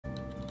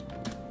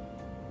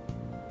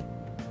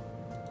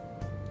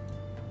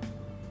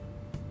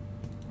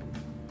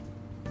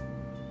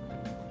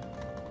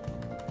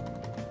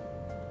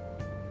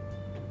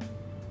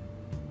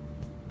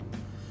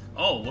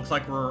Oh, looks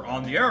like we're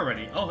on the air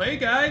already. Oh, hey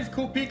guys,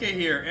 CoolPika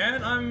here,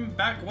 and I'm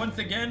back once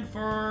again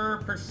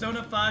for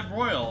Persona 5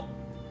 Royal.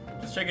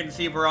 Just checking to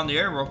see if we're on the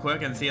air real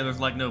quick and see if there's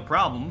like no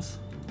problems.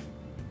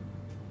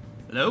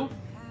 Hello?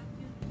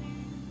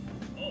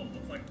 Oh,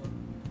 looks like we're...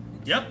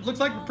 Yep,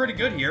 looks like we're pretty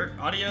good here.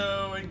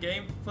 Audio and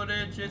game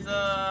footage is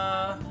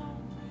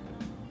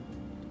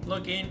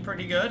looking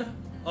pretty good.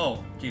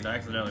 Oh, geez, I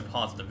accidentally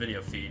paused the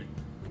video feed.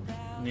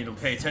 Need to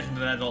pay attention to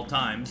that at all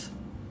times.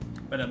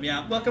 But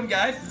yeah, welcome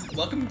guys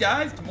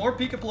to more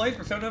Pika Plays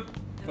Persona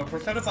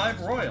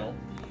 5 Royal.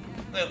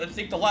 I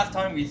think the last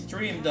time we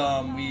streamed,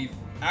 we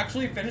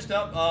actually finished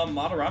up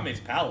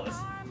Madarame's palace.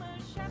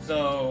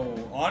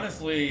 So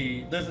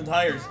honestly, this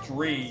entire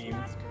stream,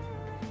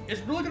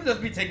 it's really gonna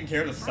just be taking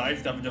care of the side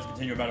stuff and just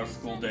continue about our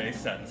school day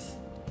since,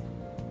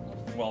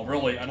 well,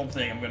 really, I don't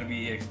think I'm gonna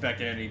be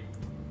expecting any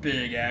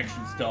big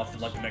action stuff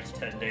in like the next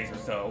 10 days or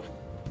so,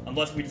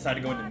 unless we decide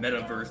to go into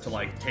Metaverse to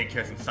like take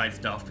care of some side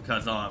stuff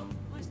because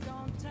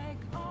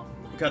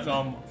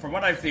from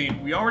what I've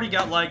seen, we already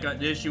got like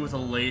an issue with a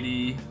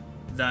lady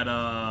that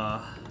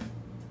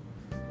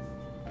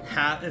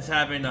is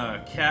having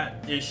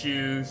cat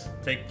issues,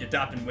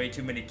 adopting way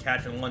too many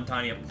cats in one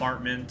tiny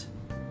apartment.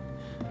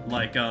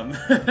 Like I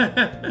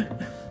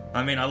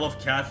mean, I love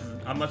cats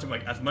as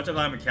much as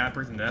I'm a cat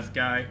person, this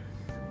guy,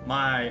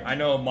 I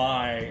know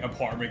my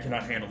apartment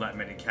cannot handle that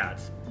many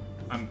cats.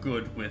 I'm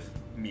good with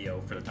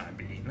Mio for the time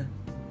being.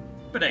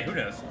 But hey, who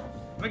knows?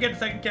 If I get a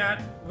second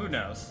cat, who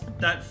knows?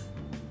 That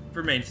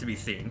remains to be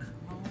seen.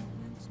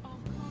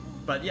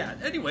 But yeah,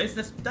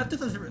 anyways,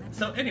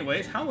 so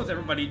anyways, how was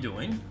everybody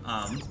doing?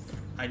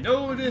 I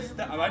know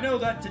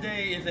that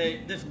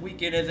this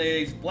weekend is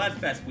a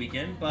Splatfest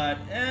weekend, but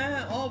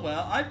oh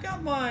well, I've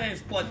got my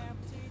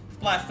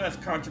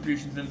Splatfest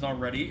contributions in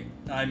already.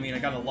 I mean, I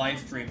got a live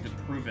stream to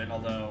prove it,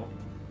 although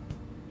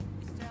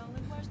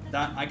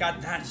I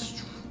got that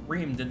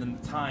streamed in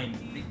the time.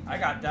 I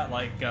got that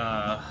like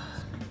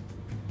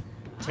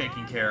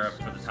taken care of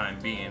for the time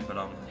being, but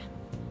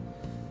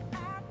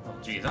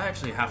geez, I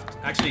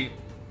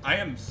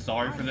am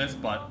sorry for this,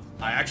 but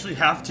I actually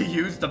have to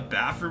use the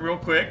bathroom real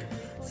quick.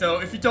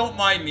 So if you don't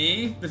mind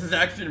me, this is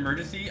actually an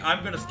emergency.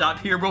 I'm gonna stop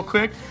here real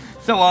quick.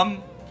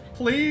 So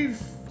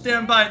please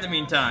stand by in the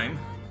meantime.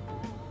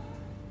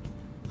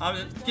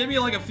 Give me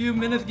like a few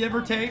minutes, give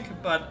or take,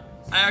 but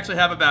I actually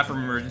have a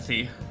bathroom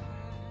emergency.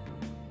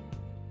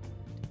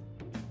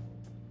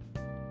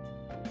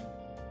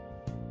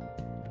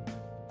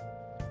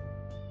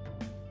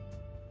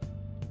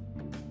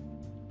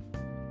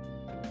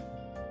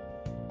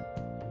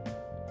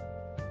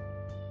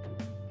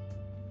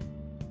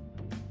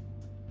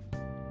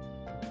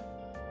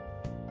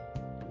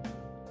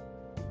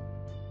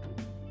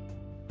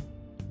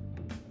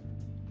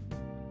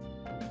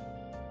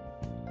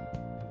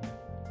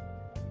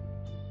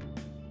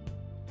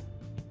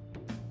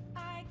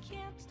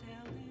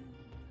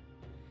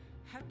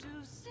 To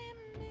see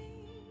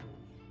me,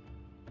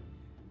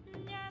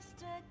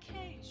 just a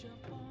cage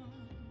of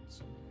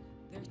bones.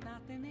 There's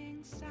nothing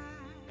inside.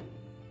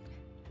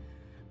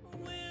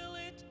 Will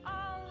it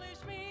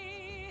unleash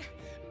me,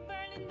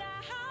 burning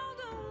down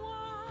the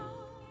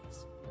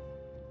walls?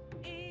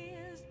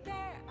 Is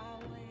there a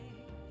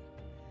way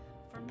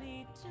for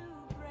me to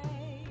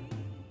break?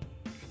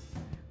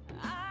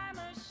 I'm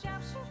a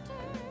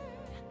sharpshooter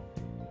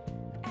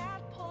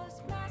at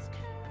Paul's masquerade.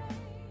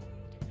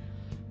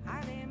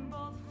 I'm in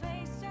both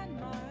face and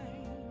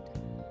mind,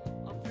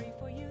 all free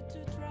for you to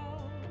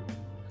draw.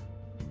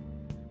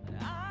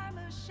 I'm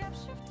a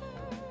sharpshooter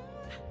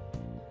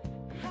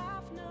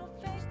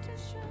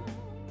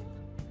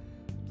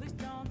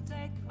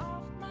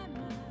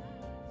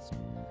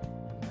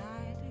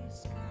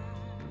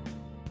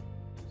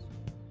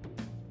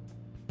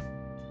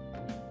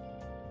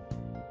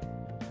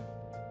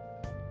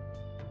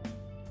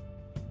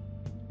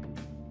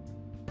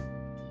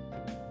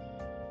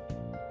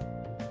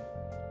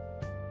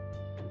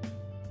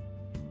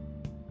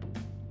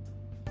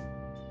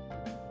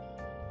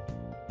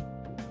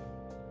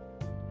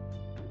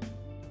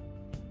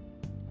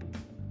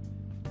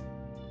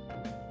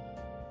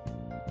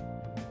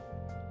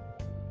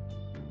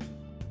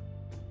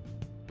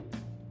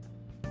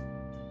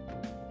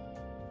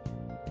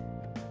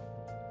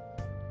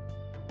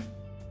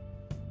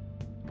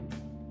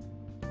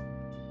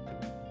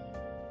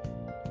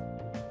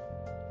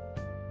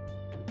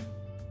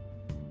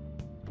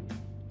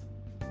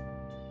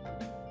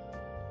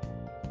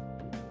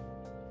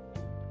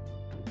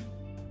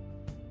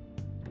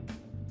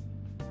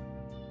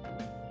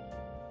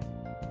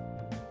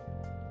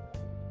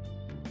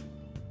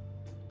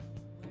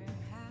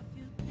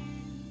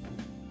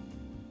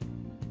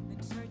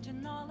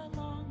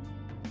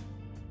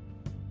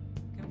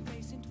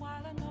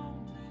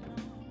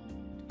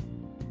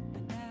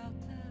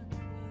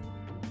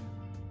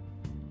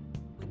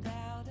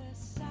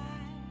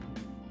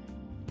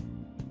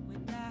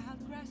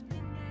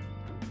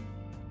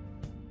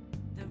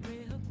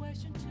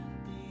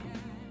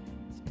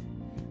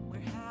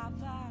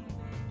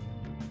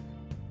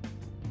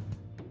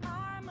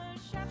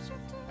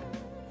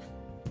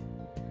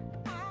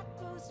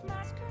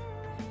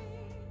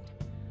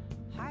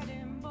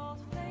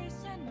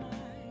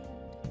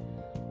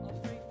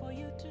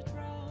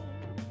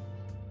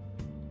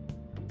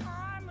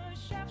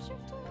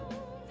shapeshifter.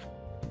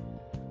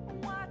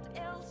 What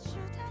else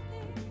should I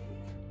be?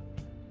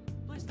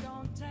 Please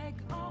don't take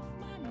off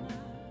my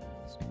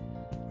mask,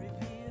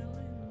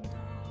 revealing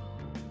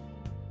dark.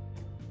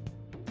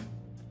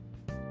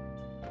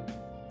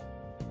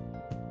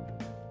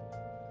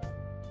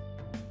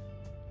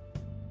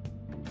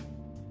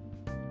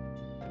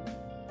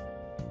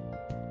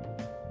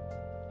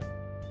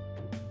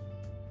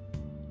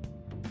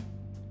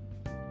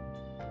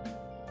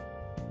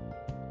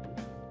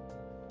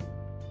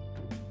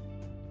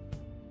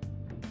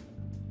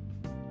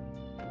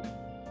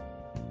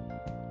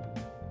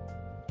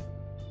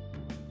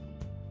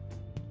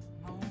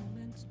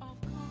 Moments of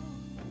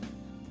calm,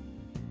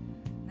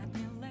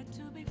 nothing left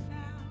to be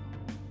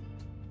found.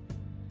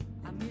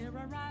 A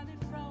mirror right in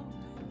front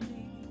of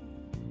me,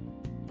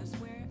 that's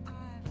where I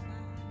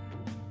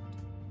found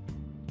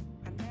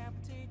an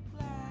empty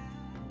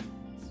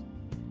glass,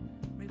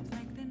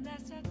 reflecting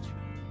that's a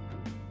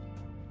truth.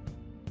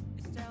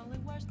 It's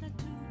telling what's not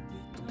to be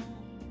told.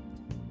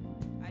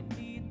 I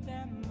need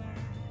that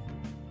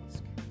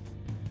mask.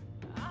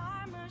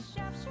 I'm a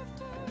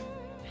shapeshifter.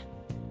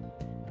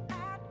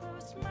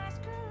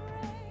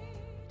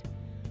 Masquerade,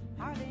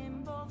 heart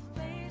in both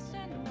face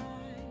and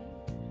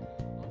mind,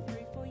 all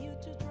free for you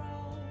to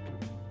draw.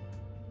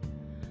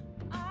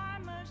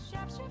 I'm a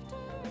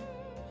shapeshifter,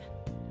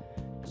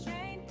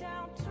 chained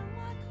down to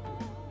my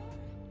core.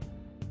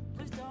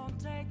 Please don't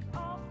take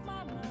off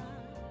my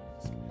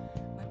mask,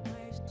 my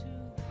place to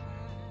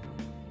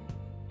hide.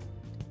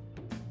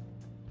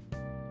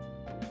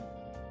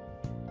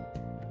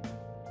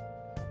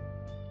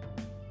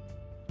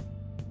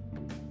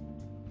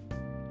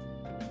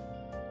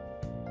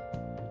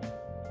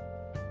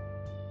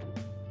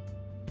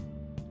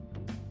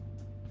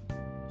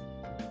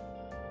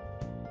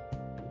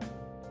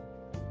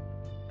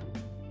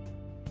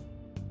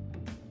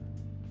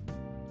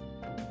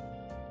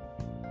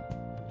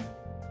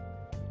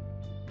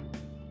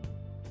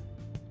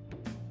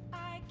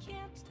 I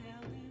can't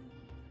tell you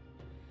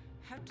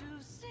how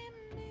to see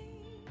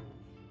me.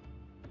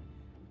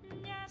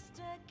 Just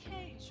a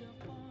cage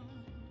of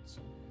bones,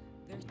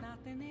 there's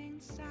nothing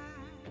inside.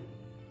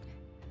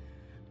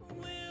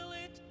 Will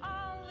it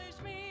always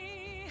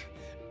be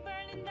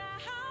burning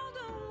down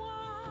the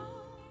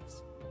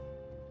walls?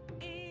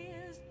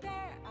 Is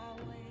there a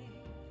way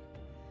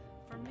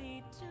for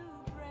me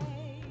to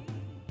break?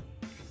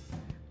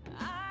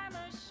 I'm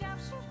a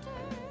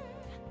shapeshifter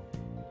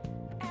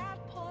at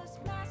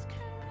post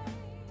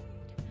masquerade,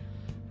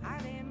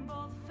 hiding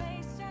both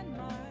face and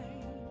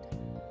mind,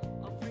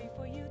 all free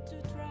for you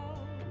to draw.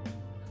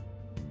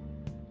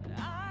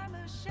 I'm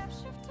a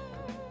shapeshifter,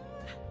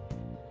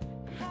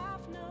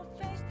 have no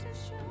face to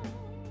show.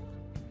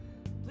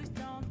 Please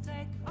don't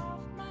take off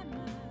my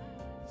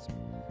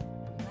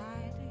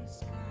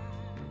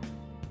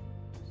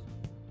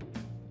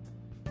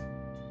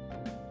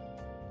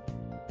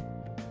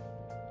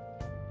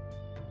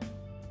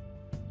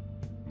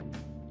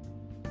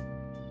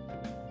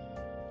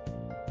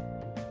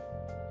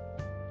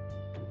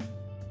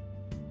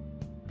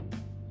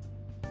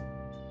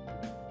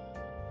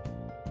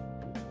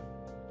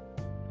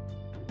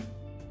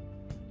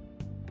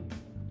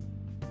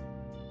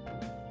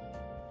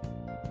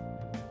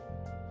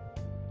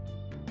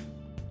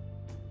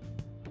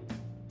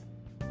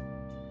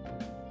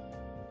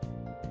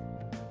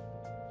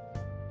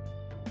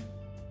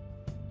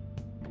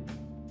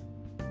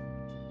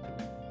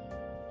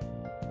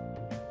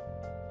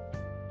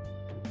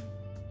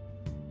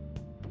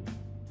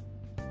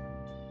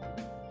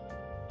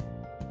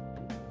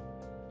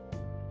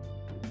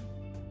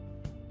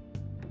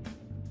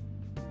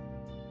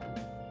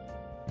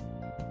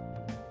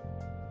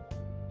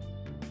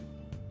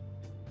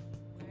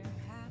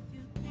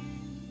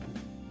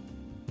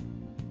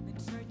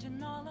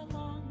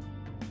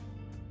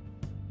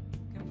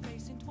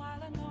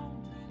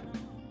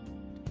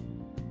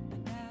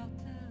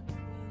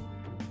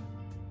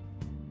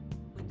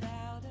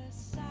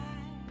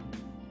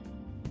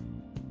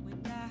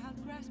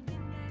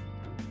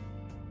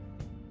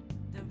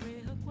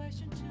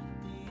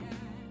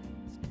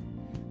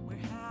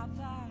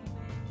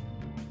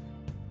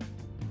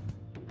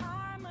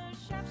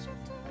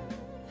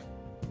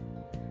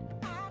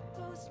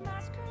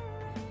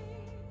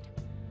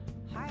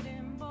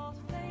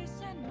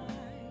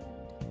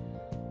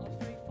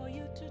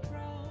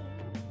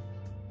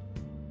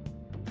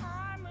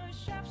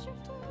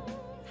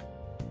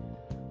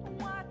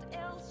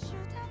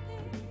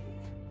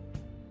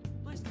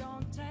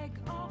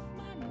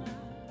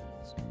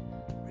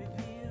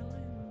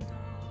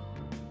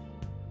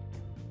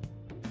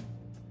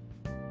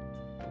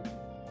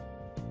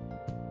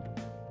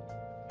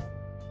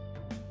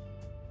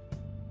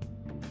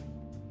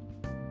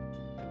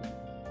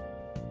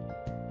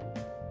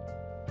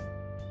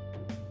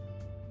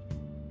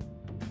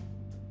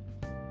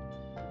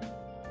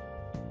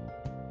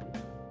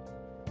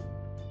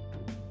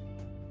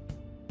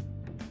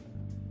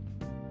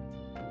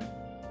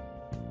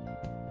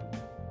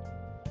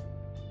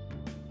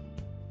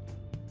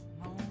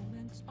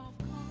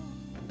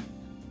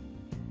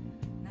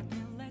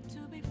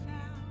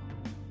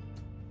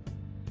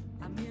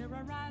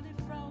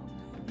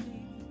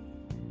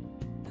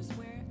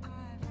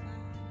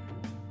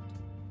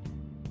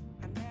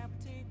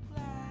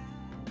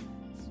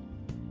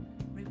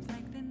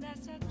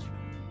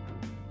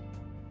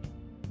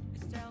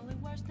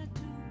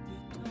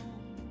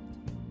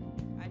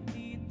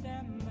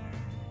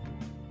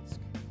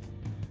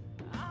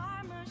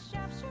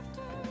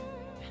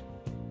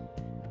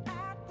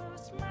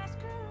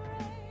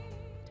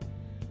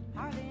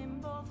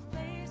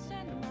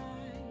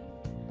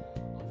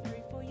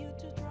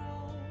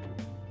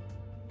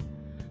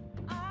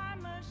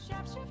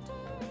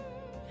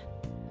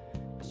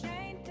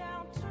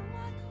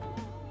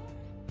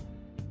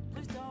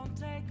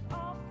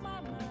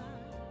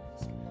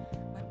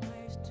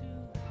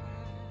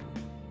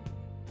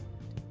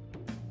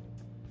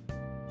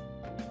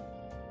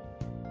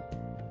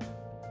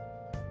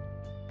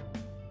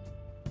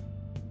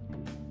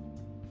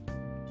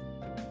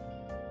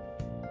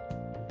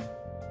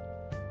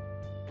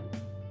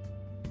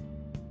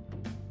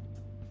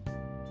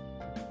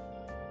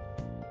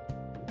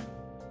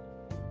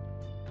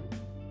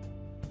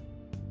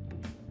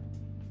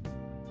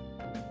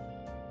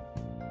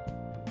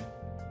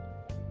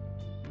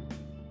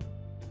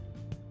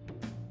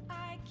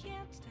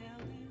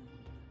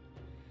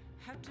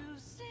Have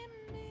to see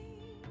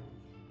me,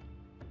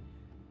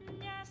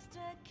 just a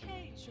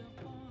cage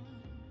of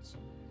bones.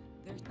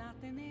 There's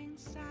nothing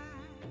inside.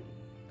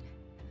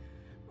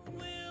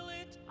 Will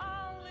it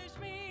always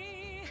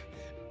be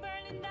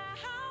burning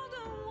down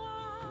the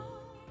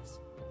walls?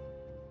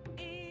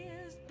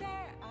 Is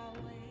there a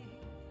way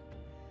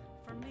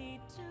for me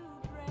to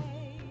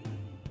break?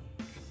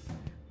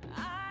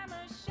 I'm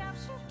a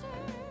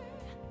sharpshooter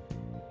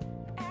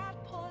at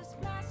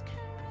post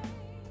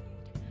masquerade,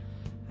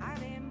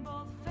 hiding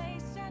both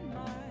face and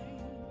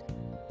mind,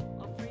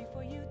 all free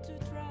for you to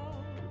draw.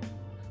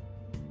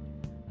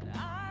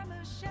 I'm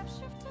a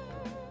shapeshifter,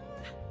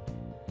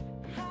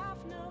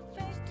 have no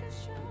face to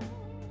show.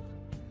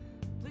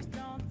 Please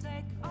don't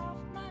take off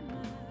my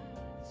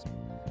mask,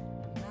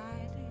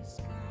 my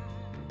disguise.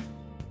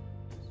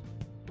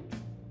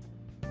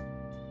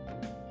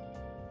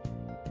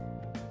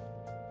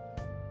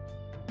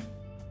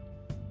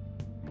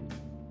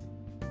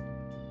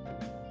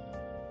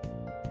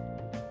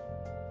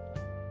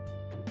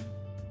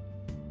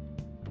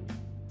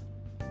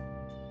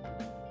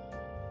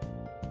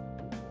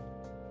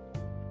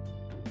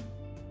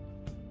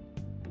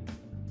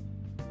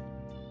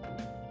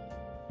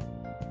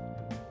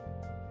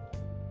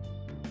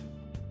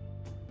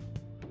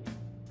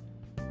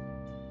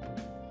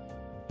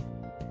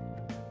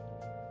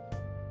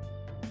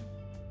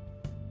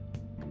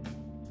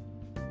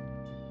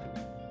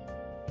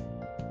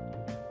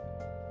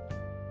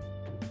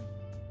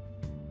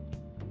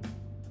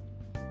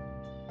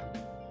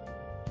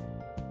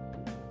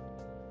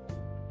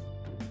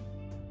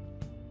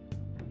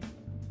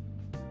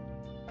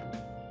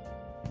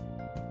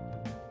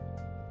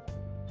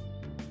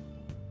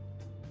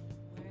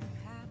 Where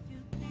have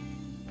you been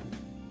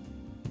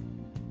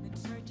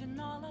searching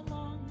all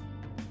along,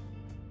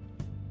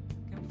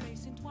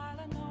 confessing while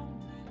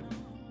alone and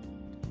on,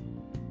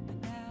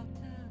 without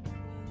a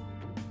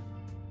clue,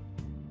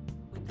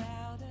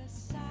 without a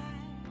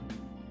sign,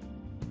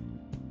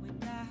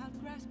 without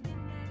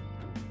grasping it.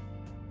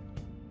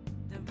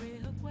 The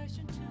real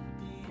question to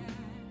be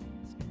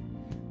asked: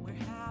 where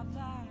have I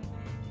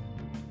been?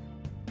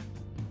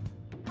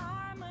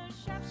 I'm a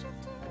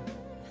sharpshooter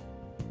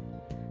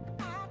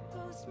at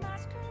post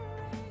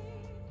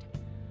masquerade,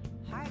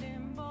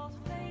 hiding both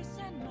face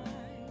and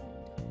mind,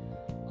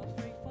 all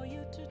free for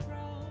you to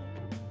draw.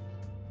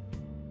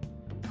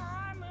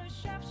 I'm a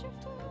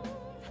sharpshooter,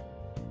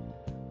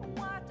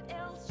 what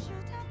else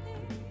should I be?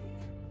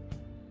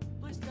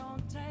 Please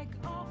don't take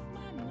off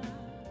my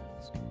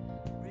mask,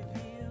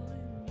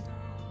 revealing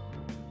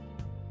dawn.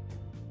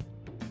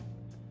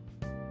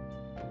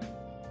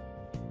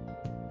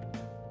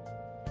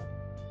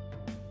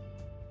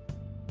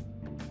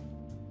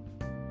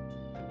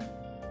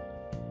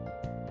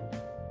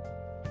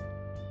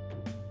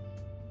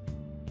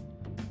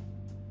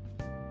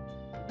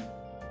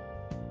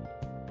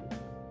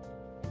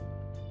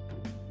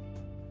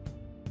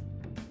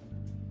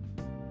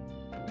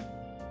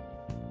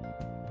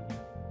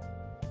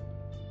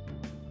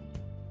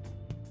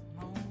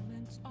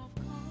 Moments of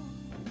calm,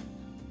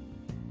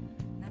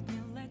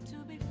 nothing left to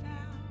be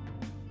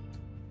found.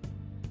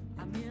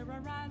 A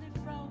mirror right in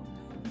front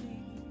of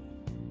me,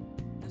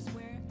 that's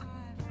where I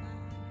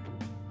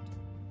found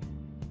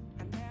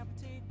an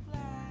empty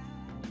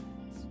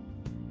glass,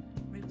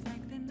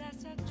 reflecting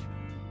that's a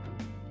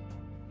truth.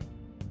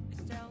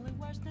 It's telling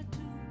words not to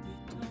be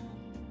told.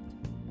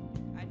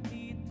 I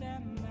need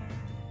that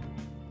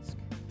mask.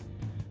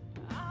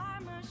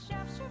 I'm a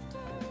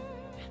sharpshooter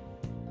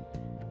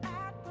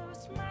at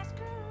post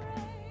masquerade,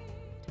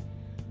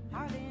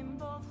 hiding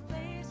both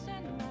face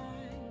and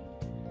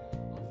mind,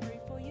 all free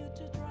for you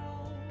to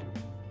draw.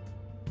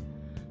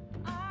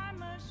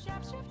 I'm a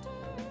sharpshooter,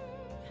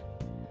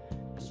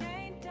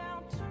 chained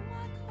down to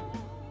my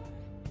core.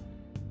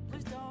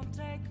 Please don't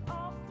take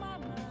off my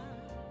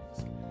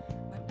mask,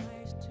 my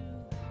place to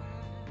hide.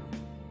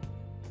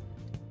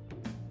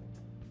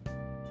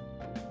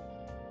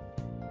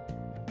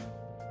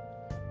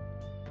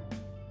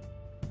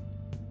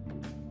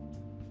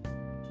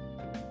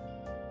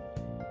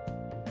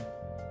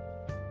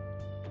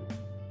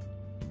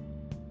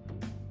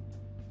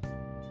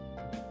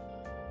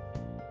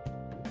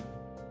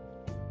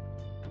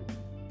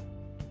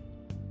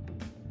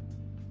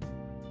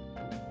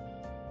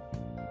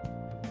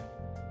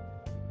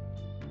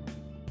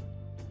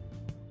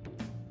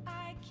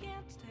 I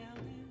can't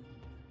tell you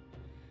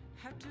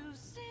how to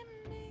see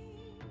me,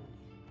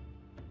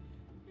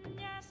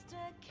 just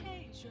a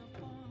cage of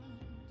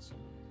bones.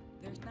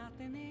 There's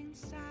nothing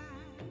inside.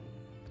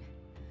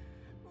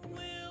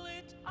 Will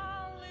it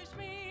always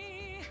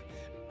be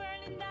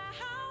burning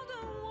down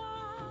the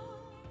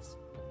walls?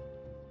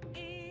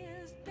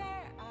 Is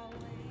there a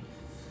way?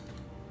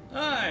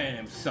 I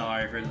am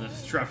sorry for the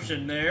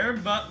disruption there,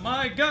 but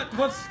my gut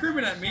was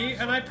screaming at me,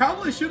 and I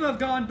probably should have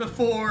gone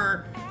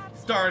before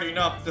starting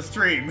up the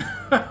stream.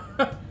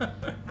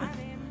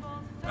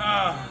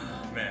 Ah,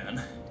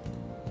 man.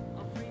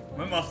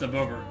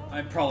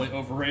 I probably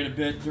overate a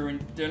bit during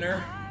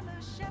dinner.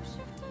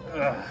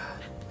 Ugh.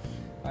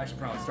 I should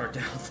probably start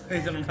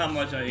downsizing on how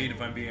much I eat if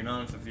I'm being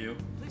honest with you.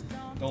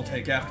 Don't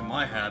take after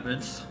my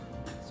habits.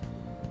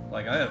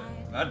 Like, I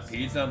had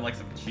pizza and like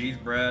some cheese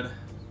bread,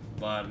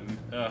 but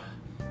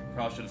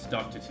probably should have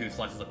stuck to 2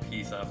 slices of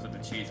pizza after the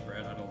cheese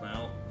bread, I don't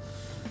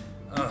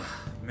know.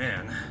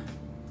 Man.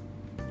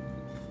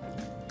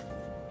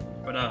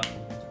 But,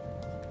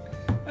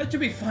 I should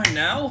be fine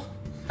now.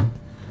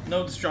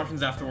 No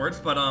disruptions afterwards,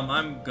 but,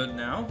 I'm good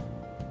now.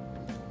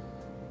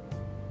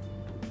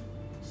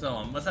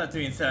 So, with that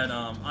being said,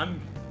 I'm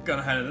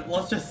gonna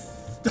let's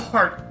just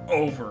start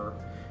over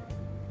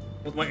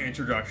with my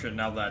introduction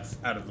now that's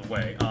out of the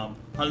way.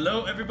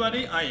 Hello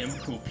everybody, I am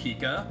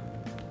CoolPika.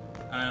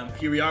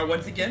 Here we are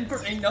once again for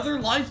another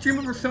live stream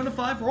of Persona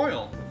 5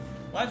 Royal.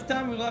 Last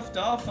time we left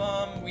off,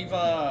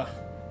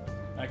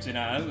 actually,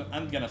 no,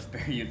 I'm gonna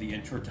spare you the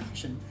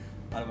introduction.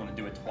 I don't want to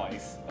do it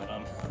twice,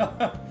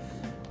 but,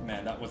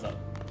 man, that was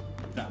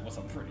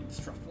pretty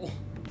stressful.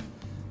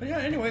 But yeah,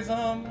 anyways,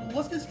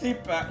 let's just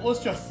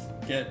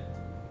get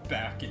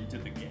back into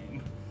the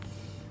game.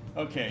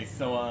 Okay,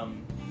 so,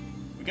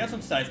 we got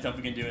some side stuff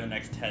we can do in the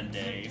next 10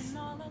 days.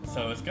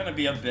 So it's gonna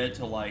be a bit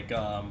to, like,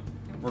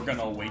 we're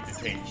gonna wait to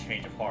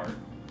change of heart.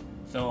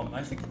 So,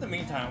 I think in the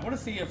meantime, I want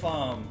to see if,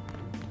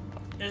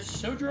 is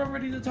Shojiro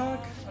ready to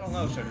talk? I don't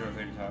know if Shojiro's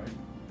ready to talk.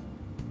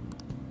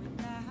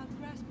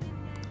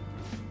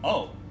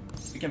 Oh,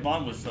 we can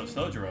bond with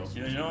Shojiro.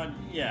 You know what?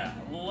 Yeah,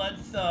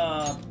 let's,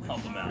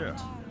 help him out. Yeah.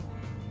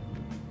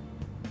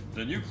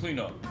 Then you clean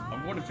up.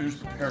 I'm going to finish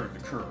preparing the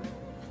curry.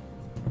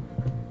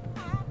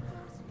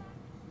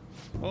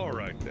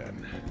 Alright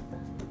then.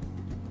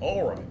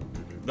 Alright.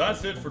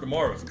 That's it for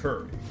tomorrow's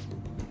curry.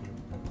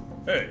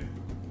 Hey,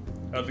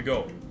 how's it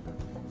going?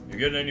 You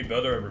getting any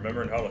better at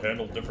remembering how to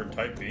handle different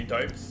bean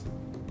types?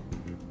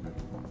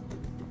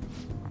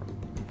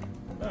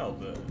 Now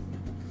then,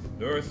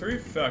 there are 3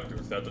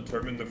 factors that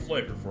determine the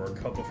flavor for a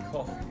cup of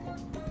coffee.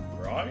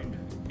 Grind,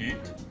 heat,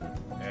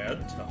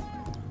 and time.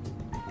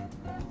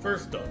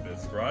 First up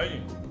is the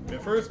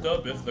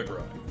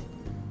grind.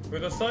 For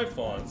the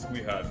siphons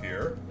we have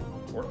here,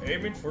 we're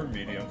aiming for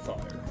medium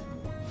fire.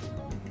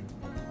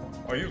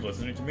 Are you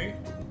listening to me?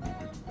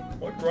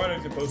 What grind are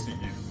you supposed to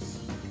use?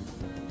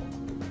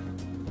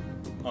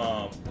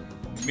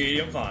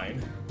 Medium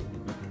fine.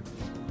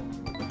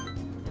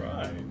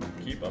 Right,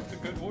 keep up the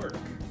good work.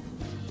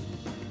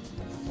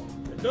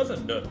 It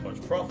doesn't net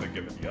much profit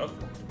given the effort,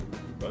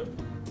 but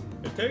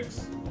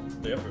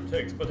the effort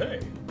takes, but hey,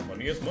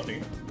 money is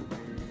money.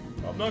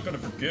 I'm not gonna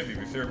forgive you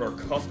if you serve our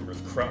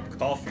customers crap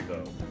coffee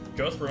though.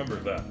 Just remember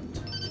that.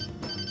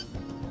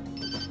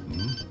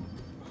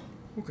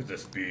 Who could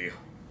this be?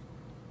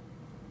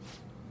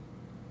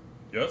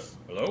 Yes?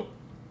 Hello?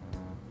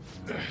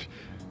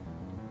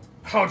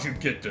 How'd you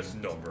get this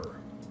number?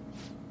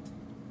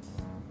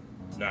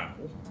 Now,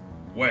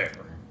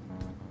 where?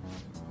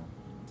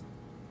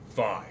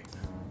 Fine.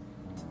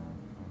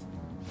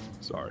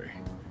 Sorry.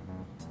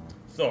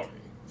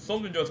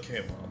 Something just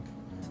came up.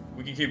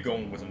 We can keep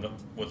going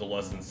with the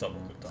lesson some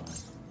other time.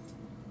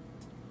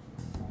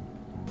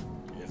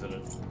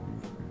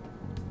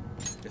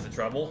 Is it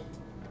trouble?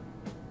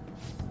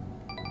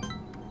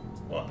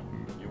 What?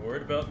 You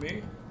worried about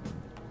me?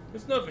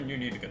 It's nothing you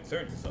need to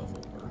concern yourself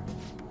over.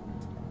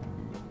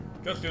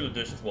 Just do the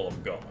dishes while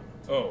I'm gone.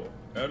 Oh,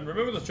 and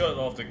remember to shut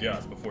off the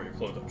gas before you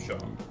close up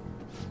shop.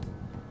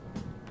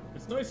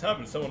 It's nice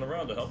having someone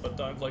around to help at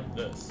times like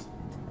this.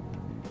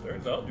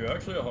 Turns out you're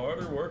actually a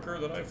harder worker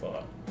than I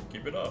thought.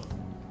 Keep it up.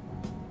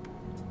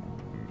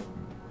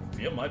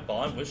 I feel my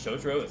bond with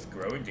Shojiro is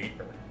growing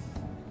deeper.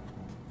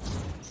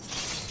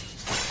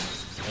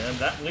 And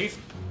that leads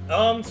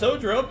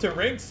Shojiro up to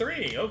rank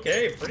 3.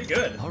 Okay, pretty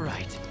good.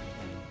 Alright.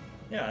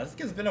 Yeah, this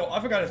has been I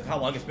forgot how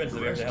long it's been since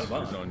we actually had a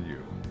bond. On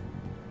you.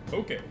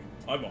 Okay,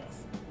 I'm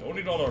off. Don't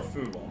eat all our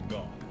food while I'm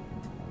gone.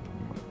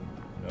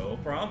 No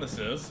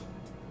promises.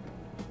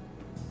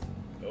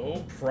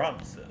 No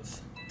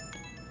promises.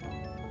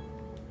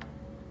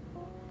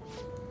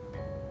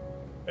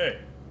 Hey,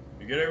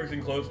 you get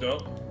everything closed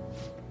up?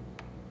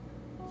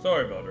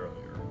 Sorry about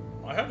earlier.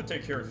 I had to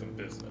take care of some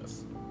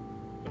business.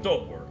 But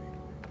don't worry,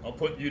 I'll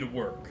put you to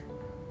work.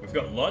 We've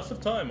got lots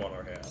of time on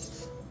our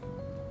hands.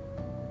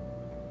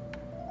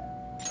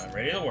 I'm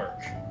ready to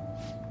work.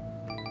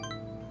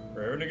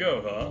 Raring to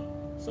go, huh?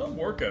 Some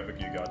work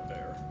ethic you got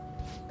there.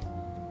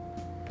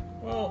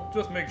 Well,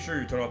 just make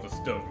sure you turn off the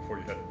stove before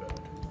you head to bed.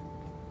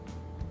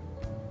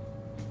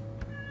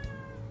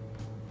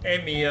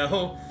 Hey,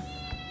 Mio.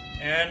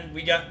 And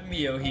we got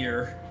Mio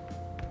here.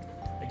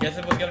 I guess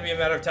it was gonna be a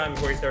matter of time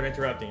before you start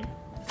interrupting.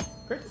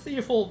 Great to see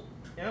you full.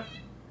 Yep.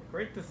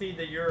 Great to see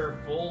that you're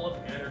full of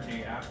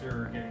energy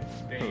after getting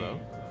spayed a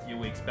few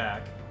weeks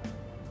back.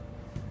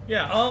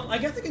 Yeah, I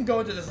guess I can go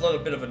into this little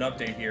bit of an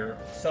update here.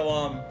 So,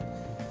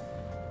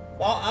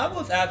 while I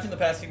was absent the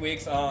past few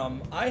weeks,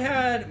 I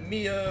had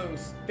Mio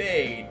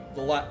spayed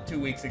 2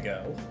 weeks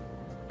ago.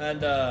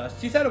 And,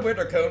 she's had to wear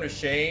the cone of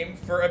shame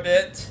for a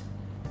bit.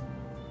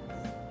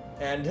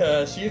 And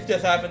she's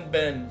just haven't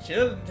been. She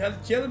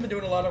hasn't been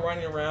doing a lot of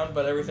running around.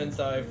 But ever since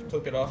I've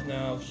took it off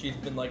now, she's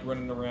been like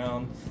running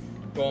around,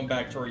 going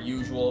back to her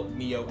usual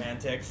Neo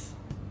antics.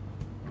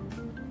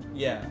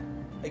 Yeah.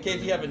 In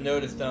case you haven't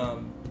noticed, I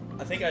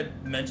think I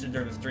mentioned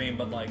during the stream,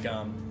 but like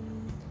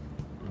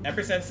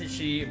ever since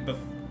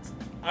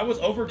I was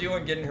overdue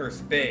in getting her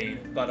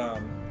spayed,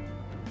 but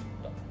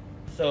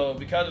so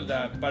because of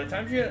that, by the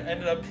time she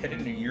ended up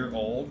hitting a year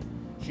old,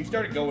 she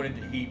started going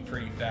into heat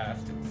pretty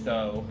fast.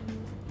 So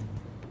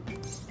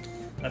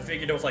I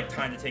figured it was like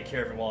time to take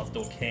care of it while I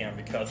still can,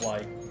 because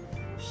like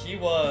she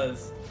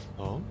was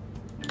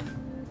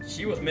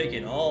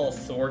making all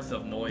sorts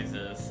of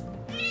noises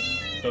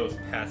those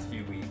past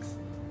few weeks,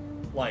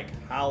 like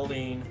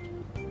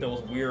howling,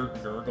 those weird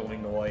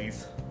gurgling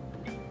noise.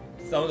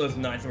 Some of those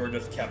nights were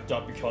just kept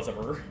up because of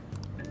her.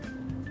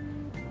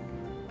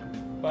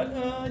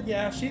 But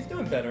yeah, she's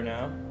doing better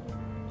now.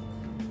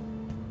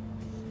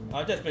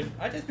 I've just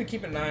been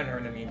keeping an eye on her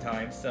in the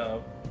meantime,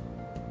 so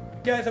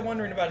if you guys are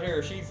wondering about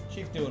her, she's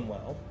doing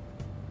well.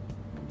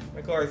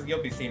 Of course,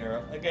 you'll be seeing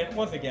her again.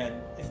 Once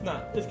again, it's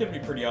gonna be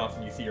pretty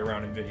often you see her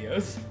around in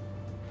videos.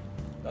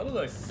 That was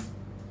nice.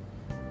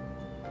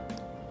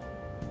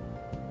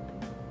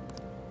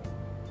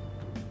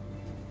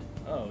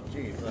 Oh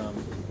jeez,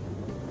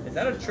 is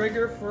that a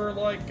trigger for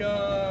like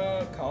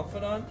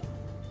confidant?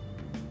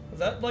 Is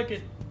that like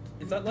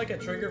a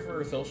trigger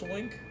for a social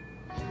link?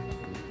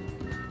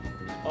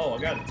 Oh,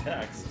 I got a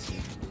text.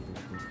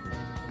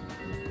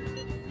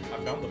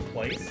 I found the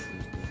place.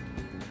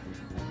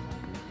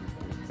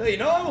 So you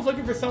know, I was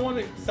looking for someone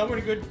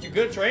good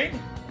to train.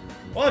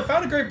 Well, I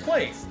found a great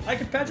place. I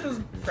can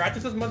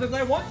practice as much as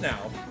I want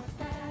now.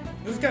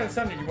 This is kind of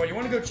something. You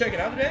want to go check it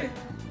out today?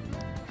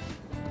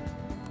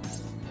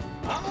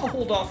 I'll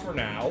hold off for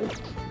now.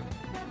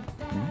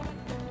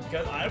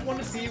 Because I want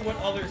to see what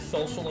other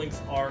social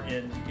links are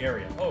in the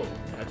area. Oh,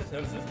 I just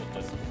noticed this was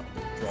just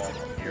drawn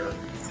up here.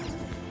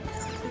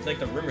 It's like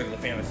the rumors of the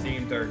family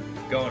seem are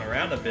going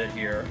around a bit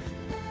here.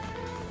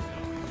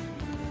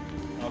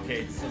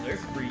 Okay, so there's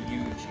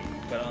Ryuji,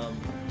 but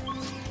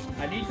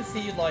I need to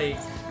see like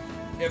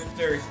if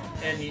there's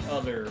any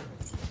other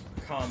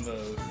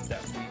combos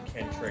that we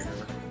can trigger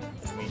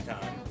in the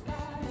meantime.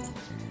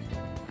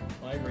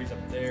 Library's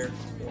up there,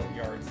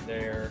 courtyard's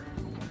there.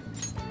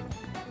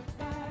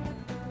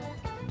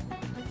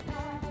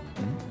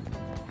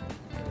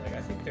 Like,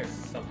 I think there's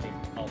something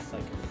else I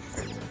can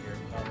trigger here.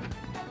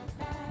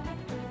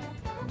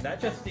 Is that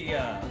just the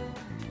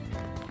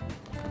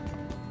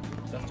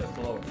that's just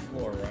the lower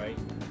floor, right?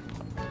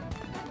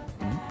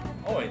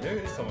 Oh wait, there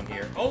is someone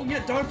here. Oh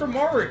yeah, Dr.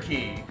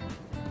 Maruki!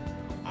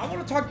 I'm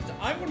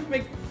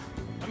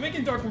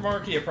making Dr.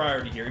 Maruki a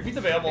priority here. If he's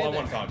available, I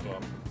want to talk to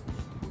him.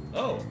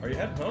 Oh, are you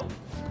heading home?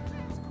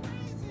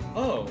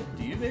 Oh,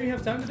 do you maybe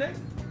have time today?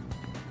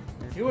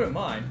 If you wouldn't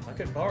mind, I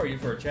could borrow you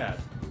for a chat.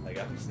 I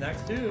got some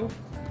snacks too.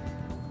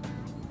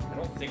 I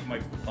don't think my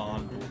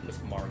bond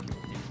with Maruki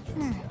will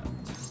do just yet.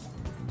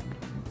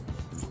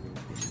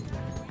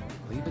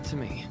 Leave it to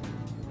me.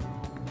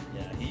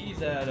 Yeah,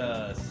 he's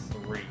at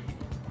 3.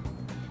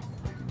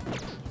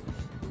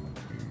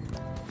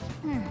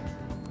 I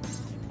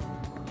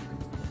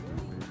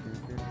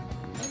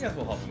guess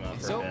we'll help him out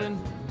It's for a open.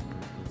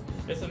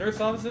 bit. Is the nurse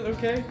office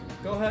okay?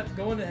 Go ahead,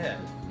 go on ahead.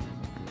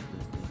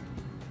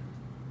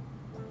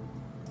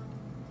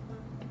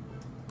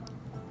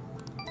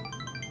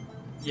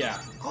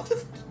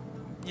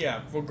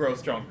 Yeah, we'll grow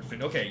stronger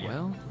soon. Okay, yeah.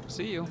 Well,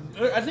 see you.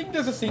 I think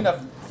there's a scene that,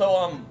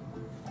 so,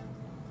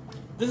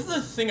 this is a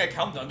thing I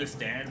come to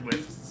understand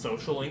with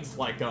social links,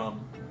 like,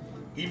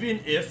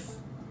 even if,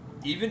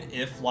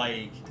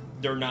 like,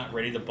 they're not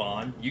ready to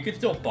bond, you can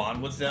still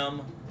bond with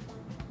them.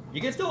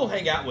 You can still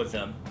hang out with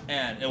them,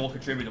 and it will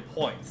contribute to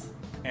points.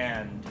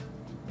 And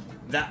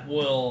that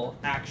will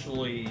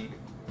actually,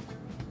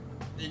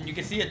 and you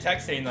can see a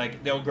text saying,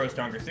 like, they'll grow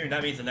stronger soon.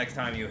 That means the next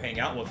time you hang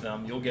out with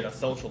them, you'll get a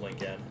social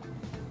link in.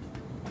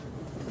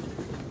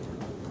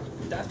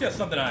 That's just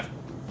something I've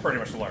pretty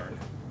much learned.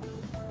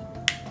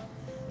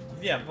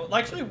 Yeah, but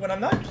actually, when I'm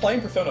not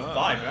playing Persona 5,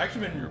 I've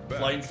actually been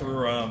playing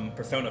through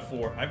Persona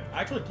 4. I've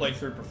actually played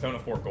through Persona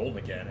 4 Gold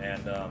again,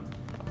 and I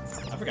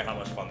forgot how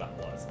much fun that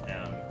was.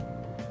 And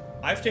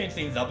I've changed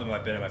things up in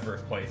my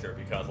first playthrough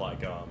because,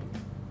 like,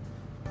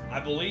 I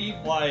believe,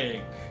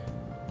 like,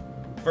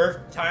 first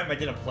time I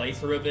did a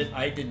playthrough of it,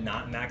 I did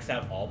not max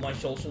out all my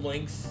social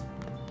links.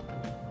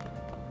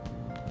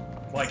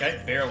 Like, I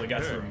barely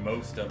got through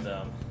most of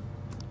them.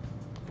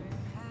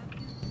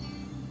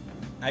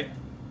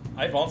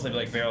 I've honestly,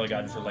 like, barely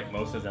gotten through, like,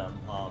 most of them.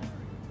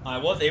 I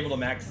was able to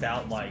max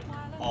out, like,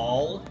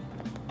 all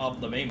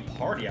of the main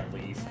party, at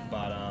least,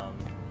 but,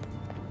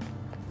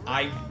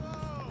 I've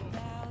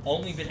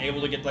only been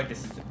able to get, like,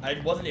 this. I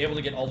wasn't able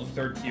to get all the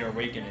 3rd tier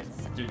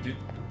awakenings due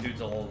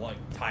to, like,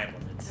 time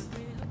limits.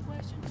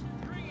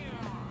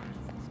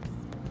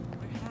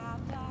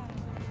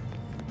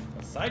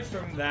 Aside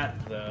from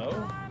that,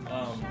 though,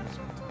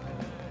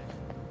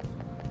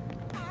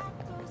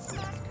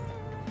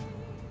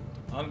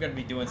 I'm gonna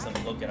be doing some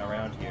looking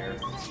around here.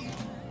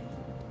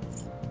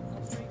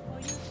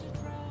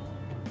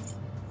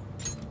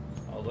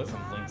 Oh, there's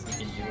some links we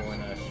can do in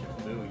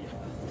Shibuya.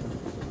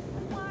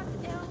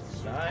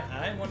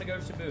 I want to go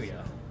to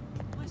Shibuya.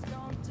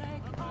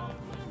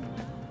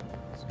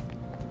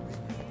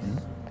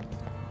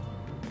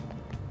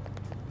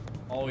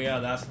 Oh yeah,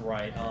 that's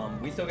right.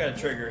 We still gotta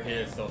trigger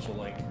his social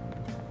link.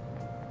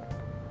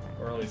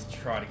 Or at least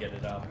try to get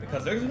it up.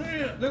 Because there's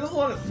a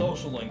lot of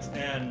social links,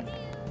 and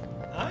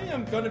I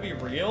am gonna be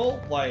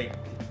real, like,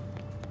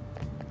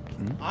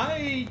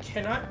 I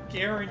cannot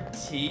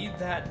guarantee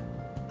that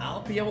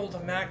I'll be able to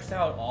max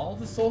out all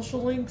the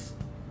social links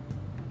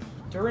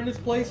during this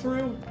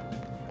playthrough.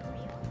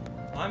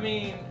 I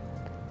mean,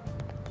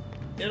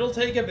 it'll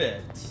take a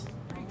bit.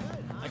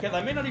 Because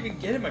I may not even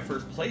get it my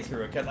first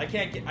playthrough, because I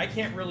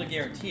can't really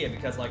guarantee it,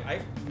 because like I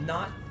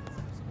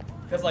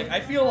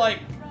feel like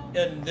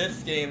in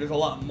this game there's a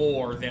lot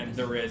more than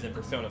there is in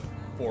Persona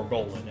 4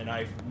 Golden, and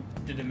I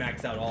didn't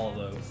max out all of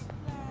those.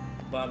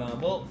 But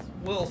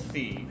we'll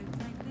see.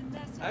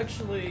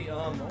 Actually,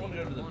 I want to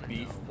go to the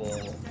beef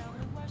bowl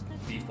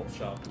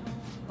shop.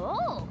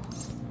 Oh.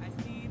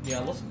 Yeah,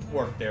 let's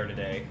work there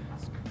today.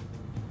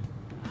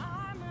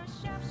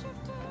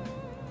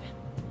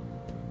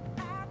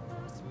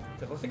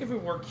 I think if we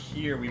work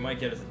here, we might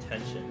get his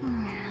attention.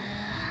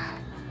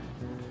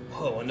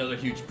 Whoa, another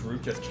huge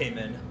group just came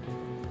in.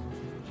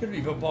 You're gonna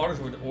be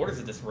bombarded with orders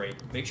at this rate.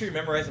 Make sure you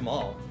memorize them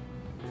all.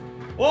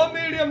 One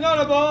medium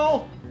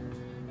nutable!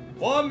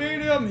 One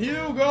medium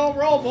Hugo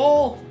roll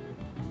bowl!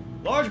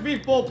 Large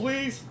beef bowl,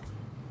 please!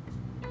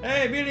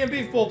 Hey, medium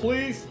beef bowl,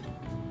 please!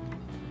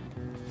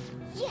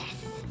 Yes!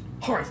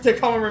 Alright, stay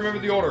calm and remember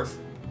the orders.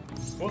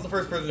 What was the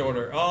first person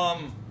order?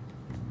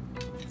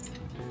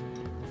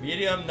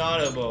 Medium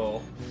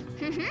nutable.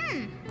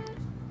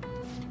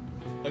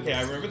 Okay,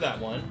 I remember that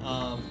one.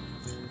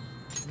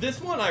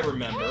 This one I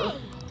remember. Hey.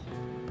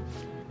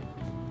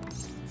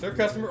 Third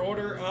customer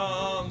order,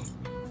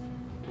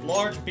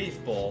 large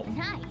beef bowl.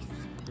 Nice.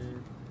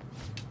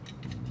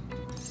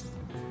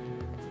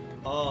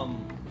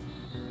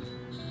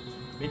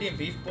 Medium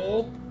beef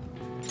bowl,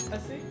 I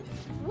think.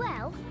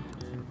 Well.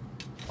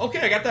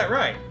 Okay, I got that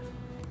right.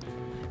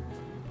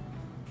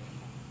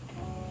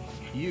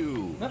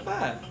 You. Not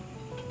bad.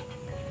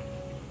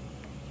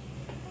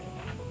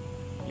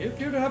 You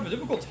appear to have a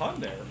difficult time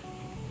there.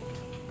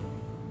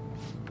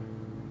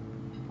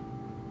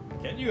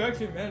 Can't you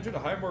actually manage to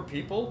hire more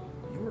people?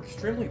 You were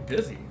extremely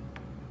busy.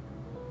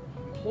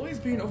 Employees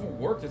being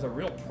overworked is a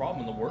real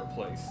problem in the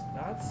workplace.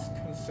 That's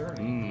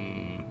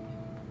concerning.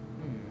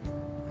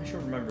 I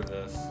should remember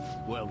this.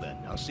 Well then,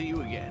 I'll see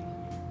you again.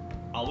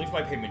 I'll leave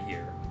my payment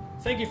here.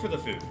 Thank you for the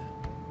food.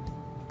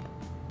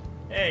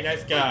 Hey,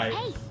 nice guy.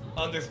 Hey.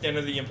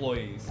 Understanding the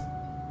employees.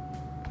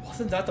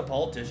 Wasn't that the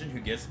politician who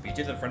gives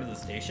speeches in front of the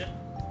station?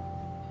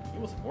 He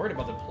was worried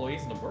about the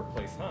employees in the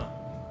workplace, huh?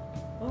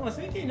 Well, I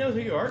think he knows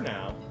who you are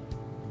now.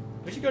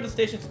 We should go to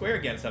Station Square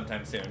again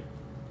sometime soon.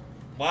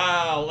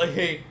 Wow, like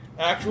a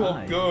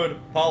actual good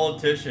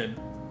politician.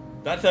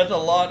 That says a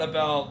lot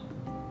about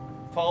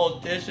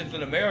politicians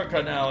in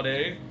America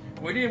nowadays.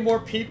 We need more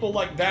people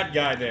like that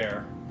guy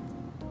there.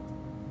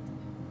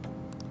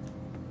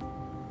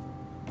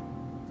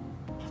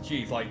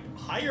 Jeez, like,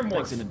 hire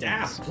more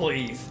staff,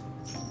 please.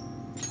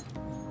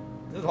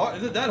 Is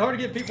it that hard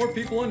to get more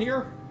people in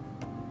here?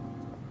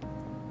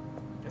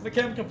 Guess I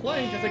can't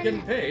complain because I'm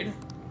getting paid.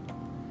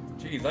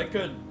 Jeez, I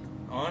could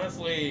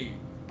honestly.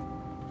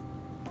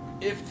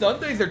 If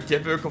Sundays are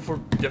difficult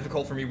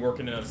for me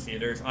working in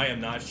theaters, I am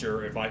not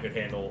sure if I could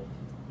handle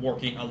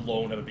working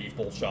alone at a beef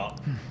bowl shop.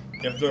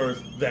 If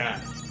there's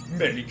that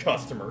many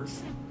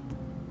customers.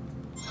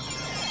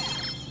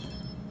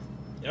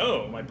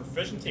 Oh, my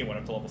proficiency went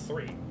up to level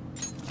 3.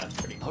 That's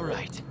pretty cool.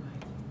 Alright.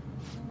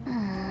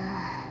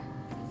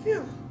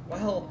 Phew.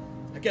 Well,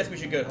 I guess we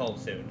should go home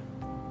soon.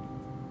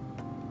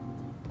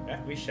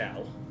 That we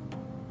shall.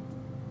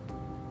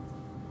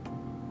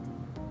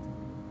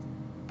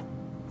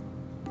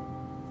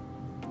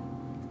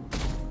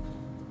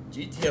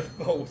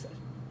 GTFO.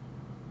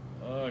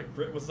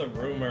 Grit with the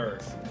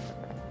rumors.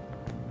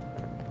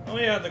 Oh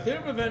yeah, the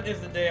cleanup event is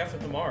the day after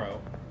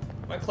tomorrow.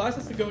 My class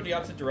is to go the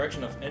opposite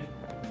direction of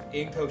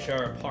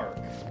Inkoshara Park.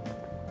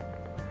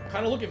 I'm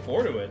kinda looking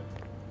forward to it.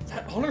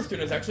 That honor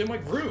student is actually in my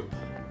group.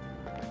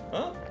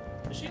 Huh?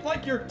 Is she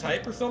like your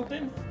type or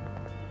something?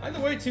 Either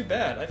way, too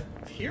bad.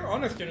 I hear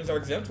honor students are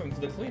exempt from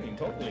the cleaning.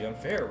 Totally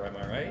unfair, am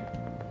I right?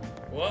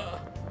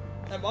 What?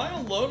 Am I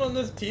alone on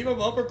this team of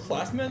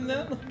upperclassmen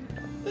then?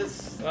 This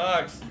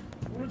sucks.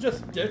 I wanna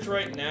just ditch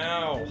right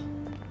now.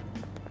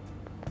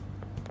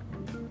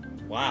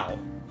 Wow.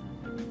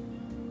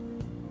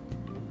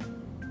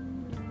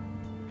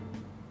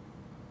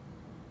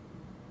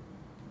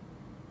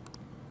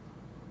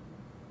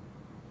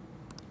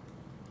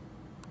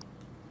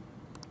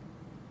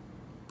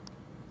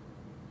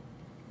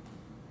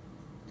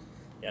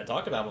 Yeah,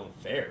 talk about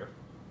unfair.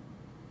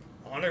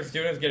 Honor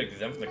students get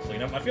exempt from the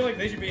cleanup. I feel like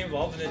they should be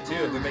involved in it too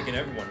if they're making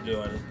everyone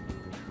do it.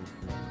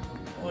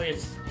 Boy,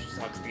 it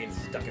sucks being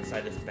stuck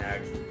inside this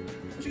bag.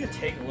 We should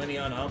take Lenny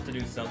on off to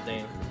do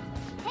something.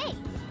 Hey,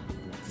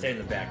 Stay in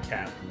the back,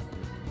 cat.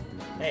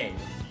 Hey,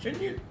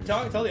 shouldn't you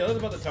tell the others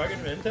about the target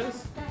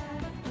mementos?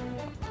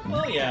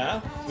 Well,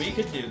 yeah, we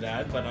could do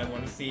that, but I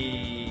want to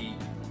see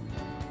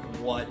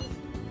what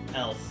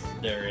else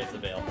there is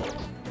available.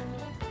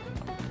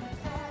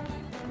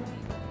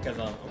 Because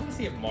I want to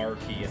see if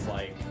Marquis is,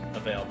 like,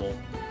 available.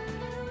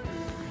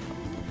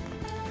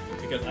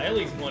 Because I at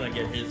least want to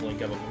get his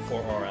link up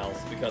before or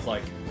else. Because,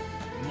 like,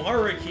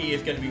 Marquis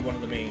is going to be one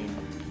of the main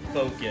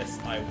focus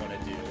I want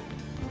to do.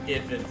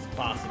 If it's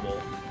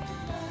possible.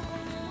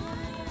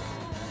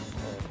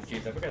 Oh,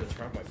 jeez, I forgot to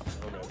turn off my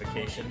phone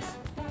notifications.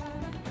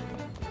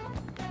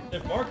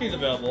 If Marquis is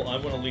available, I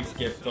want to at least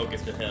give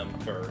focus to him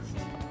first.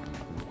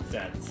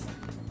 Since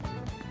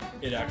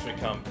it actually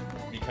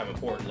become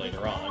important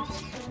later on.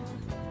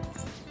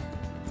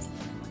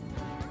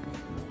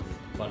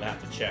 But I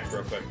have to check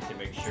real quick to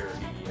make sure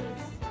he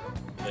is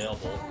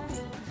available.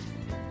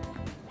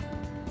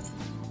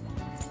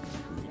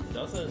 He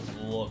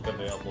doesn't look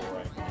available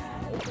right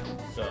now,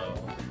 so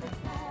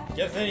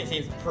guess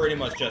anything's pretty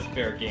much just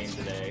fair game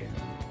today.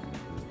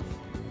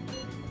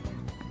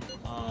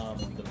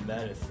 The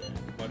medicine.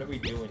 What are we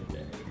doing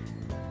today?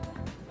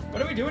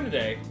 What are we doing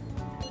today?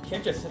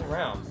 Can't just sit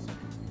around.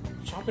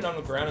 I'm chomping on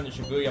the ground in the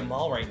Shibuya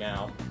Mall right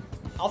now.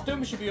 I'll stay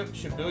in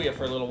Shibuya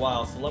for a little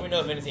while, so let me know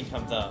if anything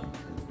comes up.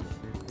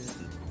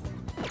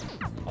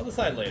 I'll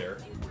decide later.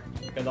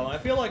 Because I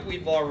feel like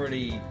we've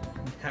already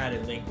had a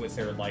link with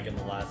her, like, in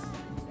the last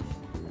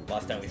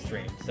time we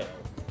streamed, so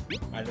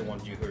I don't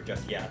want to do her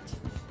just yet.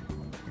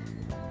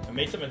 I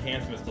made some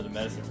enhancements to the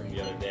medicine from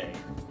the other day.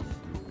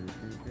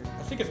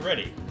 I think it's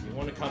ready. You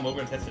want to come over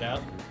and test it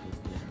out?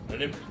 I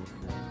didn't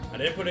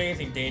put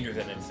anything dangerous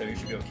in it, so you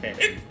should be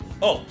okay.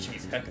 Oh,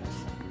 jeez, heckles.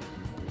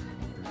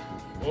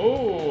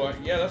 Oh,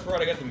 yeah, that's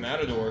right, I got the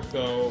Matador,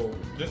 so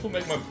this will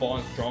make my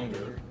bond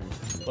stronger.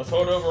 Let's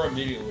hold over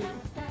immediately.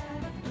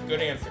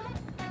 Good answer.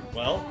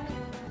 Well,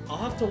 I'll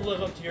have to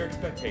live up to your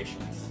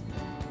expectations.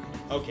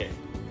 Okay,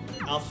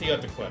 I'll see you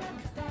at the clinic.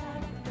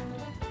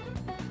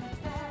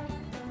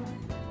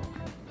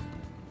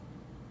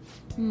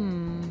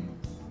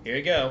 Here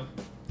you go.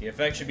 The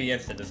effect should be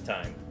instant this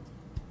time.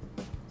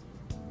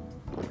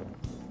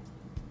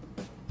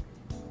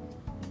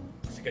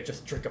 I think I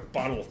just drank a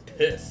bottle of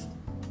piss.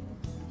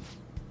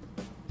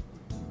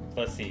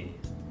 Let's see.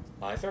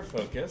 Eyes are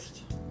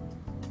focused.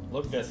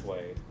 Look this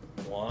way.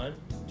 1,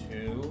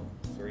 2,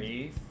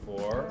 3,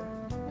 4.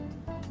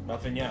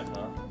 Nothing yet,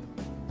 huh?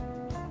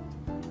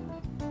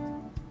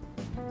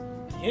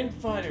 You can't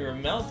find it. Your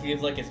mouth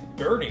feels like it's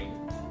burning.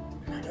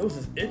 My nose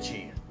is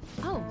itchy.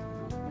 oh,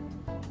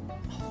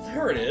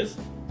 There it is.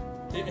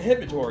 The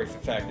inhibitory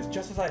effect is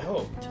just as I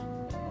hoped.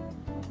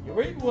 Your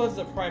weight was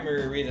the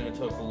primary reason it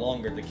took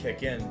longer to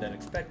kick in than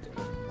expected.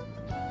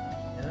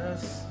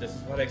 Yes, this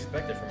is what I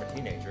expected from a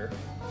teenager.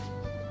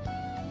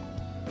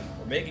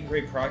 We're making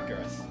great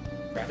progress.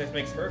 Practice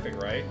makes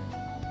perfect, right?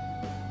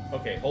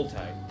 Okay, hold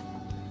tight.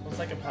 Once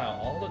I compile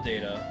all the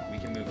data, we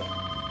can move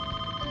on.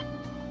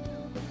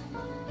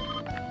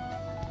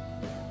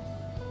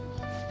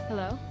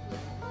 hello?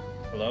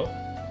 Hello?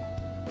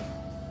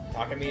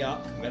 Takamiya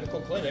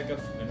Medical Clinic of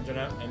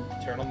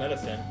Internal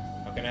Medicine.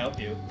 How can I help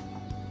you?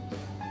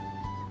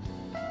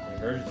 An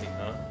emergency,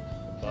 huh?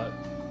 But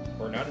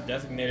we're not a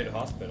designated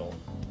hospital.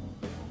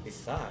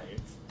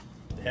 Besides,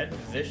 the head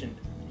physician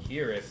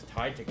here is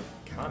tied to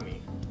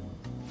Kami.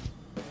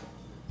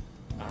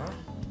 Huh?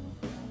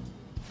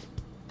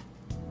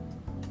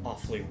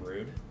 Awfully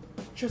rude.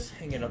 Just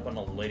hanging up on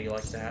a lady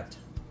like that.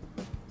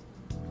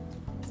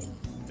 Is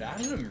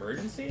that an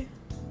emergency?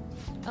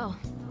 Oh,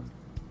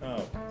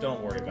 Oh,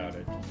 don't worry about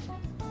it.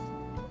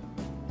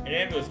 An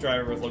ambulance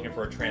driver was looking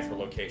for a transfer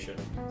location.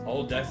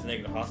 All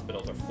designated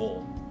hospitals are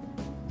full.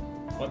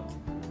 But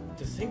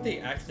to think they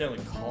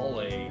accidentally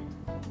call a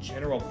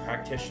general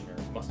practitioner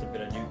must have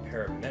been a new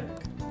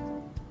paramedic.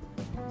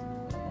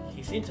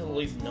 He seemed to at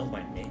least know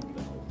my name,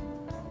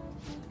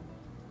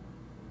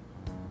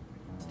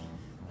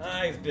 though.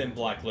 I've been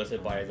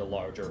blacklisted by the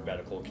larger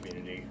medical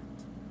community.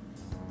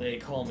 They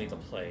call me the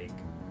Plague,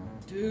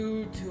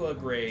 due to a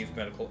grave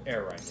medical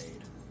error I made.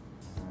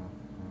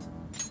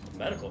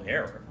 Medical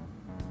error?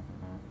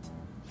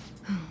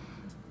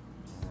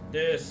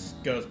 This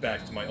goes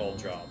back to my old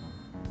job.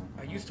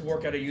 I used to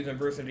work at a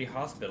university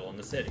hospital in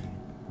the city.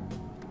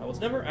 I was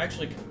never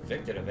actually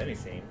convicted of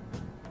anything,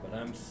 but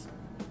I'm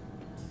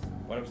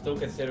still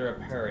considered a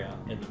pariah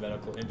in the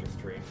medical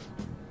industry.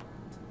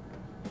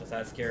 Does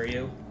that scare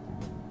you?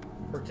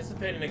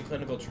 Participating in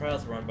clinical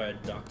trials run by a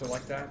doctor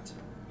like that?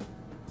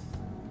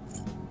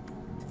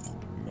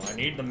 I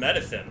need the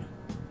medicine.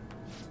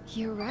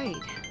 you're right.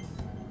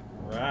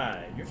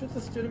 Right, you're just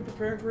a student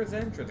preparing for his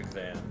entrance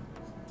exam.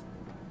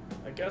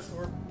 I guess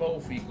we're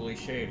both equally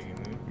shady,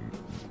 hmm?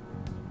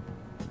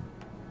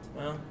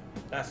 Well,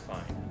 that's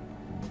fine.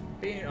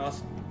 Being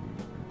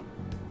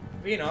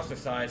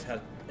ostracized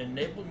has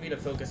enabled me to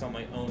focus on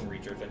my own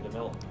research and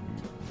development.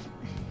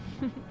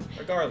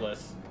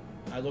 Regardless,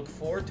 I look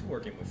forward to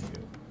working with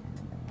you.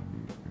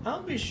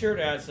 I'll be sure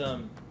to add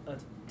some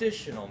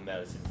additional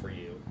medicine for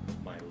you,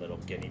 my little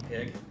guinea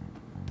pig.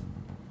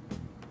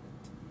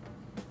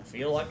 I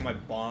feel like my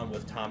bond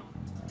with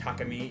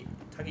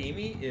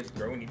Takemi is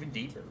growing even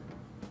deeper.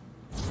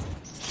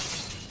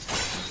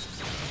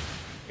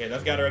 Okay,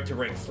 that's got her up to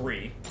rank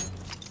 3.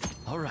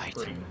 All right.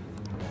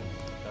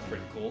 That's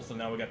pretty cool. So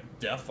now we got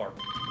Death Farm.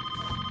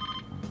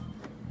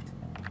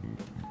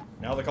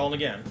 Now they're calling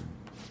again.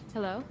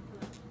 Hello?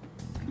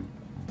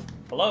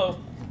 Hello?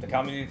 The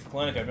community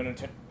clinic. I've been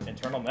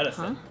internal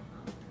medicine.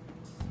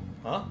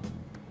 Huh?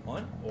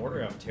 One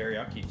order of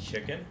teriyaki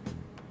chicken?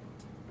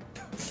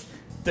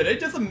 Did they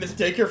just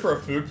mistake her for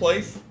a food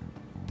place?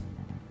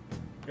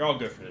 You're all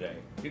good for today.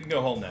 You can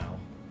go home now.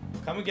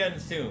 Come again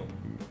soon,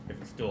 if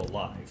you're still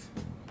alive.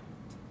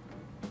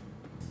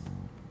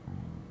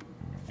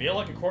 I feel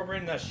like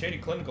incorporating that shady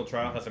clinical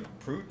trial has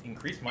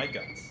increased my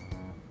guts.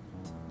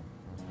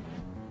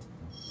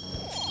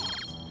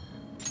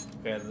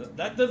 Okay,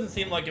 that doesn't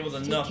seem like it was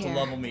enough to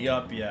level me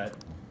up yet.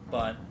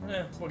 But,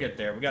 we'll get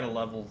there. We gotta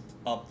level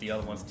up the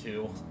other ones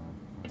too.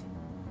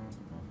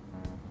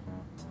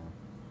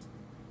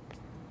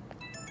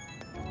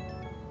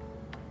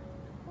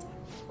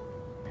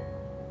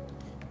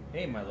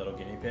 Hey, my little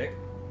guinea pig.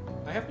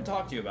 I have to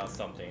talk to you about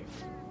something.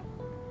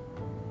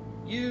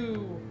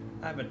 You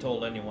haven't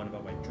told anyone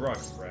about my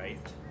drugs, right?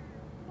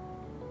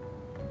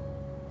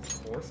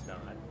 Of course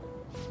not.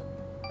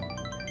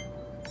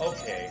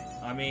 Okay,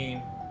 I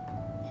mean,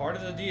 part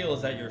of the deal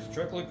is that you're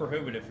strictly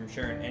prohibited from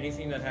sharing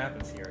anything that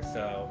happens here,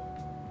 so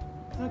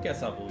I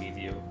guess I'll believe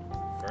you,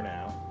 for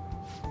now.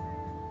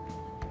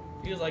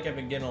 Feels like I've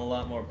been getting a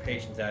lot more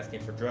patients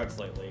asking for drugs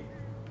lately.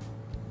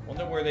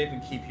 Wonder where they've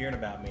been keep hearing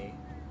about me.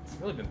 It's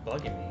really been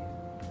bugging me.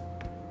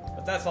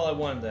 But that's all I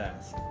wanted to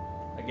ask,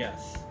 I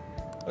guess.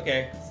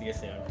 Okay, see you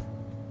soon.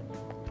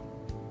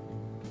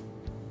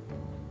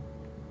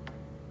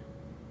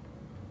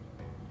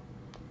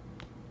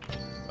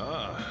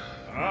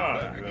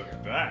 You're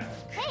back.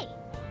 Hey!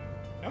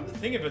 I'm just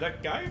thinking, but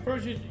that guy who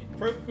approached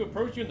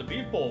you in the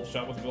beef bowl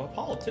shop was a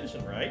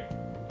politician, right?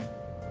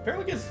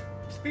 Apparently gets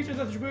speeches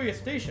at the Shibuya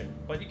station,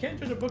 but you can't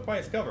judge a book by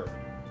its cover.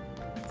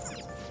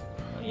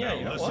 Yeah,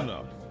 you know listen what?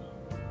 up.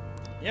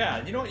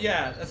 Yeah, you know what?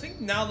 Yeah, I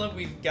think now that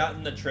we've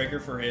gotten the trigger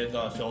for his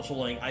social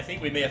link, I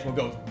think we may as well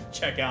go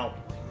check out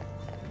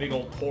big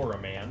old Tora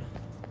man.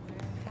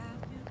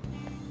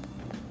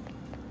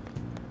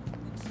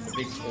 The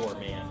big Tora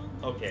man.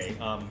 Okay,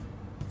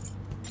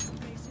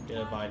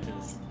 goodbye to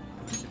this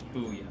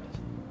Shibuya.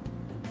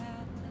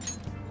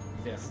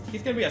 Yes,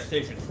 he's gonna be at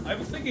Station. I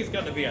was thinking he's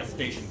gonna be at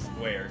Station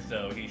Square,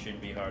 so he shouldn't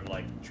be hard to,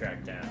 like,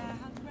 track down.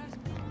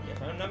 If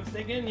I'm not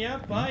mistaken,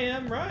 yep, I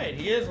am right.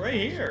 He is right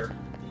here.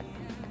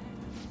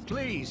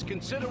 Please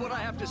consider what I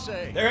have to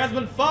say. There has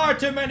been far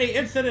too many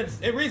incidents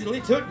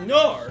recently to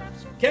ignore.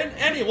 Can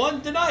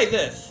anyone deny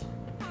this?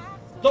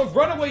 The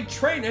runaway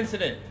train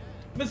incident,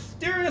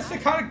 mysterious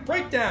psychotic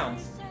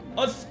breakdowns,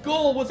 a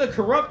school with a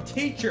corrupt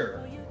teacher.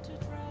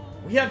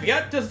 We have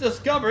yet to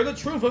discover the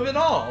truth of it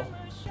all.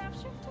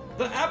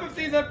 The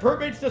apathy that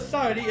permeates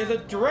society is a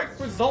direct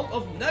result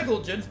of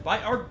negligence by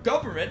our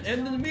government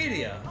and the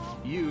media.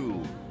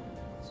 You're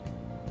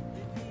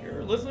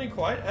listening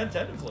quite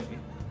attentively.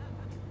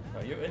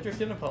 Are you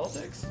interested in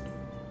politics?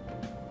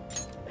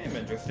 I am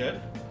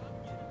interested.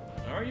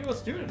 Are you a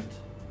student?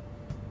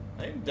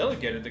 I am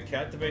delegated to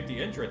captivate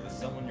the interest of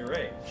someone your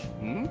age.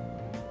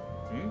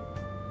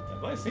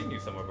 Have I seen you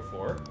somewhere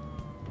before?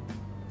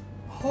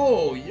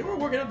 Oh, you were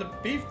working at the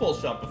beef bowl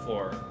shop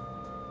before.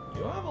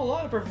 You have a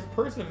lot of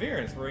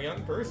perseverance for a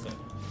young person.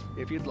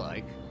 If you'd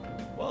like.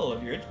 Well,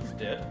 if you're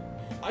interested,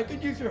 I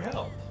could use your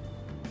help.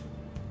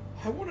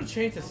 I want to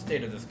change the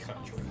state of this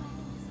country.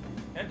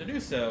 And to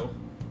do so,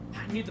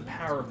 I need the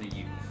power of the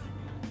youth.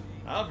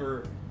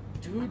 However,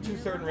 due to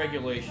certain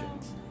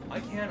regulations,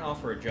 I can't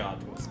offer a job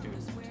to a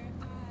student.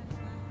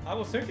 I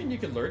was thinking you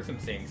could learn some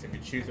things if you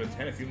choose to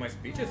attend a few of my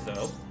speeches,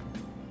 though.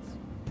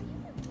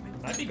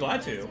 I'd be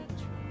glad to.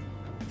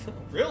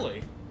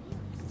 Really?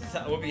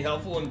 That would be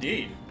helpful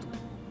indeed.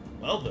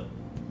 Well then,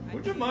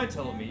 would you mind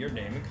telling me your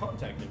name and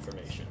contact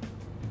information?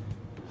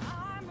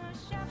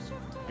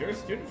 You're a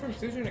student from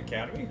Sujin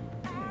Academy?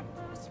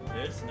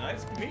 It's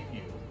nice to meet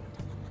you.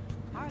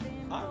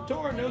 I'm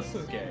Tora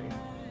Nosuke.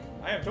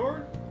 I'm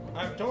Tora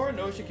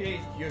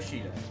Nosuke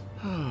Yoshida.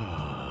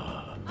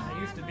 I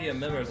used to be a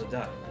member of the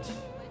Diet,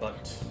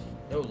 but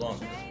no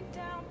longer. In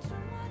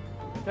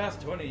the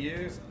past 20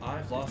 years,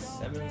 I've lost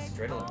 7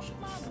 straight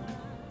elections.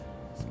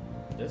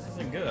 This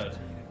isn't good.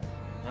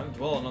 I'm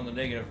dwelling on the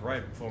negative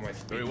right before my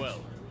speech. Very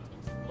well.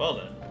 Well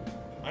then,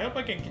 I hope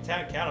I can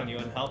count on you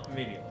and help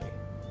immediately.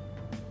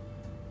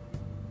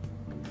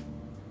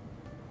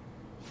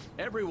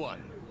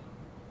 Everyone.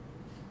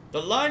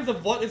 The lines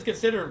of what is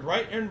considered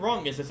right and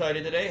wrong in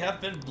society today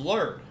have been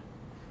blurred.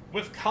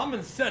 With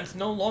common sense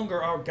no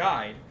longer our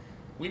guide,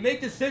 we make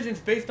decisions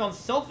based on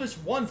selfish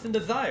wants and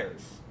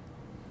desires.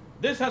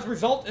 This has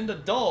resulted in the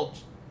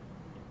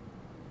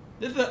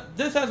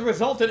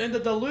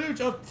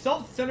deluge of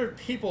self-centered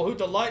people who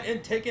delight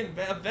in taking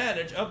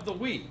advantage of the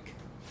weak.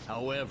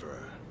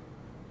 However,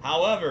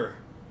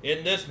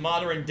 In this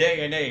modern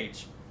day and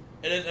age,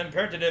 it is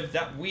imperative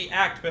that we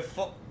act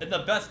in the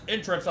best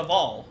interest of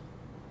all.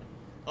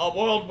 A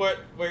world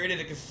where it is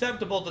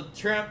acceptable to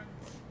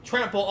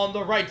trample on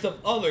the rights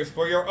of others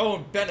for your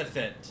own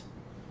benefit.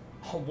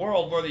 A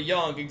world where the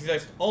young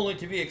exist only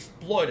to be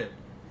exploited.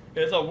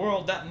 It is a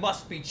world that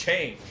must be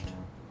changed.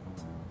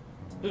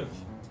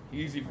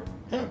 Easy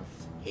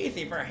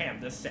for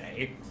him to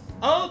say.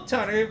 All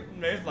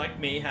tonners like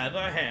me have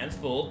our hands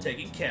full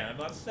taking care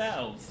of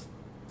ourselves.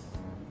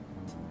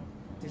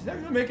 He's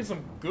actually making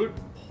some good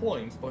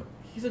points, but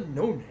he's a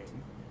no-name.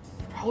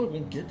 He probably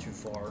won't get too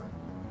far.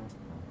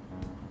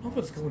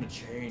 Nothing's going to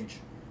change.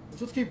 We'll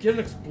just keep getting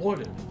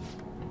exploited.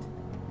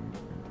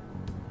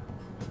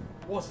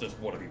 What's this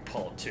wannabe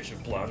politician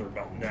blather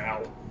about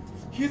now?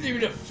 He's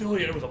even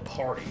affiliated with a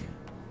party.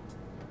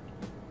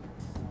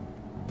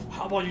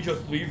 How about you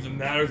just leave the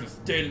matters of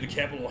state in the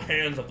capable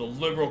hands of the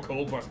liberal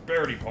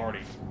co-prosperity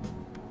party?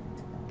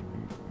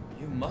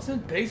 You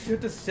mustn't base your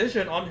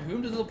decision on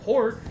whom to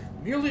support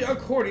merely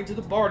according to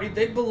the party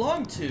they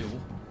belong to.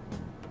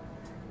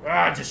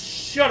 Ah, just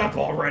shut up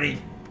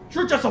already!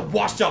 You're just a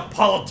washed-up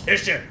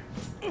politician!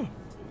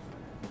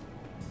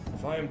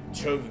 If I am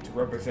chosen to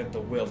represent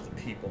the will of the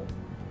people,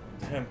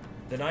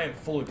 then I am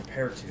fully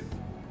prepared to.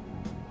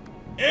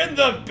 In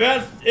the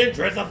best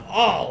interest of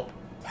all!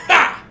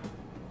 Ha!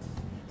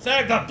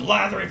 Save the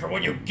blathering for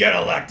when you get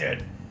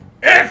elected!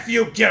 If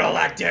you get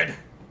elected!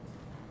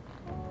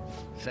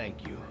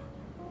 Thank you.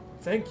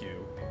 Thank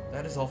you.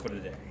 That is all for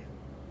today.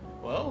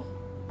 Well,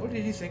 what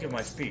did you think of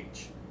my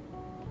speech?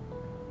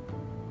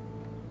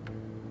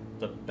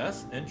 The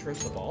best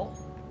interest of all?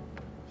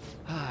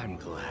 I'm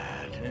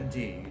glad.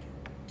 Indeed.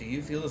 Do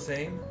you feel the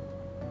same?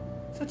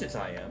 Such as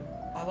I am,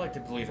 I like to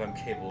believe I'm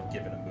capable of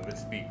giving a moving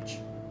speech.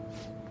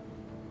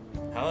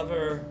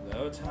 However,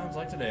 there are times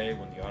like today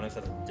when the audience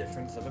has a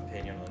difference of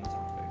opinion on the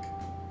topic.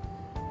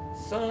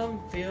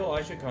 Some feel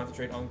I should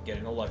concentrate on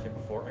getting elected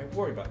before I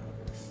worry about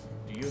others.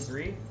 Do you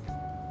agree?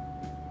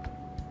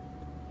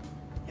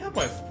 You have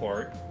my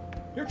support.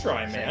 You're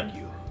trying, man.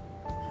 Thank you.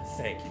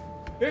 Thank you.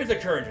 There's the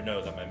courage to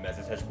know that my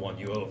message has won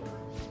you over.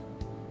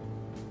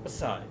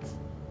 Besides,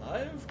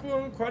 I've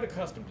grown quite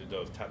accustomed to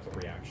those types of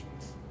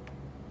reactions.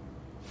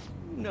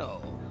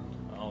 No.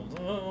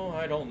 Although,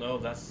 I don't know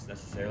if that's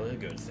necessarily a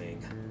good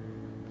thing.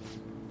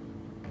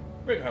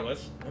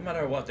 Regardless, no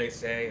matter what they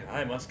say,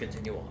 I must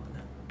continue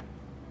on.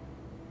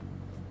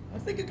 I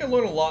think you can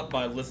learn a lot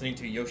by listening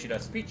to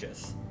Yoshida's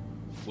speeches.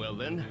 Well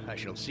then, I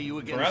shall see you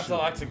again Perhaps soon.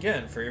 I'll ask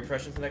again for your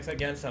impressions next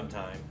again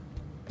sometime.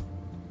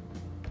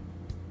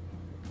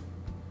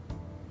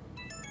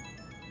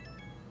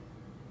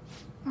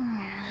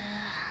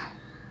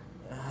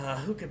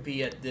 Who could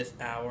be at this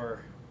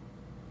hour?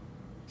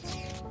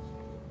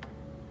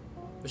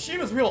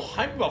 Mishima's real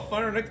hyped about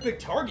finding our next big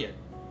target.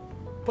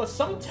 But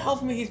something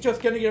tells me he's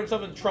just gonna get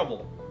himself in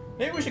trouble.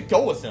 Maybe we should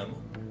go with him.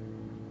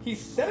 He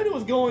said it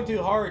was going to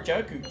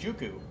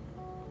Harajuku.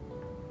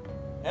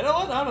 And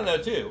I don't know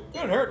too.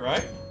 Couldn't hurt,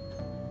 right?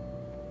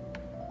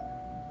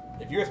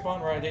 If you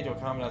respond right away to a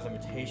comment as an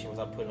invitation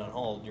without putting it on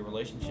hold, your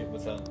relationship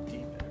with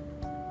deepen.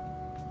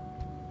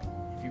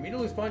 If you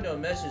immediately respond to a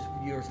message,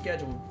 your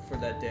schedule for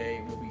that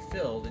day will be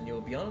filled and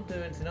you'll be on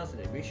to anything else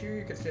today. Be sure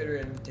you consider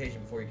an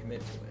invitation before you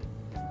commit to it.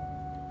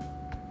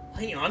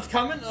 Leon's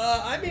coming?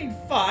 I mean,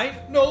 fine.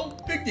 No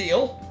big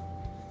deal.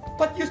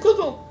 But you still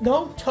don't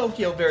know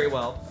Tokyo very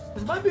well.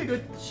 This might be a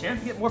good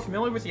chance to get more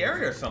familiar with the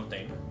area or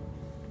something.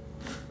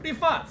 What are your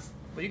thoughts?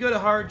 Will you go to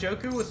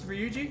Harajuku with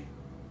Ryuji?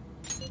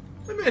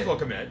 We may as well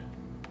commit.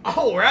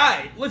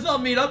 Alright, let's all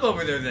meet up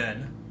over there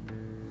then.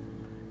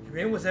 You're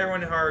in with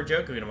everyone in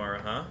Harajuku tomorrow,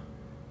 huh?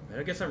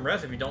 Better get some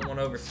rest if you don't want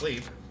to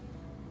oversleep.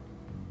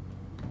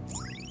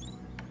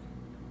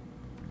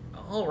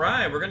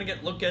 Alright, we're gonna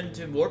look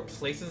into more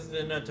places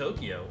in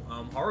Tokyo.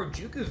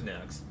 Harajuku's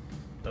next.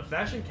 The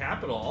fashion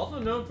capital, also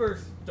known for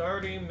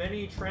starting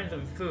many trends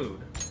in food.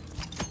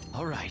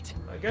 Alright.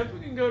 I guess we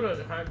can go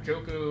to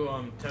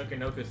Harajuku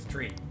Takanoka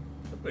Street.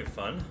 That'll be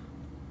fun.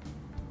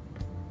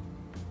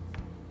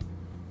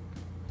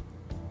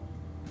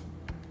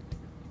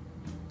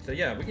 So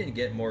yeah, we can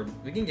get more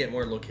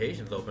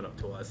locations open up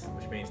to us,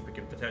 which means we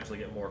can potentially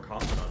get more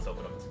confidants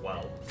open up as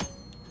well.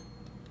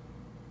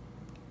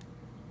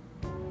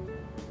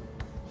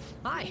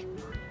 Hi.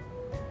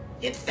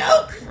 It's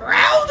so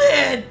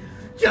crowded!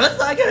 Just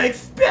like I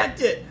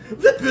expected!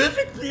 The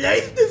perfect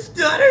place to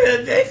start an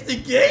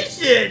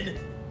investigation!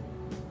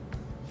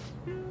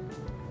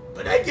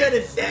 But I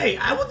gotta say,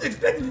 I was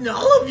expecting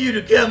all of you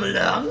to come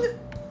along!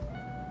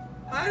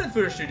 I had a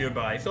food studio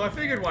nearby, so I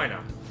figured why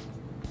not.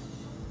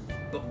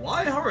 But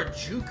why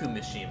Harajuku,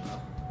 Mishima?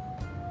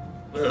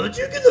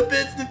 Harajuku's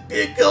a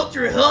big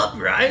culture hub,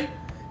 right?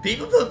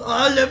 People from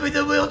all over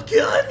the world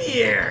come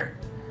here!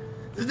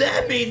 So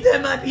that means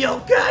there might be all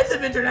kinds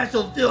of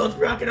international films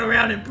rocking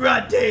around in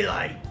broad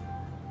daylight.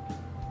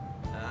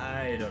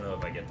 I don't know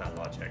if I get that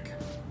logic.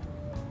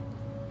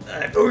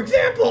 For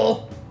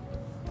example...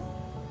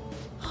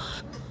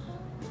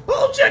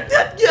 Oh, check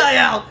that guy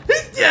out!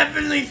 He's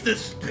definitely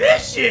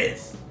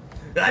suspicious!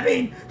 I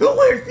mean, who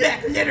wears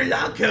black leather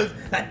long coats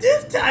at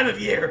this time of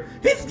year?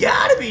 It's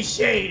gotta be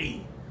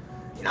shady.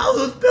 And all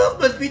those bills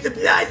must be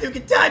supplies who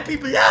can tie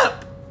people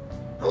up.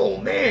 Oh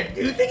man,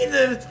 do you think he's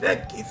an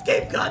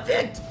escape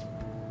convict?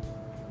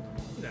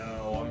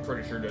 No, I'm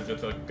pretty sure that's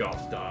just a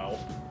goth style.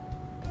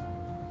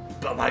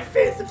 But my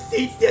phantom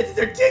seed senses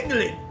are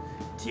tingling.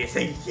 Do you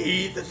think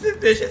he's a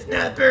suspicious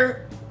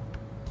snapper?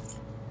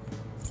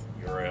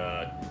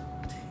 You're,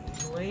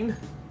 tingling?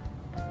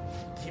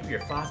 Keep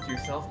your thoughts to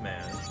yourself,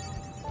 man.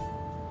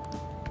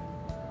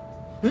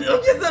 I'm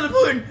just not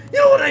important, you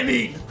know what I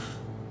mean?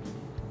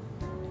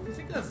 If you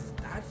think that's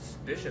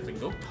suspicious, then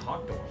go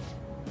talk to him.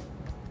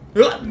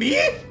 Me?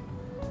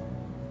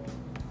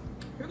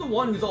 You're the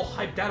one who's all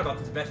hyped out about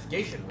this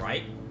investigation,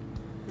 right?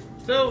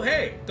 So,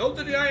 hey, go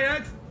to the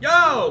INX.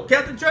 Yo,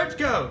 Captain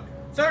Trenchcoat!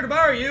 Sorry to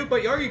bother you,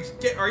 but are you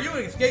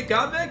an escaped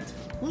convict?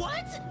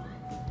 What?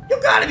 You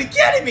gotta be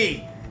kidding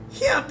me!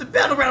 You have the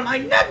belt around my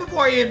neck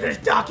before you even finish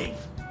talking!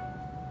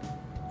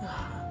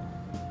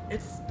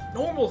 It's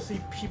normal to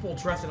see people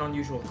dressed in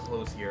unusual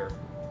clothes here.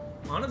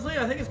 Honestly,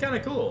 I think it's kind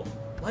of cool.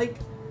 Like,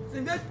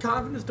 they've got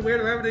confidence to wear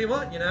whatever they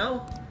want, you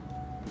know?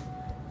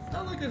 It's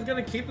not like it's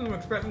gonna keep them from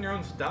expressing their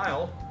own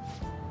style.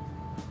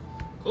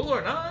 Cool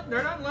or not,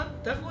 they're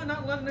definitely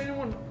not letting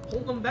anyone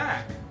hold them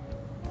back.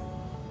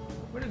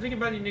 What do you think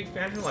about a unique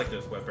fashion like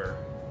this, Whipper?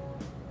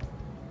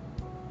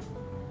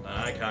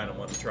 I kind of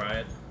want to try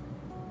it.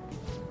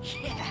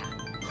 Yeah!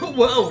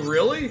 Whoa,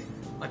 really?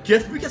 I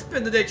guess we can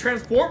spend the day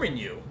transforming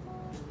you.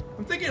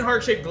 I'm thinking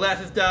heart-shaped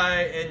glasses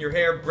dye and your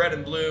hair red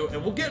and blue,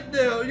 and we'll get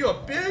you a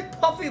big,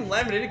 puffy,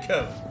 laminated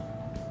coat.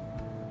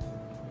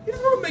 You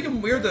just want to make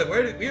him wear the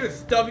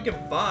weirdest stuff you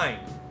can find.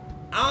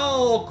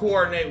 I'll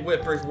coordinate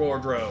Whipper's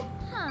wardrobe.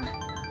 Huh.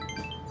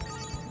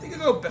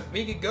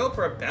 We could go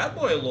for a bad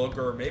boy look,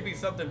 or maybe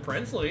something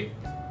princely.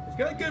 It's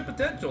got good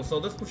potential, so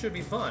this should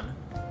be fun.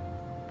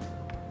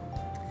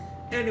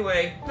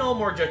 Anyway, no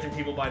more judging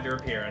people by their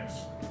appearance.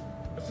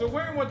 If they're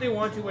wearing what they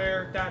want to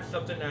wear, that's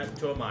something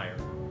to admire.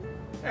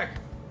 Heck,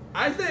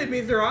 I say it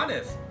means they're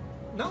honest.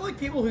 Not like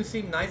people who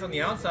seem nice on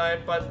the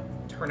outside, but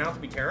turn out to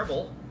be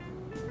terrible.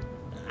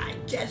 I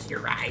guess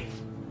you're right.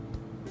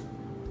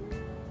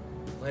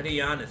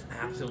 Leon is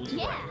absolutely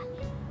right.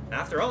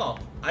 After all,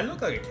 I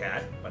look like a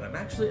cat, but I'm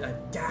actually a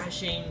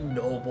dashing,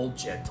 noble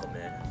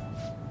gentleman.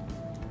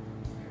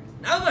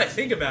 Now that I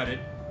think about it,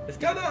 it's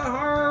kind of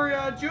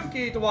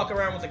Harajuki to walk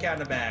around with a cat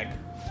in a bag.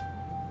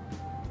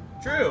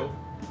 True,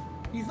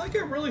 he's like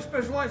a really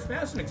specialized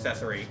fashion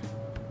accessory.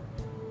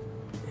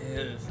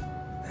 Is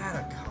that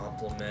a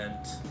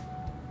compliment?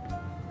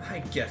 I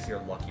guess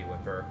you're lucky,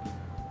 Whipper.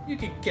 You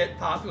could get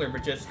popular by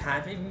just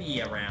having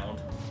me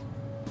around.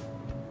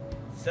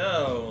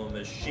 So,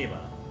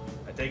 Mishima,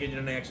 I take it you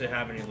didn't actually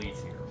have any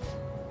leads here.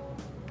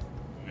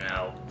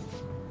 No.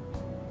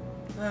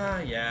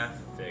 Yeah,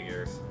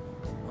 figures.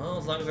 Well,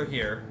 as long as they're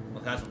here,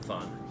 let's have some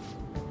fun.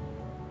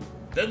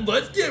 Then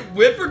let's get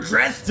Whipper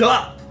dressed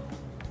up!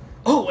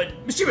 Oh, and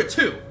Mishima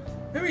too!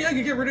 Maybe I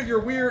can get rid of your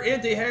weird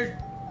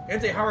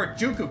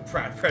anti-Harajuku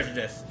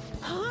prejudice.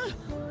 Huh?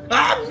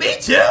 Me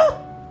too?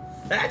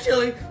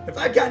 Actually, if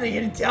I got any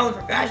hidden talent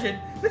for fashion,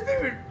 this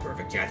would be a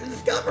perfect chance to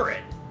discover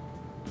it.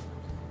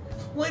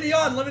 Lady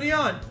on,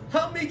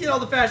 help me get all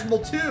the fashionable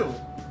too!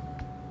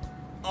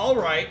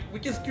 Alright, we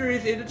can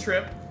squeeze in a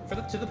trip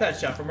to the pet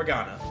shop for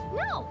Morgana.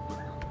 No!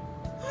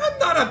 I'm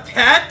not a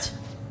pet!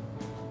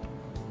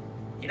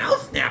 You know,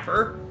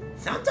 Snapper,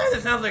 sometimes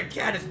it sounds like a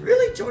cat is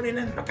really joining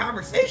in the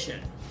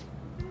conversation.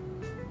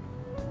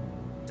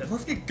 Then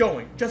let's get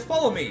going. Just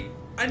follow me.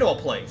 I know a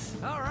place.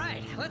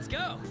 Alright, let's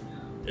go.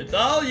 It's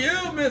all you,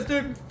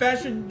 Mr.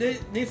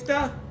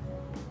 Fashionista.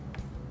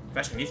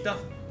 Fashionista?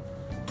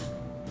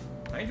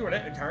 I enjoyed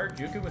that entire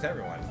Juku with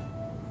everyone.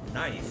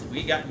 Nice.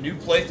 We got a new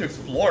place to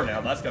explore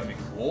now. That's gonna be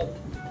cool.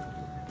 I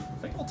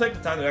think we'll take the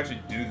time to actually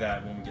do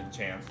that when we get the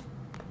chance.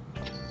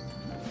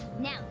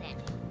 Now then.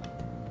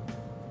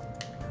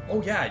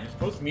 Oh yeah, you're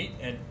supposed to meet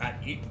I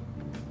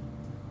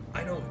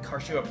know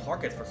Karshua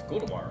Park is for school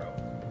tomorrow.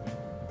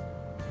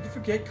 Did you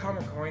forget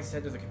Kamakari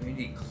said there's a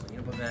community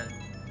cleanup event?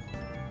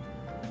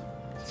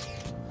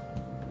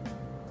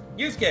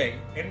 Yusuke,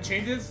 any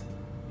changes?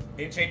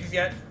 Any changes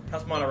yet?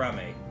 How's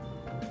Madarame?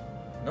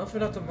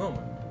 Nothing at the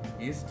moment.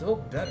 He's still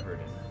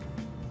bedridden.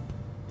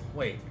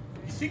 Wait,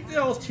 you think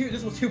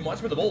this was too much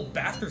for the old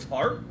bastard's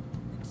heart?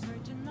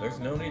 There's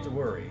no need to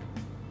worry.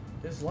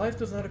 His life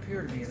does not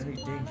appear to be in any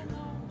danger.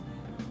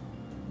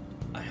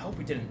 I hope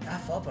we didn't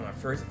F up on our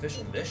first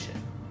official mission.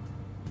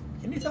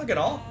 Can you talk at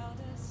all?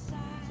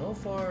 So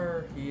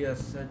far, he has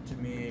said to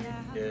me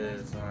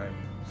is, I'm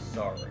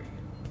sorry.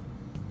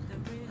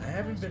 I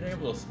haven't been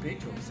able to speak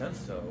to him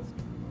since, though.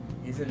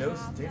 He's in no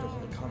state to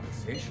hold a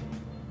conversation.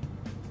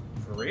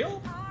 For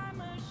real?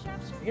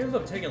 If he ends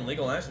up taking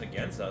legal action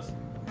against us,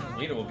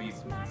 Lita will be in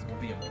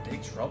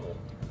big trouble.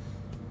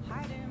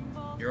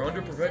 You're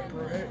under probation,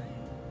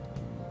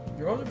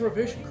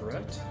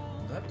 correct?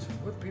 That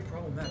would be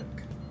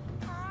problematic.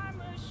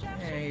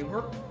 Hey,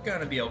 we're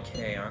gonna be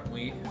okay, aren't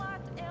we?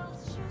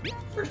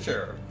 For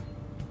sure.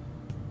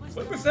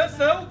 Whoever says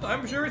so,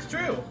 I'm sure it's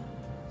true.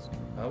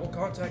 I will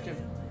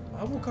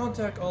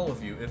contact all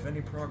of you if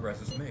any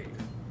progress is made.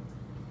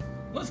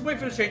 Let's wait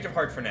for the change of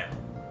heart for now.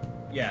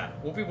 Yeah,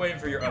 we'll be waiting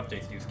for your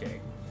updates, Yusuke.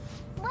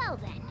 Well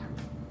then.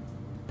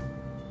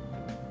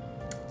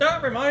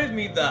 That reminds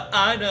me that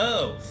I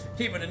know.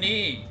 Keeping a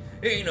knee.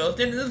 Ain't no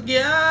in the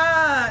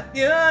sky.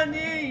 Yeah,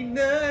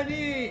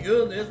 need.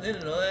 You're listening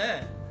to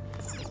that.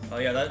 Oh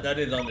yeah, that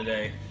is on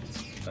today.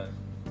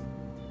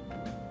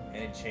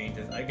 Any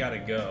changes? I gotta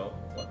go.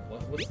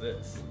 What's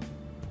this?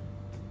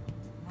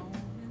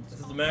 This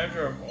is the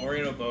manager of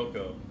Orino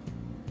Boko.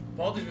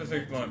 Apologies for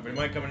 6 months, but he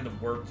might come into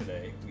work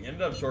today. We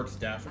ended up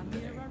short-staffed for the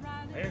day.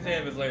 I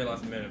understand if it's later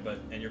last minute,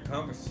 and your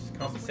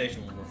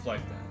compensation will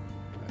reflect that.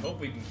 I hope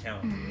we can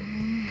count on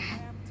you.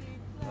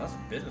 That's a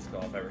business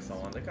call if I ever saw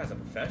one. That guy's a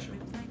professional.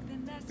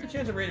 Good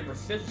chance of rating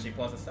proficiency,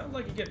 plus it sounds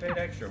like you get paid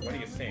extra. What do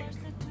you think?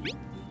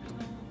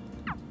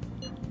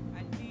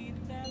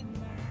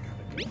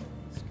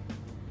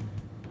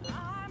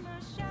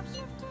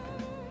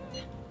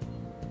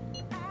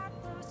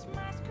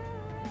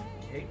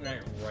 Cake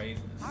night rises.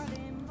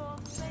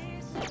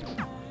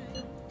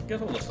 Guess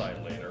we'll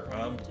decide later.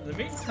 In the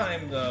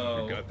meantime,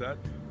 though. You got that?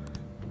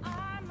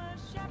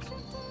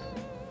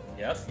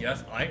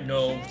 Yes, I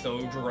know,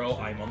 Sojiro.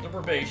 I'm under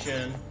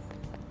probation.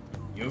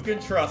 You can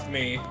trust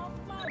me.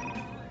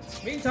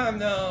 Meantime,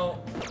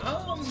 though,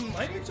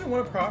 I actually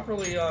want to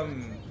properly,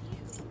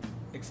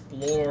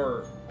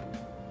 explore.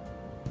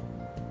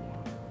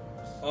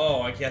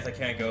 Oh, I guess I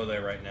can't go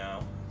there right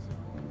now.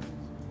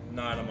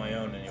 Not on my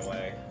own,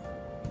 anyway.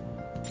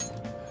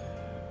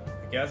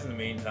 I guess in the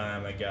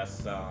meantime, I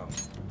guess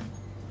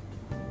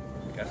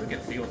we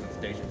get seals in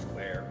Station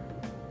Square.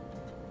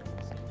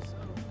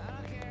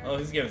 Oh,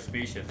 he's giving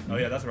speeches. Oh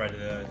yeah, that's right.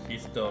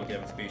 He's still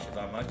giving speeches.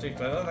 Let's actually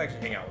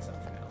hang out with him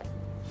for now.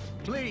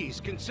 Please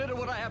consider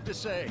what I have to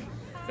say.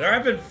 There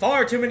have been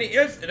far too many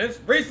incidents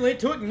recently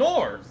to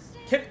ignore.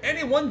 Can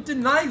anyone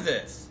deny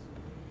this?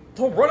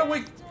 To run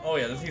away. Oh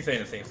yeah, he's saying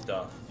the same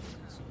stuff.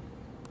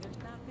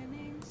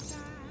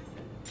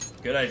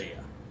 Good idea.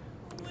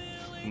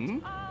 Hmm?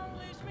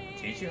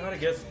 Teach you how to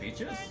give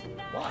speeches?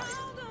 Why?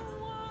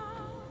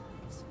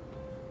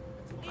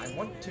 I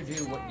want to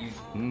do what you.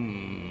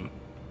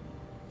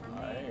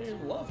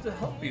 I'd love to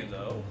help you,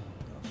 though.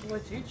 How shall I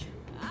teach you?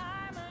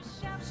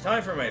 It's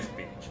time for my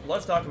speech.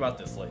 Let's talk about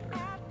this later.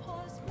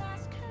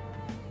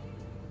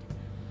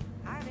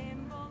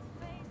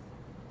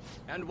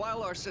 And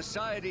while our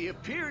society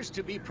appears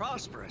to be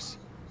prosperous,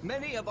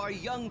 many of our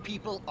young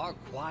people are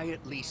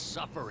quietly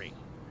suffering.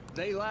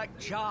 They lack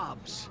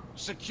jobs,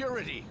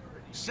 security,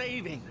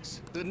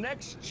 savings. The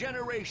next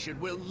generation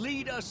will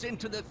lead us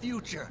into the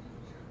future,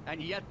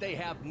 and yet they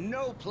have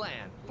no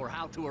plan for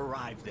how to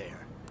arrive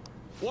there.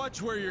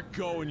 Watch where you're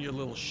going, you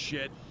little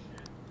shit.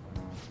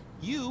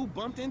 You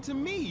bumped into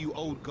me, you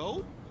old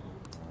goat.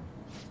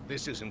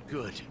 This isn't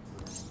good.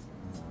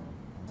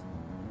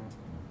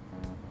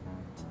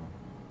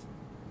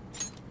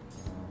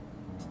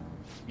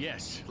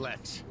 Yes,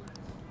 let's.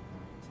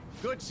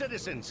 Good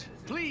citizens,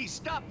 please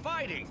stop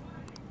fighting!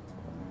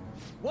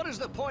 What is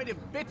the point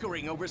of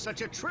bickering over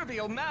such a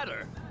trivial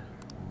matter?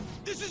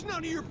 This is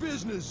none of your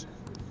business!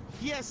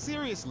 Yeah,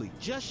 seriously,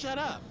 just shut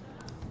up.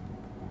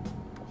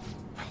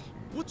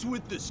 What's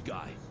with this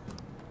guy?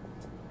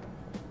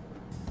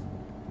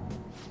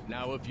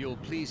 Now, if you'll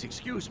please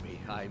excuse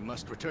me, I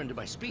must return to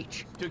my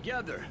speech.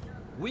 Together,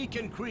 we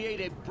can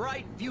create a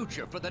bright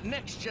future for the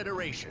next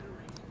generation.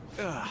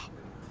 Ugh.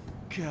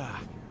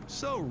 God,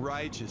 so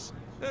righteous.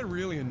 That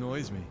really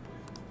annoys me.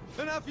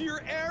 Enough of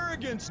your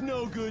arrogance,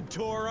 no good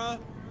Torah!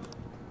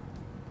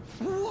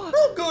 What?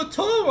 Oh, good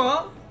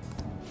Torah!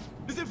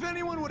 As if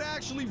anyone would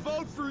actually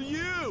vote for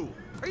you!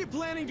 Are you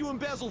planning to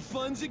embezzle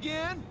funds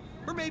again?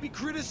 Or maybe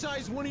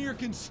criticize one of your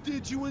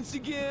constituents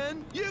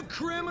again? You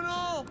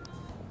criminal!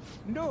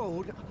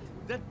 No,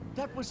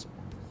 that was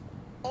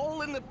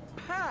all in the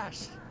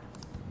past.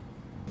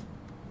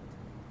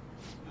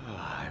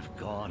 I've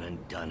gone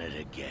and done it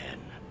again.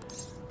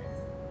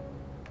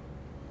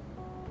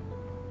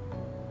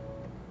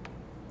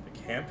 The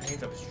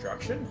campaign's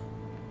obstruction?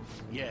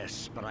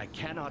 Yes, but I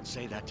cannot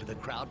say that to the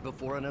crowd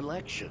before an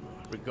election.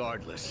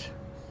 Regardless,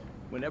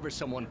 whenever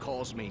someone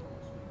calls me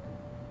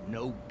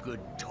no good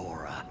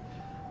Torah,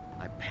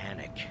 I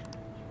panic.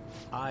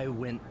 I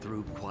went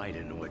through quite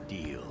an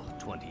ordeal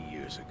 20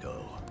 years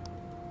ago.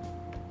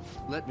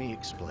 Let me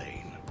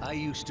explain. I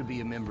used to be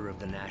a member of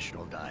the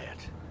National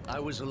Diet. I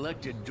was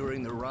elected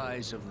during the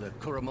rise of the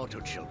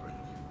Kuramoto children.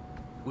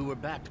 We were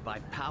backed by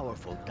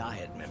powerful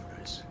Diet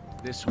members.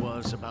 This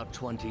was about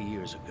 20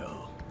 years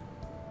ago.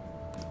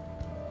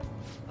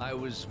 I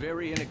was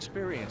very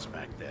inexperienced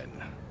back then,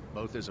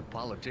 both as a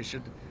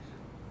politician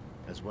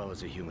as well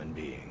as a human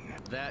being.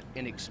 That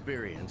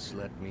inexperience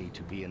led me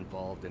to be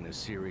involved in a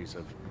series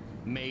of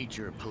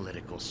major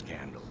political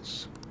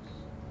scandals.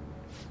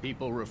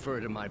 People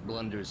refer to my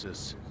blunders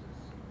as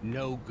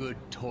no good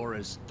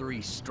Torah's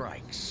 3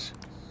 strikes.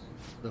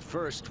 The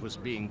first was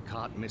being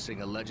caught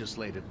missing a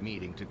legislative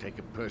meeting to take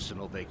a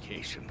personal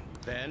vacation.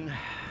 Then,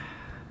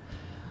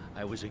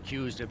 I was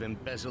accused of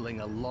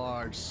embezzling a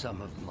large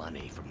sum of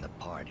money from the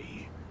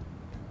party,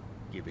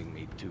 giving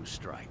me 2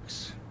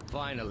 strikes.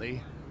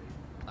 Finally,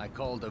 I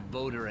called a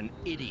voter an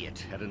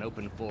idiot at an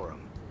open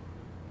forum,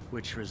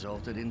 which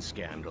resulted in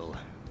scandal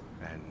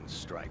and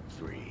strike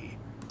 3.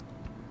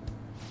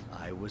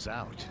 I was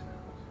out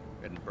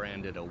and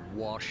branded a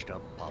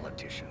washed-up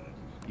politician.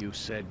 You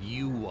said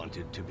you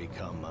wanted to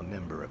become a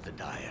member of the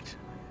Diet.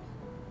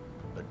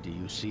 But do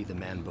you see the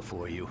man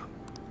before you?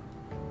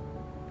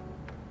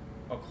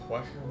 A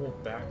questionable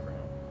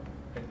background,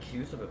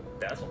 accused of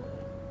embezzlement.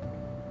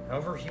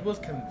 However,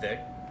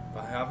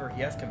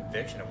 he has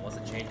conviction and wants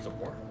to change the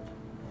world.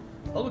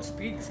 Public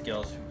speaking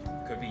skills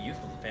could be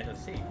useful in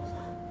fantasy,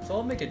 so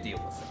I'll make a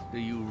deal with him. Do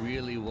you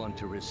really want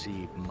to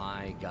receive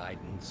my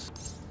guidance?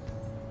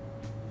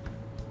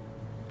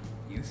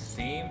 You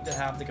seem to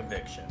have the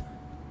conviction.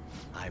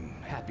 I'm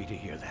happy to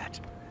hear that.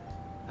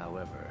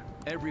 However,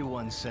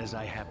 everyone says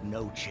I have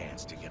no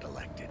chance to get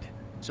elected.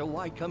 So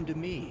why come to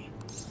me?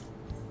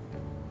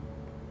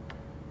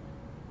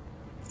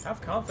 Have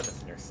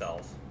confidence in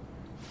yourself.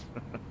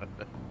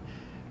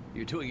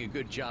 You're doing a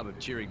good job of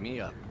cheering me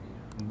up.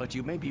 But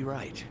you may be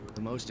right.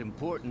 The most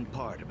important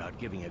part about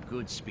giving a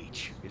good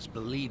speech is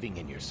believing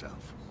in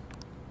yourself.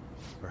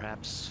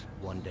 Perhaps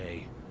one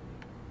day,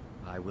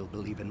 I will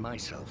believe in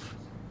myself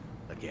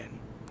again.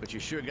 But you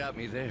sure got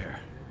me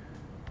there.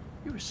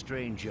 You're a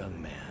strange young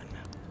man.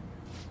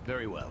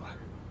 Very well.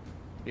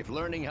 If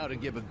learning how to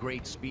give a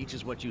great speech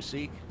is what you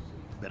seek,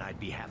 then I'd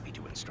be happy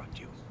to instruct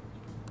you.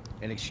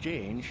 In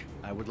exchange,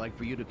 I would like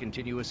for you to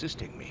continue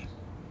assisting me.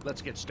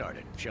 Let's get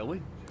started, shall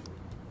we?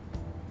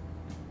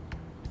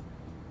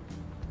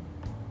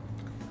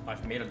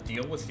 I've made a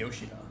deal with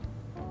Yoshida.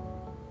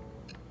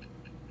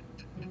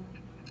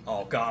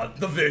 Oh god,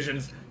 the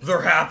visions!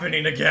 They're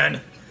happening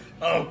again!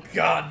 Oh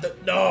god,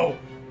 no!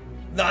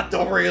 Not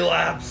the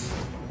relapse!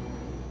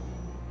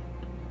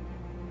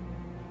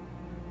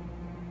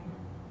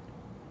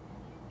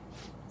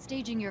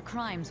 Staging your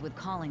crimes with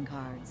calling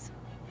cards.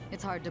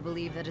 It's hard to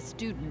believe that a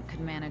student could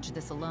manage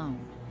this alone.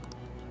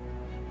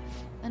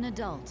 An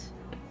adult.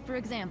 For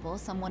example,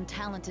 someone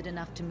talented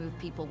enough to move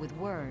people with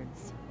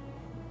words.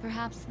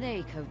 Perhaps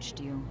they coached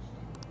you.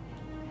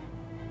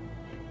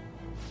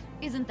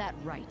 Isn't that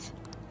right?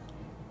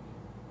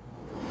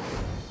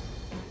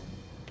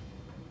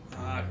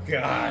 Oh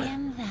god, I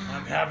am thou.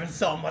 I'm having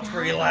so much Thou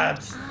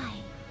relapse. art I.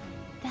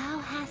 Thou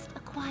hast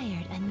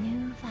acquired a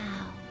new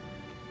vow.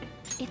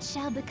 It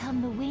shall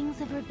become the wings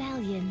of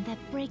rebellion that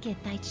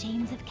breaketh thy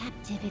chains of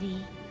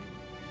captivity.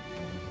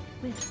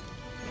 With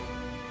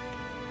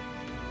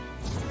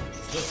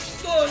The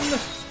sun!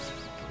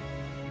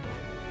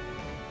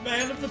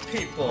 Man of the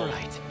people. All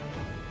right.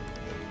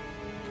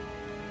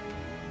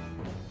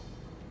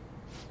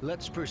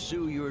 Let's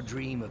pursue your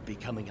dream of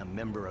becoming a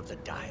member of the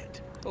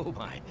Diet. Oh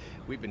my,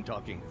 we've been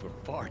talking for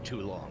far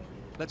too long.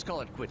 Let's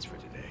call it quits for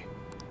today.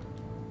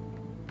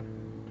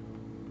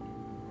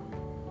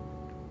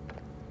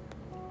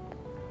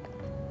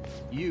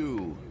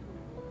 You.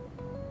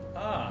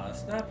 Ah,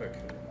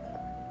 Snapper-kun.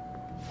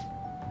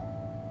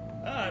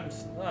 I'm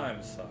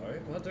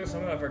sorry, but there's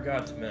something I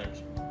forgot to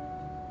mention.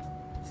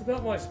 It's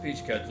about my speech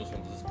schedules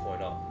from this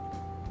point on.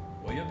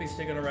 Well, you'll be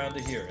sticking around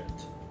to hear it.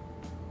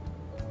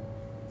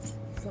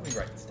 Let me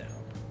write this down.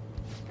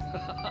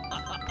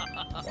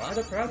 Quite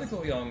a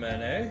practical young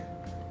man, eh?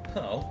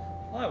 Oh,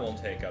 I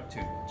won't take up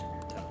too much of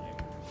your time.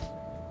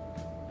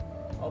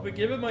 I'll be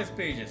giving my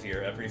speeches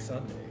here every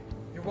Sunday.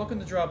 You're welcome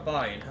to drop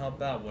by and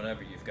help out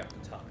whenever you've got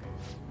the time.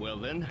 Well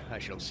then, I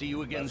shall see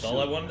you again That's soon.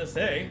 all I wanted to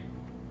say.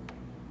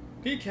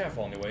 Be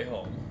careful on your way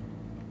home.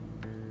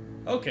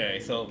 Okay,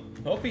 so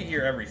I'll be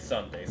here every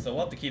Sunday, so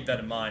we'll have to keep that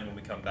in mind when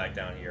we come back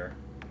down here.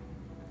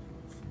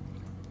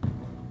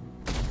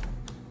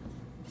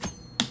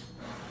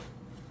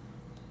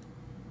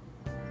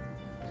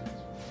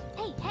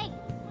 hey,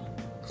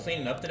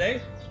 Cleaning up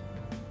today?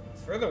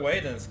 It's further away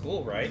than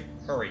school, right?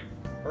 Hurry.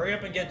 Hurry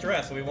up and get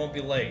dressed so we won't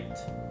be late.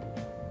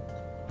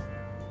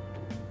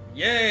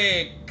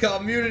 Yay!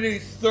 Community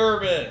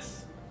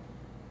service!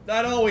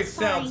 That always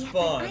sounds sorry,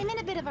 fun. I'm in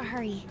a bit of a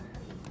hurry.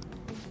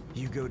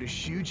 You go to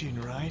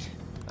Shujin, right?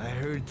 I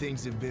heard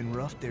things have been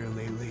rough there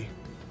lately.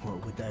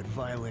 What with that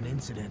violent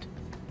incident?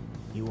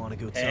 You want to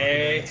go talk about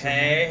it somewhere?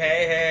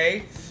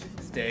 Hey.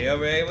 Stay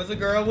away with the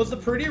girl with the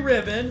pretty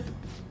ribbon.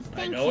 I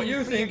Thank know what you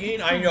you're for your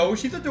thinking. I concern. know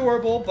she's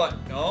adorable, but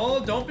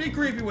no, don't be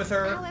creepy with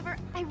her. However,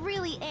 I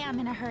really am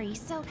in a hurry,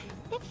 so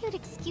if you'd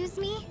excuse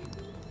me.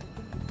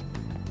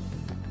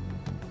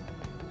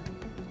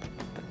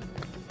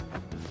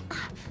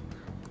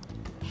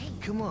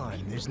 Come on,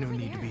 there's no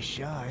need to be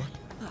shy.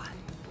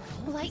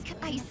 Like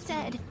I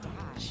said,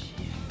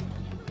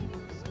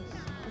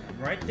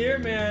 Right there,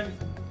 man.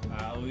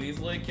 I'll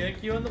easily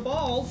kick you in the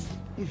balls.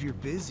 If you're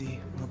busy,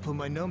 I'll put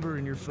my number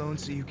in your phone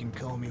so you can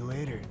call me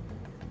later.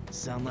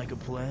 Sound like a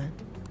plan?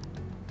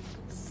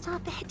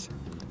 stop it.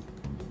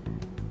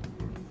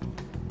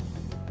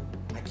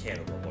 I can't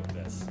overlook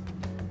this.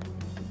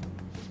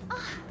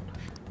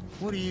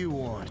 What do you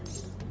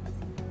want?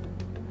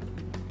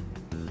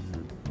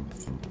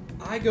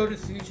 I go to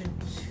Sujin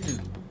too.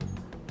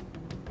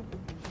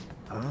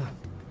 Huh?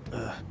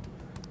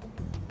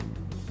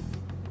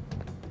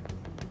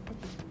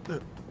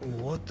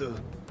 What the?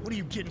 What are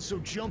you getting so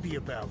jumpy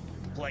about?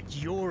 Like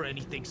you're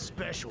anything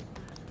special.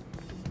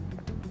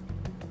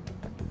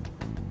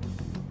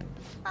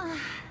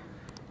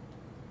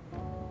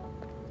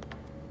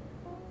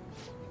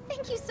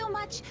 Thank you so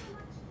much.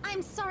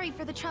 I'm sorry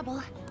for the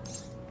trouble.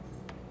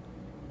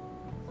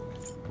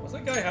 Was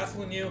that guy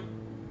hassling you?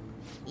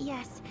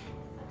 Yes,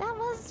 that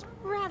was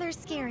rather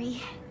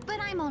scary, but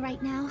I'm all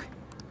right now.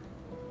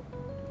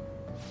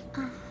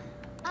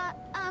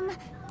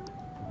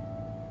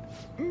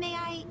 May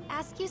I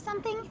ask you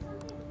something?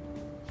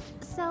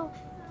 So,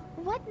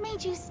 what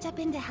made you step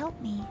in to help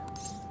me?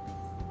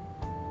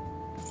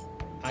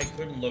 I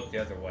couldn't look the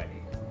other way.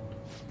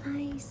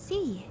 I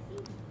see.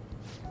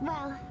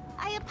 Well,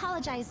 I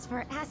apologize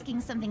for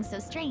asking something so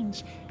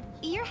strange.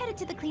 You're headed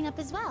to the cleanup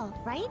as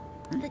well, right?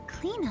 The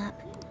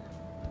cleanup?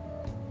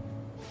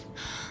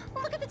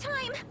 Look at the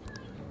time!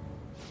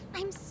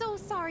 I'm so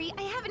sorry,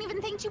 I haven't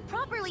even thanked you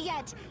properly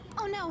yet!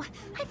 Oh no,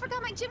 I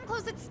forgot my gym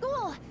clothes at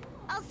school!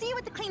 I'll see you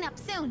at the cleanup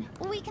soon.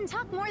 We can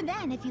talk more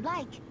then if you'd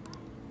like.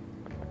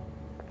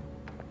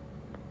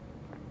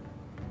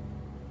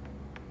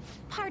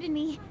 Pardon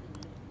me.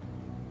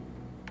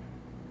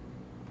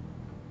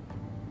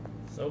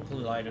 So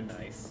polite and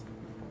nice.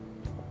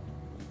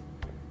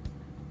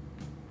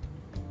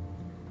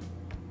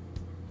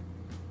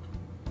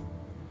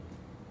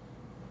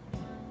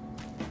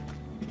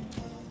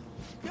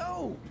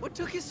 Yo, what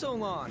took you so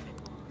long?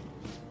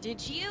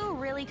 Did you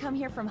really come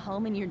here from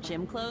home in your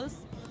gym clothes?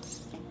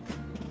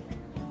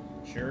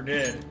 Sure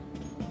did.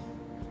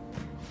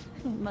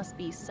 It must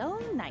be so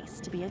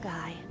nice to be a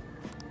guy.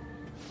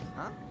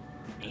 Huh?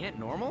 Ain't it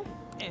normal?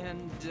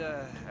 And,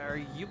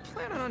 are you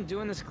planning on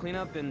doing this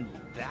cleanup in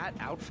that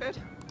outfit?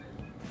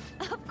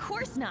 Of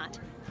course not.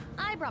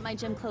 I brought my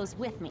gym clothes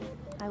with me.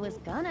 I was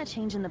gonna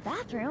change in the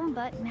bathroom,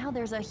 but now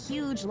there's a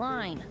huge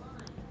line.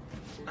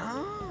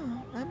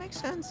 Oh, that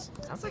makes sense.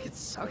 Sounds like it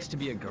sucks to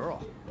be a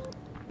girl.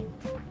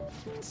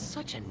 It's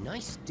such a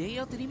nice day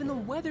out that even the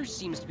weather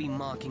seems to be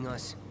mocking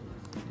us.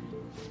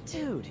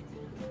 Dude,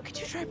 could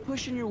you try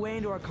pushing your way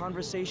into our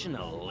conversation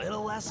a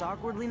little less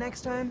awkwardly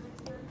next time?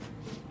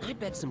 I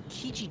bet some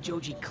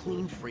Kichi-Joji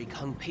clean freak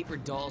hung paper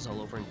dolls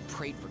all over and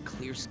prayed for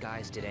clear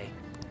skies today.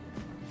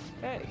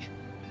 Hey.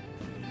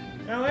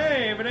 Oh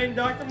hey, if it ain't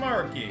Dr.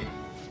 Markey.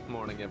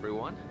 Morning,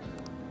 everyone.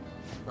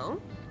 Huh?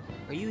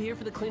 Are you here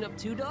for the cleanup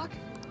too, Doc?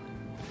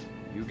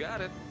 You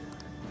got it.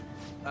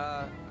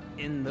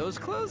 In those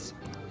clothes?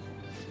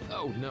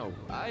 Oh no,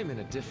 I'm in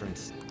a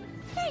different...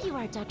 There you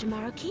are, Dr.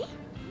 Maruki.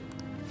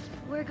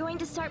 We're going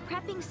to start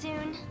prepping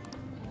soon.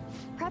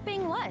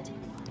 Prepping what?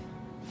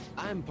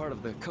 I'm part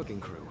of the cooking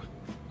crew.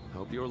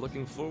 Hope you're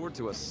looking forward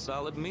to a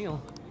solid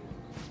meal.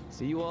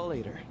 See you all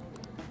later.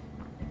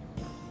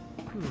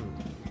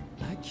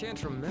 I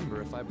can't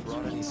remember if I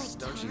brought any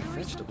starchy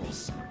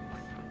vegetables.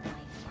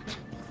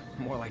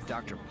 More like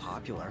Dr.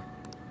 Popular.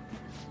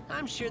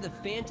 I'm sure the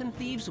Phantom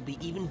Thieves will be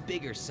even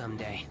bigger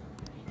someday.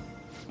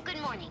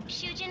 Good morning,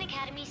 Shujin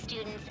Academy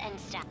students and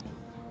staff.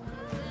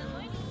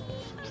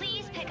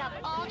 Please pick up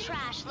all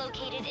trash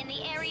located in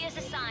the areas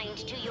assigned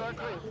to your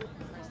group.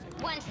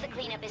 Once the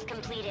cleanup is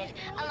completed,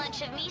 a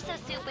lunch of miso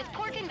soup with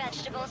pork and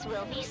vegetables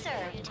will be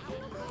served.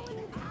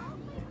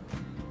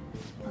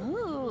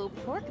 Ooh,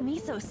 pork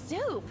miso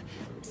soup.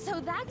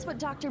 So that's what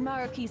Dr.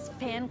 Maruki's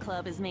fan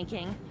club is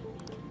making.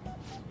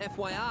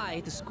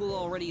 FYI, the school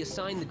already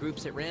assigned the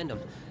groups at random.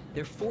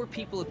 They're 4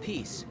 people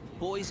apiece,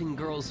 boys and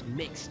girls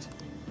mixed.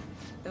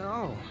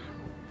 Oh,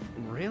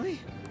 really?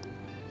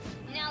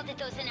 Now that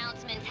those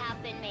announcements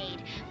have been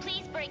made,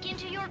 please break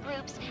into your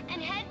groups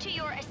and head to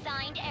your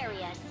assigned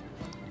areas.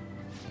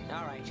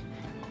 All right,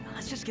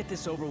 let's just get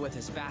this over with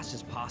as fast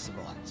as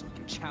possible, so we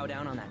can chow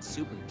down on that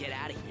soup and get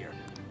out of here.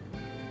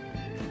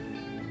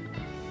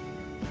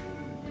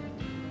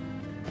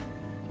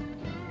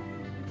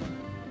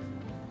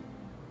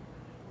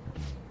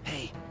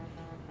 Hey,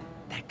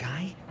 that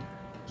guy?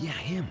 Yeah,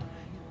 him.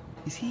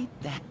 Is he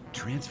that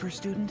transfer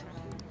student?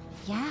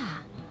 Yeah.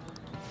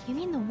 You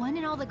mean the one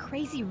in all the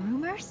crazy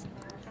rumors?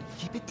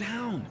 Keep it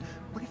down.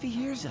 What if he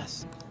hears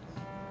us?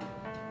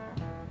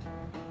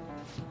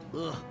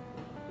 Ugh.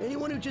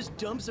 Anyone who just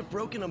dumps a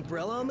broken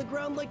umbrella on the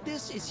ground like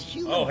this is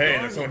human. Oh hey,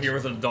 garbage. there's someone here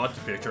with an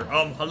adopted picture.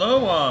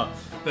 Hello,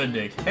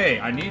 Bendik. Hey,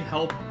 I need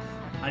help.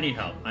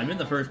 I'm in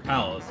the first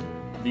palace.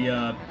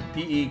 The,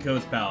 PE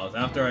Coast Palace.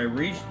 After I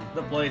reached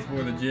the place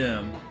where the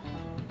gym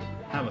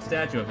have a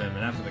statue of him,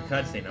 and after the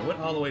cutscene, I went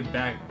all the way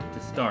back to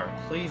start.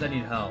 Please, I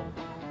need help.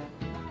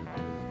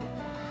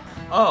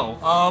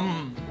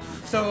 I'm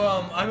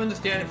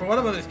understanding, from what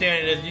I'm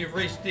understanding is you've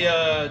reached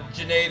the,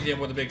 gymnasium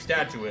where the big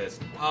statue is.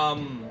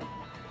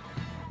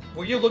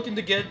 Were you looking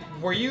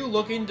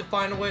to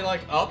find a way,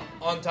 like, up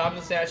on top of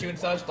the statue and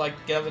such, like,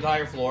 get up to the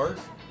higher floors?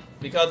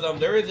 Because,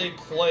 there is a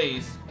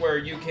place where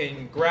you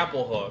can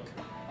grapple hook.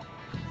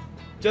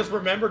 Just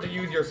remember to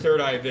use your third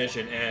eye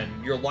vision, and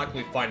you're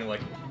likely finding, like,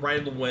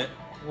 right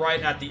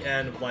at the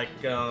end of, like,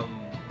 the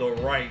the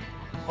right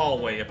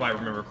hallway, if I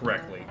remember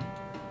correctly.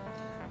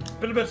 It's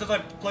been a bit since I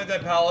played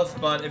that palace,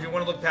 but if you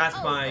want to look past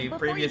my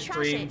previous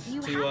streams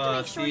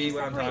to see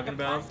what I'm talking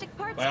about,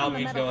 by all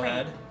means go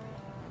ahead.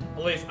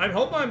 At least I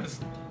hope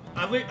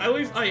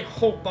I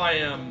hope I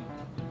am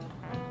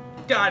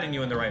guiding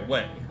you in the right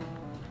way.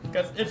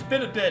 Because it's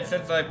been a bit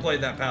since I played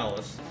that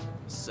palace.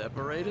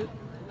 Separated?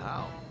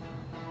 How?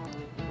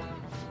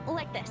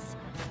 Like this.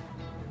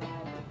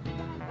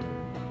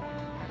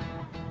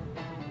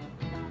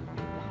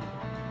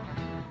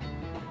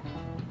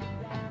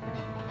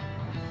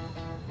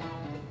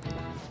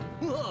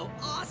 Whoa,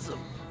 awesome!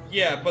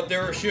 Yeah, but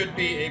there should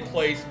be a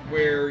place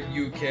where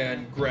you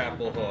can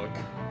grapple hook.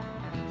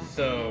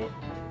 So,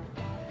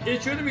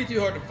 it shouldn't be too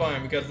hard to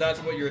find because that's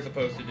what you're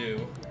supposed to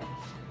do.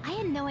 I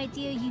had no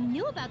idea you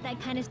knew about that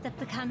kind of stuff,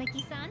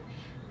 Takamaki-san.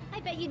 I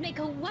bet you'd make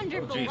a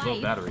wonderful Oh, geez, low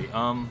wife. battery.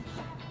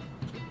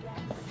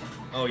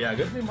 Oh yeah,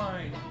 good thing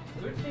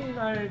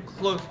I'm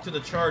close to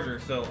the charger,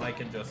 so I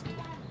can just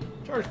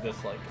charge this.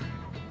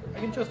 I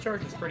can just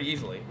charge this pretty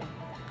easily.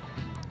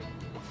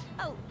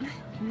 Oh,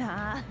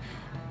 nah.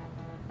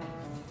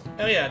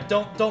 Oh yeah,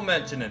 don't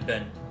mention it,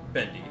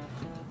 Bendy.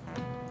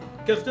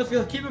 Because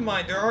just keep in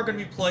mind, there are going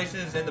to be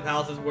places in the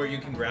palaces where you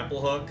can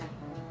grapple hook.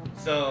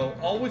 So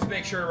always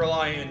make sure to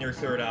rely on your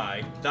third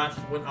eye. That's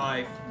what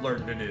I've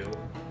learned to do.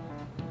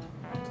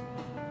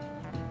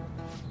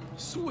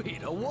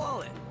 Sweet, a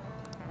wallet.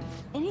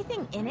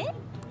 Anything in it?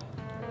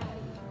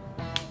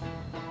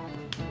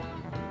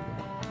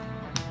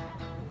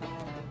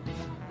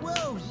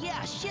 Whoa,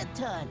 yeah, shit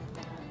ton.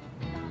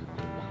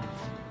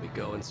 We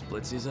going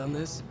splitsies on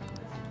this?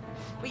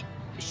 Wait,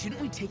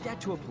 shouldn't we take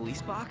that to a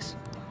police box?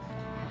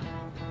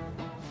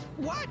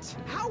 What?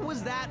 How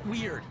was that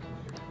weird?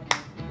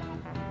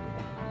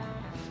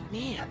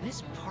 Man,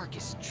 this park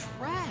is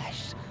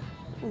trash.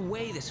 No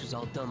way this was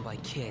all done by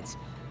kids.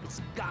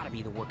 It's gotta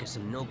be the work of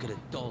some no-good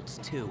adults,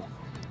 too.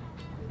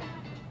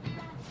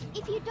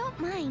 If you don't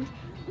mind,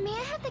 may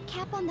I have the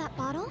cap on that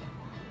bottle?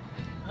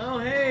 Oh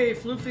hey,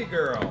 floofy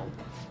girl.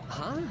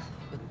 Huh?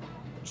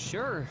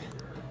 Sure.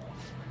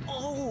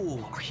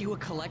 Oh, are you a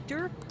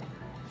collector?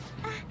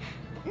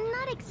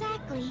 Not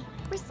exactly.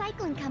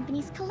 Recycling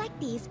companies collect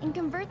these and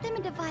convert them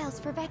into vials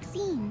for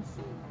vaccines.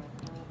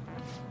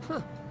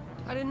 Huh,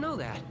 I didn't know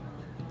that.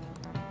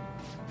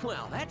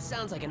 Well, that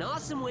sounds like an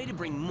awesome way to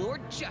bring more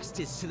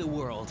justice to the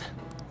world.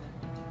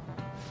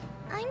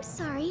 I'm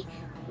sorry,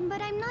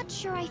 but I'm not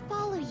sure I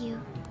follow you.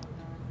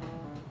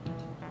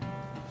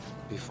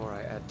 Before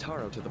I add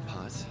taro to the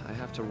pot, I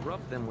have to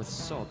rub them with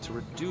salt to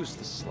reduce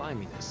the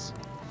sliminess.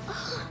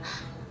 Oh,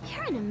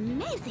 you're an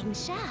amazing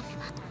chef.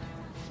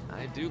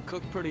 I do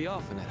cook pretty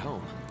often at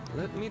home.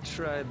 Let me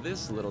try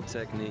this little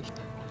technique.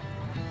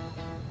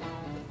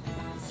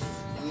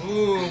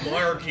 Ooh,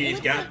 Marky's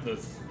got the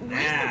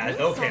snaz.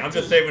 Okay, I'm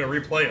just saving a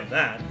replay of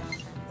that.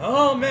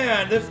 Oh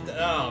man,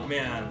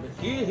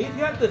 he's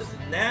got the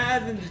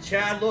snaz in the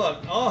chat look.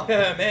 Oh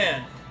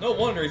man, no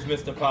wonder he's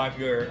Mr.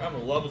 Popular. I'm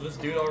in love with this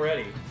dude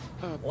already.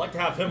 I'd like to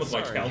have him as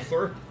my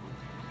counselor.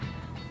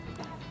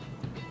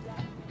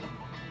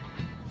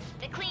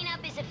 The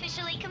cleanup is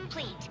officially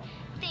complete.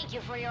 Thank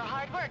you for your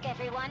hard work,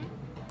 everyone.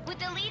 Would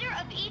the leader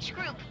of each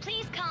group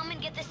please come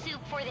and get the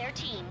soup for their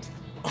teams?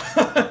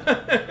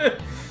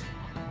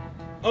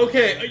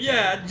 Okay,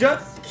 yeah,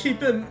 just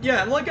keep in,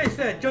 like I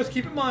said, just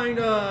keep in mind,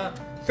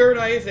 third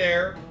eye is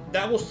there.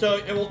 That will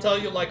it will tell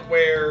you, like,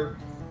 where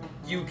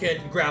you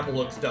can grapple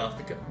hook stuff.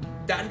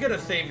 That's gonna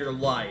save your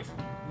life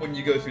when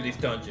you go through these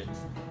dungeons.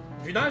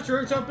 If you're not sure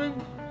of something,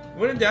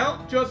 when in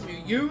doubt, just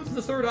use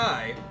the third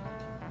eye.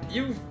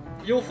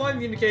 You'll find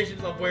the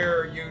indications of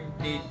where you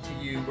need to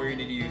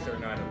use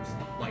certain items,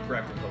 like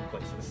grappling hook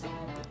places.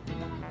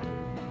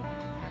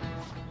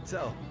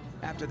 So,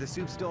 after the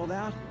soup's doled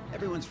out,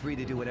 everyone's free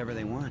to do whatever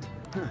they want.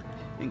 Huh,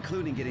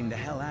 including getting the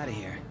hell out of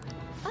here.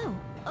 Oh,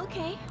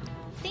 okay.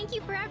 Thank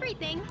you for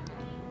everything.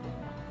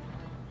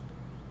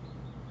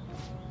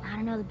 I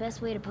don't know the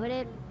best way to put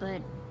it,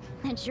 but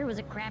it sure was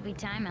a crappy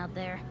time out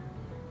there.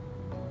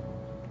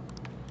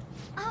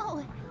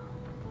 Oh!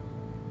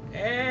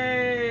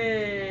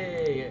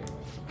 Hey!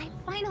 I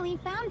finally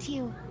found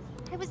you.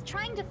 I was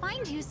trying to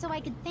find you so I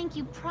could thank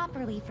you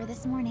properly for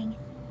this morning.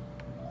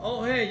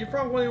 Oh hey, you're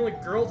probably one of the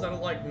only girls that are,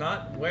 like,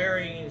 not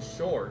wearing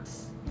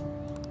shorts.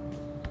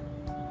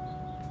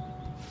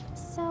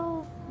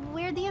 So,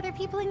 where'd the other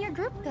people in your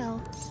group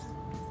go?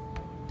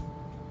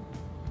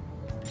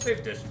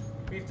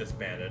 We've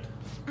disbanded.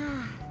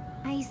 Ah,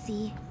 I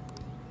see.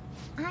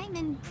 I'm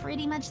in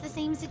pretty much the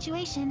same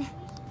situation.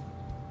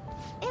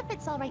 If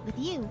it's alright with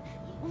you,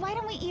 why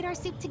don't we eat our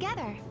soup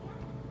together?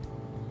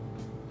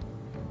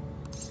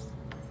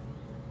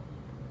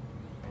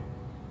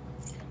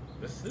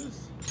 This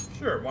is...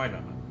 Sure, why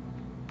not?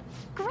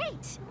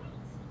 Great!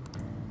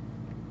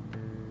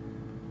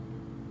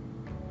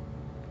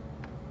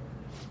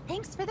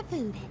 Thanks for the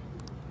food.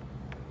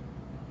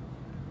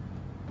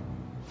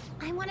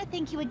 I want to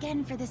thank you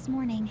again for this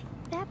morning.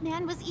 That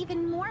man was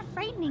even more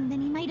frightening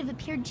than he might have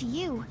appeared to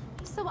you.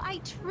 So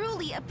I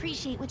truly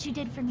appreciate what you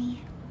did for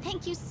me.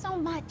 Thank you so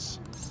much.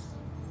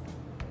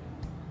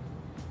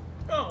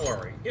 Don't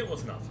worry, it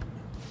was nothing.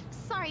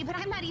 Sorry, but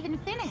I'm not even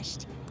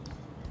finished.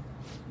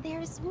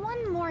 There's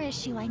one more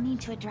issue I need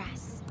to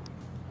address.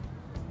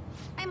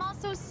 I'm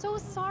also so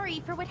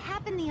sorry for what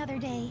happened the other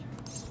day.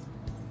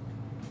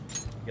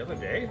 The other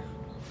day?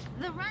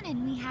 The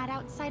run-in we had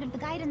outside of the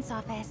guidance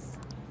office.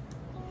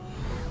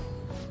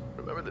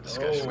 Remember the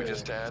discussion we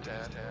just had?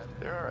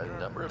 There are a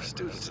number of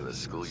students in this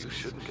school you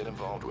shouldn't get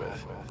involved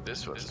with.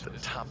 This one's at the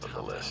top of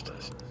the list.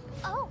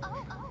 Oh,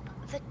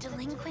 the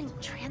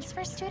delinquent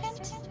transfer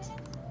student?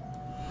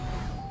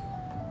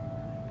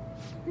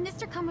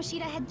 Mr.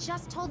 Kamoshida had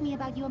just told me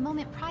about you a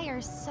moment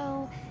prior,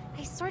 so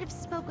I sort of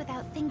spoke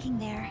without thinking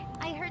there.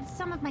 I heard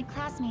some of my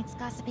classmates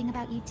gossiping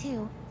about you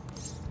too.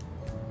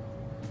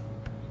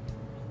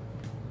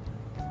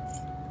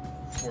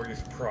 Were you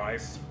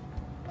surprised?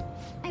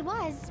 I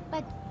was,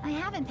 but I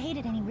haven't paid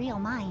it any real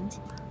mind.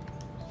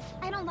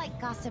 I don't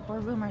like gossip or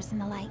rumors and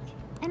the like.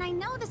 And I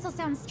know this will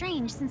sound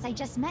strange since I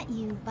just met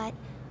you, but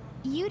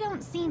you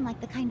don't seem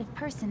like the kind of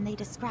person they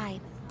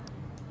describe.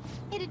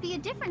 It'd be a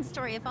different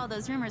story if all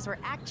those rumors were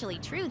actually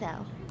true,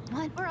 though.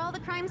 What were all the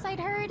crimes I'd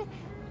heard?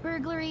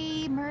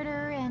 Burglary,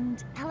 murder,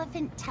 and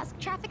elephant tusk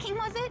trafficking,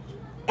 was it?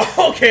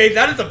 Okay,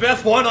 that is the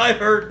best one I've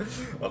heard.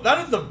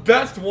 That is the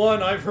best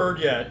one I've heard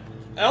yet.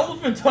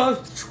 Elephant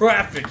tusk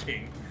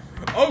trafficking.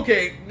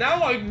 Okay,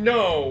 now I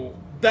know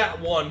that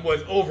one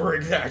was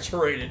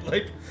over-exaggerated.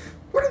 Like,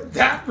 where did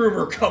that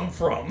rumor come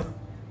from?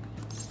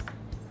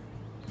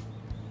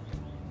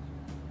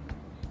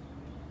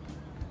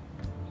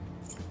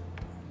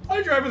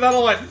 I drive without a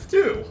license,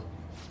 too.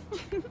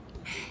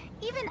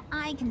 Even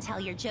I can tell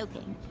you're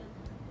joking.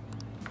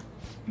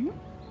 You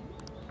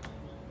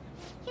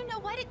know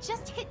what? It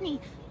just hit me.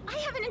 I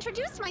haven't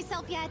introduced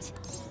myself yet.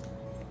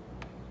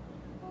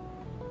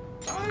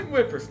 I'm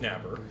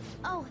Whippersnapper.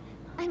 Oh,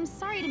 I'm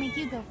sorry to make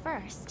you go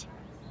first.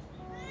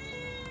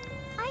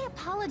 I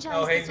apologize.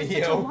 Oh, hey, this was such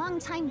a Neo. long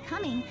time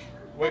coming.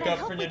 Wake but I up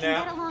hope from we your can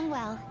nap. get along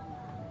well.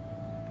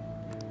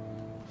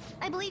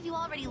 I believe you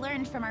already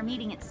learned from our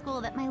meeting at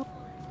school that my...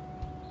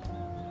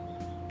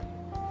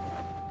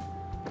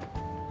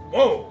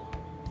 Whoa!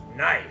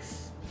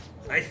 Nice.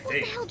 Nice What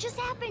the thing. hell just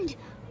happened?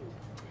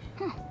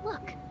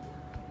 Look.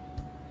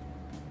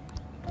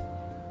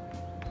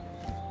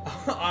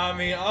 I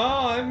mean,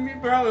 I'm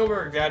probably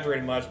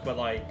over-exaggerating much, but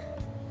like,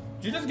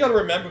 you just gotta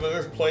remember that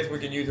there's a place we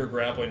can use your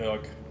grappling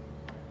hook.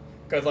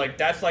 Cause like,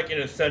 that's like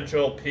an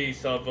essential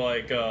piece of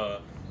like,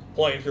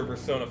 playing through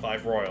Persona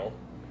 5 Royal.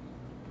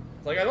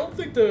 Like, I don't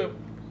think the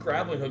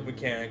grappling hook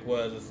mechanic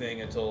was a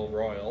thing until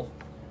Royal.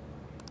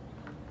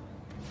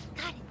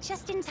 Got it,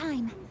 just in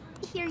time.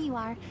 Here you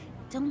are.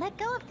 Don't let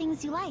go of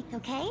things you like,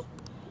 okay?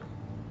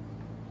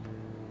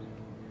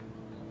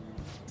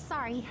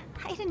 Sorry,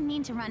 I didn't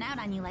mean to run out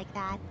on you like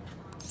that.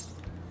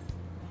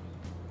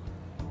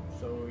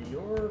 So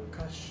you're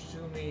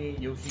Kasumi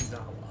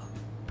Yoshizawa.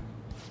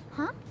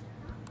 Huh?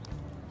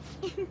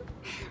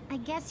 I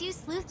guess you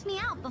sleuthed me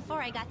out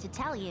before I got to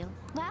tell you.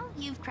 Well,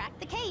 you've cracked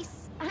the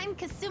case. I'm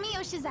Kasumi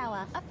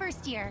Yoshizawa, a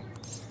first year.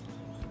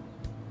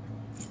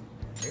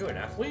 Are you an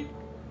athlete?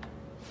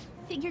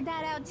 Figured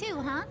that out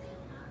too, huh?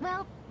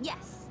 Well,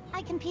 yes.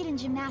 I compete in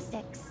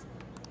gymnastics.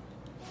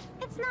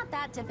 It's not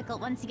that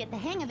difficult once you get the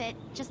hang of it.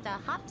 Just a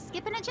hop,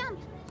 skip, and a jump.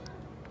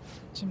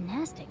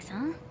 Gymnastics,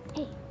 huh?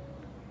 Hey,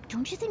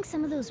 don't you think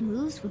some of those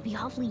moves would be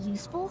awfully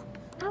useful?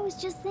 I was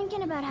just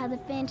thinking about how the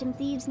Phantom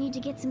Thieves need to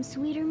get some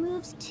sweeter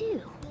moves,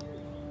 too.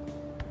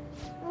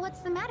 What's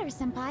the matter,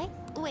 Senpai?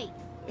 Wait,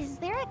 is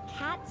there a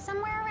cat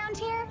somewhere around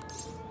here?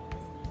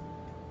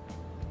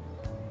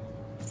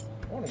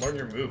 I want to learn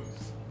your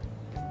moves.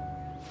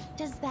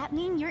 Does that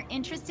mean you're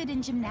interested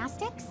in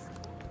gymnastics?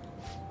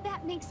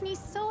 That makes me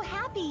so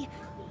happy.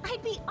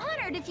 I'd be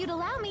honored if you'd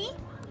allow me.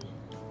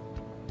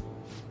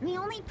 The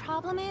only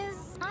problem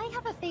is, I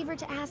have a favor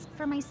to ask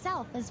for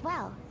myself as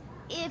well,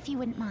 if you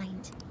wouldn't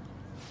mind.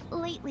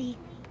 Lately,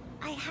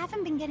 I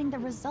haven't been getting the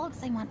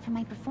results I want from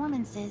my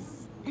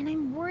performances, and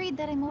I'm worried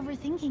that I'm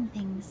overthinking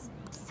things.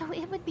 So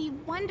it would be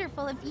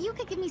wonderful if you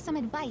could give me some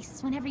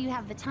advice whenever you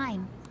have the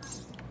time.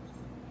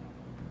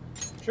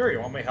 Sure, you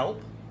want my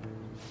help?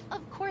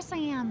 Of course I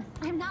am.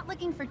 I'm not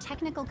looking for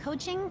technical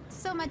coaching,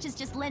 so much as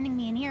just lending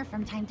me an ear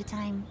from time to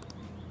time.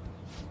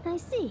 I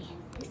see.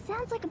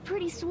 Sounds like a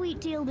pretty sweet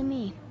deal to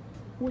me.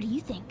 What do you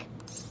think?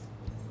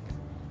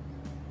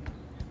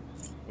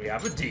 We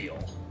have a deal.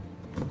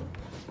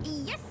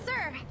 Yes,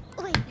 sir!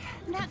 Wait,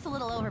 that's a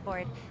little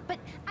overboard, but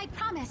I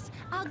promise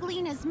I'll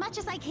glean as much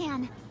as I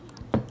can.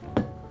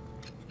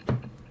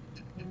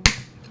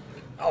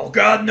 Oh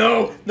god,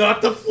 no!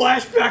 Not the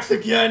flashbacks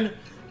again!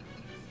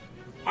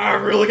 I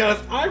really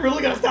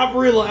gotta stop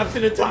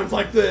relapsing at times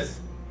like this.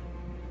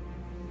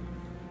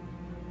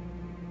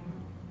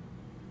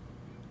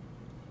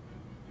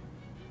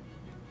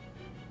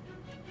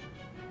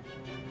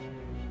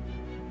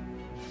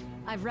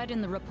 I've read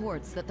in the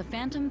reports that the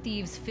Phantom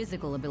Thieves'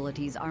 physical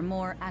abilities are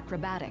more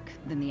acrobatic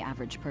than the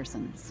average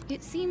person's.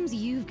 It seems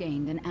you've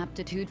gained an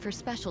aptitude for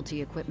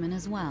specialty equipment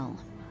as well.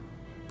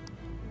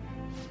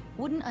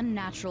 Wouldn't a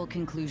natural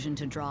conclusion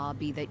to draw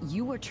be that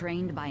you were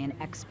trained by an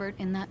expert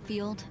in that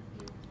field?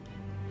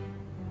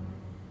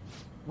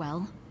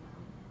 Well,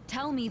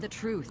 tell me the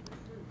truth.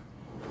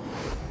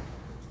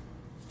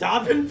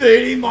 Stop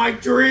invading my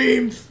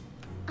dreams!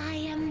 I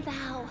am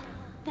thou.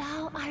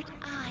 Thou art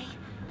I.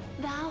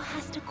 Thou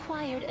hast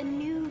acquired a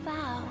new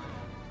vow.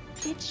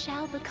 It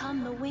shall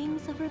become the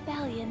wings of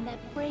rebellion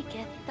that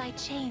breaketh thy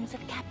chains of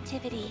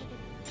captivity.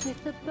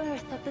 With the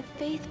birth of the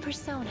faith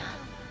persona,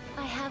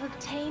 I have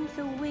obtained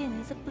the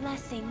winds of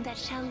blessing that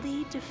shall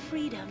lead to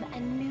freedom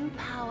and new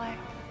power.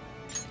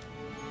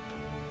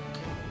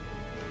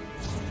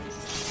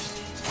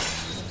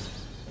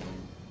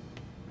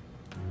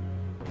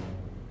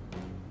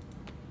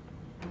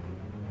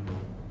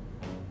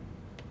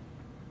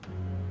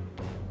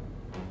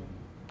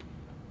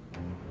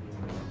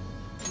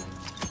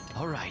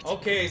 All right.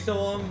 Okay,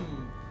 so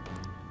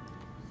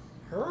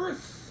her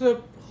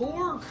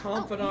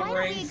confidant Why don't we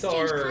ranks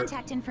exchange are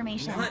contact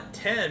information? not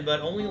 10, but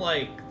only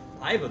like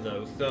 5 of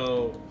those.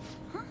 So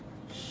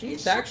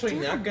she's actually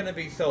not gonna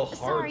be so hard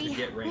Sorry, to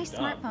get my ranked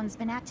up. smartphone's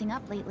been acting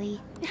up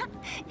lately.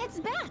 It's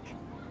back.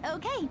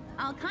 Okay,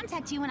 I'll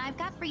contact you when I've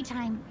got free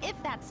time,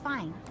 if that's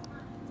fine.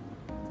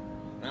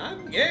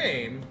 I'm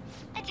game.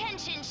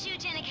 Attention,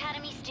 Shujin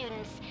Academy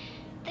students.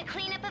 The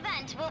cleanup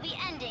event will be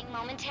ending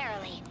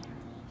momentarily.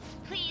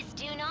 Please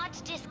do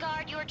not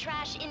discard your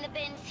trash in the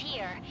bins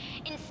here.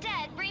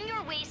 Instead, bring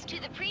your waste to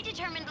the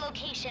predetermined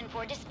location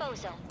for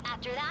disposal.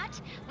 After that,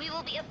 we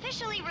will be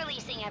officially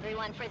releasing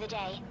everyone for the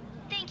day.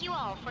 Thank you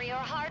all for your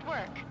hard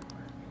work.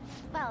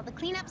 Well, the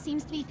cleanup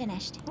seems to be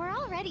finished. We're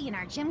already in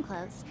our gym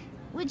clothes.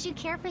 Would you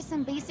care for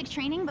some basic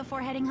training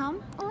before heading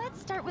home?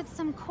 Let's start with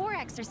some core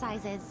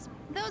exercises.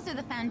 Those are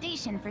the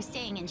foundation for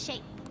staying in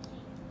shape.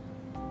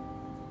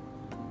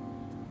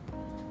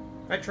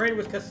 I trained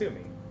with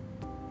Kasumi.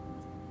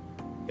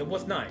 It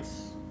was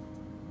nice.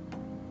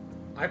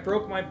 I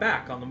broke my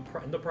back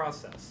in the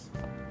process.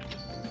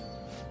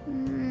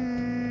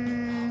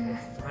 We're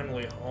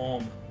finally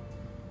home.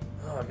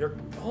 Oh, you're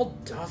all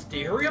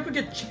dusty. Hurry up and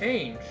get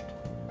changed.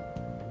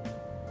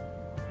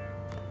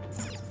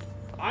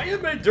 I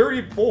am a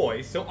dirty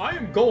boy, so I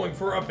am going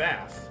for a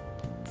bath.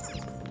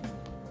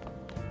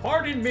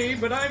 Pardon me,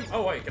 but I'm...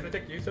 Oh, wait, can I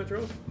take usage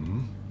rose?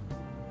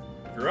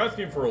 If you're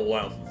asking for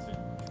allowances...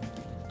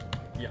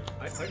 Yeah,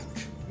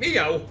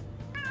 Mio!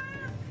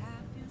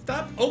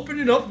 Stop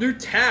opening up new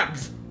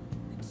tabs!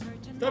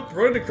 Stop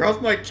running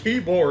across my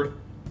keyboard!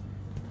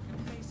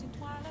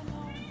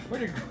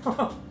 Where'd you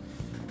go?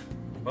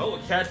 Well,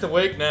 the cat's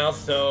awake now,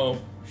 so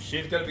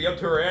she's gonna be up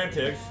to her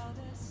antics.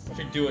 What's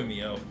she doing,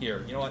 Mio?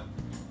 Here, you know what?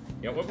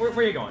 Yeah, where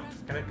are you going?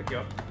 Can I pick you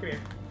up? Come here.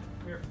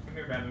 Come here. Come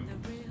here, Babu.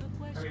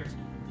 Come here.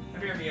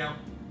 Come here, Mio.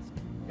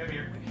 Come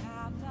here. Come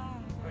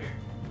here.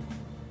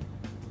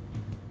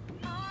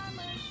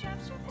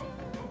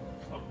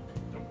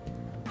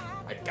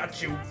 I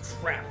got you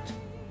trapped.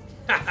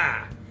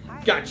 Haha!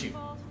 Got you.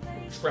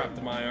 Trapped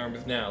in my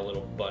arms now,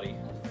 little buddy.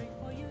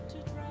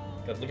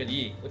 God, look at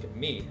ye. Look at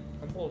me.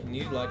 I'm holding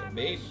you like a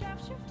baby.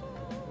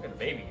 Look at a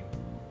baby.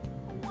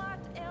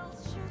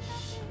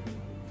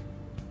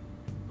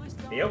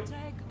 Mio,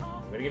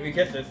 I'm gonna give you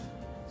kisses.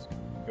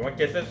 You want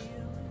kisses?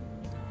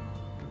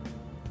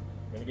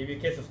 I'm gonna give you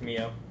kisses,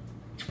 Mio.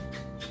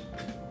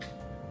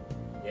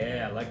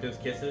 Yeah, I like those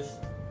kisses.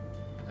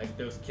 Like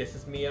those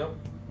kisses, Mio.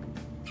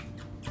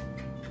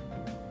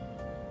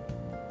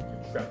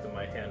 You're trapped in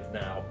my hands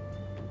now.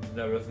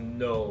 There is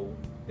no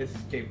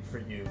escape for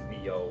you,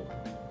 Mio.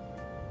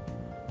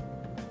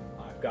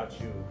 I've got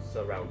you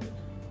surrounded.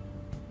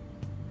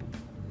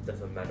 It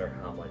doesn't matter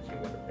how much you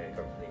want to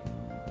bankrupt me.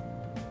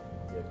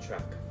 You're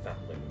trapped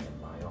confoundedly in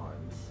my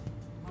arms.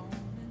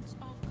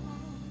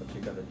 What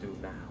you gonna do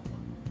now?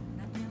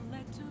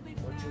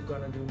 What you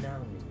gonna do now,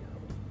 Mio?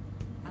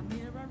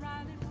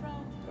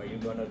 Are you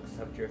gonna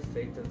accept your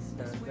fate and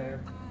stand there?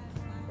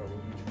 Or will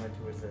you try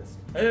to resist?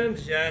 And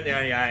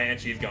yeah, and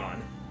she's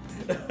gone.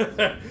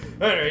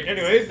 Alright,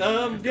 anyways,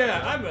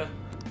 yeah,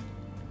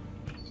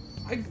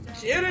 I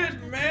did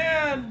it,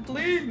 man!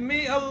 Leave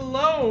me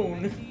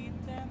alone!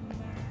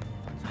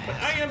 But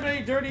I am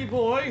a dirty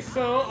boy,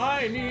 so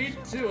I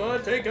need to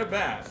take a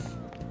bath.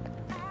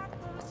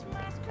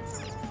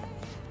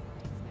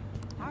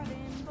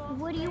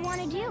 What do you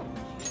want to do?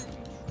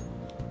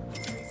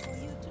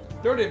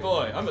 Dirty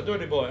boy, I'm a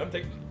dirty boy. I'm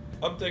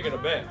taking a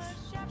bath.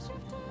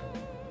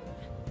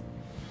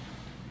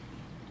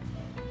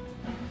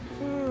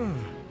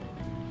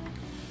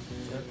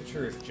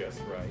 Temperature is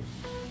just right.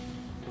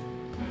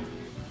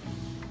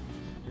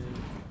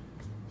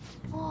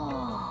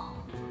 Oh.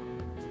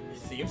 It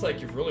seems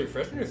like you've really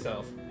freshened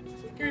yourself.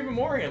 Seems like you're even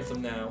more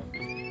handsome now.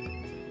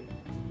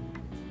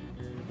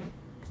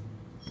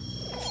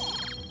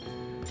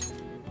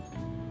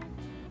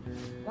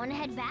 Want to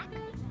head back?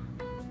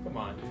 Come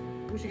on.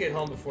 We should get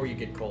home before you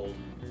get cold.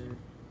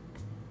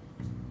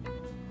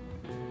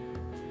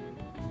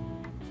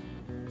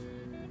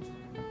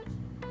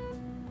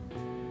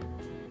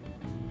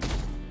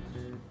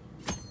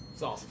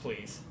 Sauce,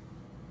 please.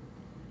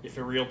 If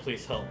you're real,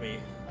 please help me.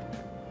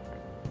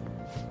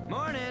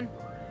 Morning.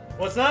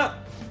 What's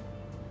up?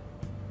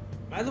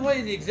 By the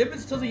way, the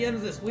exhibit's till the end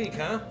of this week,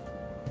 huh?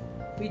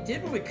 We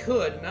did what we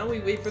could, now we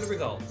wait for the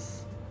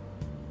results.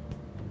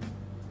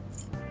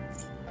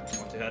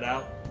 Want to head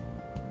out?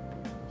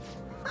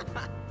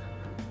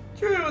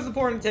 True, it was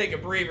important to take a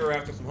breather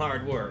after some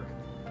hard work.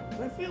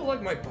 I feel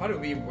like my body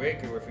would be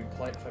weaker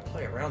if I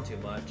play around too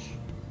much.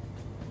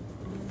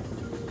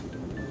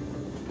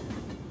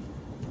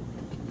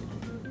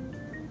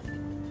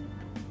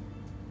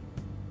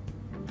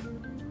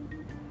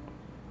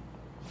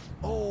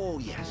 Oh,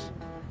 yes.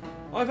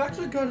 I've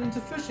actually gotten into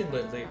fishing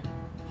lately,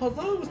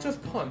 although it was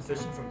just pond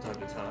fishing from time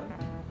to time.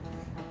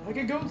 I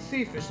can go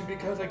sea fishing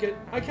because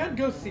I can't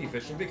go sea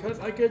fishing because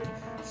I get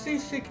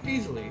seasick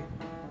easily.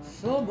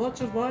 So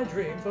much of my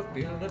dreams of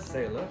being a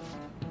sailor.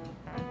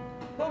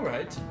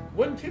 Alright,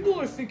 when people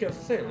are thinking of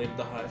sailing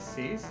the high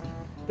seas,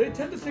 they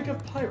tend to think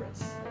of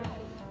pirates.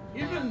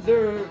 Even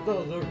though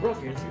the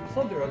ruffians who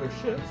plunder other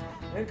ships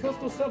and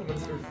coastal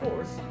settlements through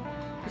force,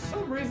 for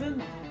some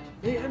reason,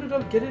 they ended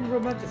up getting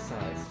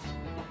romanticized.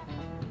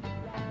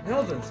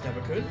 Now then,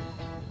 Snappercoot.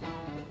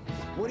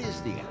 What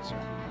is the answer?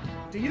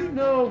 Do you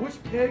know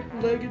which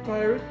peg-legged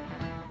pirate,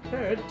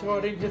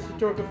 touting his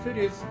historical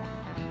figures,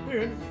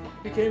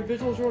 became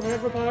visual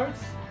shorthand for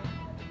pirates?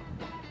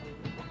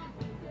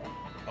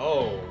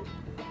 Oh.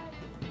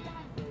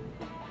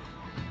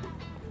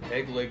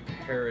 Peg-legged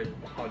parrot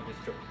on his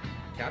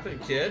Captain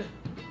Kidd?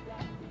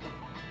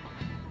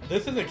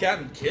 This isn't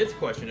Captain Kidd's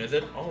question, is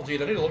it? Oh,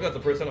 geez, I need to look at the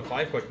Persona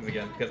 5 questions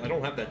again, because I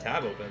don't have that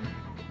tab open.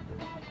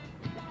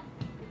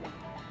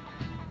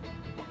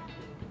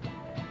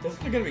 This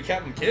isn't gonna be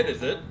Captain Kidd,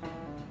 is it?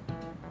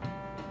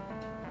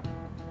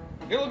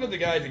 I'm gonna look at the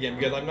guys again,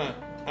 because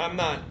I'm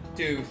not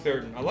too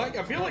certain.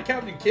 I feel like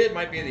Captain Kidd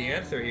might be the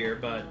answer here,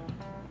 but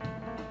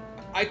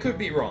I could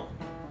be wrong.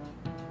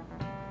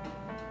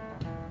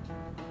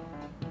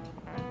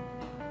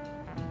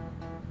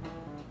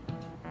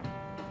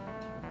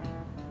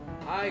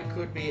 I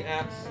could be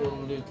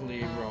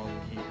absolutely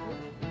wrong here.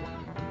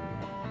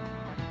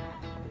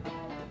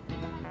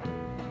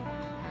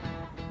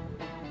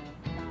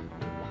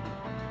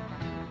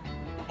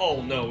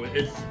 Oh no,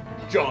 it's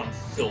John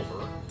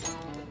Silver.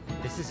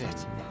 This is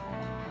it.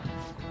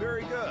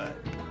 Very good.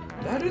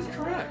 That is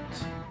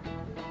correct.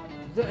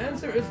 The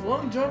answer is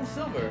Long John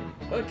Silver,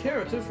 a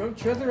character from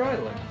Treasure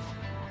Island.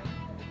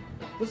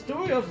 The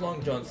story of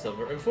Long John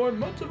Silver informed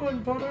much of our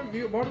modern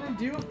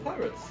view of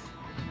pirates.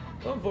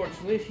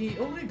 Unfortunately, he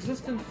only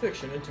exists in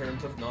fiction in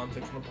terms of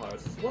non-fictional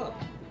pirates as well.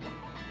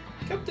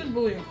 Captain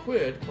William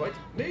Quidd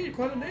made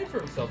quite a name for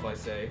himself, I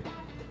say.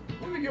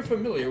 Maybe you're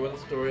familiar with the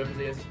story of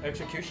his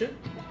execution?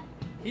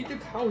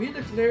 How he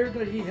declared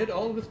that he hid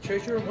all of his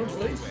treasure in one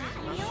place?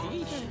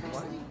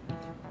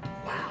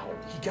 Wow,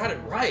 he got it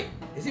right!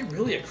 Is he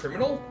really a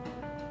criminal?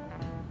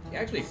 He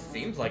actually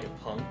seems like a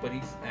punk, but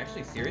he's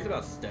actually serious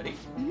about study?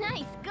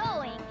 Nice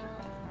going!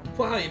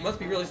 Wow, you must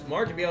be really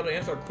smart to be able to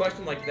answer a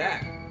question like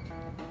that.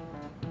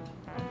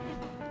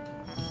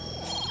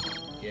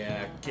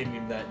 Yeah, give me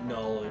that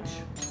knowledge.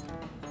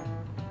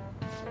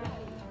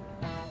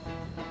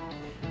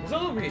 His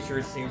own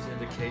research seems to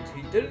indicate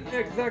he didn't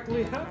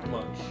exactly have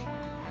much.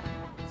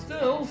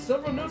 Still,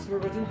 several notes were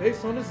written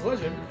based on his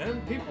legend,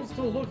 and people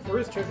still look for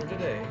his treasure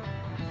today.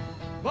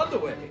 By the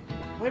way,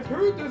 I've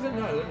heard there's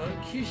an island on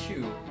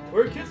Kishu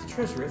where Kid's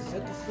treasure is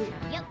set to sleep.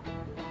 Yep.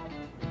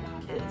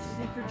 Kid's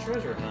secret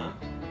treasure, huh?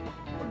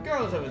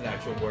 Regardless of his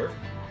actual worth,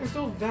 there's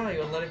still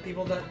value in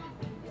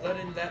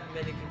letting that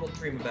many people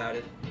dream about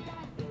it.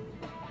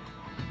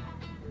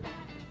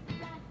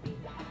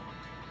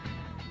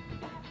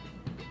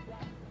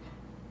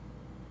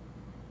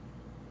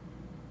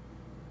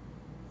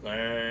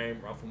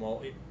 Lame, rough them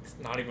all. It's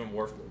not even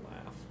worth the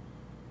laugh.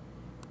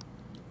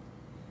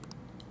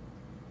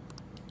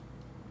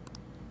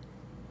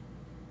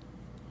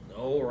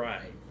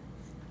 Alright.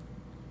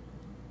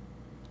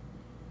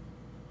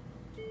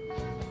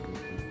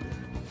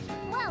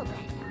 Well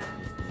then.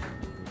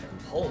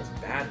 Paul's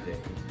bad day.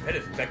 Head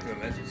infected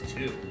mementos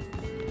too.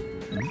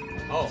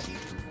 Oh,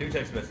 new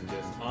text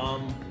messages.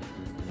 How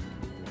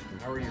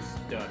are your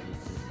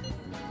studies?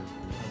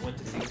 I went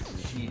to see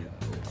Shiho.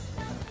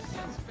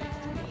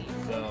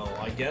 So,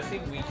 I'm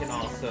guessing we can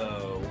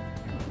also...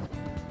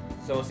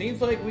 So, it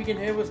seems like we can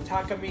hit with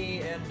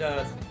Takami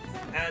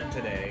and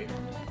today.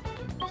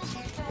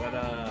 But,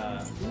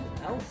 who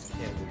else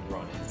can we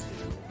run into?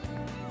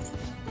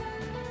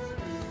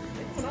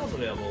 Anyone else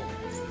available?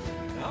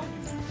 No?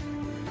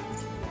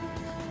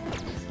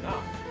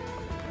 No.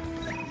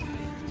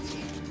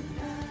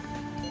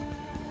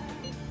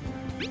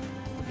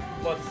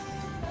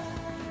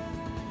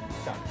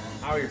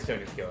 How are your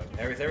studies going?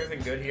 Is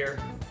everything good here?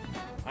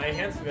 I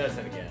enhanced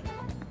medicine again.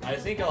 I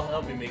think I'll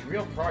help you make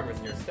real progress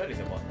in your studies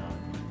and whatnot.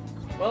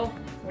 Well,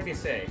 what do you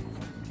say?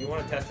 Do you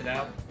want to test it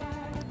out?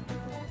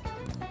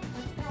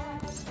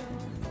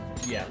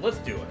 Yeah, let's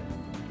do it.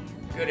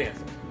 Good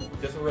answer.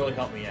 This will really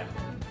help me out.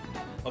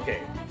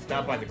 Okay,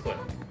 stop by the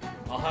clinic.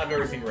 I'll have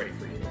everything ready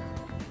for you.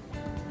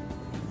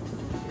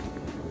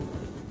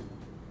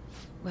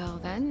 Well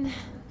then...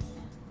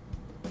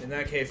 And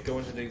that case, go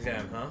into the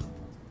exam, huh?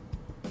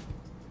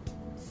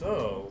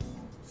 So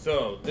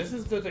this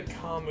is the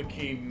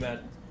Takemi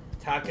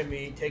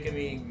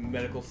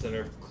Medical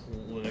Center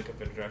Clinic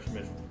of International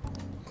Medicine.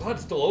 Glad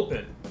it's still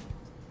open.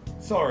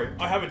 Sorry,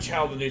 I have a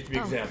child that needs to be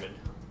examined.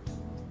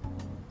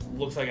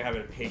 Looks like I have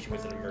a patient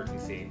with an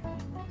emergency.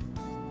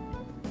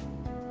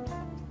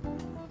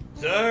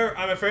 Sir,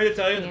 I'm afraid to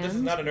tell you that this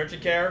is not an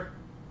urgent care.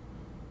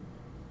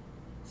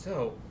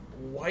 So,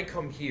 why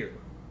come here?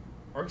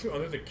 Aren't you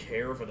under the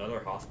care of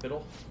another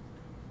hospital?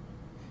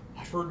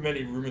 I've heard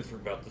many rumors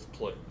about this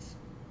place.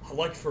 I'd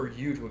like for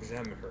you to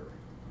examine her.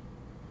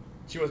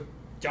 She was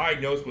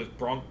diagnosed with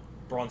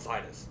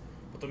bronchitis,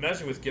 but the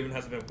medicine was given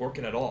hasn't been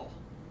working at all.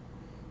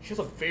 She has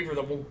a fever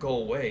that won't go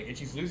away, and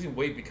she's losing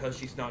weight because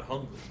she's not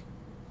hungry.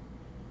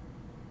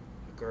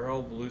 A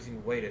girl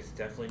losing weight is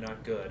definitely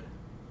not good.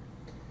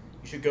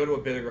 You should go to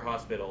a bigger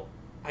hospital.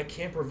 I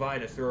can't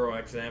provide a thorough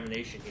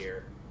examination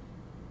here.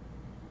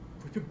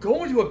 We've been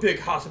going to a big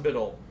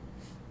hospital!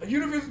 A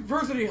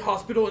university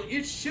hospital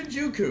in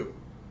Shinjuku!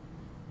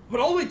 But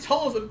all they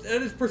tell us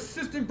is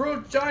persistent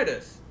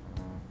bronchitis!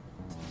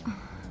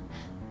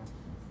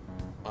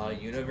 A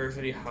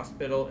university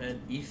hospital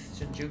in East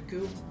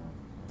Shinjuku?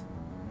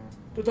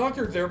 The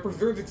doctor there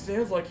preserves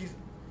exams like he's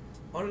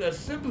on an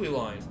assembly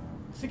line.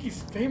 I think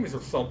he's famous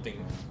or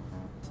something.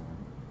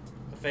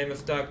 A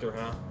famous doctor,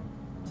 huh?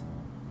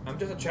 I'm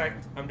just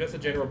a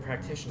general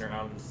practitioner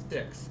out in the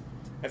sticks.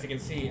 As you can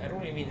see, I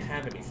don't even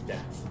have any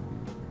stats.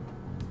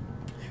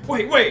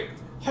 Wait!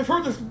 I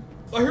heard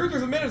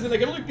there's a medicine that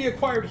can only be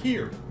acquired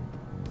here.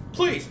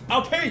 Please,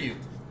 I'll pay you.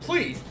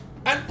 Please,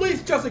 and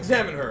please just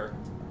examine her.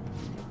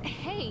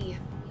 Hey.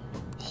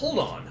 Hold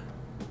on.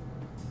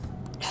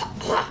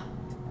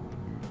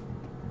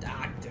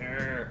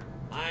 Doctor,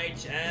 my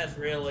chest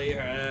really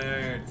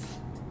hurts.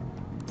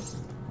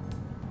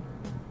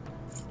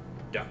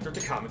 Dr.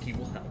 Takamaki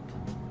will help.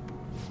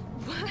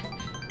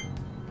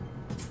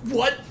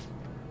 What?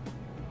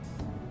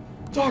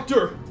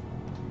 Doctor!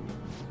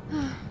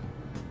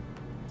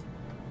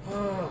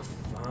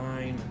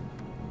 Fine.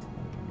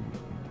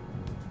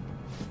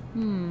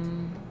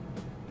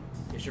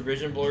 Is your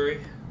vision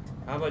blurry?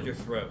 How about your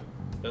throat?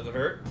 Does it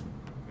hurt?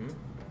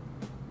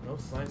 No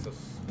signs of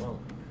swelling.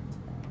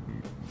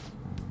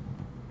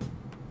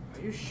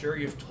 Are you sure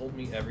you've told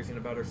me everything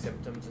about her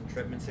symptoms and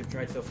treatments they've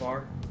tried so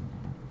far?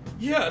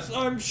 Yes,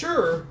 I'm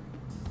sure!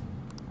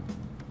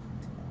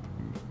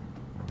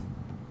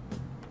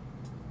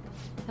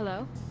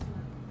 Hello?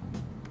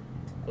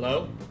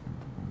 Hello?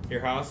 Your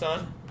house,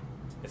 son?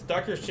 It's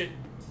Dr.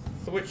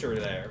 Switcher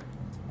there.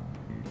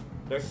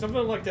 There's something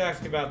I'd like to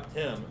ask about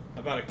him,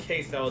 about a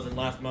case that was in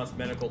last month's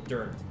medical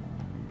journal.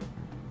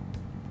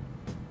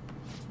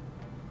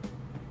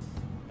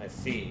 I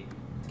see.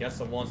 Guess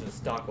the ones in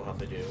stock will have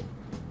to do.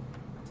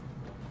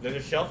 There's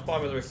a shelf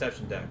bottom of the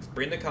reception desk.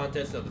 Bring the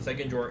contents of the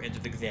second drawer into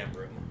the exam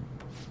room.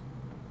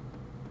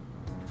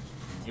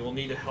 You will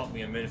need to help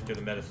me administer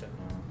the medicine.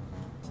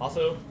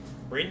 Also,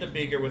 bring the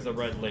beaker with the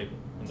red label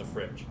in the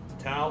fridge.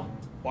 A towel,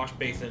 wash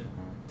basin,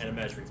 and a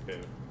measuring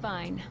spoon.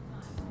 Fine.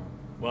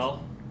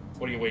 Well,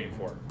 what are you waiting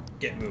for?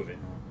 Get moving.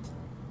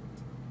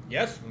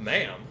 Yes,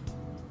 ma'am.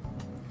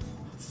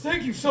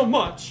 Thank you so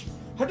much!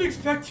 I didn't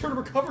expect her to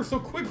recover so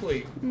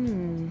quickly!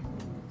 It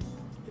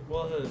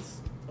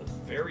was a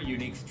very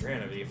unique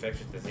strand of the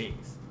infectious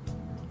disease.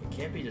 It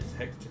can't be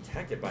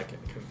detected by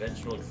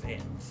conventional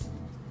exams.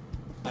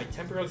 I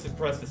temporarily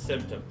suppress the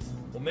symptoms.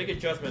 We'll make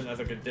adjustments as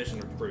a condition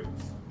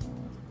improves.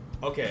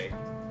 Okay,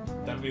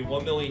 that'll be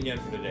 1 million yen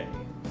for today.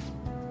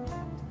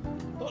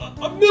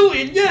 A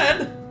million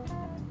yen?!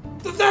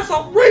 That's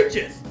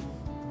outrageous!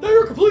 Now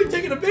you're completely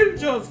taken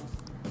advantage of!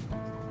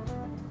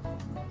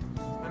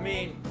 I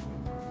mean...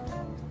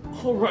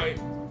 Alright,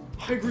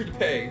 I agree to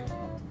pay.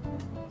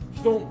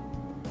 You don't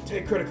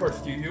take credit cards,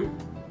 do you?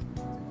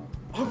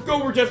 I'll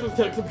go over just with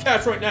some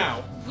cash right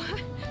now!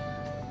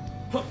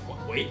 Huh,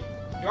 wait,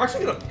 you're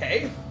actually gonna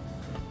pay?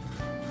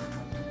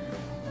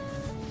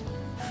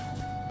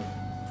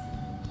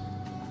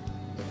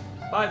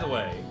 By the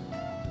way,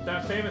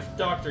 that famous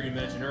doctor you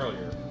mentioned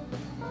earlier,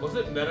 was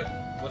it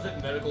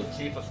Medical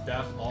Chief of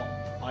Staff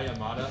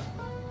Ayamada?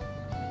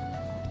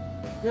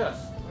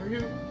 Yes, are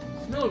you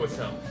familiar with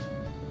him?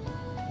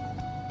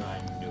 I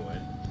knew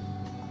it.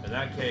 In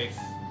that case,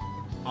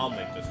 I'll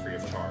make this free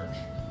of charge.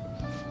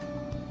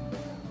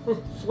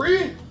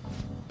 Free?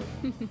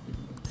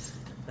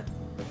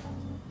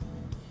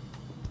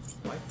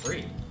 Why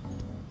free?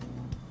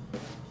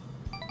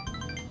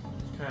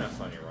 It's kind of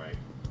funny, right?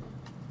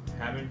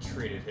 Haven't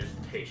treated his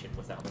patient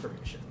without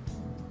permission.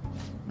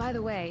 By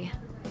the way,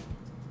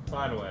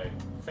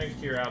 thanks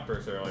to your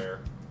outburst earlier,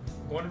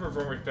 I want to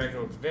perform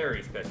a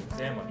very special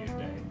exam on you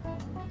today.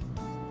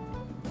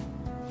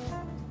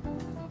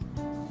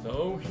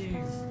 So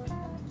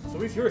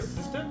he's your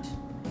assistant?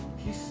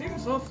 He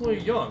seems awfully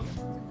young.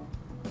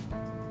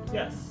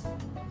 Yes,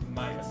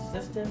 my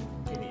assistant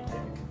guinea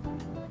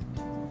pig.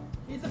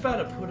 He's about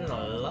to put in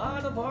a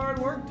lot of hard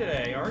work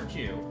today, aren't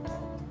you?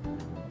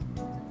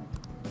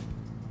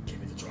 Give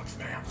me the drugs,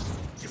 ma'am.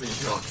 Give me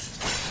the drugs.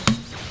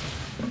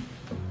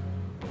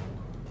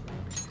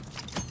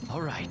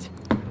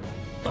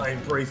 I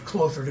embrace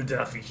closer to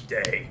death each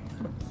day.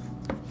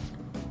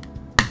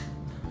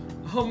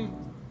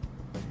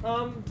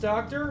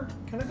 Doctor,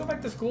 can I go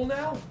back to school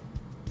now?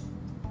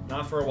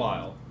 Not for a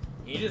while.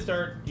 You need to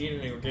start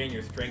eating and regain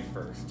your strength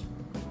first.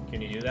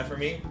 Can you do that for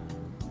me?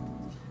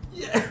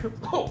 Yeah.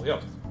 Oh,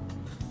 yeah.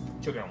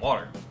 Choking on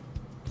water.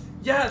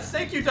 Yes,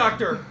 thank you,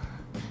 Doctor.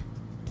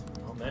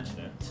 I'll mention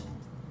it.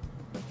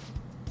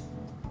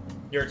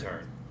 Your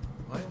turn.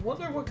 I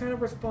wonder what kind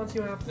of response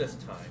you have this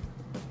time.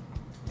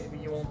 Maybe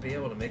you won't be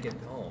able to make it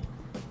home.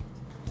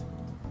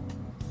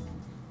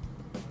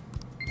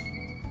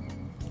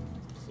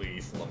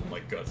 Please, level my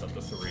guts up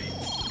to 3.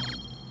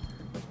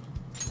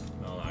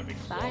 No, that'd be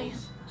close. Bye.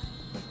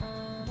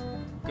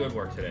 Good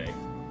work today.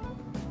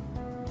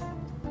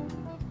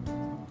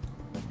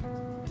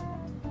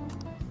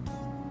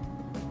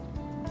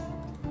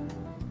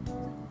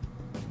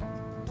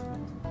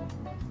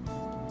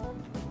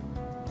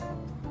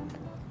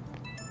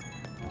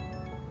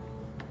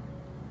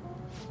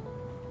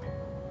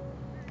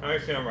 How are you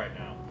feeling right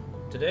now?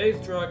 Today's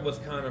drug was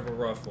kind of a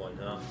rough one,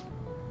 huh?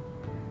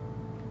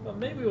 Well,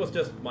 maybe it was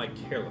just my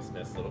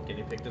carelessness little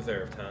guinea pig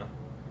deserved, huh?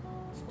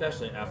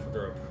 Especially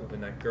after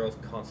proving that girl's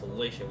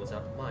consolation was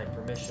at my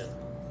permission.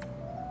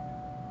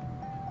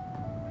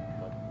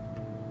 But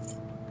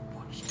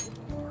watch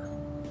over.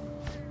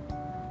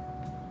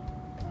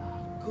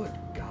 Good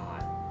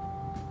God.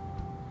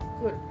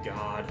 Good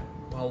God.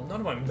 Well,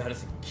 none of my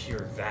medicine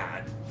cured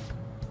that.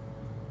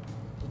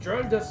 The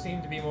drug does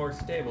seem to be more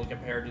stable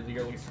compared to the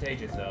early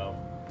stages, though.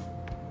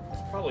 This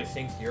probably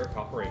thanks to your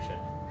cooperation.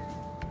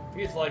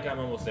 Feels like I'm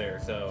almost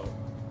there, so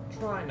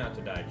try not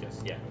to die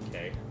just yet,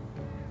 okay?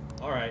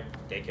 Alright,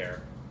 take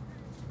care.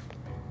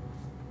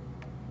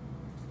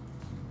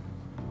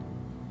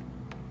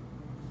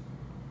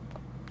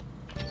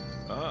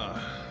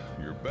 Ah,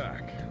 you're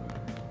back.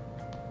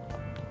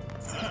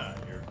 Ah,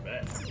 you're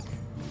back.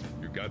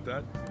 You got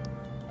that?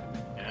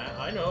 Yeah,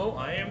 I know.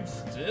 I am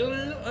still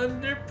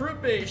under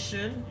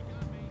probation.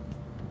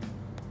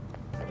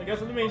 But I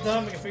guess in the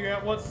meantime, we can figure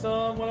out what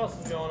else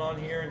is going on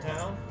here in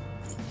town.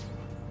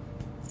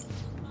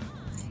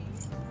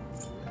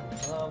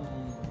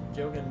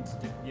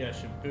 Yeah,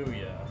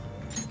 Shibuya.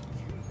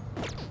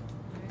 Oh,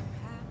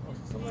 is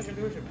something I can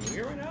do with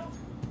Shibuya right now?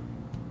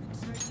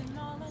 What's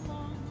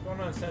going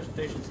on in Central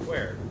Station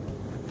Square?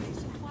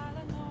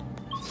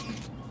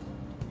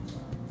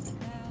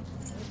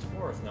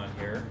 Tora's not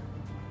here.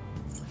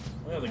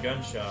 Oh yeah, the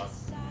gun shop.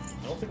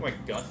 I don't think my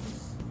guts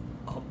is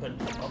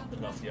up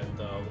enough yet,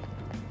 though.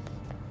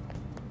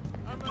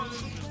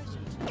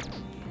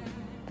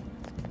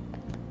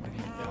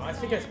 Yeah, I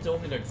think I still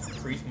need to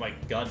increase my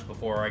guts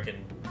before I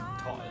can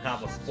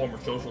have a former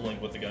social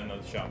link with the gun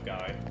shop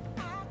guy.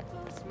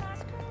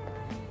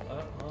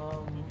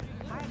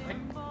 I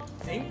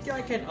think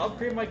I can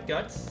upgrade my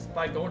guts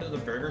by going to the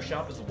burger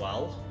shop as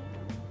well.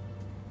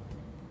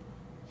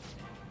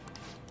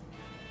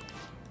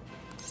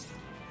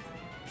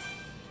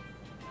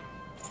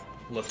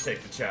 Let's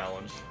take the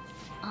challenge.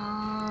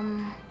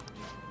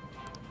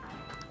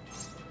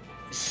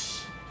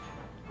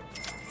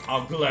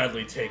 I'll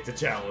gladly take the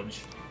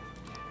challenge.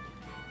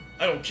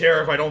 I don't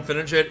care if I don't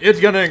finish it.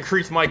 It's gonna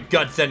increase my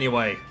guts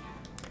anyway.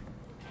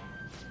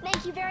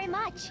 Thank you very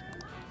much.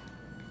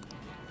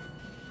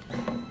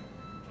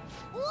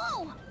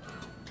 Whoa!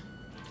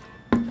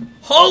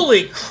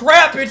 Holy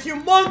crap, it's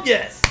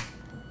humongous!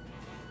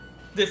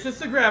 This is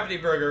the Gravity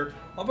Burger.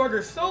 A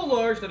burger so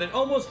large that it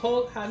almost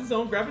has its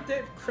own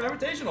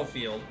gravitational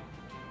field.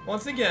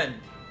 Once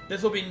again,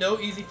 this will be no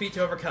easy feat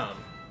to overcome.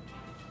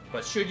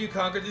 But should you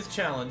conquer this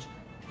challenge,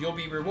 you'll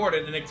be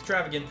rewarded an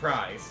extravagant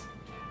prize.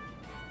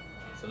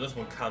 So this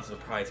one counts as a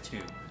prize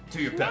too. Do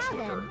your best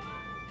with her.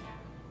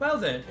 Well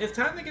then, it's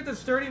time to get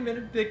this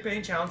 30-minute Big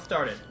Bang Challenge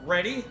started.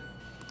 Ready?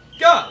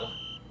 Go!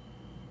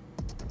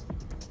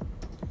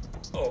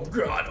 Oh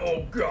god,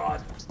 oh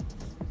god.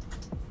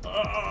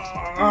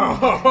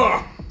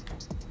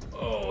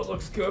 Oh, it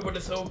looks good, but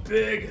it's so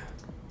big.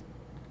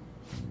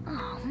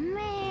 Oh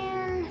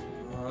man.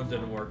 Oh, it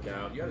didn't work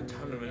out. You had a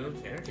ton of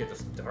energy at the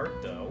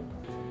start, though.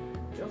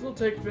 It also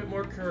takes a bit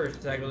more courage to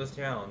tackle this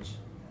challenge.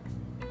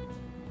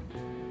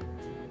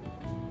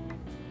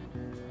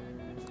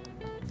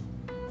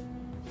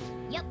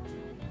 Yep.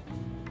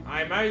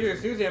 I admire your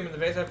enthusiasm in the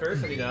face of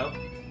adversity, though.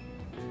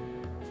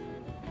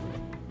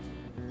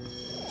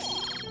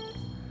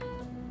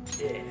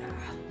 Yeah.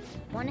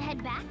 Wanna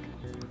head back?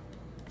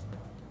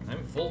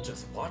 I'm full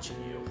just watching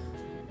you.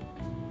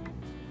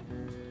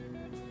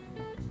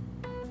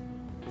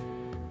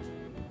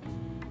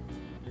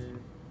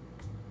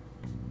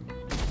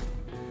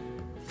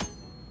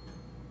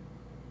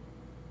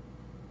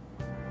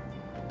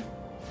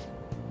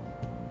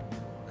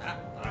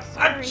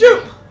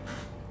 Achoo!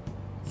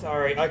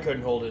 Sorry, I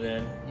couldn't hold it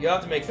in. You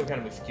have to make some kind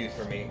of excuse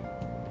for me.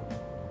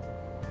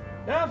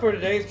 Now for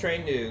today's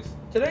train news.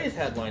 Today's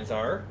headlines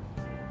are: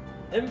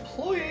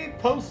 employee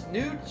posts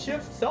nude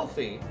shift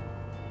selfie.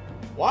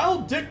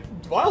 Wild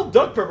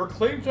duck pepper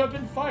claimed to have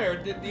been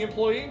fired, did the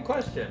employee in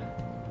question.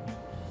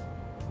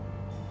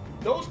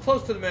 Those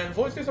close to the man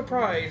voiced their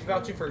surprise,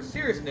 vouching for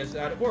seriousness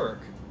at work.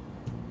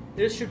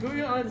 Is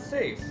Shibuya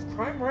unsafe?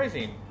 Crime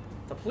rising.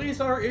 The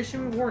police are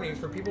issuing warnings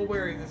for people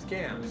wearing the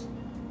scams.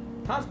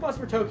 Hotspots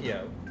for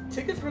Tokyo.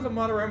 Tickets for the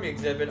Madarame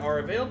exhibit are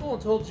available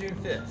until June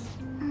 5th.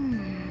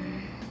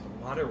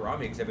 The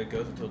Madarame exhibit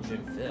goes until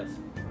June 5th.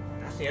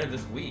 That's the end of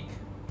this week.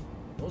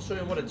 We'll show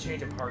you what a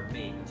change of heart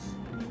means.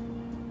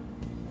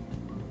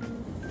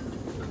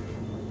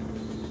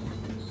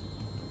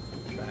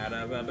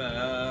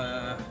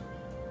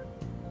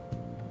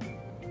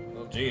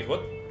 Oh geez,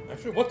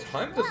 what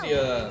time does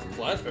the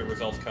flashback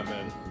results come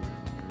in?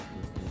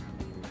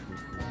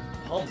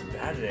 Palm's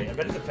bad today. I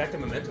bet it's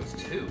affecting Mementos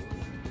too.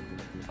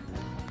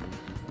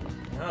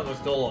 Oh, there's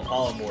still a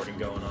pollen boarding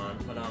going on,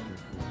 but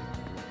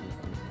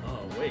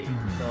oh wait,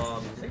 so I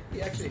think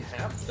we actually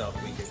have stuff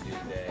we can do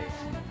today.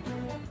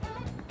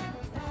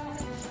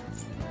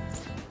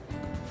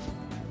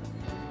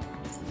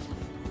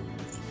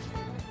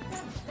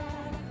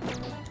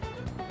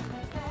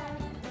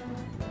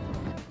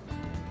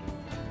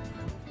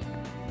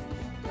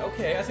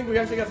 Okay, I think we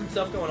actually got some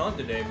stuff going on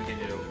today we can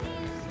do.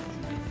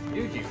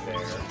 Yuji Fair.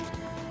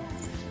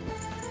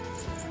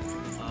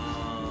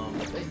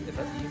 Is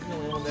that the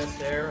only one that's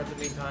there at the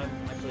meantime?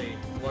 Actually,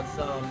 what's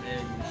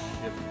in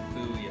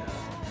Shibuya?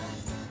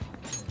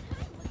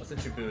 What's in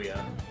Shibuya?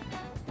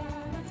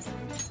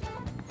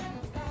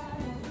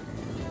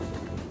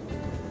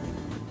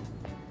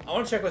 I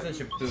want to check what's in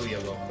Shibuya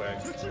real quick.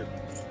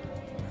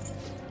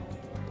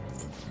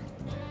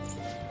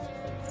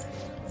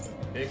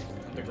 Big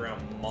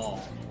underground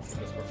mall.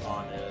 That's where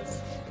Pon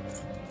is.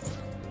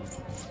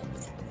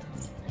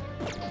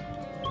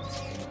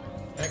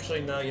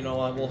 Actually, no, you know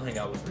what? We'll hang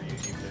out with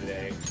Ryuji for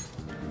today.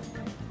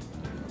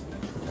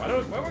 Why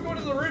are we going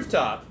to the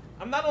rooftop?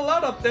 I'm not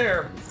allowed up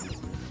there.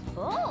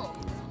 Oh.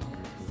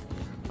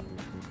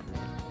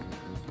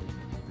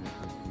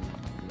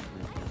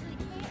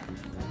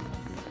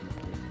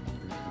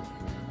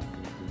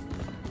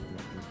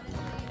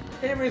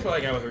 Hey,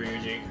 everybody's hang out with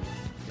Ryuji.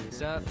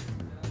 What's up?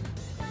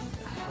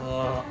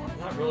 I'm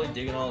not really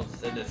digging all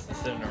this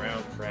sitting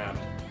around crap.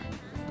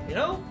 You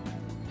know?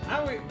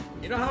 How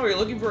we're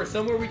looking for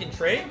somewhere we can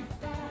train?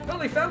 We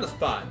finally found a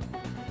spot.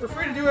 We're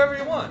free to do whatever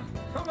you want.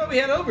 How about we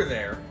head over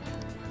there?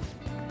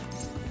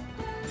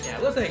 Yeah,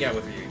 let's hang out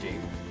with Ryuji.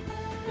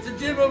 It's a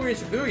gym over in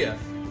Shibuya.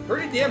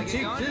 Pretty damn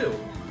cheap too.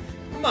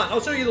 Come on,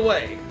 I'll show you the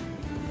way.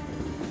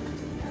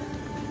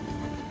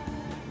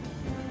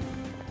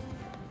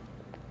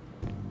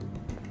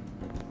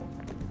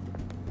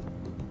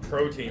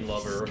 Protein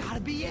lover. This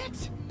gotta be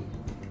it.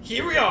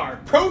 Here we are,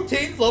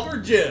 Protein Lover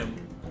Gym.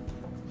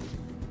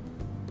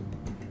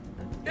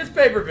 It's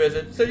pay-per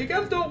visit, so you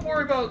guys don't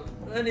worry about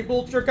any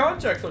bullshit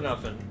contracts or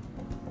nothing.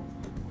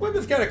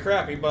 Equipment's kind of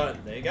crappy,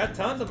 but they got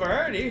tons of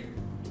variety.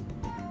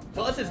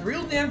 Plus, it's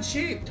real damn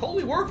cheap,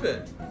 totally worth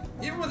it,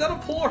 even without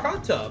a pool or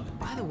hot tub.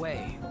 By the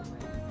way.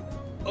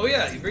 Oh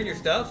yeah, you bring your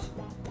stuff.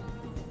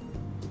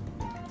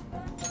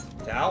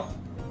 Towel?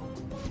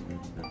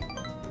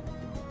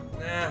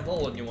 Nah,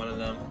 we'll lend you one of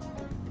them.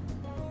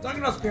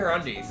 Talking about spare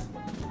undies.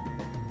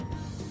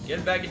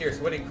 Getting back into your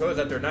sweating clothes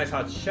after a nice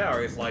hot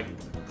shower is like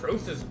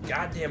grossest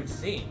goddamn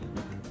scene.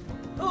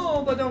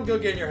 Oh, but don't go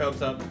getting your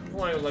hopes up.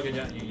 Why look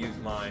at you use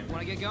mine?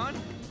 Wanna get going?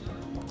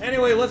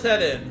 Anyway, let's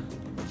head in.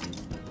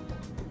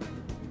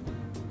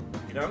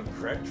 You know,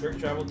 correct trick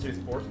travel to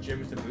sports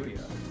gym in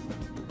Shibuya.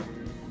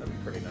 That'd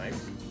be pretty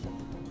nice.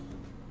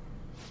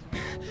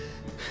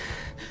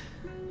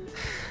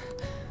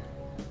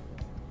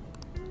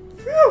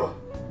 Phew!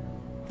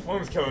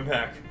 Form's coming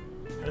back.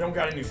 I don't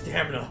got any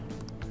stamina.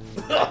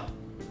 So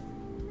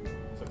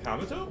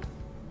Kabuto?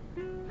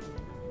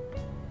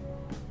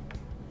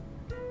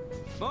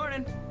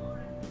 Morning.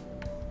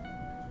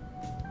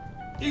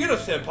 Iguro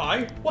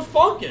senpai, what's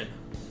bonkin'?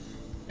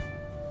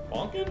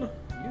 Bonkin'?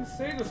 You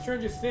say the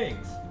strangest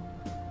things.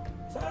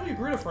 Is that how you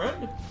greet a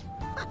friend?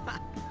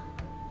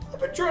 I've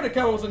been trying to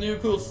come up with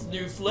a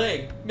new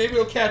slang. Maybe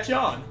it'll catch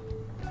on.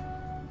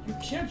 You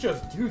can't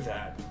just do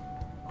that.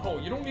 Oh,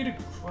 you don't need to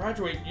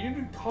graduate. You don't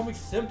need to call me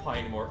senpai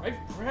anymore. I've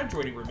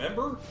graduated,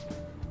 remember?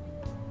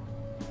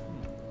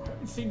 I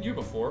haven't seen you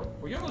before.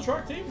 Were you on the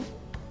track team?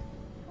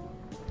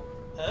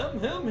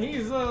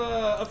 He's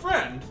a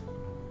friend.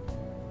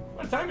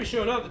 By the time he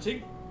showed up,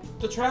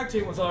 the track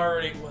team was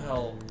already,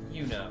 well,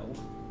 you know.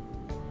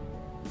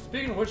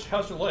 Speaking of which,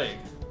 how's your leg?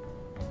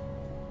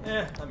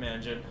 I'm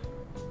managing.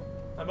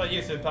 How about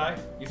you, senpai?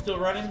 You still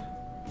running?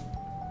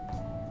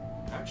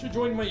 I actually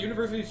joined my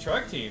university's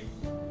track team.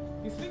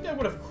 You'd think I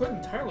would have quit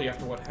entirely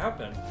after what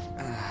happened.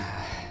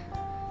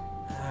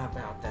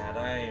 About that,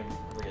 I am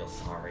real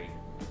sorry.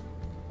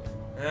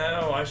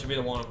 Oh, I should be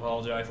the one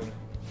apologizing.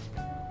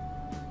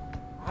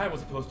 I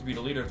was supposed to be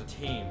the leader of the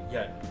team,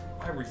 yet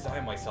I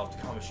resigned myself to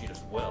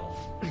Kamoshida's will.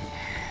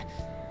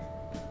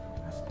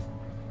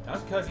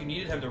 That's because you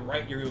needed him to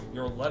write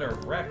your letter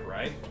of rec,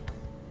 right?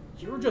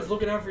 You were just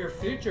looking out for your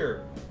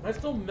future, and I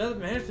still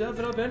managed to F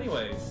it up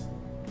anyways.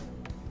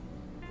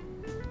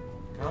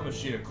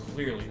 Kamoshida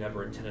clearly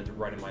never intended to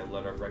write in my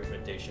letter of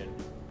recommendation.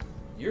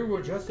 you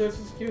were just his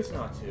excuse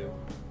not to.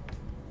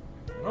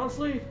 And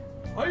honestly,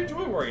 I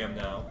enjoy where I am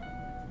now.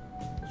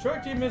 The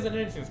track team isn't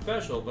anything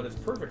special, but it's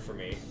perfect for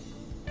me.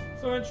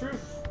 So in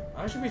truth,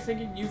 I should be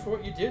thanking you for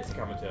what you did,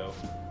 Sakamoto.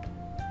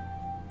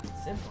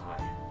 Senpai.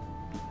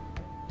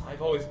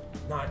 I've always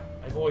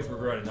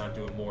regretted not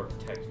doing more to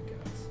protect you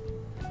guys.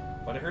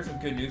 But I heard some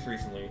good news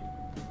recently.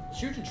 The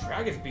Shujin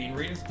track is being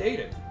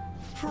reinstated.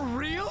 For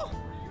real?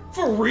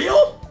 For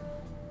real?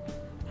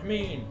 I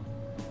mean,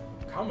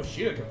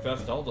 Kamoshida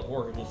confessed all the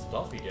horrible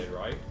stuff he did,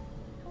 right?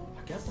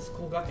 I guess the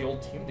school got the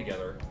old team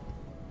together,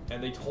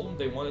 and they told him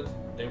they wanted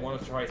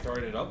to try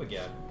starting it up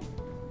again.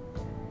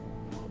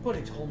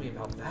 Nobody told me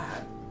about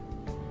that.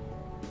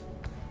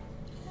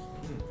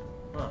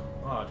 Huh,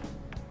 odd.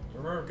 The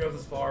rumors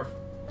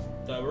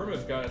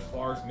got as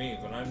far as me,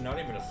 but I'm not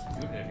even a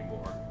student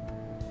anymore.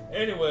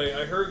 Anyway,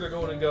 I heard they're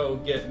going to go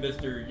get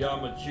Mr.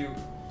 Yamayuchi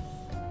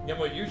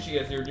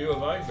as their new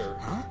advisor.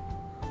 Huh?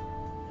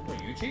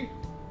 Yamayuchi?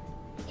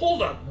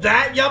 Hold up,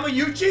 that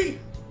Yamayuchi?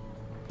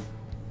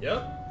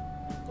 Yep.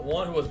 The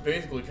one who was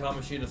basically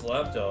Kamoshida's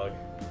lapdog.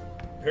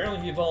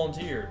 Apparently he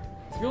volunteered.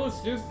 He's really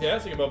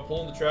enthusiastic about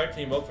pulling the track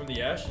team up from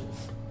the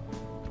ashes.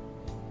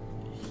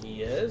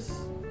 He is?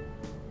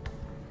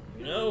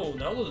 You know,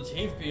 now that the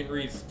team's being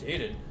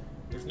reinstated,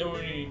 there's no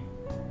need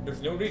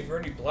for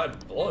any blood,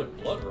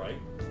 right?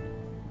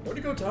 Why don't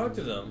you go talk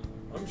to them?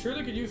 I'm sure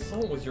they could use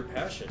someone with your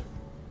passion.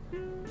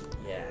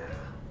 Yeah.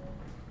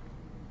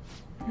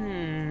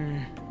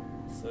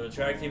 So the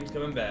track team's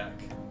coming back.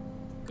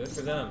 Good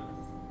for them.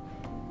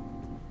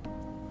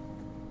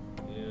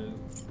 Do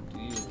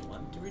you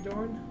want to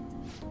rejoin?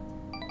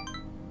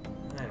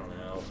 I don't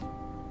know.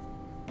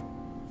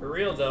 For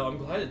real though, I'm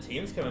glad the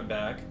team's coming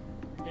back.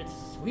 It's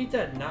sweet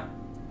that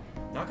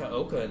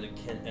Nakaoka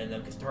and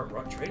them can start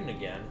training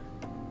again.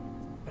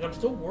 But I'm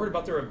still worried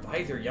about their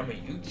advisor,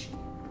 Yamayuchi.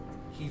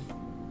 He's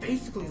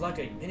basically like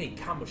a mini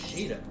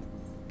Kamoshida.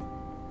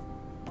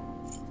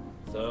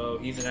 So,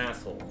 he's an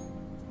asshole.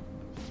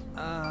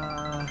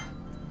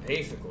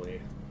 Basically.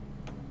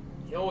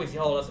 He always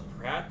yelled at us at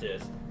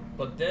practice,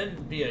 but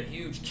then be a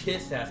huge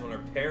kiss ass when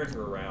our parents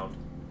were around.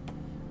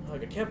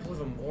 Like, I can't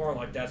believe a moron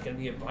like that's gonna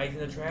be advising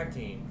the track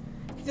team.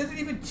 He doesn't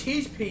even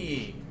teach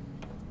PE.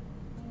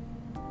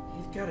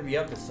 He's gotta be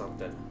up to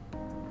something.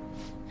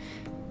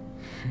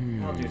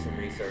 I'll do some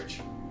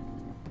research.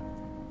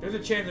 There's a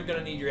chance I'm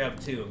gonna need your help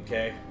too,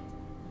 okay?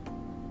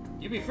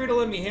 You'd be free to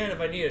lend me a hand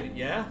if I needed it,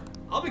 yeah?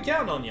 I'll be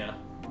counting on ya.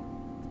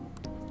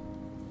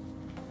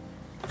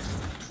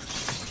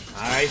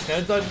 I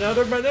sense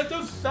another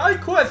momentous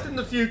side quest in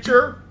the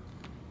future!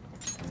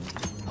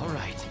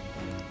 Alright.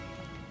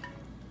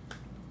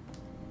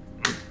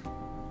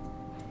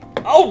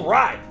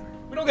 Alright!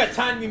 We don't got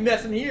time to be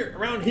messing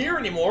around here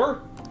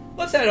anymore.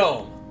 Let's head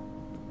home.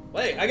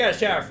 Wait, I gotta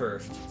shower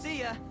first. See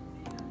ya!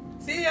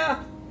 See ya!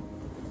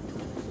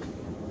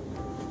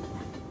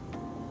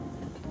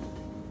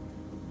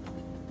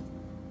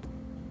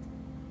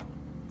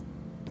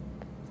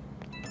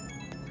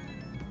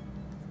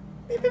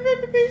 Beep, beep,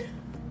 beep, beep, beep.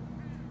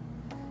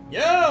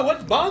 Yo,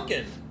 what's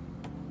bonking?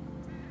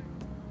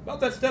 About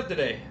that stuff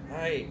today.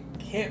 I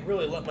can't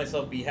really let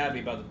myself be happy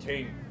about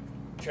the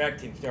track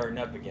team starting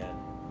up again.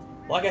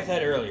 Like I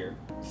said earlier,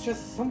 it's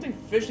just something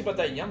fishy about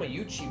that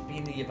Yamayuchi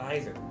being the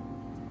advisor.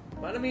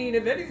 But I mean,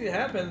 if anything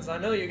happens, I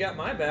know you got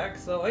my back,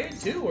 so I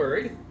ain't too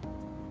worried.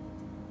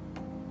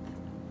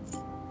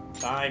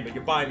 Fine, but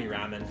you're buying me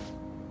ramen.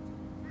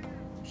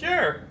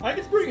 Sure, I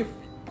can spring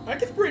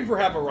for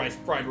half a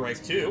fried rice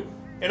too,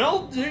 and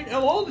all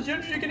the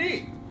ginger you can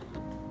eat.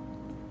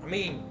 I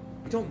mean,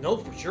 we don't know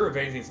for sure if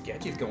anything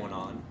sketchy's going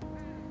on,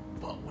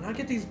 but when I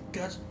get these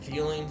gut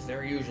feelings,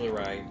 they're usually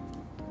right.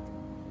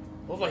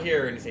 Well, if I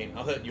hear anything,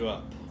 I'll hit you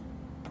up.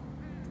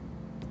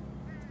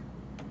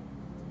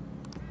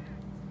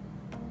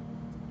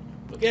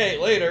 Okay,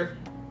 later.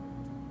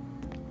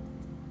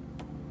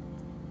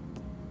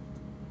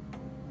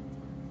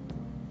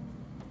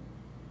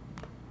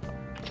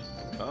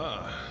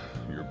 Ah,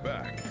 you're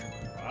back.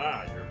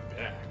 Ah, you're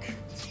back.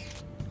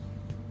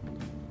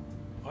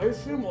 I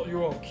assume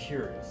you're all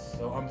curious,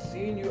 so I'm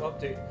sending you an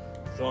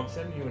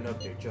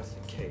update just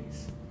in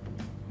case.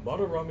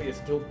 Madarame is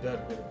still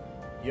bedridden.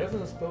 He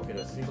hasn't spoken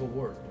a single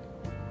word.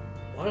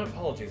 My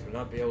apologies for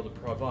not being able to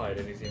provide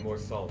anything more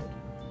solid.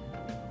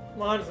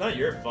 Come on, it's not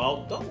your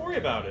fault. Don't worry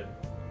about it.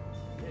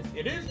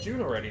 It is June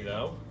already,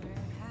 though.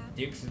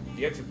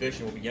 The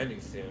exhibition will be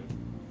ending soon.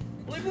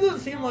 Well, even though it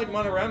doesn't seem like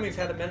Madarame's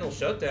had a mental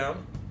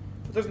shutdown,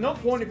 but there's no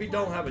point if you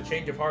don't have a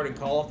change of heart and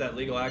call off that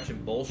legal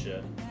action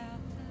bullshit.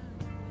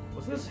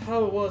 Was this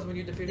how it was when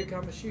you defeated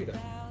Kamoshida?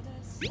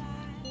 Pretty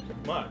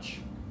much.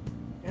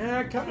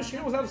 Yeah,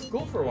 Kamoshida was out of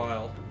school for a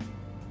while.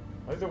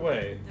 Either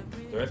way,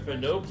 there has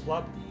been no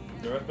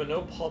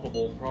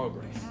palpable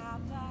progress.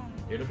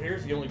 It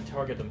appears the only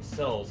target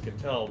themselves can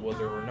tell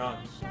whether or not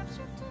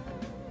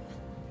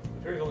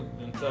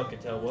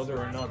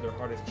their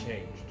heart has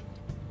changed.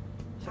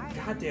 Some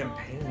goddamn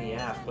pain in the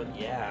ass, but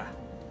yeah.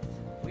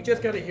 We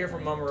just gotta hear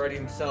from Madarame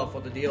himself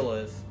what the deal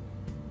is.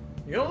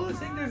 You don't really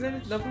think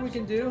there's nothing we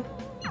can do?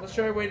 let's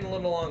try waiting a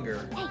little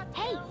longer. Hey,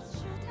 hey!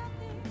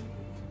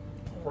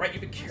 Right,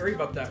 you've been curious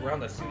about that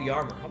round, that suit of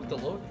armor. How about the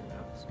load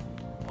now?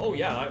 Oh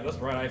yeah, that's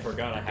right, I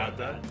forgot I had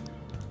that.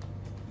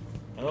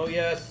 Oh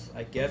yes,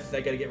 I guess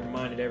I gotta get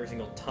reminded every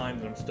single time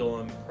that I'm still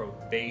on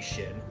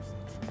probation.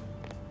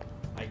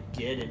 I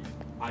get it.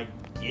 I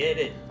get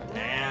it,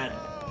 Dad.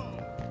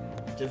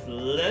 Just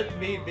let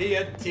me be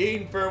a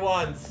teen for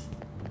once.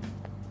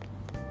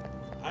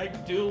 I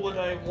do what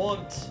I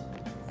want.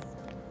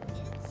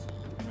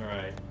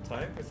 Alright,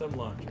 time for some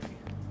laundry.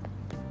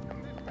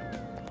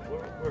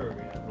 Where are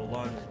we at? The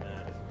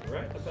laundromat is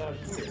right about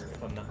here,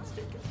 if I'm not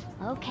mistaken.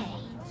 Okay.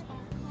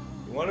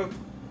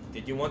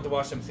 Did you want to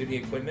wash some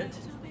suiting equipment?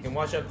 You can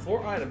wash up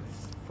 4 items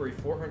for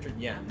 400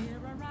 yen.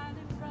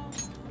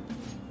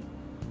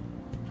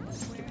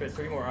 If there's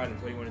 3 more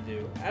items, what do you want to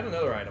do? Add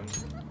another item.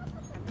 2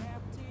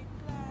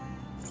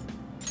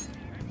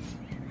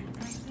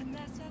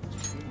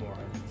 more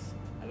items.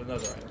 Add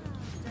another item.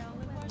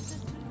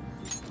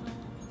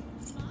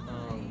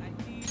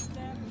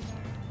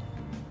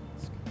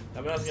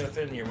 How else is gonna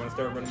fit in here? Want to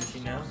start running the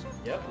machine now?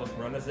 Yep, let's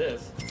run as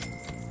is.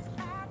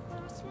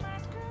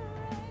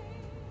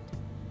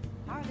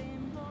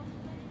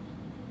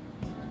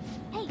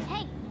 Hey,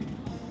 hey!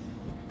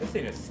 This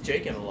thing is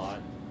shaking a lot.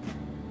 It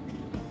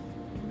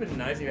would have been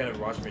nice if you had a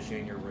washing machine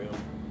in your room.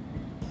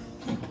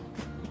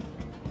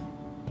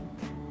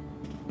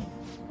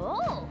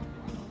 Oh!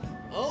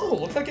 Oh,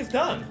 looks like it's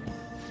done.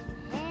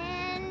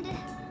 And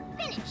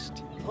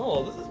finished.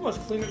 Oh, this is much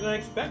cleaner than I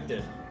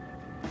expected.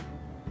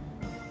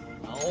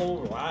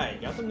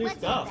 Alright, got some new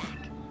stuff.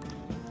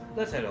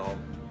 Let's head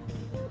home.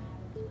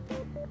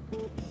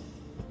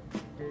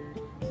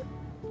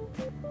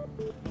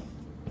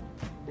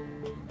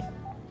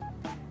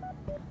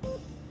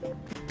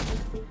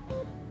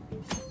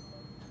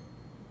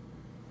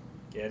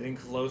 Getting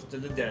close to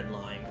the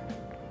deadline.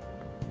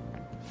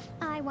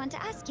 I want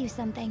to ask you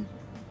something.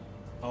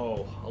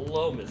 Oh,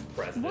 hello, Miss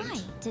President. Why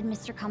did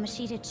Mr.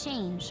 Kamoshida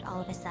change all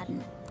of a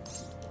sudden?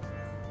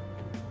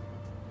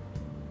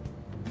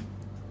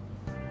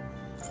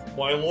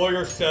 My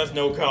lawyer says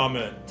no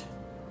comment.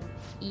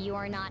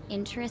 You're not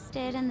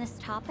interested in this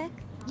topic?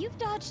 You've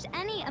dodged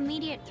any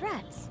immediate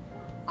threats.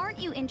 Aren't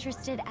you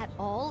interested at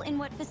all in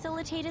what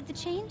facilitated the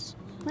change?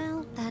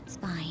 Well, that's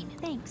fine.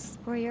 Thanks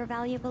for your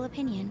valuable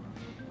opinion.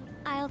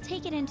 I'll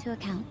take it into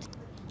account.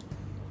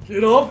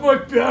 Get off my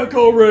back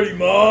already,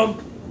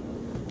 Mom!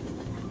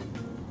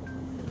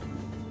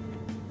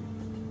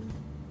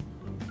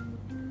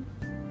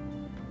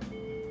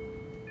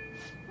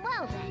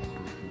 Well then.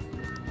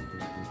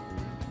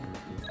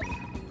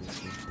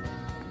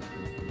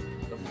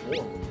 The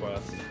forum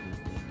quest.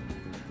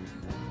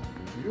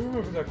 You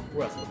remember that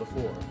quest with the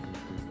forum?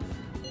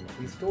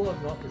 We still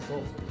have not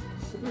resolved it.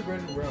 Simply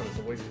running around is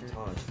a waste of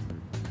time.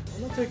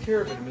 I'll not take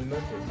care of it in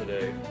Memento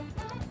today.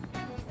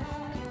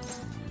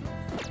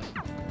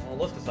 Well,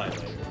 let's decide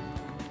later.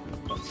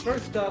 But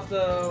first off,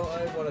 though,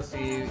 I want to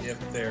see if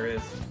there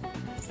is...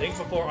 Think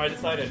before I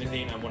decide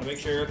anything, I want to make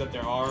sure that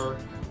there are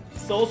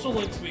social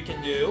links we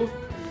can do.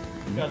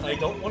 Because I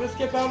don't want to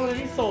skip out on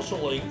any social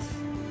links.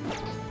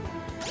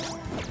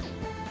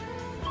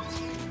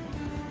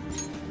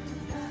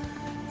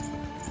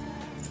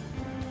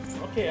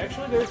 Okay,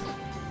 actually there's...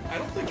 I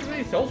don't think there's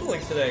any social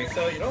links today,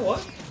 so you know what?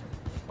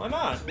 Why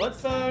not?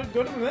 Let's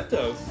go to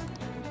Mementos.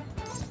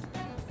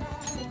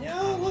 Yeah,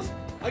 let's...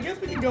 I guess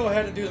we can go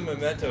ahead and do the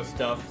Memento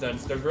stuff,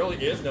 since there really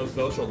is no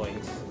social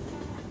links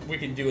we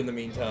can do in the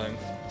meantime.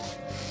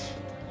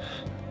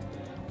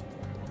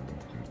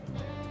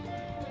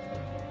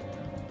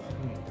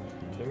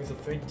 There is a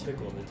faint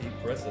tickle in the deep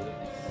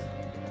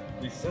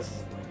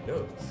recesses of my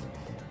nose.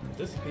 Could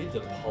this be the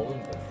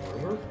pollen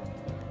rumor?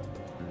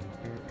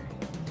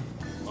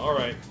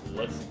 Alright,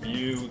 let's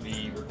view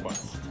the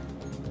request.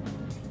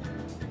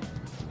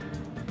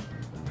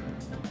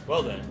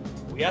 Well then,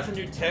 we have some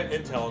new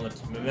intel on the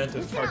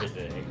Mementos target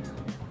today.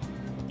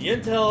 The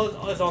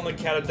intel is on the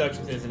cat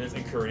abductions incidents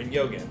occurring in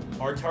Yogen.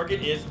 Our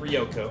target is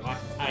Ryoko,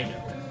 I know,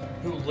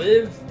 who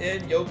lives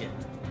in Yogen.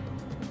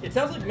 It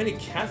sounds like many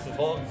cats have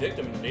fallen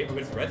victim in the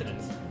neighborhood's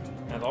residents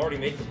and have already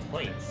made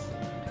complaints.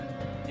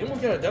 You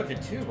almost got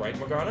abducted too, right,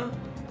 Morgana?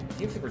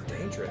 Seems super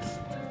dangerous.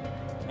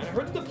 And I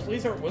heard that the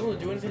police aren't willing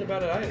to do anything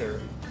about it either.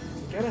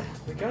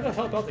 We gotta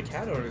help out the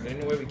cat owners in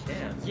any way we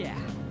can. Yeah.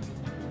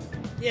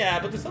 Yeah,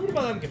 but there's something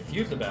about that I'm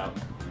confused about.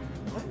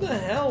 Why the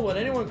hell would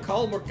anyone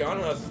call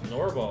Morgana a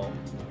snorball?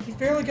 He's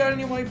barely got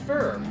any white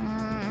fur.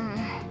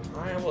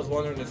 I was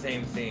wondering the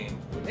same thing.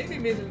 We may be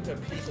missing a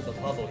piece of the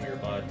puzzle here,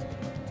 but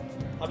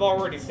I've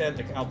already sent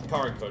out the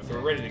card code, so we're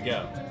ready to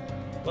go.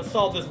 Let's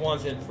solve this one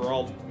for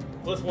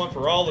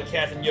all the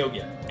cats in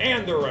Yogen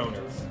and their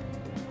owners.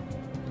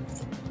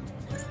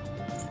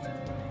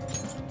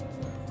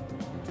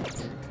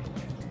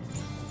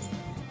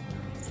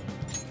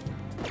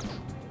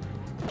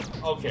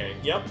 Okay,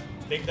 yep.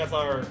 I think that's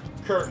our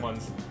current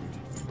ones.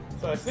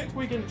 So I think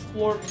we can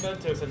explore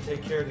Mementos and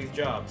take care of these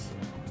jobs.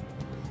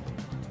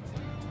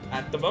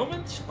 At the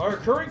moment, our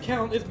current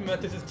count is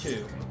Mementos'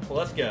 2. Well,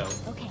 let's go.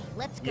 Okay,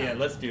 let's go. Yeah,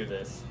 let's do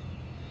this.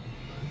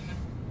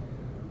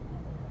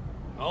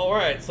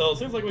 Alright, so it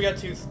seems like we got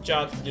 2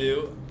 jobs to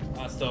do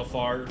so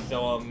far.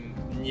 So,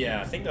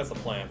 yeah, I think that's the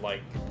plan.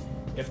 Like,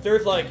 if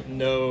there's, like,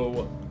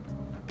 no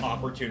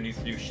opportunities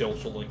to do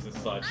social links and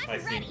such, I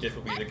think this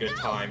would be the good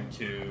time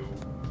to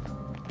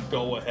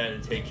go ahead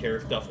and take care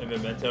of stuff in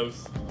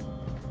mementos.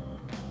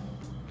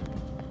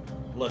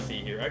 Let's see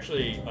here.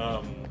 Actually,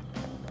 I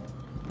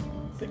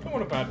think I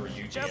want to buy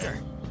Ryuji.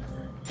 Joker.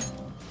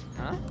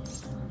 Huh?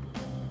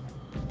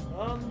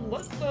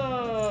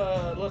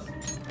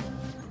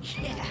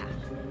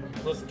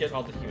 Let's get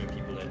all the human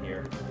people in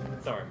here.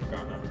 Sorry,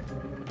 Garna.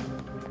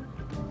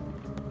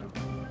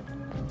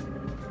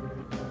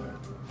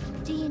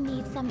 Do you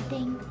need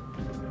something?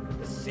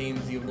 It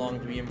seems you long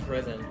to be in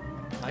prison.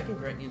 I can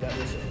grant you that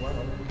wish as well.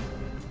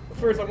 But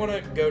first, I want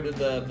to go to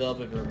the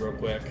Velvet Room real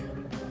quick.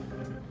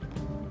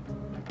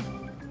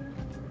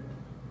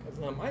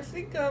 I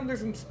think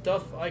there's some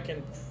stuff I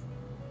can...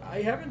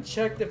 I haven't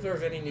checked if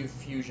there's any new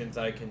fusions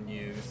I can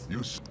use.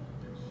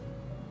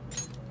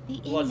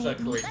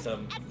 Let's create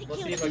some...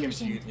 Let's see if I can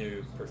fuse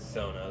new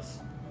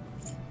personas.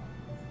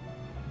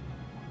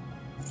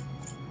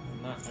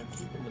 I'm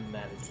keeping the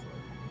mandatory.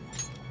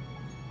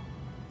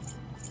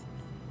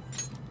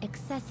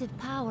 Excessive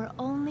power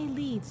only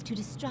leads to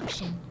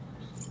destruction.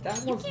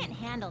 That You was can't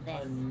handle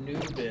this.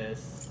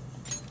 Anubis.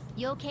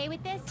 You okay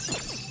with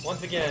this?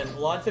 Once again,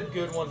 lots of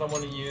good ones I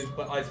want to use,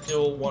 but I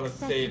still want to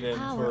save him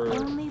for...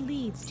 Only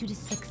leads to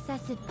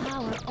excessive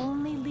power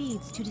only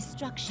leads to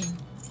destruction.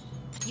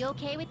 You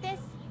okay with this?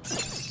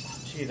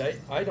 Jeez,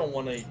 I don't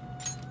want to...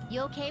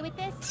 You okay with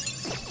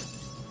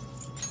this?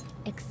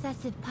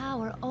 Excessive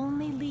power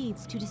only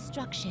leads to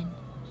destruction.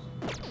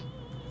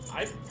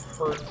 I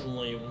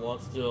personally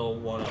still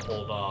want to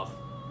hold off.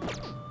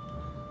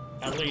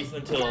 At least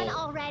until Done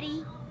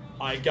already?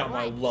 I got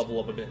my level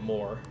up a bit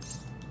more.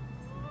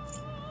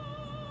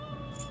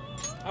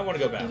 I want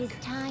to go back. It is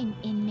time,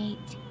 inmate.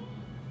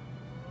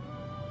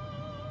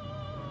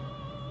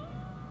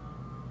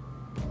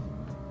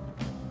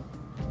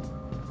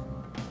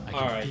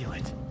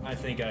 Alright, I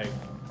think I've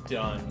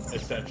done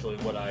essentially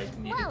what I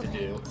needed to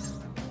do.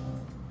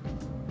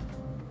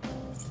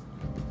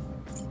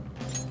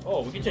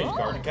 Oh, we can change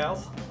garden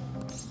cows?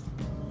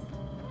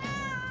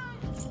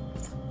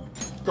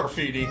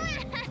 Graffiti.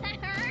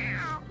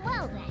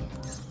 Well then.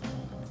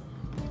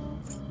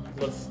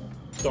 Let's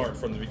start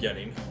from the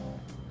beginning.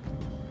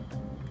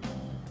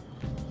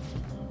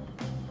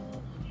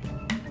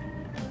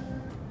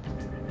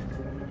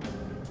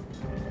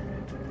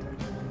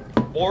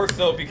 More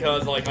so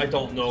because, like, I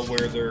don't know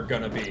where they're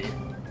gonna be.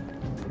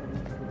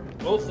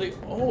 Mostly...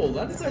 Oh,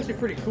 that is actually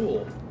pretty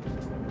cool.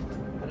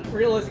 I didn't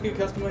realize you could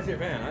customize your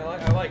van.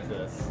 I like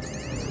this.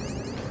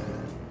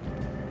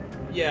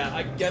 Yeah,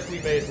 I guess we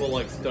may as well,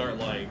 like, start,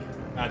 like,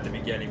 at the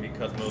beginning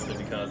mostly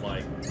because,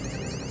 like,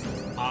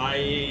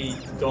 I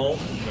don't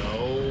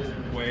know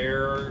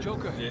where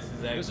Joker, this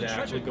is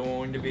exactly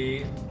going to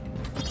be.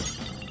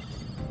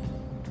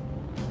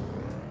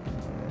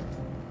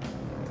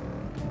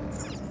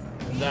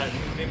 That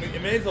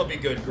it may as well be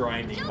good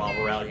grinding while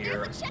we're out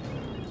here.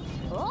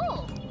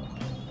 Oh.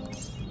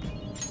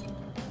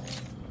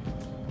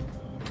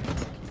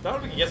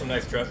 Thought we could get some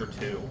nice treasure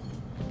too.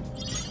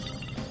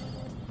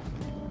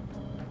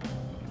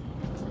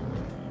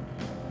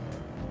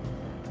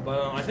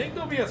 But I think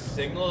there'll be a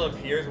signal that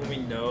appears when we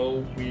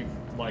know we've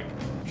like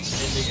in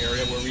the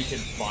area where we can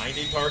find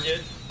a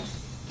target.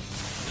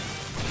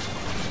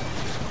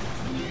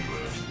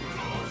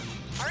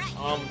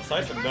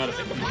 Aside from that, I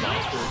think the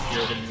monsters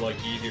here are gonna be like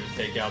easier to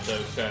take out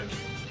though since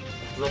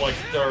we're like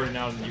starting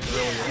out in the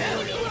earlier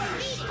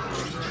areas.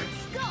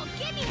 Go,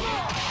 give me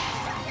more.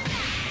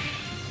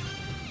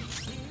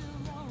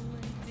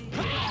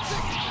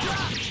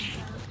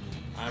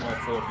 I'm all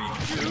for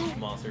beating these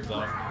monsters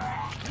up.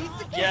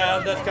 Yeah,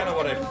 that's kind of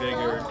what I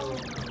figured.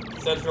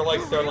 Since we're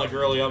like starting like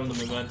early on in the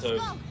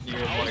mementos, you're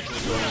likely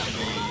going to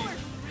be.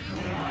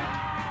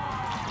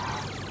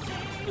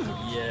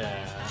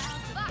 Yeah.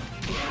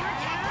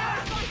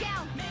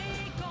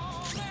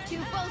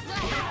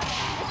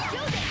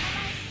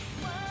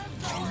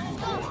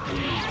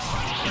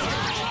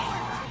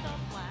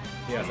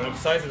 Yeah, so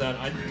besides that,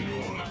 I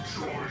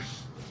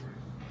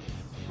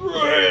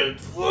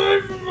Red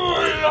flag for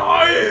my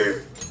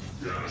life!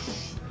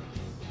 Yes.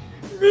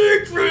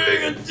 Me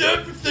creating a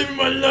deficit in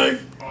my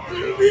life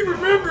will be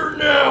remembered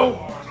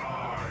now!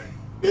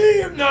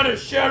 Me am not a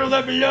shadow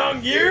that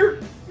belong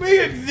here! Me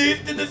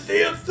exist in the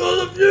sea of soul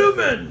of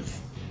humans!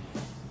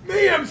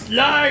 Me am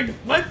Slide!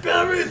 My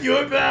power is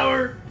your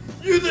power!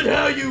 Use it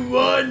how you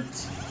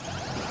want!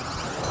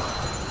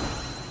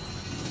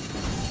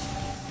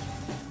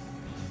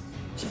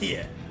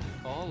 Yeah.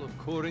 All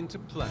according to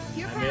plan.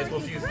 I may as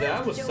well use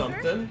that with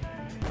something.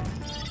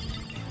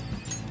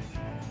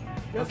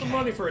 Got some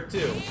money for it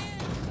too.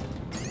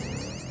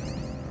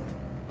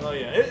 Oh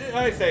yeah,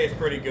 I say it's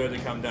pretty good to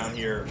come down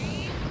here.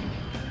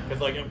 Cause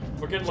like,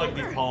 we're getting like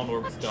these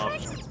polymorph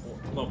stuff.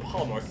 No,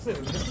 polymorph, this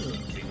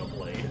isn't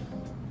Xenoblade.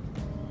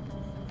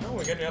 No,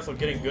 we're also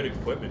getting good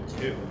equipment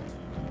too.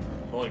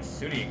 Well, like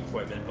suiting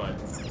equipment, but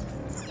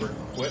for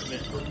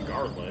equipment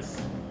regardless.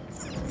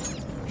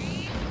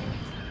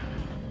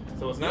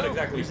 So it's not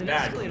exactly there's an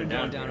bad escalator coming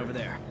going down over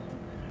there.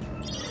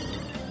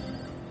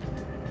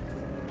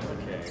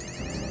 Okay.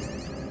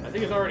 I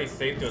think it's already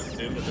safe to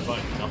assume that there's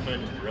like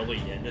nothing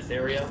really in this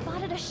area.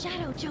 Spotted a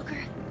shadow,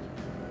 Joker.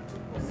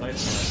 Well, aside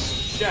from that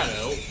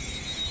shadow.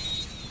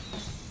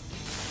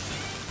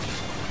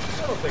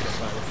 I don't think it's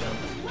fine with them.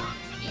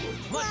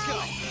 Let's go!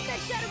 That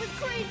shadow was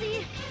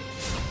crazy!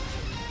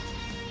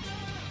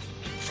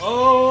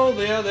 Oh,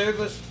 yeah,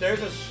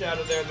 there's a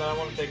shadow there that I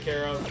want to take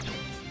care of.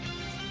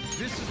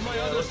 This is my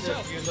other let's self.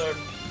 just use our...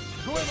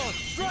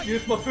 Strike.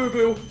 Use my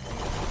FUBU.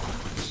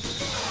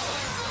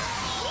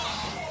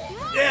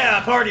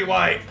 Yeah, party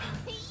wipe!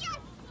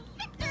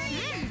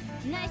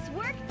 Nice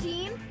work,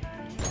 team!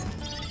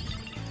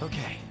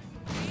 Okay.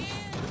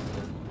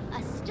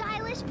 A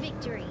stylish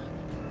victory.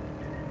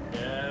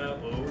 Yeah,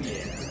 oh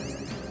yeah.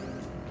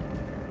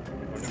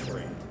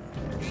 23.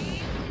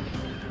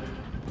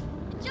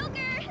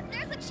 Joker,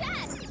 there's a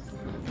chest!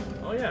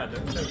 Oh yeah,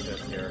 there's no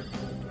chest here.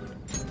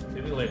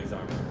 See the ladies'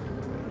 armor.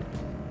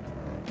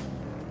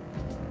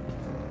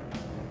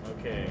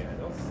 Okay, I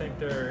don't think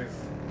there's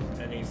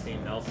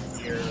anything else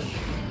here.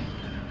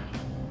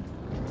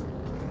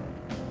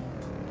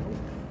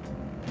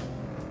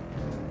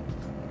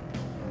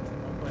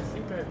 I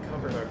think I've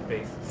covered our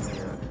bases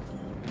here.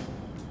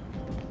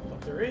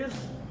 But there is...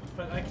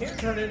 But I can't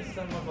turn in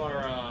some of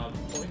our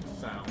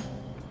points out.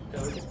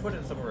 So we can put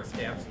in some of our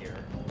stamps here.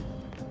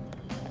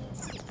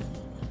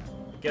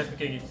 I guess we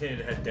can continue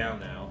to head down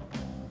now.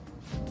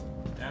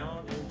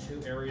 Down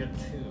into Area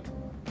 2.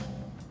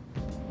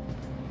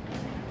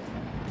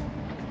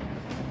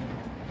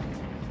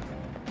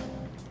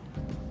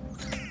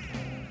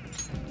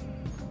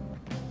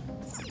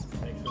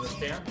 Thanks for the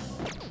stamps.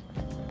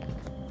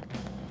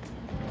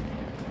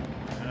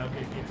 And I'll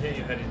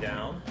continue heading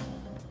down.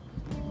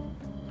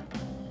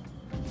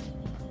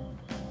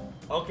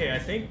 Okay, I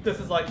think this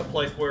is like the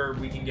place where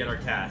we can get our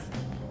task.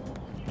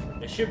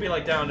 It should be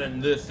like down in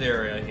this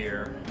area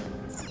here.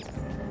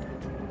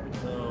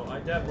 So I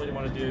definitely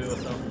want to do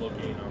some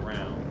looking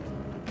around.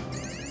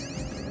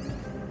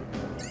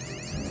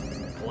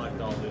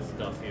 Collect all this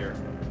stuff here.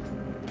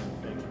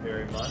 Thank you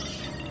very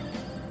much.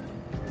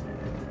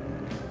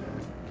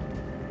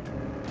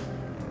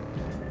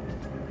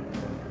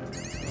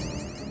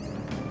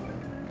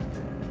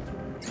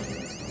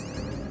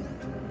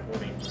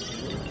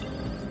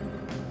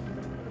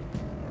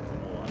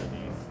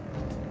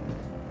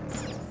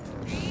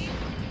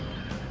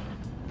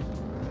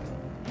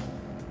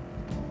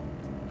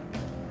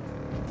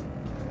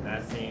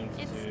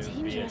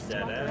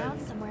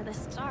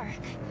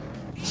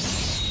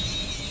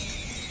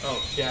 Oh,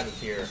 Shadow's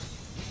here.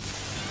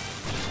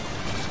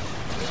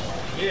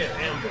 Yeah,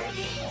 ambush.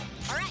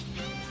 Alright,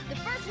 the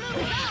first move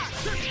is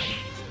ours!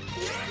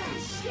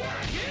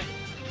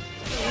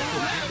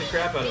 Beat the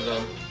crap out of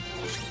them.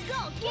 Go,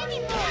 give me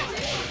more!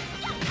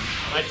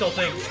 I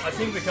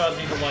think because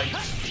these are like,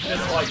 this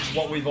is like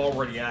what we've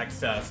already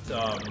accessed,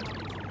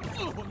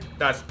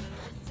 that's,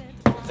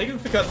 I think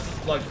it's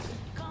because, like,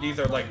 these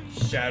are like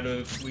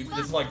shadows, this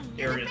is like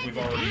areas we've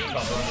already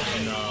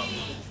covered in,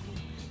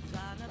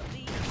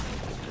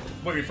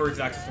 when we first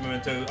access the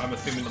Memento. I'm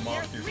assuming the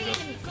monsters,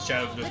 the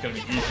shadows are just going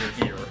to be easier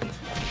here.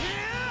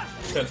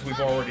 Since we've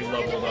already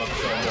leveled up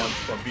so much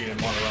from being in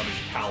Madarame's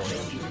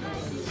palace.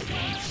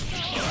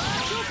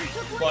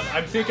 But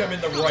I think I'm in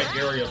the right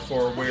area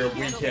for where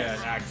we can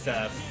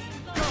access.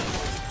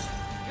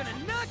 Gonna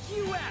knock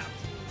you out!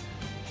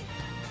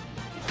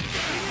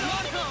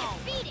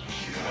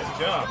 Nice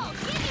job.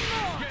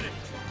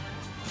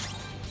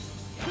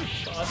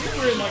 I think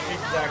we're in like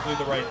exactly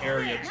the right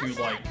area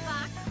to like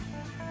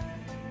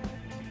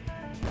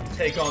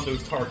take on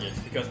those targets,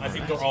 because I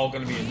think they're all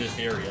going to be in this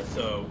area,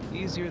 so...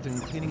 Easier than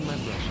cleaning my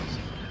brushes.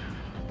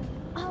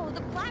 Oh,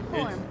 the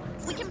platform!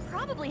 We can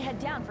probably head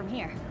down from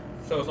here.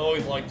 So it's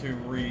always like to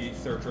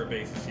research our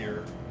bases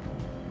here.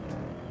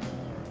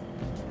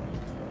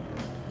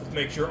 Just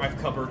make sure I've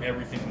covered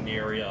everything in the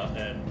area,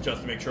 and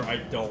just to make sure I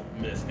don't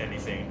miss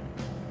anything.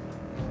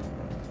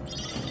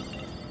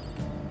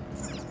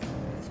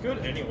 It's good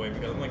anyway,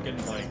 because I'm like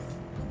getting like...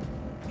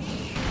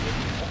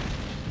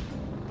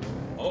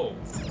 Oh.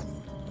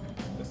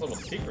 Little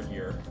secret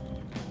here.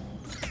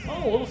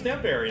 Oh, a little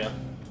stamp area.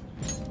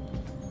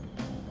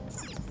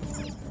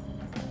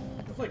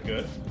 That's like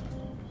good.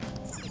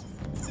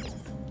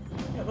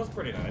 Yeah, that's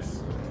pretty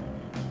nice.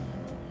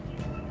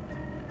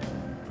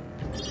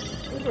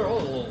 Those are all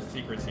the little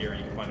secrets here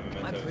you can find in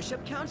My Mementos.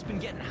 push-up count's been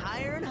getting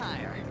higher and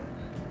higher.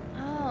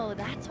 Oh,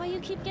 that's why you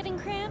keep getting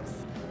cramps?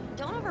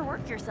 Don't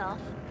overwork yourself.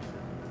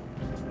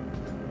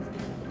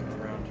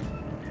 Around.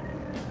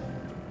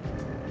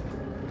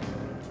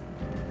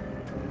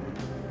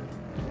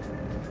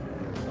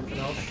 Nothing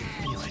else?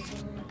 Feel it.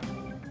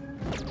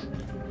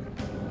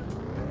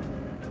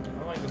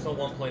 I like this whole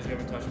one place we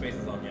haven't touched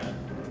bases on yet.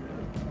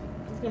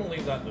 Just gonna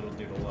leave that little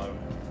dude alone.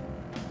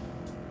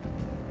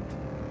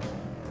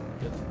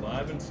 Just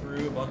driving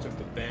through a bunch of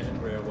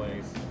abandoned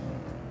railways.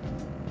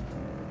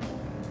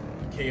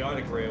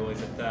 chaotic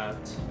railways at that,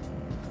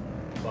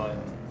 but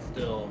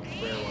still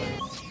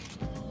railways.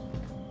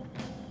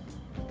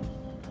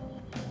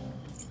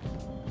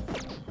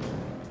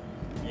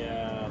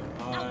 Yeah,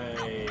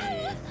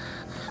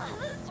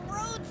 This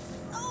road's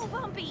so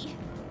bumpy.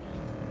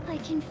 I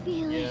can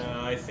feel it.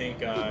 Yeah, I think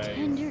The I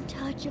tender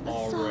touch of a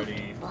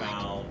already soft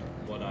found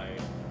what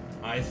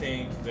I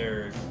think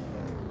there's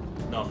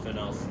nothing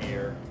else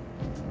here,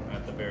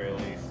 at the very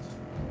least.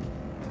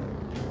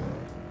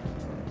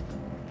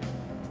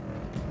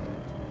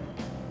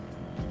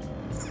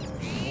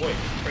 Oh, wait,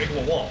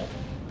 breaking the wall.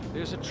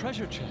 There's a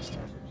treasure chest.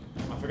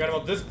 I forgot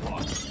about this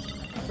part.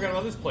 I forgot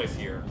about this place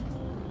here.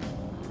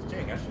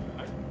 Dang, I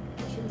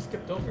should have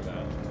skipped over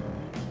that.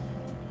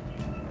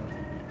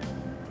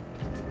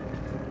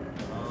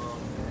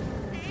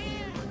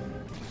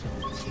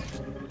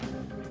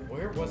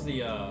 Where was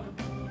the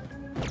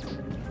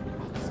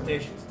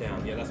station's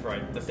down? Yeah, that's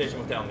right. The station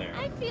was down there.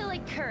 I feel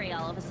like curry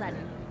all of a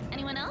sudden.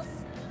 Anyone else?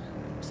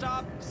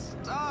 Stop!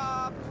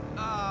 Stop!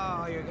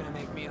 Oh, you're gonna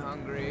make me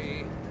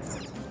hungry.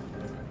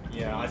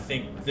 Yeah, I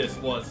think this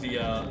was the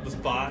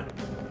spot.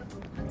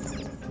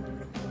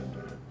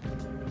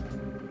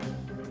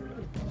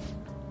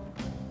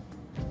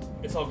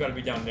 It's all gotta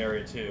be down in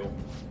area 2.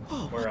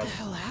 Oh, Where what else? the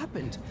hell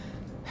happened?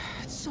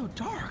 It's so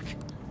dark.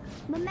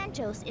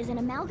 Mementos is an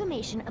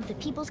amalgamation of the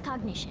people's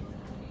cognition.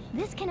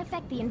 This can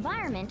affect the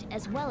environment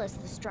as well as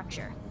the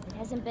structure. It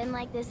hasn't been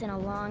like this in a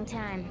long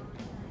time.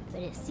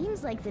 But it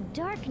seems like the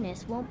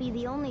darkness won't be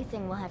the only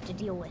thing we'll have to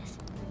deal with.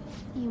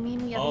 You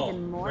mean we have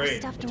even more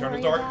great. stuff to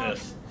Eternal worry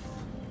darkness.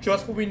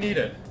 Just what we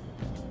needed.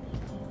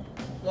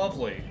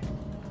 Lovely.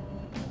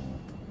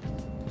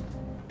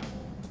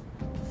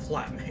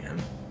 Flat man.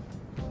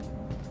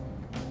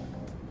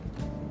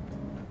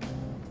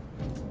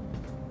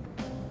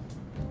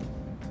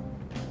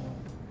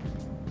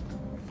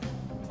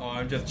 Oh,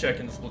 I'm just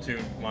checking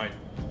my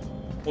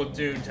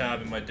Splatoon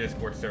tab in my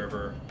Discord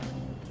server.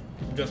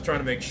 I'm just trying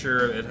to make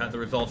sure the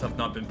results have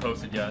not been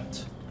posted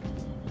yet.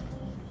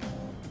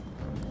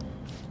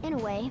 In a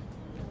way,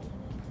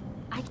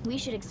 we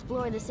should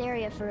explore this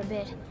area for a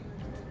bit.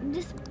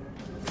 Just...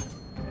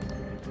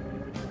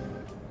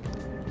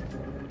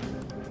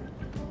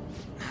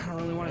 I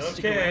don't really want to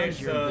stick around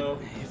here, but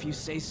if you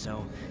say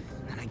so,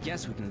 then I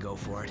guess we can go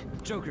for it.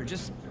 Joker,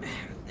 just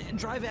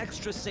drive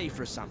extra safe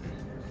or something.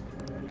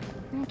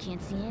 I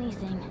can't see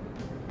anything.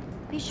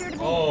 Be sure to...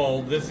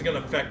 Oh, this is gonna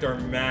affect our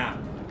map.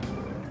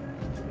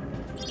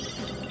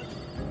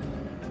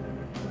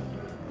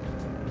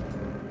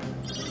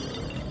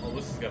 Oh,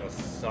 this is gonna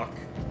suck.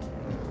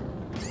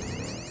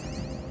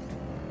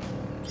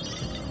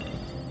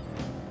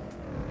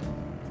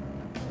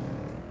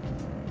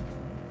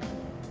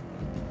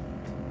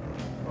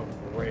 Oh,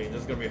 great.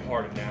 This is gonna be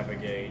hard to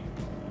navigate.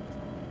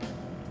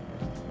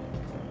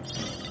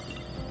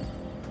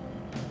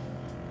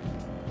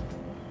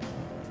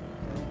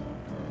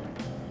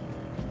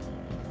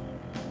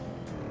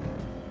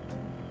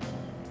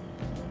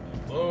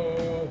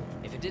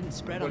 If it didn't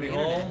spread on the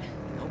internet,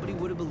 nobody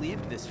would have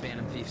believed this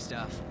Phantom Thief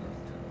stuff.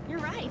 You're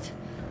right.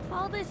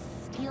 All this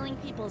stealing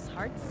people's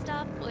hearts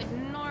stuff would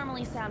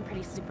normally sound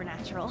pretty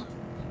supernatural.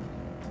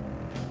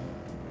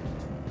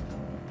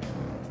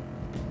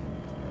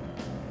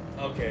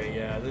 Okay,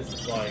 yeah, this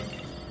is like...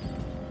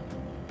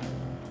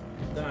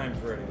 I'm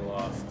pretty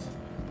lost.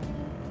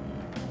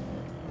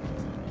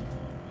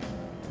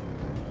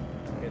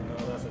 Okay, no,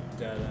 that's a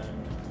dead end.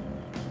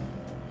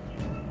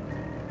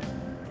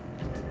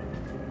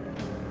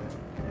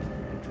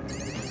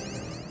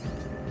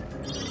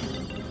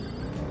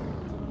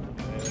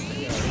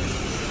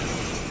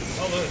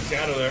 Oh, there's a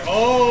shadow there.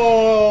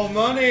 Oh,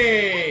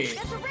 money!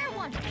 That's a rare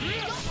one. Don't let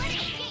it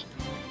escape.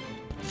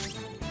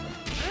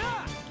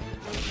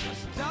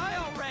 Just die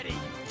already!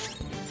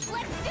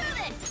 Let's do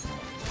this.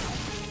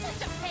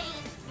 Such a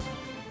pain.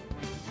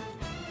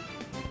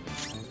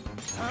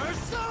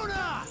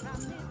 Persona!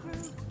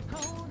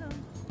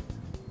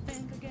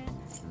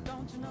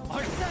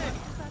 Arsene!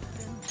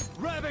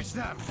 Ravage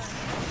them!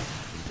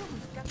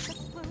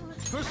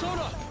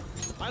 Persona!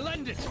 I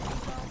lend it!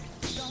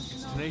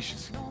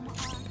 Tenacious.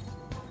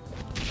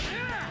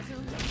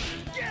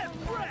 Get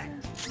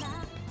wrecked!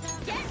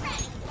 Get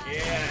ready.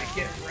 Yeah,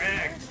 get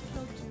wrecked.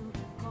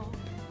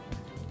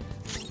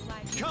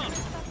 Come!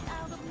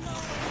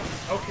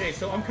 Okay,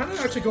 so I'm kind of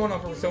actually going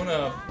on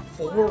Persona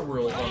 4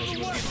 rules honestly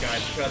with these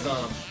guys because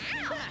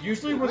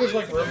usually where there's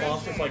like rare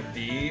monsters like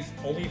these,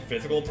 only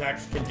physical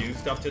attacks can do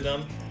stuff to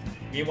them.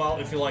 Meanwhile,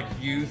 if you like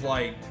use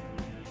like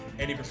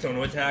any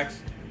Persona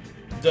attacks,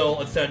 they'll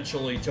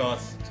essentially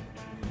just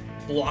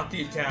block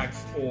the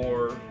attacks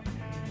or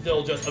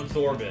they'll just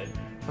absorb it.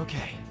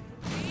 Okay.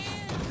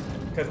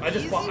 Because I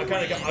just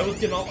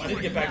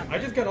I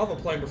just got off of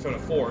playing Persona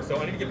 4, so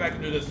I need to get back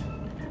into this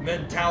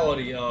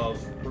mentality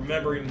of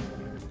remembering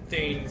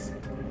things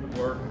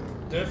work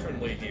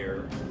differently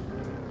here.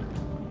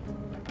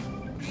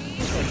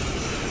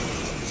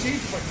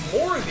 Jeez, like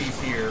more of these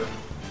here.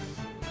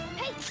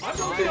 I'm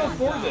not feeling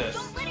for this.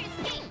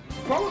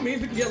 probably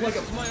means we can get like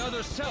a... my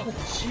other self. Oh,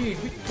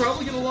 jeez, we can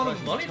probably get a lot of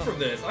money from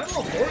this. I'm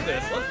all for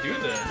this. Let's do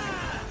this.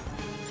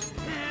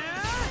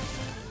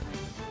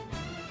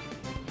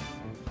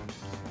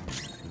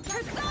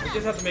 We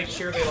just have to make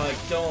sure they, like,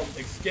 don't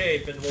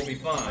escape and we'll be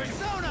fine.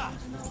 Persona!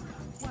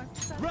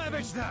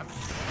 Ravage them!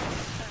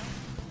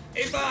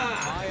 Eva!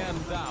 I am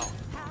thou.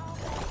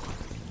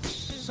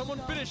 Someone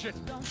finish it!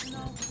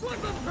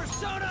 Flip them,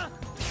 Persona!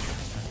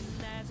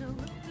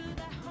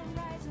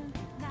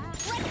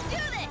 Let's do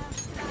this!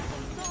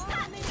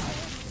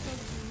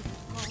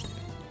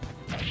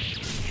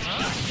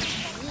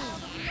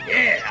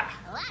 Yeah!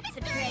 Lots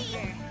of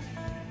treasure.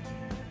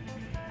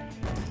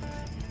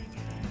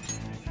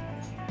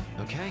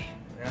 Okay.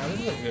 Yeah, this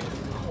is a good.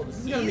 Oh, this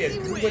is gonna be a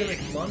good way to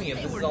make money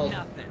if this is all.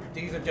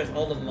 These are just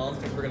all the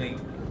monsters we're gonna,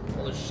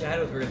 all the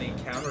shadows we're gonna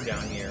encounter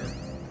down here.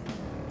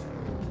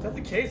 If that's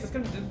the case,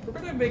 we're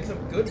gonna make some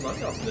good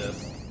money off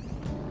this.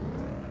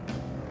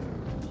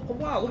 Oh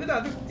wow, look at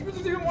that! There's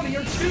even one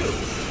here too.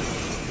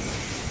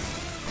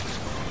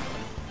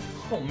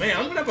 Oh man,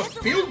 I'm gonna have a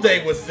field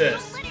day with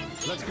this.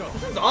 Let's go.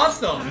 This is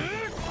awesome.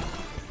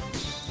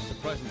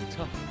 Surprisingly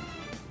tough.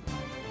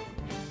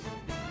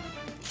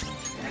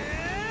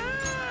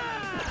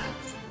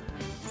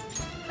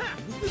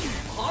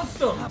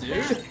 Awesome,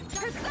 dude.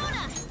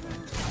 Persona!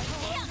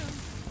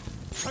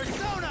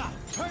 Persona!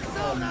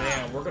 Oh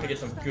man, we're gonna get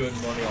some good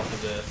money off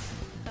of this.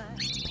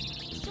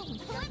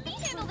 Let me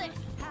handle this.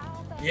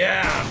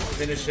 Yeah,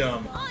 finish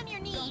them. On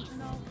your knees.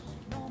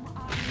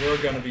 We're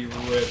gonna be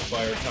rich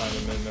by our time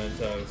in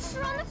Mementos.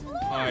 You're on the floor.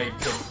 I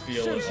can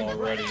feel it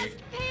already.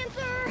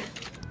 Panther.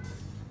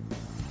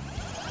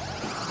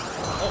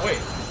 Oh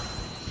wait,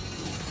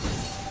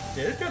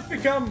 did it just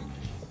become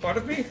a part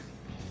of me?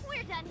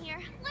 We're done here.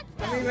 Let's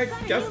go. I mean, I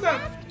guess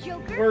that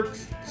Joker.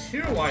 works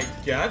too, I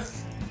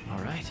guess. All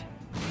right.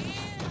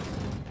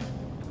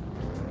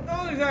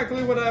 Not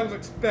exactly what I was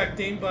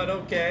expecting, but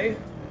okay.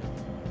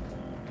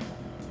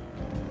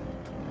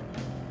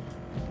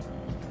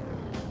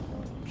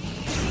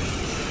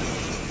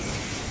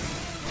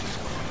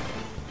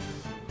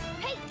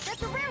 Hey,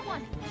 that's a rare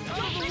one.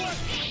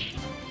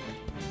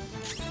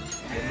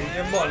 Give me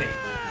your money.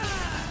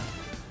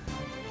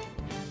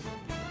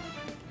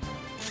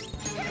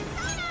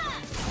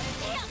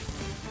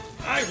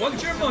 I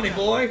want your money,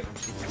 boy.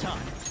 It's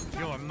time.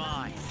 You're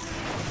mine.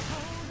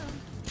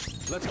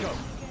 Let's go.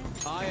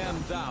 I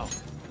am thou.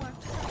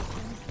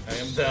 I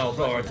am thou,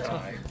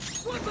 Vardai.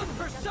 Flip them,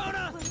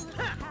 Persona!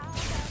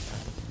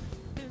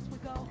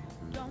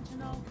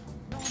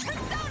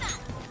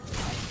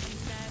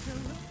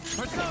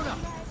 Persona!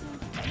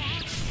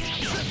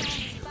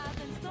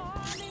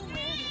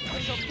 I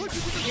shall put you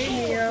to the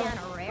sword! Down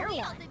a rare one.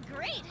 You did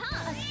great,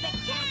 huh? A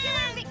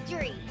spectacular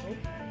victory.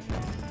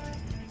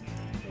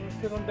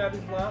 Sit on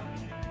Daddy's lap.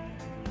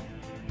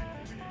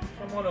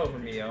 Come on over,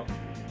 Mio.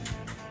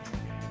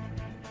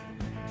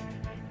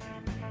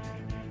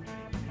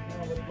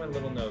 Oh, look at my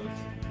little nose.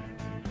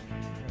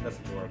 That's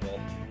adorable.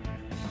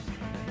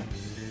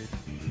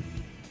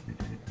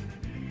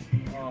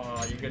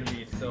 Oh, you're gonna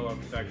be so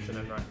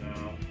affectionate right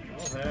now.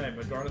 Oh, hey,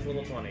 Madarame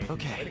little 20.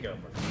 Okay. Way to go.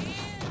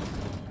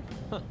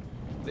 Huh.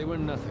 They were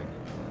nothing.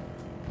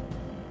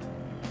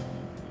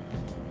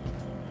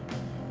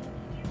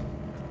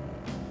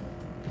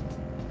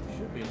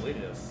 Should be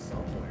leading us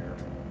somewhere.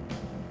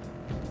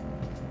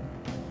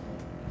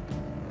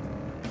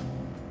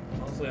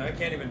 Honestly, I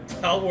can't even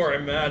tell where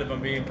I'm at if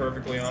I'm being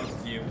perfectly honest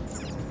with you.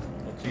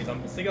 Oh, jeez,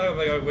 I'm thinking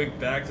like I went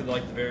back to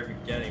like the very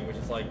beginning, which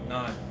is like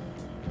not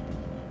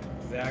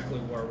exactly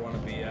where I want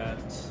to be at.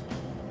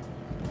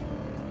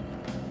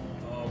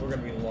 Oh, we're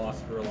gonna be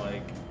lost for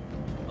like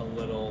a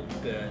little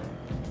bit.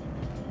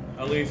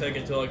 At least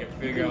until I can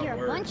figure out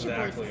where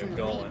exactly I'm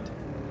going.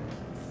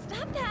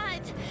 Stop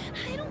that!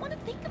 I don't want to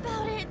think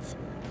about it.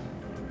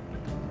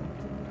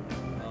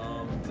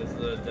 This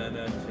is a dead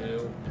end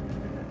too.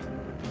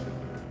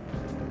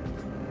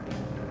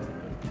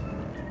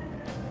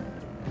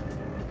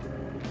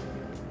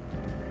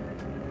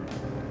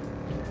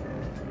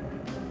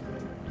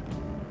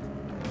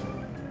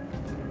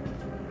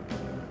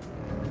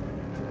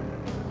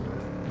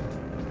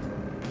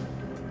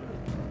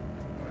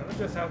 I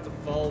just have to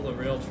follow the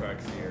rail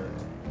tracks here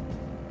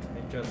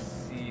and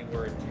just see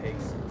where it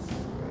takes us.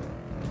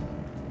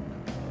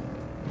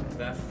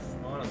 That's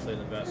honestly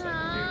the best I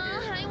can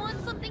do here. I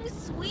want something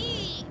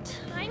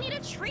sweet. I need a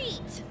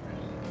treat.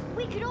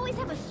 We could always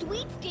have a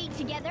sweets date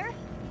together.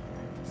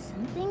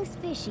 Something's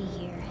fishy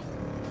here.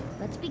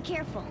 Let's be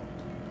careful.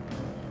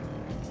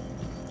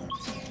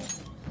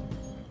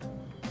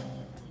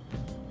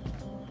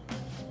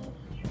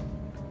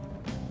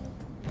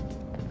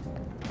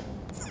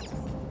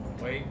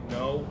 Wait,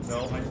 no,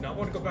 I do not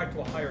want to go back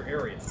to a higher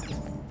area.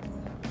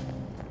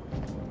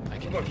 I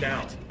can look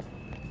down.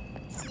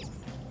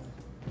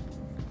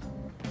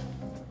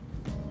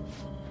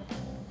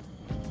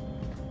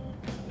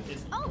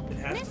 It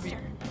has to be.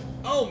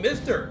 Oh,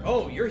 Mister!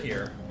 Oh, you're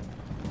here.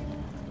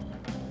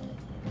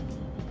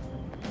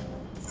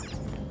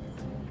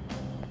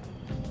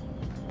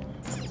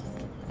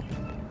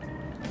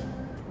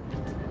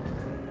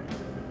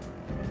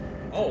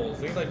 Oh,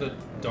 seems like the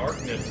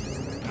darkness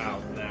is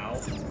out now.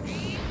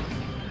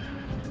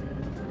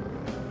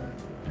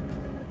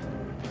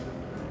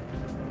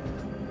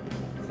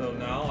 So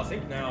now, I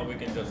think now we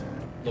can just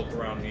look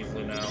around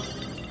easily now.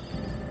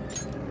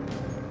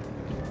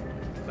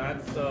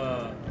 That's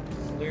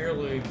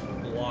clearly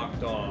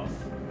blocked off.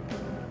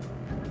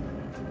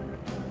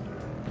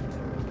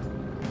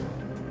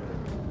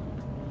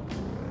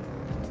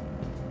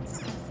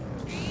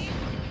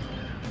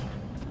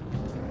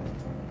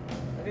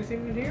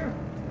 Anything in here?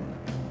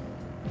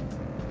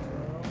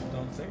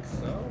 Don't think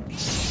so.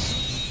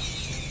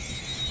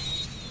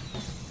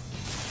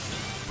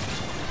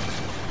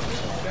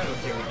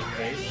 Shadows here we can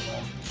face.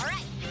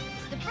 Alright,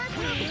 the first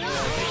move is I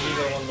think these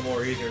are one of the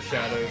more easier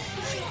shadows.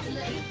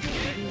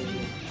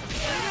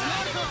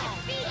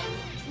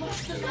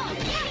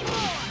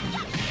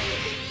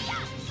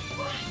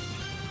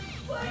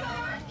 For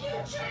our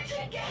future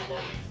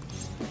together.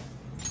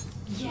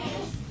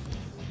 Yes.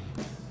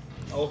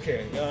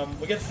 Okay,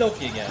 we get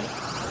Silky again.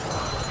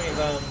 Which means,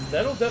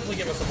 that'll definitely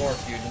give us some more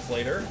students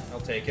later. I'll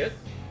take it.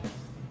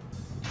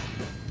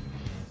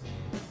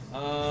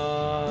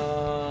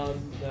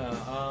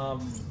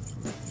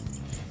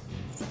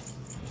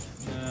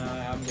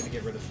 I'm gonna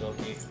get rid of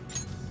Silky.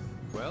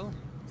 Well,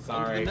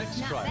 sorry. On to the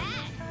next try.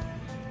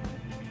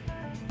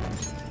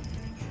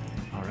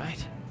 All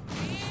right.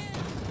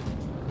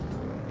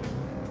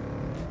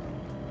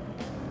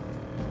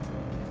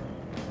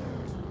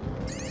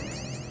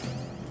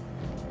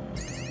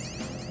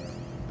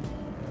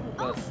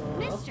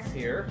 Mister.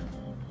 Here.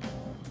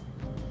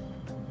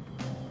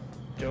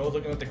 Joe's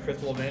looking at the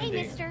crystal of ending.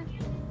 Hey, mister.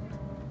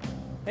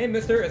 Hey,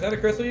 mister, is that a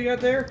crystal you got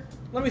there?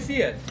 Let me see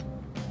it.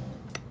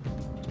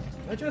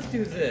 I just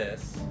do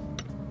this.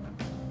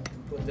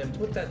 Then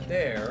put that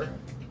there.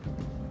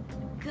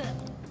 Good.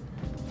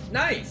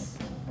 Nice!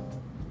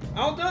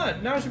 All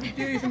done. Now it should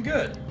do you some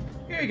good.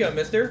 Here you go,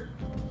 mister.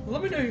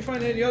 Let me know if you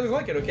find any others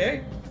like it,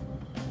 okay?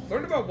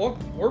 Learn about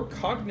what work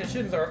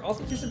cognitions are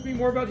also teaches me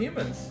more about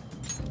humans.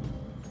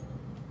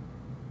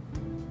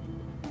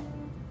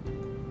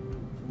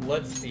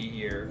 Let's see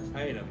here.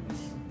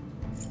 Items.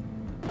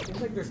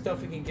 Seems like there's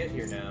stuff we can get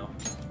here now.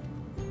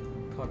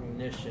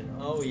 Cognition.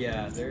 Oh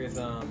yeah, there is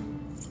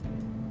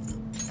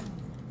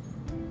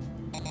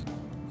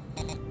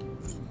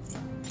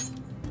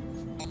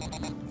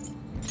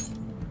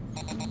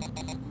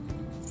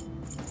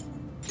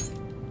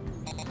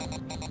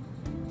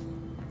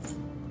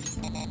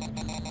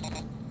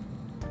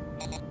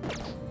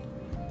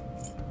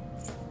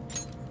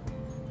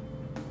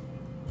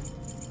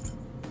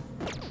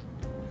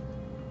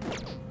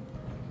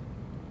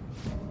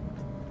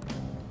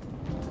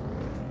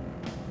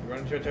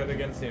run to each other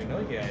again soon.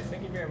 Oh yeah,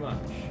 thank you very much.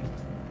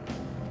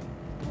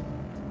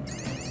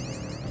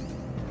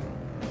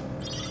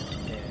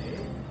 Okay.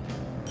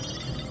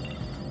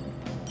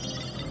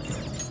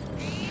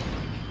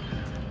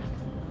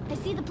 I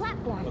see the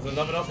platform. Was there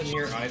nothing else in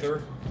here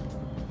either?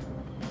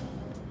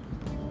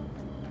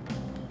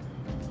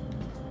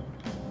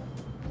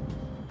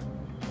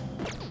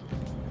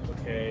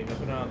 Okay,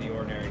 nothing out of the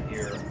ordinary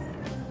here.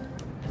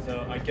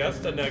 So I guess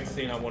the next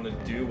thing I want to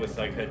do is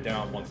like head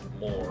down once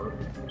more.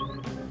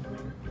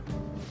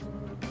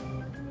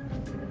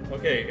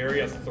 Okay,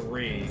 area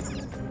 3.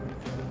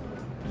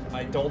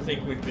 I don't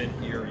think we've been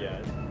here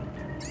yet.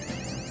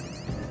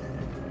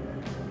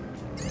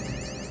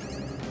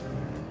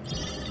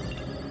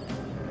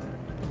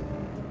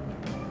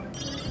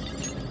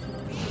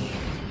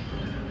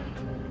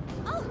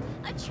 Oh,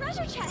 a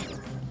treasure chest.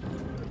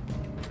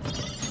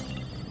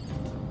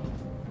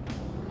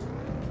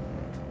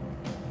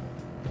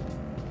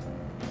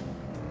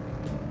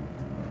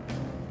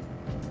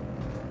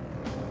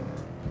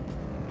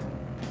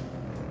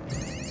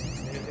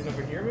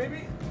 Over here,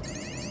 maybe?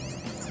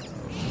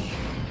 I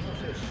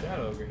see a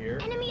shadow over here.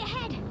 Enemy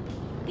ahead.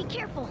 Be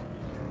careful.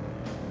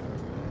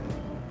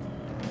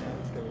 Yeah,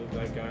 let's go leave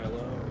that guy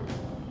alone.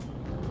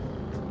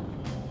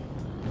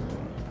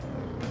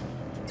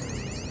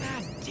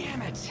 Ah,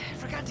 damn it! I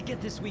forgot to get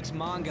this week's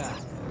manga.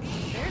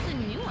 There's a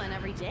new one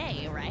every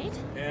day, right?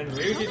 And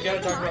Ryuji's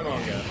gotta talk about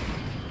manga.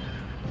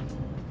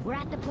 We're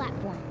at the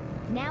platform.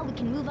 Now we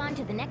can move on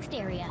to the next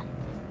area.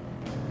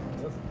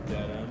 That's a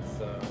dead end,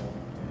 so...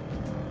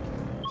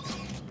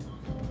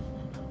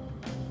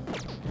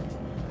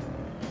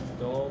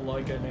 Still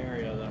like an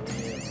area that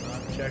we have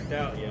not checked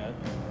out yet.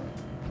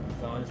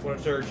 So I just want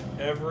to search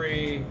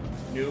every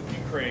nook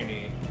and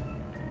cranny.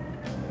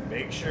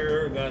 Make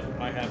sure that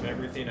I have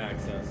everything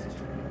accessed.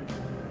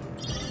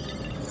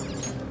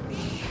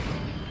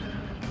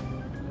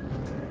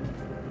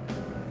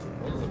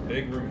 Well, there's a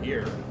big room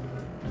here.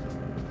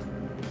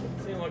 Doesn't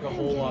seem like a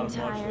whole lot of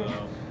much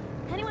though.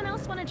 Anyone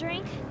else want a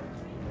drink?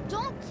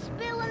 Don't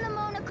spill in the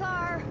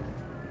monocar.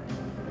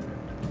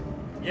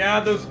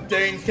 Yeah, those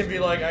stains can be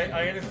like,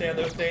 I understand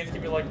those stains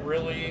can be like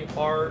really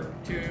hard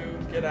to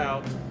get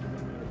out.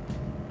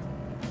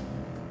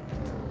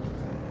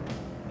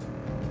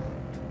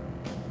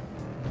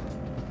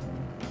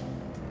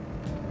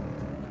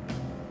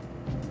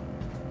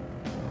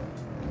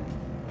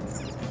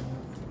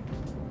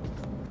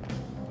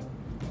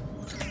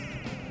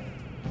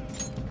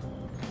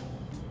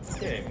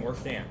 Okay, more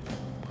stamps.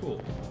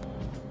 Cool.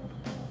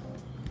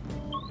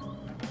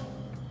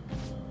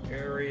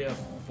 Area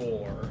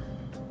 4.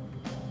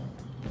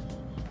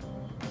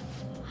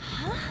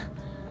 Huh?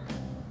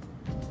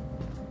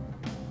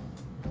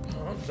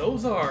 Oh,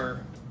 those are...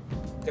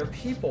 They're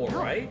people,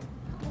 right?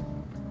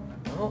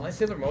 Well, I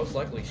say they're most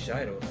likely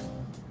shadows.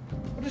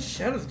 What is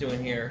shadows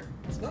doing here?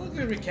 It's not like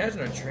they're gonna be catching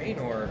a train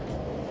or...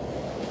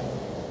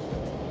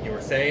 You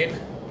were saying?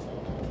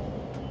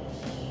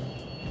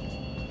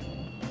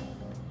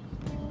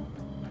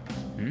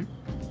 Hmm?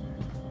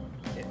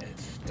 It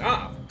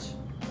stopped.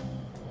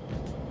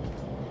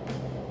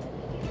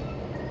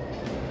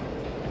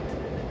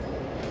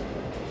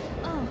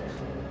 Oh.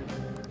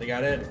 They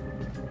got in.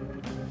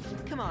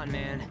 Come on,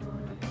 man.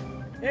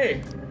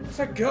 Hey, where's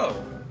that go?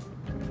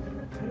 I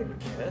had a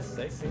guess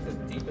they say the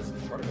deepest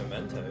part of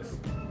Mementos.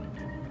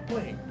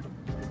 Wait,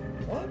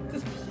 what?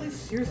 This place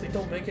seriously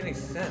don't make any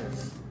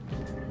sense.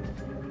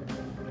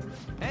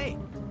 Hey!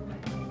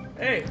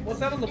 Hey, what's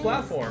that on the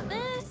platform?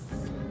 This?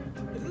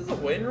 Is this a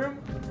waiting room?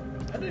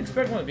 I didn't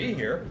expect one to be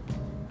here.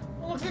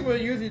 Well, looks like we'll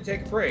use you to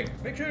take a break.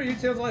 Make sure you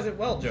utilize it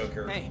well,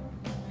 Joker. Hey!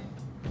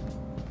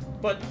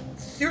 But,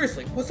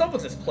 seriously, what's up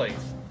with this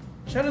place?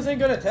 Shadows ain't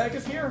gonna attack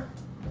us here?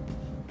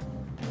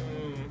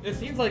 It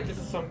seems like this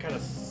is some kind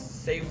of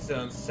safe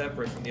zone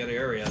separate from the other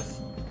areas.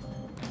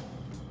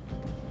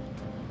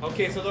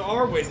 Okay, so there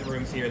are waiting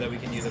rooms here that we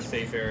can use as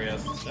safe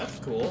areas. That's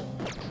cool.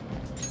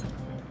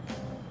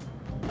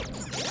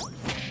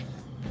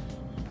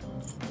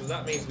 So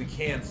that means we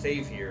can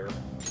save here.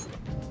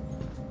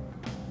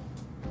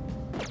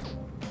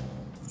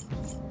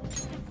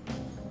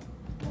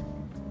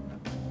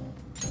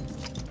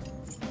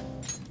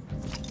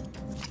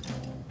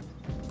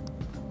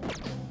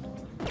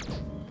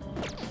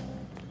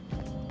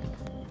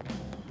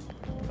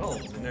 Oh,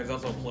 and there's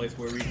also a place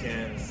where we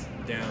can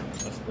down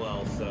as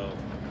well, so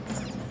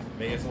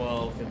may as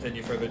well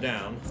continue further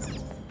down.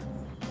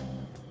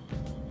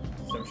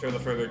 So I'm sure the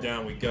further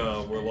down we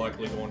go, we're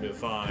likely going to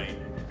find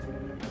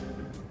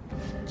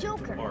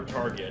Joker. Our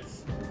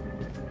targets.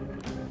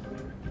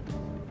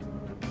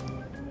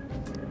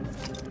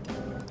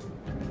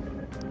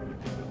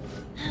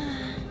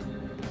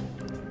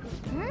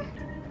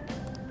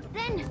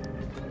 Then.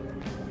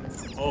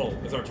 Oh,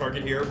 is our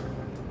target here?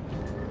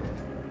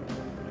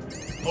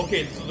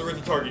 Okay, so there is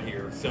a target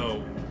here,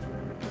 so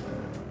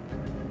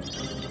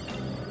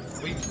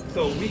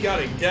we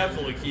gotta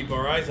definitely keep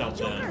our eyes out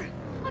Joker, then.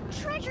 a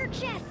treasure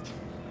chest.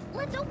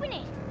 Let's open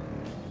it.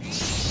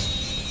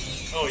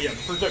 Oh yeah,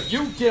 first up,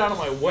 you get out of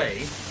my way.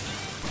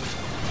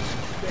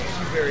 Thank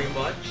you very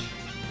much.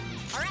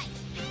 All right.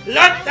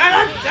 La da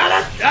da da da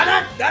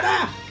da da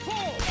da.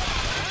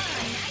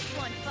 Nice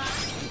one, Fox.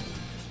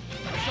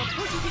 So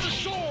push it to the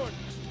sword.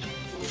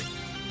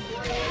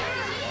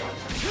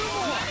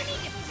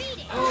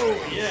 Oh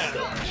yeah.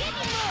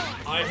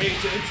 I hate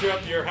to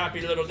interrupt your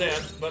happy little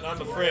dance, but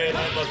I'm afraid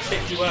I must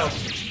take you out.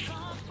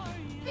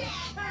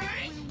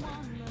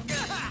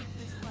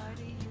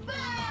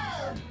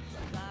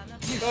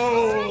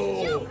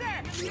 Oh!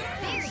 Very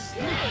good.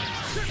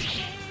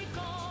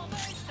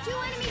 2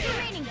 enemies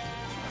remaining.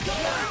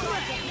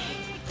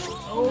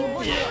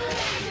 Oh yeah.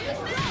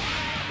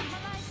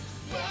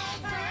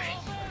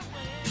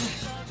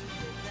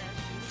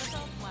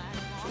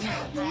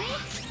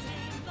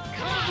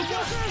 Come on,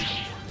 Joker.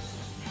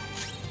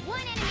 1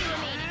 enemy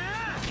remaining.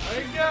 I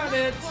got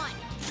it.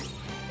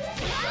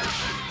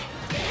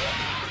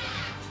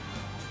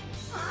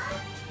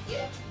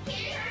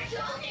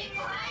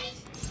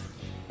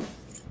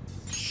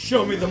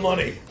 Show me the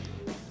money.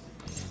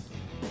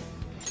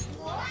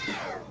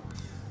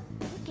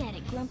 Look at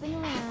it grumping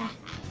around.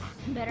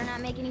 Better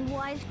not make any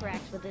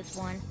wisecracks with this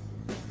one.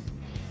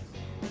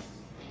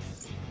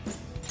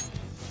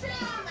 So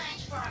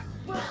much for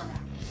brother.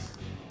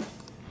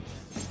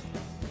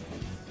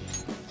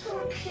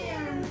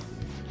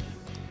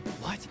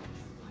 What?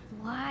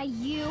 Why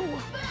you?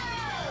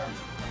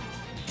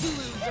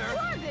 Loser.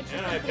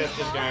 And I pissed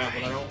this guy off,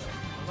 but I'm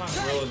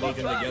not really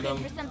looking to get him.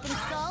 For something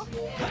skull?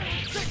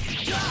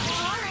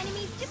 Our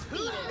enemies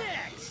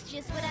defeated.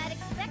 Just what I'd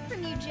expect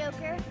from you,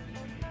 Joker.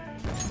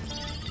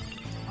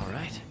 All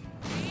right.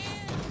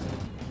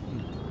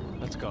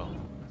 Let's go.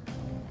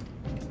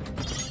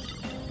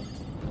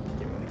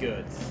 Give me the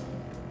goods.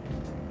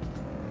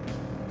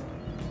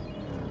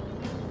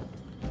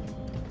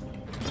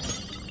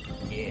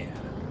 Yeah.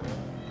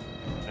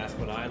 That's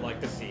what I like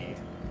to see.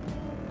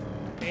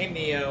 Hey,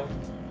 Neo.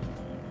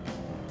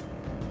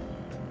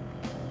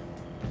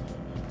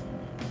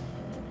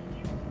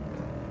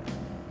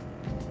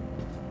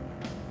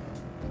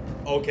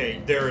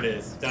 Okay, there it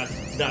is.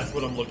 That's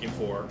what I'm looking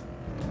for.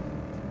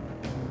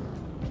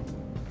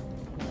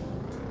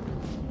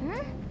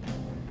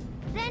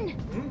 Then.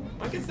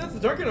 I guess that's the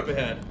target up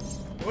ahead.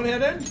 You wanna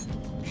head in?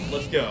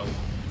 Let's go.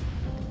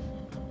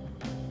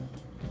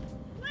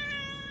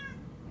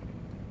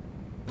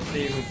 Let's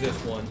see who's this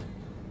one.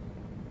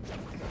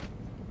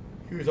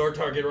 Who's our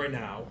target right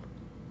now?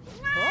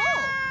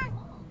 Oh.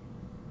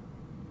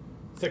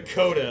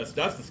 Dakota.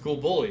 That's the school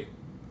bully.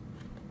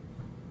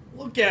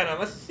 Look at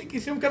him. I think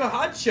he's some kind of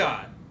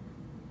hotshot.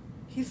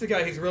 He's the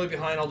guy who's really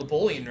behind all the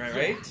bullying,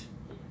 right?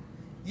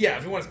 Yeah,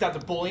 if we want to stop the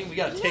bullying, we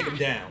gotta take him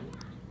down.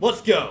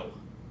 Let's go.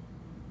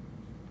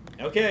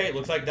 Okay,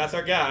 looks like that's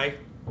our guy.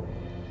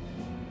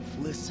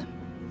 Listen.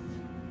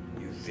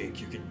 You think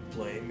you can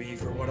blame me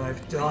for what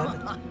I've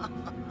done?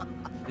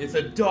 It's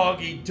a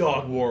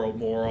dog-eat-dog world,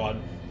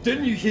 moron.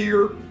 Didn't you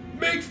hear?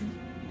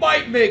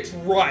 Might makes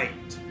right.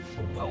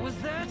 What was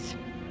that?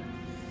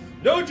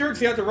 No jerks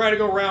have the right to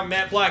go around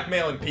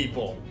blackmailing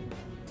people.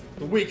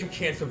 The weak who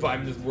can't survive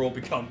in this world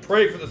become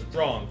prey for the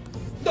strong.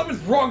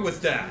 Nothing's wrong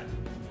with that.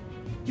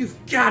 You've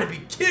got to be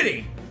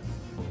kidding.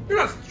 You're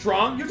not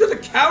strong. You're just a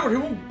coward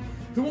who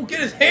won't get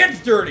his hands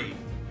dirty.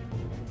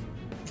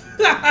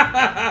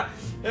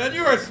 And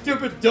you're a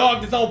stupid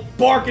dog that's all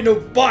bark and no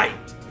bite.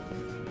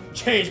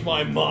 Change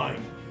my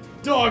mind.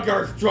 Dogs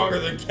are stronger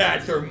than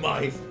cats or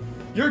mice.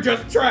 You're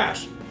just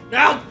trash.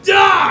 Now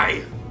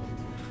die!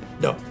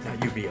 No,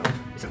 not you, Bio.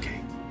 It's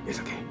okay. It's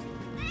okay.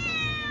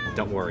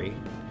 Don't worry.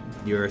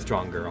 You're a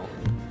strong girl.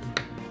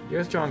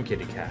 You're a strong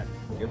kitty cat.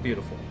 You're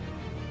beautiful.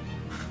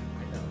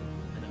 I know.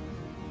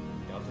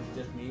 Y'all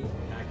just me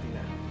acting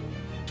out.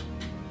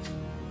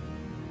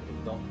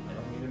 I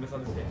don't mean to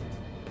misunderstand.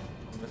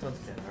 Don't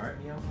misunderstand, alright,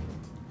 Mio?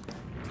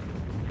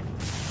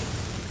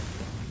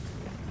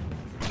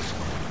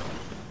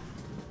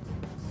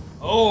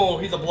 Oh,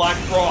 he's a black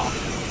frost.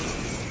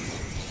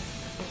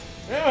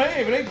 Oh,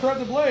 hey, if it ain't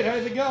Corrupted Blade,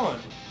 how's it going?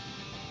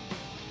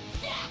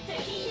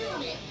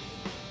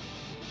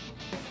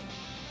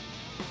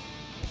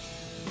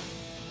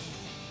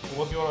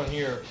 What's going on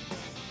here?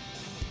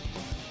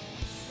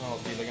 Oh,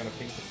 see, they're gonna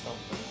pink to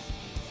something.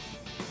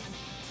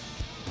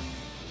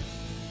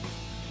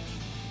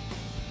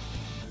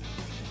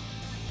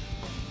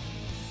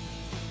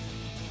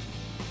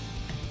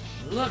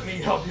 Let me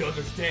help you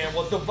understand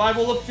what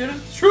survival of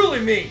fittest truly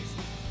means.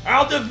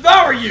 I'll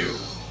devour you!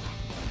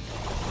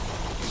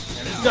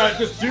 And instead,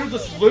 this dude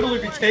just literally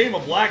became a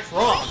black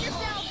frog.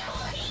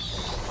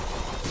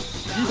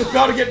 He's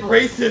about to get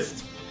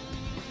racist.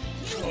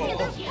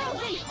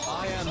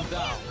 I am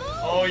thou.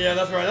 Oh yeah,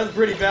 that's right. That's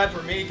pretty bad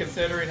for me,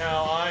 considering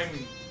how I'm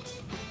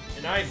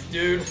a nice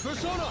dude.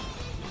 Persona!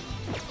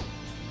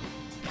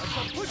 I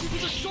shall push you to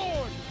the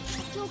sword!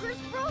 Joker's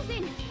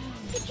frozen!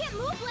 He can't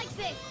move like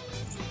this!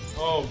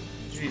 Oh,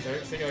 jeez, I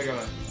think I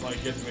gotta,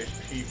 like, get some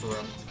HP for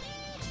him.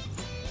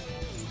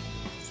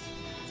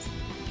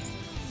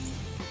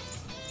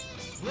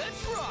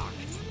 Let's rock!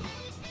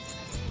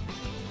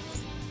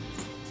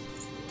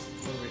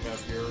 What do we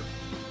have here?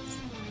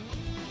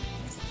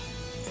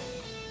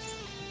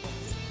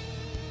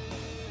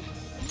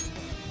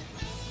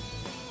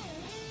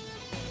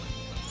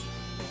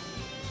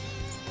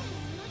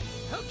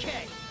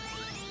 Okay.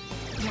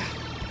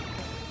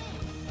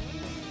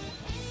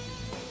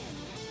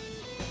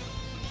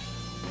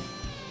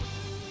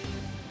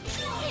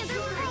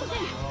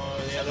 Oh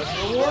yeah, that's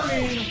the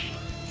warning.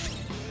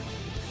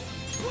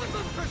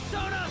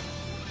 Persona.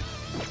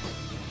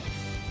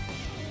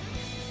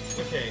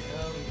 Okay.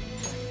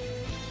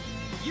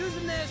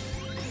 Using this.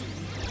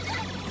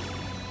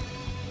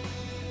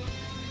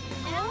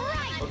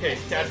 Okay,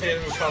 stats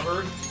hasn't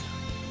recovered.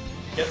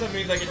 Guess that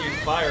means I can use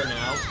fire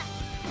now.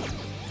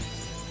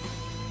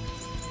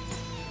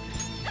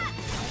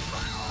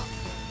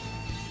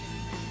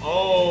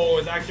 Oh,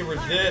 it's actually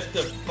resist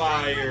the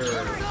fire.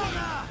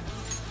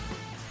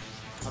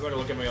 I better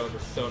look at my other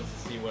personas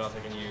to see what else I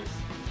can use.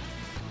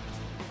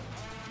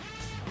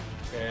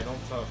 Okay, I don't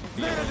have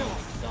feeling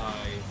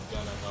size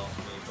gonna help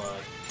me,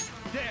 but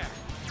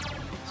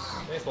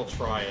may as well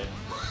try it.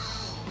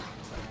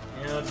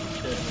 Yeah, that's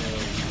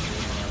definitely too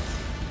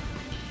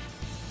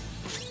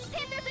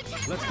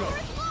much. Let's go.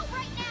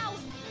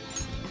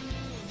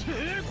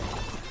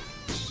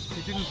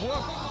 It didn't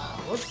work.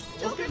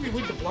 Let's get me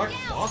with the black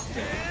boss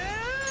then.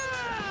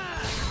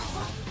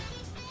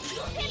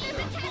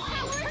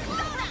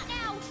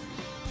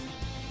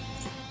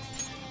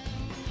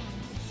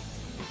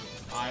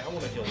 I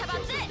want to heal the Joker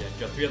again,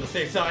 just to be on the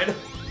safe side.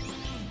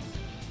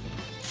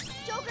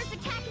 Joker's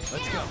attack is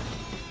Let's go.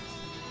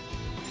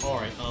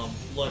 Alright,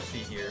 let's see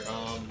here.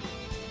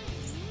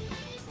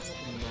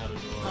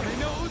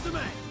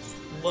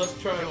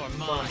 Let's try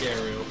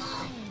Madarame.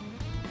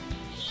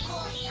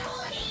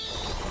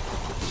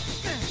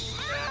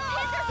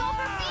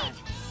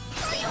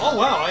 Oh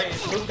wow, I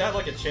took that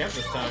like a champ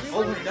this time.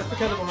 Oh wait, that's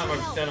because I don't have my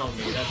percent on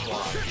me, that's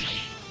why.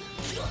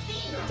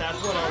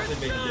 That's what honestly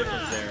made the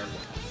difference there.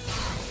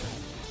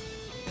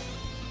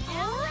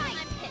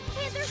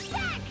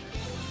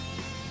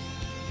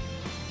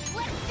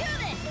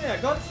 Yeah,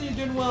 glad to see you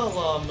doing well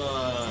on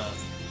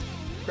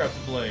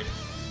Crafted Blade.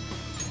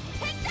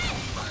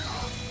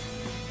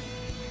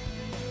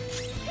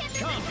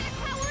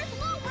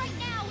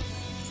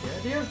 The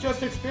idea is just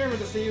to experiment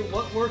to see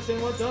what works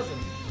and what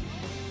doesn't.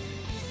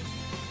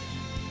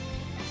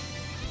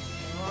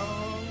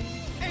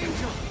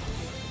 Angel!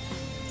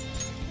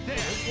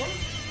 This one?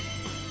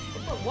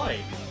 What about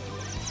light?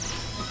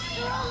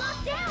 They're all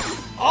locked down!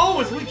 Oh,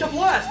 it's weak to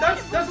blast!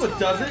 That's what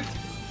does it!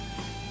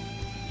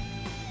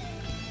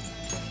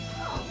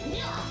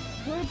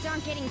 Words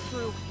aren't getting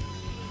through.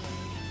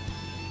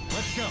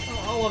 Let's go.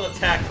 I want to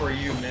attack for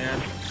you,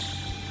 man.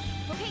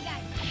 Okay,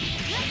 guys.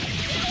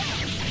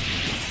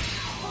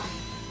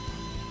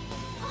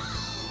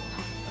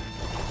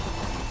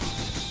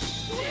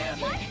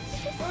 What?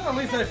 Well, at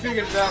least I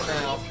figured it out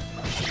now.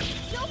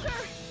 Joker!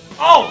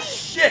 Oh,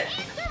 shit!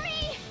 Answer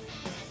me!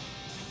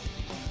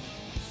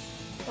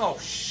 Oh,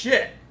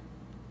 shit!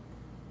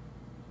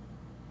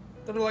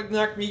 That would, like,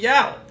 knock me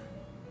out.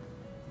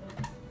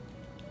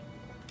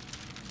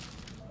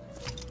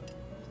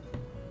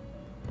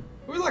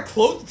 We were, like,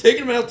 close to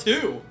taking him out,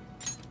 too.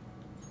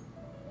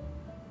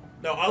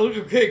 No,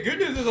 okay, good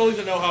news is at least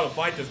I know how to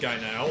fight this guy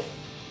now.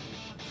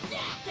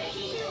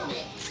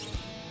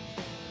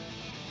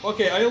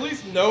 Okay, I at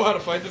least know how to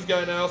fight this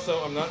guy now,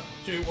 so I'm not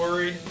too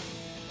worried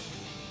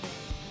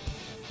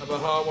about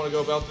how I want to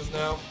go about this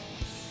now.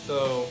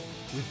 So,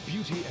 with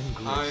beauty and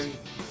grace, I'm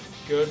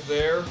good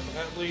there,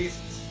 at least.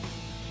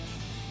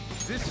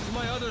 This is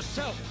my other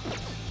self.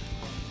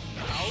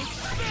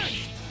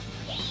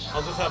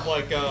 I'll just have,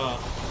 like,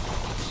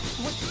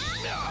 This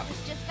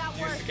just got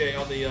worse. Yusuke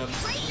on the,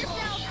 Brace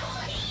yourself!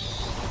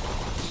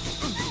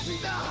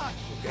 Oh,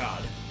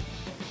 God.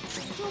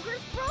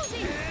 Joker's frozen!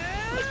 He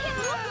can't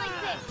look like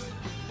this!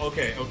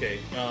 Okay,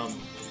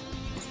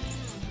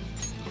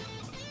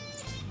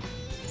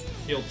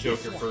 heal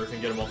Joker first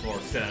and get him off our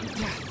set.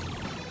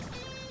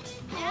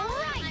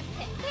 Alright!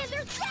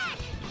 Panthers back!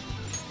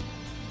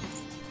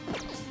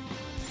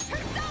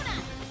 Persona!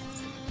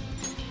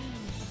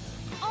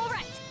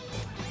 Alright!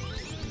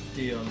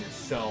 Deal on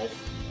yourself.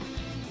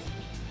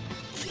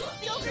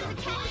 Joker's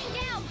attacking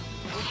now!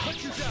 We'll cut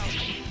you down.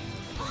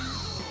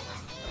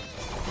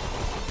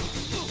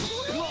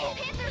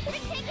 Panthers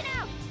been taken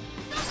out!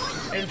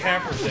 And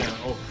Pamper's down.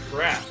 Oh,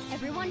 crap.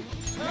 Everyone,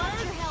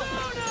 watch your health.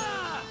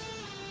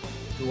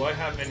 Do I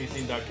have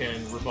anything that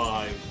can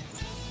revive?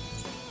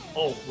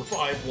 Oh,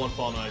 revive one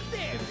fall knife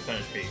in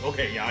percentage P.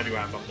 Okay, yeah, I do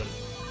have something.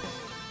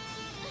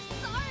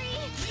 Sorry!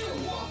 You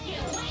won't get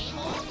away,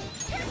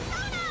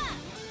 Persona!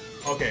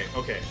 Okay.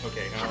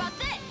 How about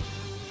this?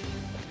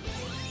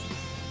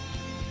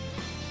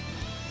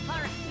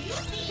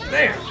 Alright.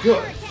 There,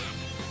 good.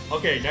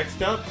 Okay,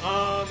 next up,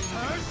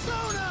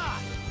 Persona!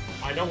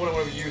 I know what I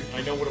want to use.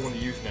 I know what I want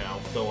to use now.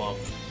 So, I'm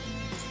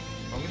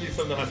gonna use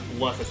something that has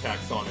less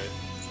attacks on it,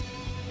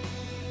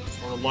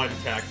 or light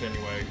attacks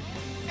anyway.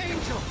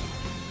 Angel!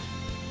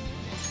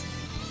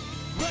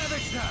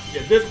 Ravage that!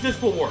 Yeah, this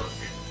will work.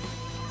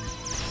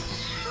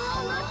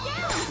 Oh, look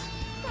down!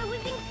 That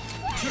was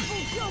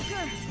incredible,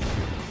 Joker!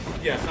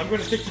 Yes, I'm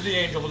gonna stick to the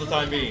angel for the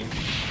time being.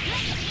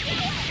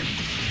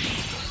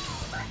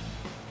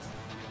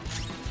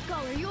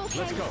 Skull, are you okay?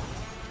 Let's go.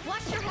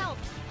 Watch your health.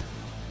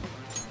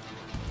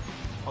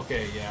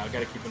 Okay, yeah, I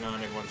gotta keep an eye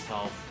on everyone's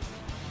health.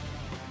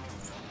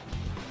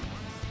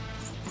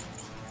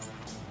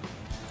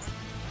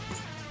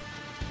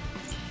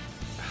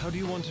 How do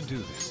you want to do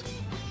this?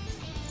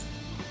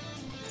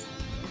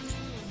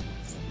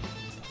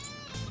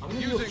 I'm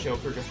gonna use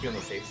Joker just to be on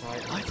the safe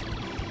side. What?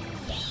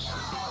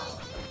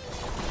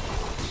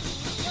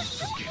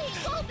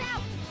 Hold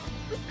out!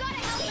 We've gotta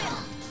help him!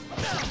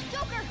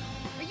 Joker,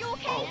 are you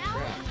okay Oh, now?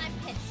 crap. I'm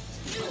pissed.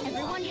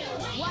 Everyone,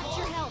 watch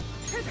your health.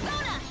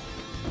 Persona!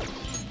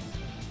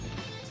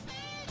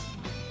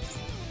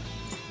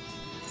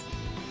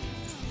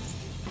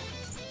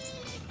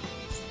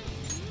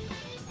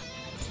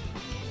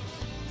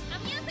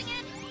 I'm using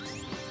it!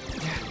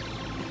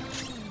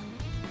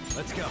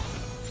 Let's go.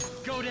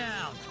 Go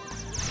down.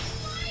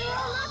 They're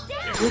all locked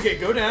down! Okay,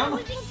 go down.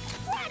 That was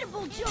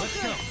incredible, Joker!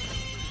 Let's go.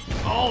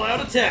 All out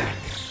attack.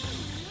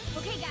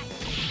 Okay, guys.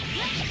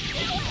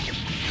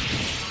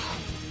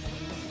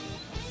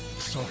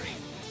 Sorry,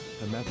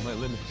 I'm at my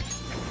limit.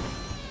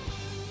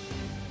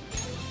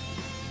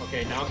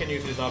 Okay, now I can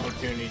use this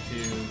opportunity to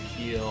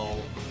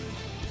heal.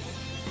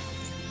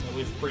 At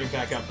least bring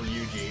back up for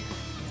Yuji.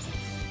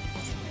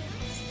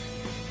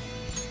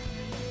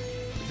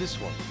 This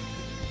one.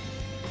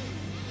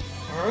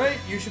 Alright,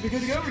 you should be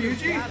good to go,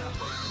 Yuji.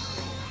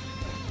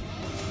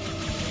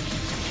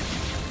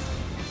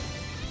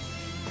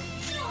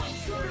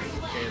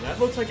 Okay, that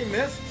looks like it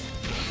missed.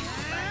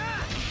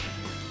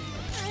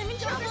 I'm in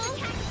trouble!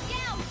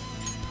 Down!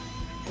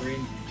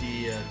 Bring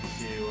Dia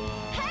to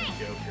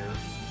Joker.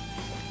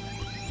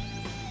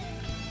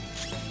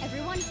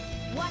 Everyone,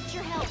 watch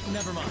your health.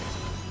 Never mind.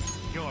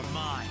 You're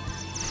mine.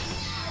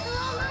 They're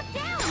all locked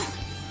down!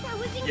 That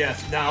was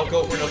Yes, now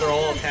go for another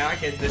all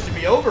attack and this should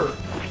be over.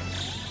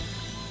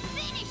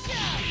 Finish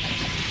him!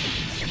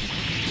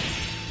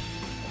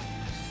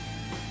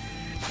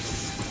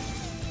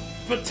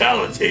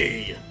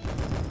 Fatality!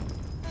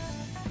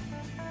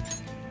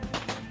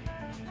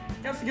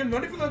 Got some good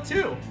money for that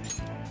too.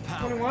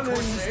 21 and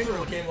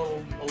Angel came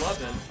level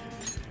 11.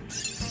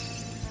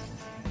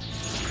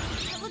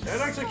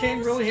 That actually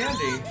came really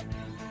handy.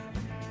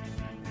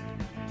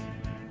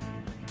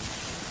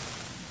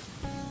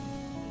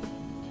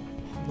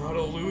 I'm not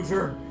a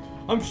loser.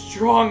 I'm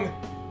strong.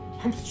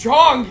 I'm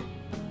strong.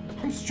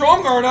 I'm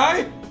strong, aren't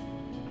I?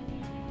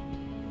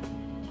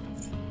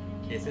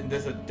 Isn't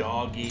this a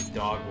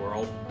dog-eat-dog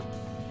world?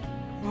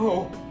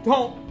 Oh,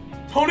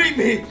 don't eat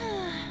me!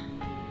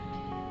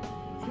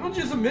 You don't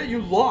just admit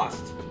you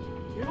lost.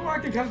 You're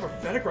acting kind of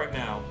pathetic right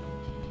now.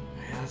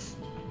 Yes,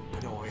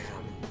 I know I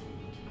am.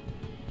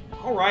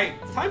 Alright,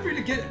 it's time for you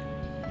to get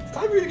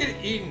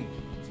eaten.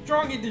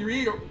 Strong eat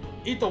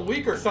the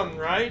weak or something,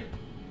 right?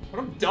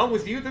 When I'm done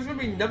with you, there's gonna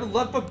be nothing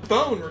left but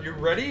bone. Are you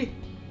ready?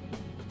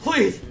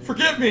 Please,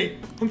 forgive me!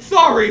 I'm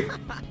sorry!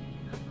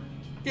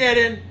 Get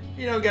in.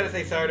 You don't gotta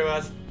say sorry to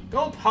us.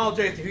 Go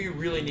apologize to who you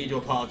really need to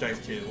apologize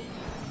to.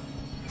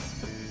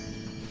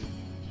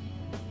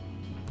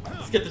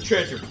 Let's get the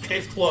treasure.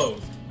 Case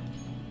closed.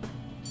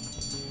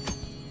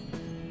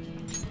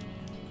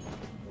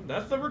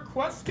 That's the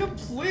request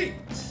complete.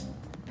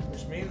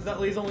 Which means that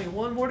leaves only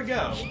one more to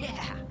go.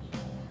 Yeah.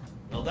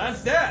 Well,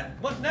 that's that.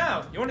 What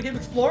now? You want to keep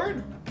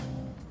exploring?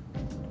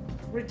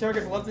 How many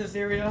targets left in this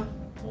area?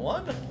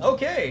 One?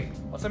 Okay.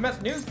 What's our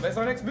next news? What's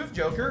our next move,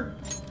 Joker?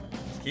 Let's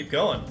keep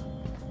going.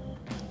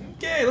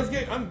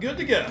 Okay, I'm good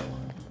to go.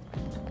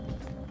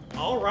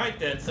 Alright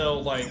then, so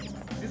like,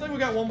 seems like we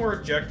got one more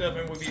objective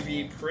and we'd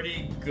be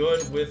pretty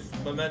good with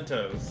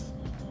mementos.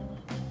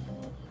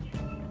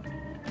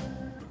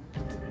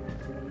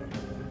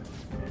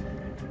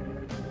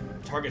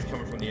 Target's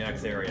coming from the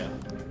X area.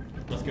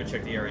 Let's go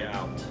check the area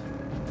out.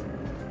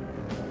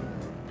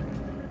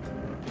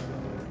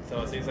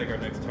 So it seems like our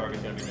next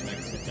target's gonna be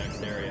the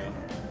next area.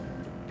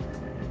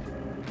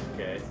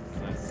 Okay,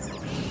 that's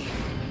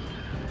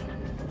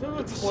so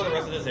let's explore the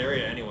rest of this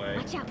area anyway.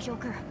 Watch out,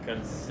 Joker.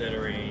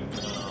 Considering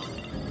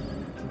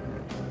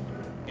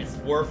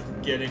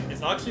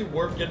it's actually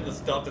worth getting the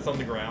stuff that's on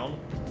the ground.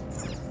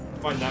 I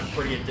find that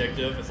pretty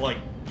addictive. It's like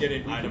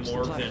getting item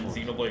orbs in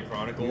Xenoblade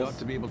Chronicles. We ought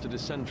to be able to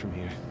descend from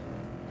here.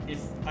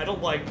 I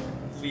don't like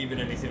leaving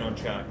anything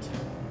unchecked.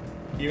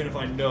 Even if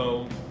I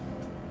know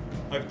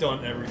I've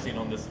done everything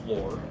on this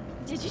floor.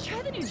 Did you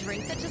try the new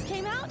drink that just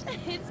came out?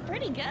 It's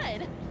pretty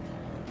good.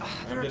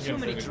 There are too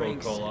many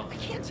drinks. Coca-Cola. I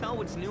can't tell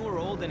what's new or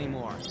old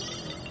anymore.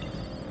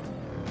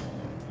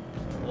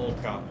 Old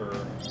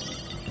copper.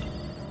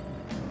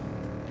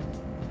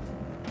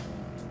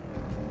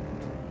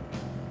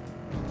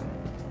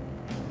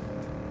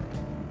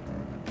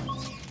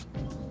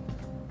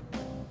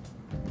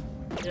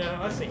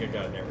 Yeah, I think I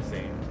got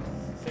everything.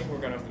 I think we're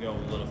gonna have to go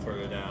a little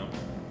further down.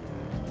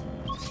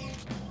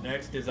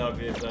 Next is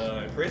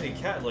crazy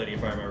cat lady,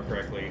 if I remember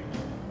correctly.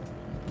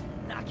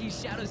 Knocking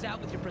shadows out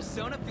with your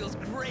persona feels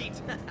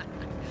great.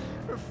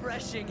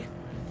 Refreshing.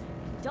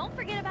 Don't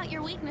forget about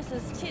your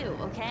weaknesses too,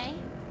 okay?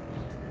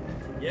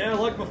 Yeah,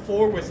 like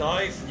before with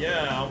ice.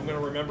 Yeah, I'm gonna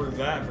remember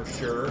that for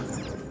sure.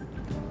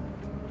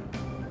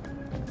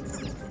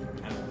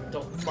 I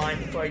don't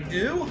mind if I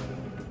do.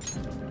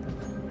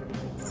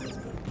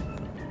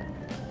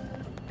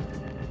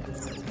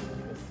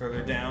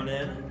 Further down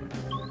in.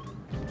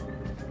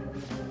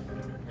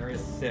 Area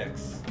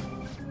 6.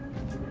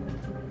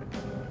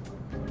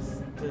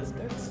 This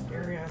next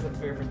area has a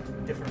very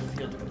different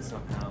feel to it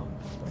somehow.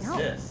 What's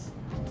this?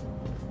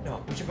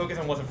 No, we should focus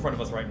on what's in front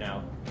of us right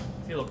now.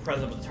 Feel a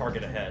presence of the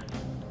target ahead.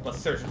 Let's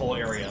search the whole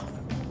area.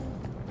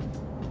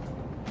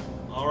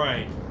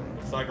 Alright.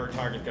 Looks like our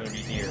target's gonna be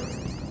here.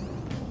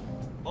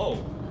 Oh.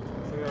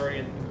 So we're already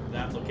in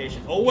that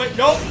location. Oh wait,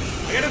 no!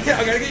 I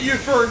gotta get you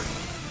first!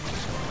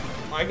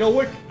 I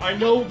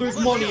know there's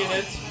money in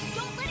it.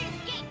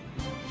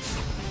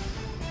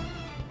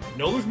 I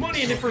know there's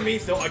money in it for me,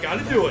 so I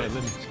gotta do it.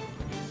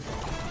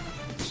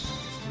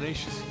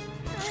 Tenacious.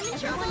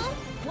 Everyone,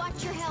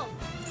 watch your health.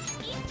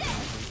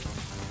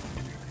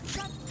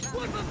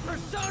 Woodman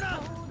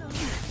persona!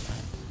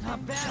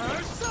 Not bad.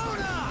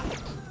 Persona!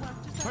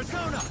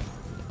 Persona!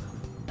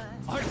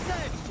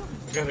 Arsene!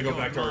 I gotta go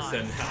back to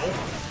Arsene now.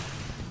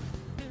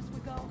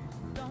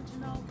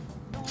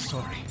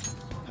 Sorry,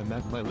 I'm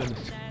at my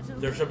limit.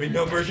 There shall be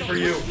no mercy for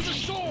you.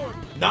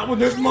 Not when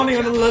there's money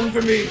on the line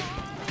for me.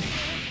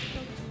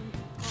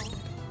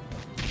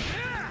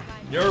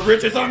 Your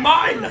riches are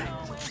mine!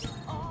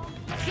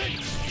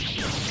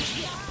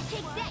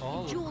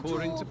 All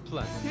according to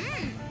plan.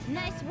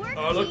 Nice work,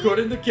 All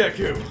according to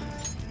Keku.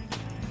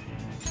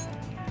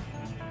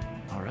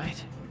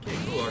 Alright. Okay,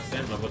 cool,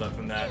 Arsene leveled up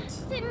from that.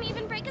 Didn't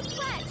even break a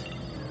sweat.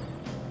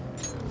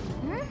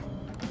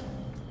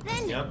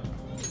 Then. Yep.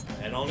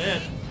 Head on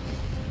in.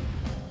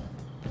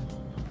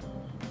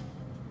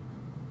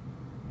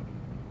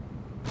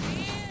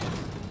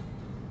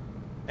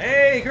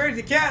 Hey,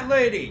 crazy cat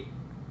lady!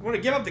 You wanna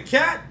give up the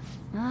cat?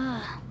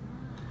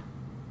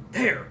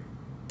 There!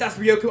 That's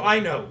Ryoko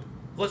I know.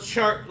 Let's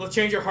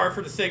change your heart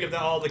for the sake of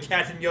all the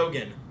cats in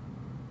Yogan.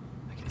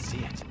 I can see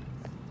it.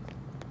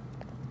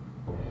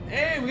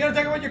 Hey, we gotta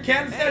talk about your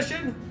cat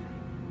session?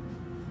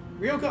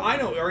 Ryoko I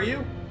know, are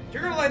you?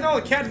 You're gonna let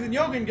all the cats in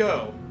Yogan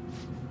go.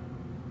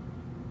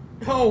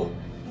 No,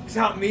 it's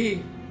not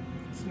me.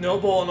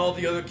 Snowball and all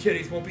the other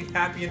kitties won't be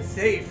happy and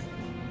safe.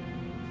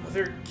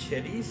 Other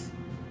kitties?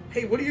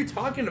 Hey, what are you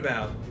talking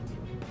about?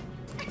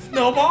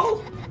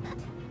 Snowball?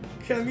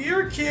 Come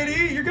here,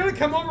 kitty. You're gonna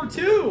come over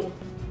too.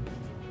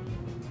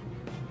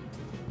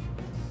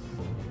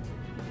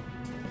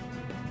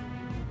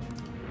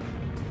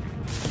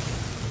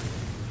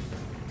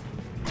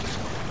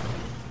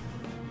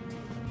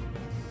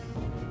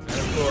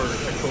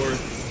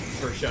 course,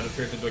 first shadow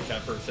turns into a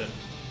cat person.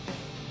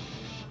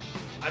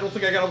 I don't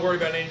think I gotta worry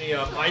about any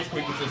ice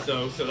weaknesses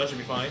though, so that should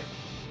be fine.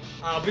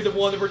 I'll be the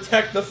one to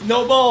protect the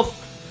snowballs.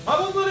 I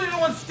won't let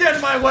anyone stand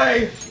in my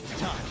way. It's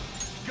time.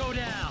 Go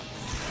down.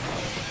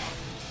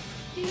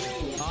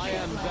 I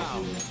am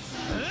down.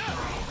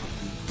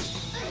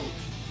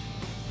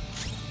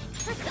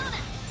 Persona!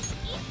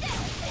 Eat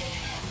this!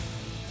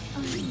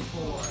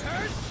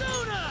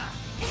 Persona!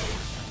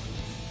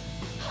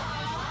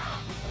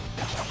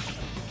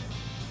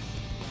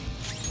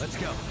 Let's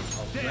go.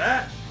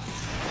 That.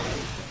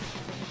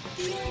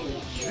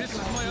 This is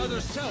my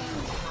other self.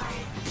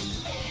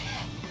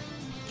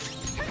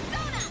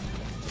 Persona!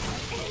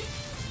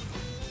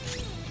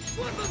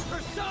 What was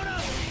Persona?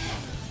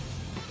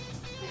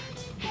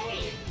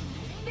 Hey!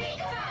 Think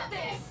about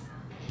this!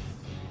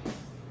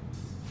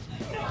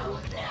 No,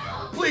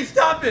 no! Please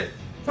stop it!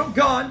 If I'm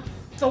gone,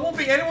 there won't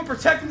be anyone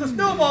protecting the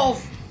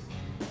snowballs!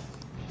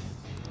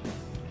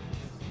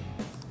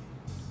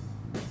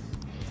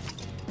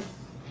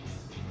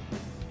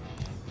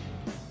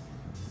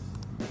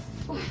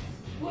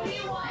 What do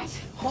you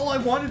want? All I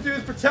want to do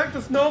is protect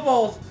the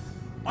snowballs!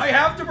 I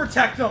have to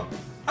protect them!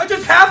 I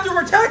just have to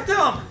protect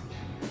them!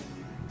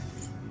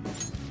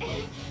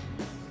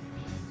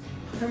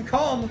 I'm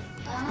calm.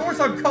 Of course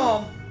I'm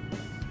calm.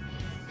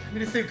 I need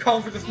to stay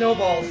calm for the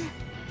snowballs.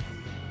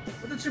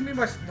 What did you mean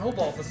by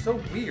snowballs? That's so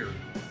weird.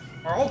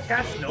 Are all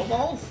cats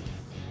snowballs?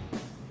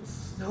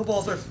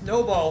 Snowballs are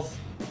snowballs.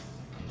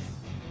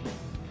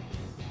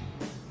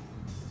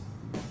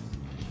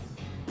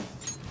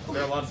 Are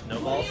there a lot of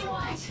snowballs? What do you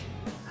want?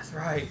 That's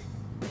right.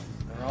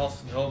 They're all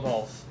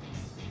snowballs.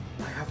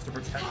 I have to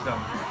protect them.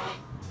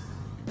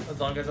 As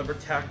long as I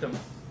protect them,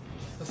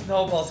 the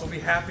snowballs will be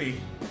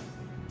happy.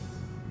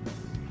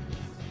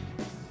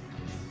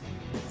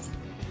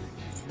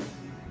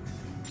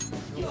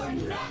 You're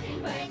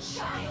nothing but a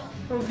child.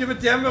 I don't give a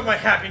damn about my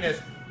happiness.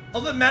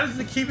 All that matters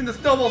is keeping the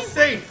snowballs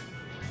safe.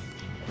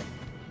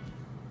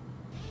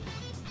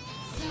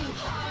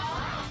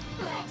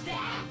 Like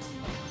that.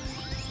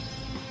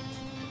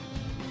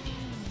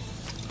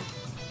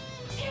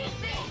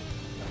 Take this.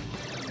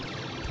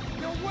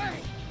 No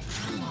way.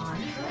 Come on.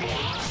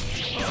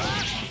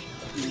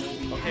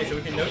 Okay, so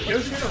we can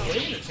negotiate our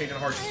way into changing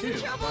hearts too.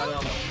 But I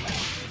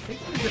think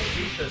we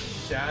defeat the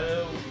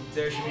shadow.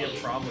 There should be a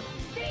problem with.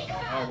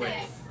 Oh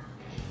wait.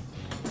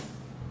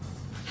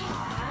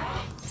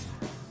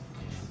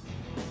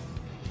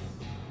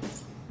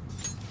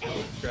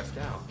 Stressed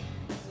out.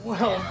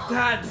 Well,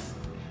 that's.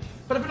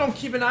 But if I don't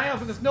keep an eye out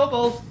for the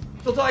snowballs,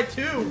 they'll die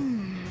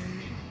too.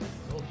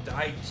 They'll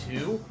die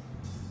too?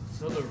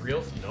 So the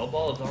real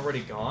snowball is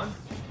already gone?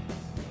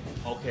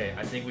 Okay,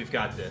 I think we've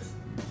got this.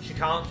 She's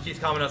calm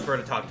enough for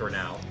her to talk to her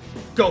now.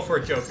 Go for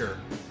it, Joker.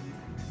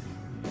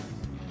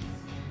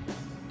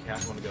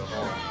 Cats want to go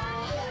home.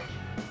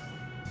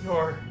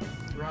 You're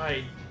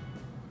right.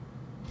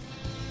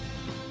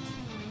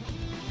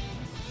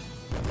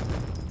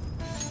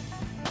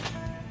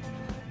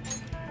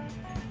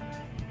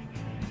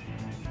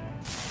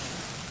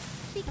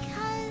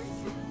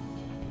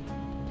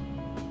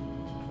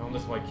 Found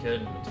this white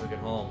kid and took it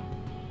home.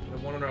 I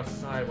wandered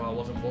outside while I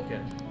wasn't looking.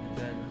 And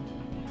then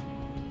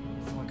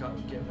I saw I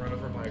got getting run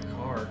over by a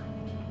car.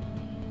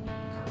 The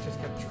car just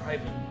kept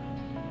driving.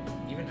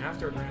 Even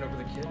after it ran over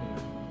the kitten.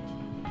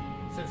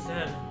 Since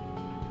then,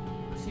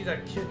 I see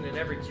that kitten in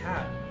every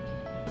cat.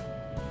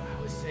 I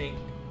always think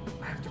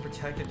I have to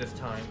protect it this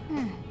time.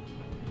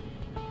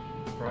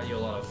 It's brought you a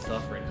lot of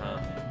suffering,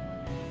 huh?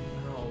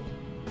 No.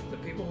 The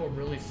people who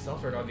really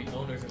suffered are the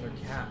owners and their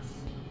cats.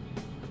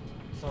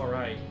 It's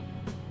alright.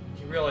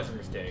 You realize your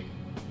mistake.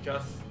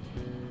 Just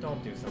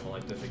don't do something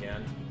like this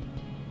again.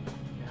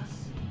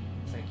 Yes.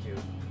 Thank you,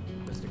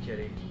 Mr.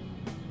 Kitty.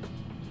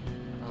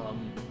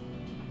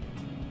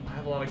 I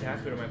have a lot of cat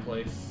food at my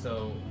place,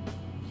 so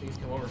please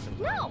come over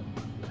sometime. No!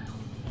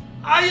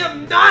 I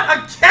am not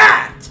a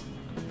cat!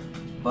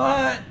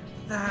 But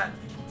that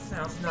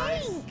sounds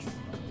nice. Thanks.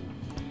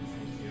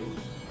 Thank you.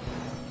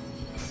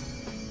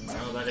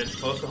 Well, that is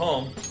close to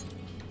home.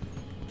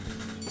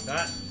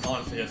 That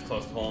honestly is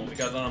close to home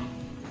because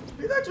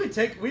we've actually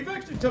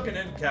taken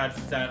in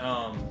cats that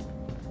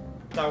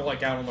were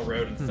like out on the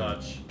road and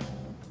such.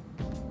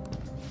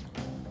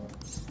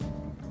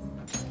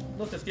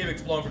 Let's just keep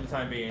exploring for the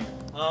time being.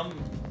 I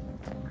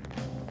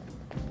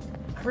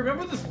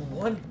remember this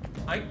one.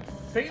 I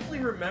faintly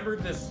remember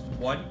this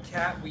one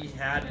cat we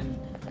had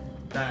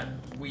that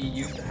we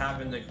used to have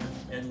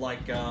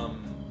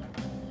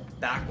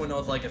back when I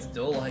was like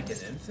still like an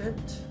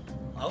infant.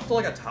 I was still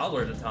like a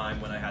toddler at the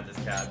time when I had this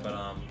cat,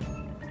 but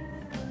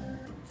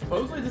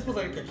supposedly this was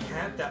like a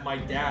cat that my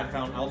dad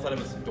found outside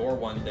of a store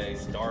one day,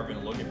 starving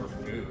and looking for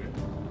food.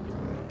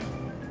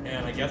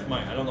 And I guess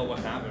I don't know what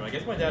happened. I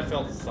guess my dad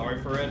felt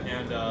sorry for it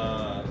and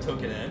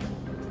took it in.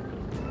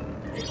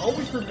 He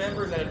always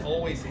remembers that it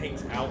always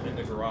hangs out in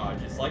the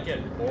garage. It's like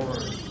an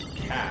orange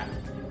cat.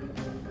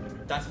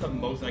 That's the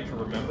most I can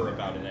remember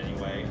about it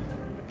anyway.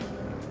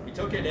 We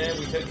took it in,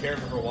 we took care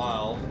of it for a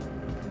while.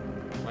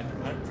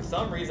 For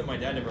some reason my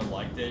dad never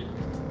liked it.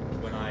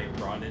 when I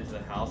brought it into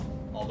the house,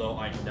 although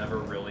I never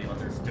really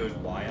understood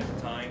why at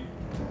the time.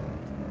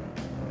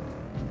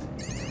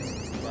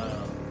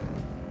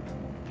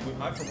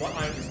 But from what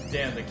I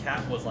understand, the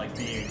cat was like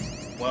being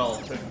well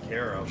taken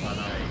care of, and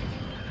I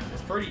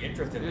was pretty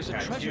interested in the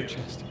cat too.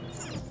 Chest.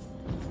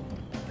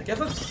 I guess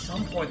at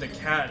some point the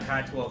cat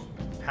had to have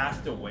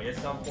passed away at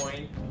some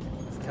point,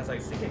 because I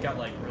think it got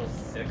like real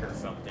sick or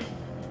something.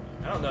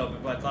 I don't know,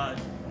 but I thought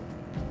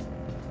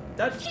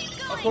that's,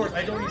 of course,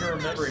 I don't even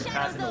remember it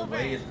passing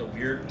away is the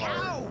weird part.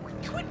 Ow!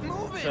 Quit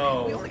moving!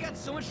 So We only got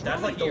so much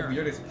that's room like here. the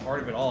weirdest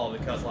part of it all,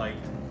 because like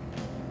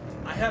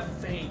I have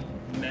faint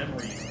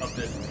memories of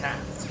this cat.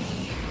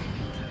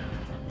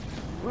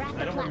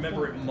 I don't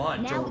remember it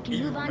much, Now or we can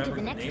even move on to remember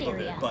the the next name of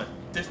area. it. But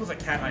this was a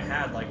cat I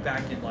had like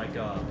back in like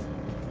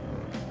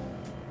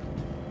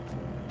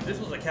this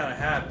was a cat I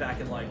had back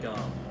in like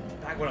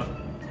back when I was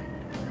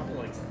probably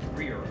like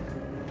 3 or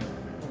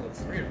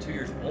 2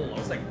 years old. I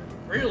was like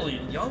really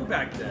young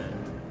back then.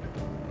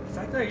 The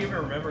fact that I even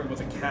remember what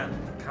the cat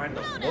kind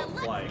of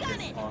looked like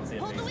is honestly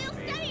Hold the wheel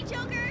amazing to me. steady,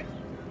 Joker!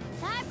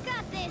 I've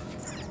got this!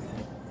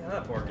 Yeah,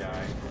 that poor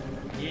guy.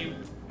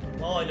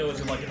 All I know is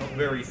he's like a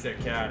very sick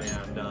cat,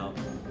 and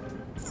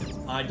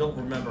I don't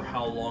remember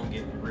how long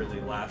it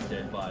really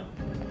lasted, but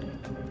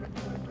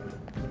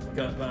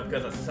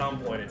because at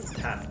some point it's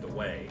passed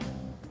away.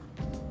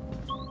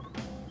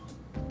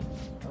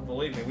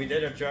 Believe me, we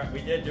did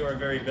do our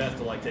very best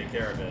to like take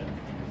care of it.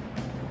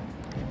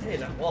 Hey,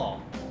 that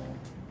wall.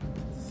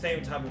 It's the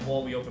same type of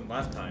wall we opened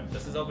last time.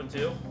 This is open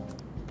too?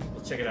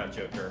 Let's check it out,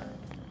 Joker.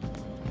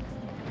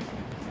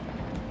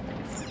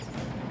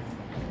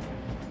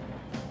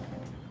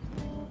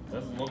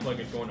 Doesn't look like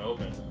it's going to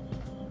open.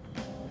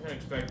 I didn't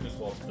expect this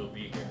wall to still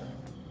be here.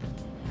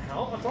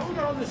 How? I thought we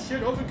got all this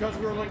shit open because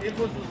we were like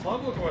influenced with the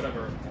public or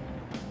whatever.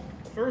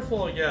 First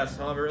wall, yes.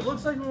 However, it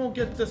looks like we won't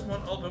get this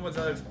one open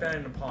without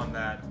expanding upon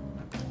that,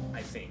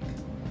 I think.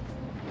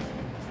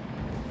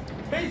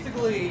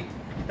 Basically,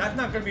 that's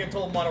not going to be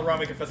until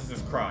Madarame confesses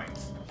his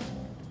crimes.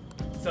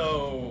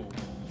 So,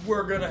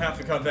 we're going to have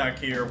to come back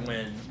here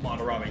when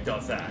Madarame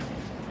does that.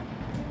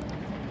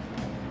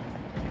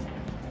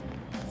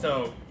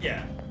 So,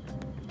 yeah.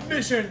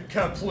 Mission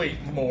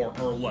complete, more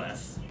or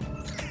less.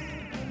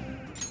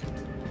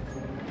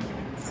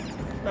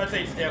 That's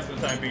 8 stamps for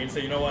the time being, so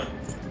you know what?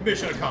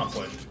 Mission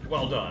accomplished.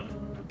 Well done.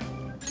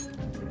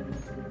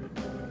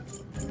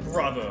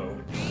 Bravo.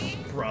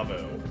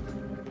 Bravo.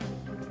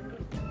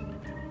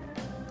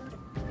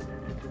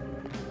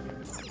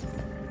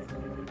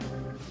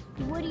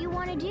 What do you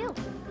want to do?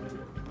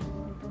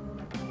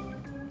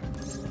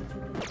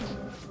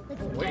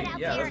 Let's Wait, get out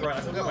yeah, there that's right. I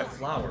and still got my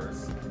explore.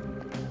 flowers.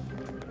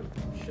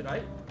 Should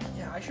I?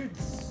 Yeah, I should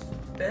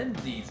spend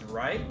these,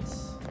 right?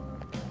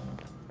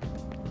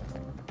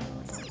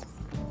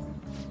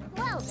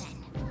 Well then.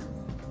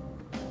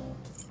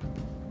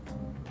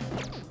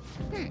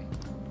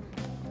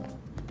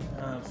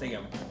 I think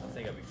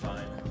I'll be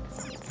fine.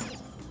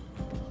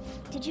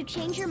 Did you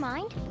change your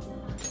mind?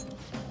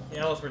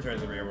 Yeah, let's return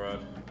to the railroad.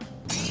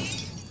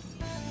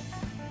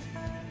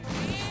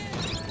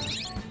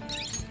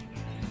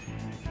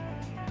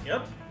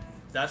 Yep,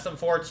 that's some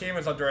 4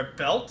 achievements under a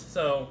belt,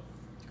 so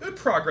good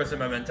progress in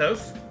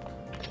mementos.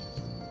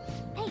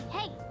 Hey,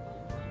 hey!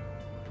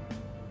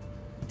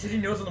 Did you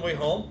notice on the way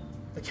home?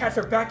 The cats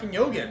are back in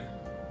Yogan.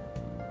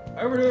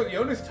 I overheard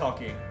Yona's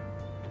talking.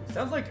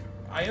 Sounds like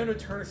Iona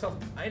turned herself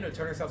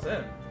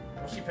in.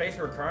 Well, she pays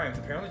for her crimes.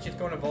 Apparently she's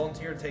going to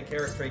volunteer to take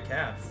care of stray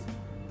cats.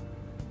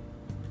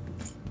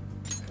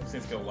 Hope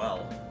things go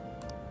well.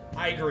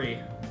 I agree.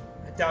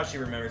 I doubt she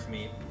remembers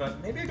me,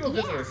 but maybe I'll go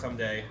visit her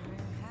someday.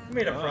 We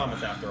made a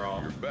promise after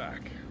all. You're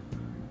back.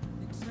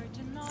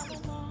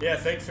 Yeah,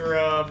 thanks for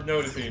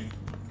noticing,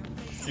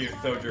 cute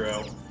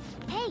Sojiro.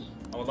 Hey!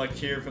 I would like to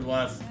hear for the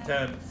last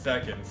 10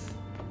 seconds.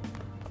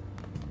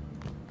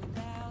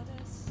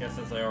 Guess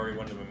since I already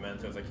went to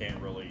mementos, I can't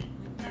really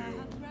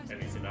do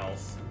anything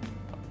else.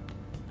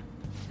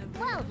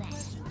 Well then.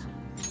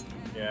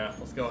 Yeah,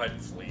 let's go ahead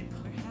and sleep.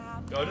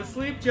 Go to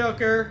sleep,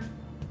 Joker!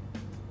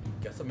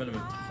 Guess I'm gonna be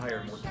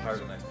tired, more tired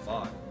than I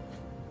thought.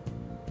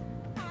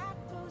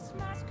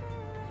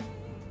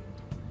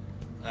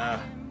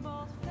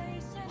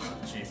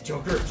 Jeez,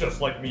 Joker is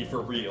just like me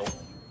for real.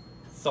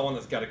 Someone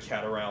that's got a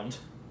cat around.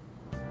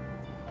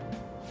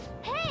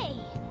 Hey!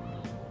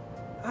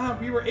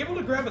 We were able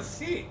to grab a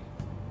seat.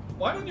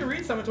 Why don't you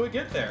read some until we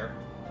get there?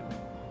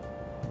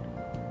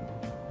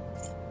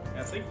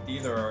 I think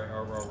these are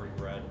already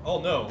read.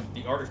 Oh no,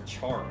 the Art of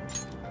Charm.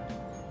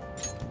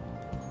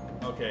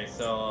 Okay,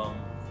 so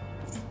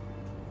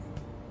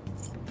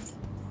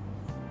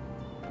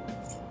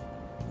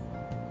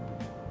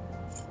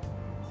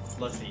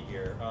let's see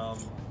here.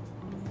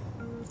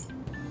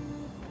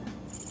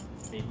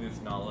 They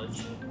boost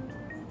knowledge.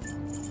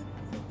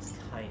 It's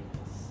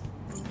kindness.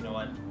 You know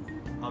what?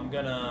 I'm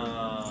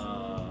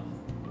gonna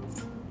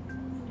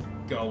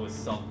go with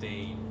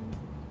something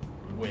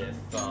with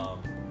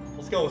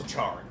let's go with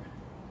charm.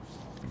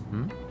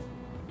 Hmm?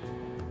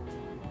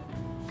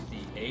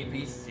 The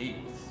ABCs.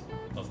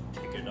 of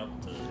picking up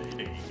the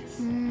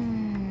ladies.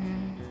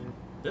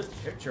 This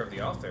picture of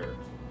the author,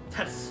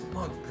 that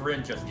smug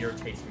grin just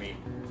irritates me.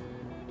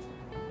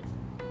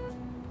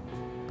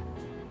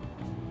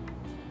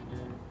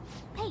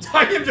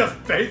 I am just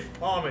face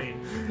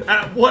palming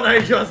at what I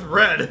just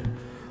read.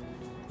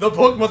 The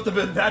book must have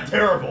been that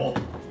terrible.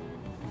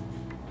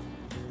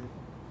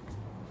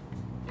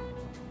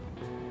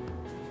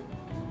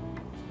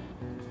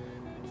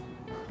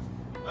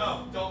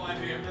 Oh, don't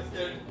mind me. I'm just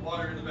getting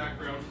water in the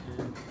background.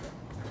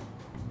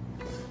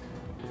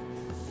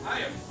 I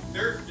am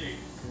thirsty.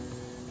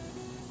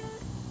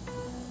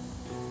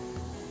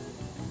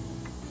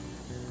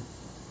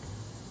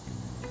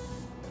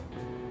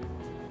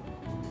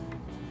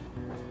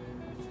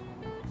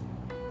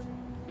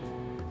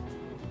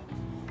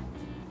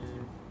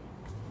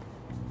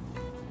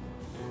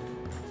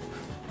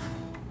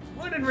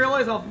 I didn't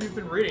realize how you've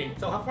been reading.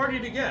 So how far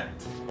did you get?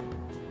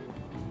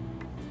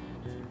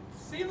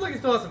 Seems like you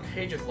still have some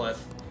pages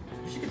left.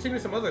 You should continue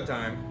some other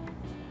time.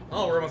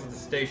 Oh, we're almost at the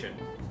station.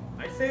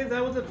 I'd say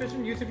that was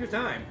efficient use of your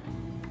time.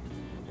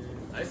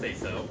 I say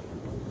so.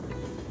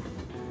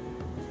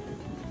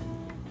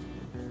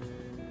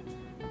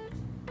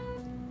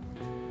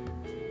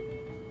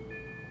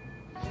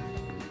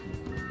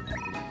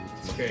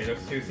 Okay,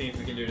 there's 2 scenes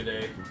we can do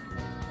today.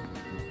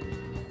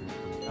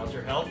 How's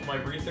your health? My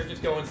research is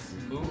going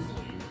smoothly.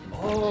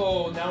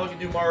 Oh, now we can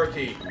do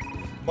Marquee.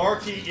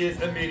 Marquee is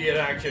immediate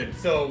action,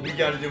 so we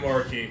gotta do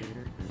Marquee.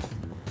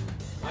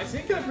 I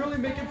think I'm really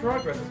making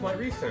progress with my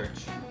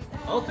research.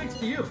 All thanks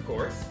to you, of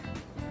course.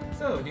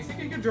 So, do you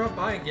think you could drop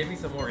by and give me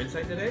some more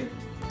insight today?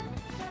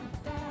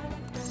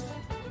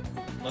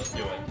 Let's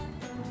do it.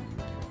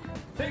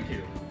 Thank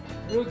you.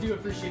 I really do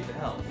appreciate the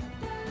help.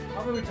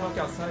 How about we talk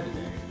outside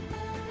today?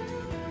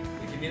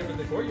 We can meet up in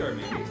the courtyard,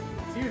 maybe.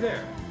 See you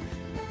there.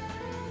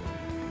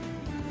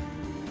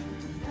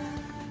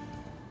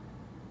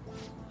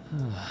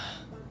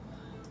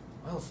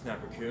 Well,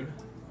 Snapper-kun,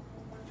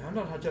 I found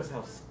out just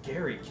how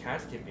scary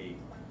cats can be,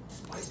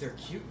 despite their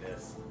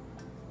cuteness.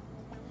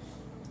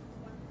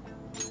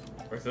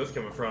 Where's those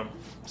coming from?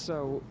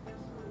 So...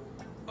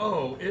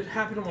 Oh, it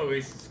happened on my way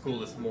to school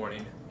this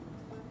morning.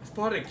 I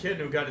spotted a kid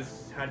who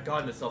had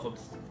gotten himself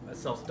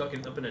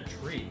stuck up in a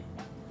tree.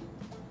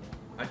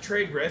 I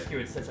tried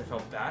rescuing it since I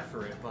felt bad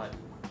for it, but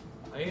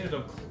I ended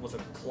up with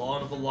a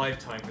claw of a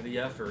lifetime for the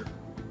effort.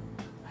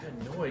 I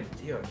had no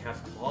idea a cat's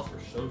claws were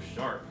so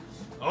sharp.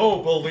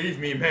 Oh, believe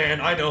me, man,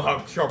 I know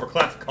how sharp a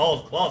cat's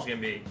claws can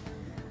be.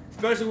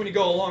 Especially when you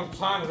go a long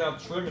time without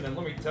trimming, and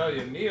let me tell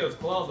you, Neo's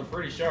claws are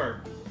pretty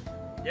sharp.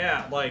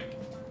 Yeah, like,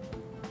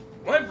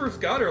 when I first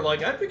got her,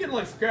 like, I've been getting,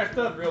 like, scratched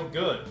up real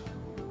good.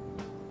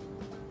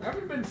 I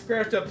haven't been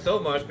scratched up so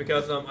much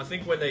because, I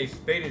think when they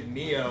spaded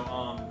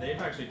Neo, they've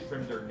actually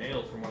trimmed their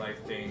nails from what I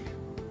think.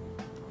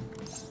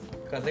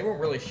 Because they weren't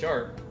really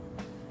sharp.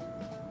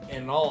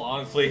 And in all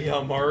honesty,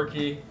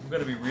 Marky, I'm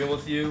gonna be real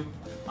with you.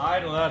 I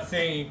do not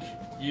think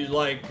you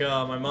like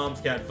my mom's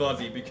cat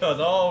Fuzzy because,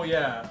 oh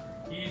yeah,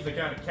 he's the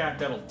kind of cat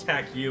that'll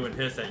attack you and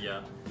hiss at you.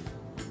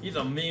 He's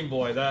a mean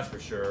boy, that's for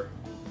sure.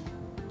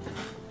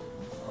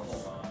 Oh,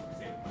 hold on,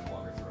 see if my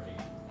water's ready.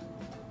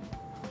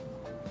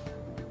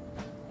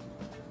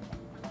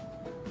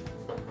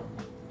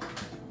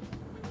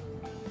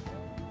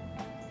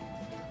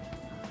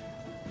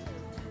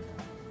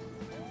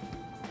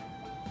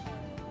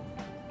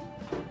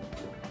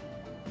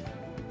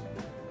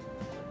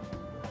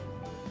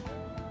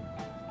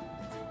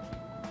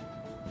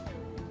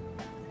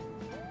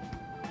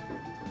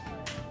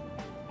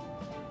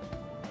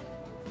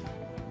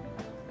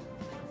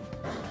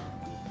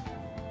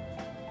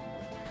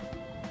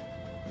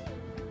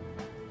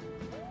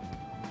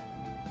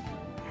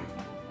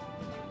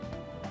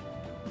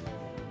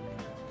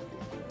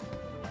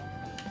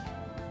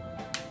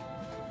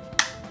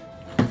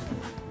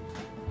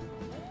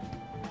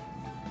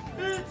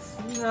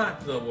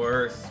 Not the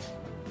worst.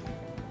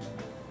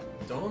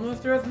 Don't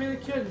underestimate a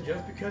kitten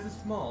just because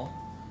it's small.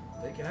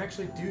 They can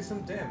actually do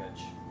some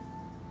damage.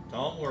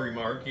 Don't worry,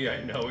 Marky,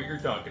 I know what you're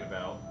talking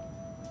about.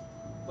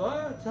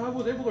 But I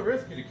was able to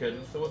rescue the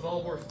kitten, so it's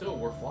all still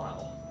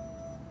worthwhile.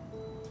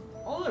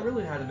 All I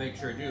really had to make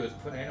sure to do is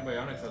put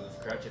antibiotics on the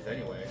scratches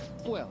anyway.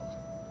 Well,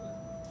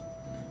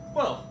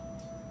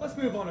 let's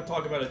move on and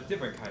talk about a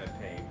different kind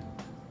of pain.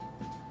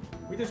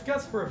 We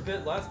discussed for a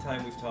bit last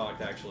time we've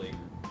talked, actually.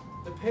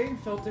 The pain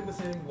felt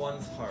within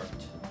one's heart.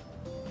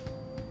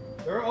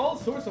 There are all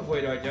sorts of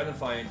ways to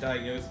identify and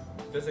diagnose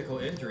physical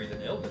injuries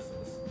and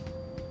illnesses.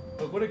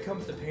 But when it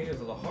comes to pain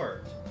of the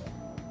heart,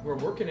 we're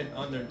working in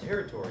unknown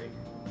territory.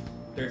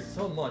 There's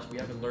so much we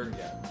haven't learned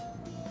yet.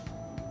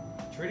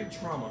 Treating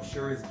trauma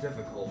sure is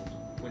difficult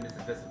when it's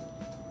invisible.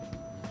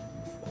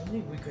 If only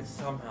we could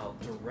somehow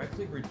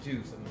directly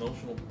reduce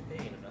emotional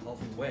pain in a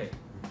healthy way,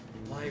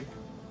 like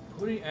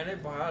putting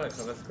antibiotics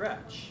on a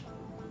scratch.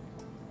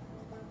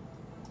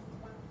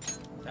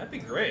 That'd be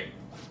great.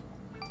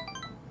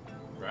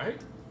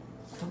 Right?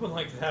 Something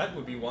like that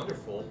would be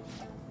wonderful.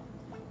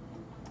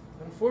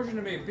 Unfortunate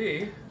it may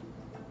be,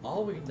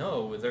 All we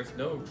know is there's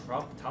no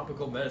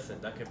topical medicine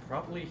that can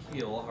properly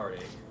heal a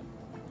heartache.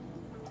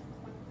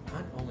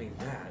 Not only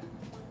that,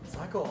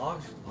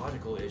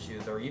 psychological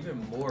issues are even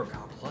more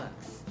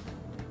complex.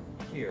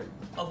 Here,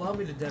 allow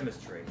me to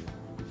demonstrate.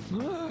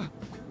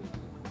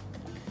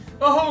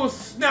 Oh,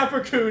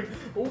 Snapper-kun!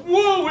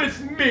 Woe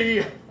is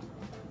me!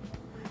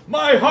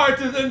 My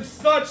heart is in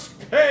such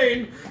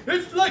pain!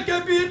 It's like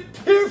I'm being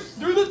pierced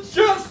through the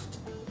chest!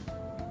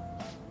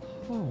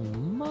 Oh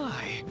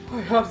my! I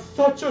have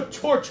such a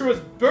torturous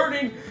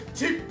burning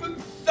deep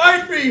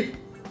inside me!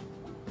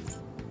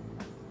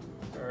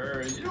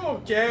 Are you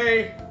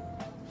okay?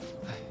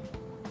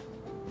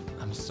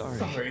 I'm sorry.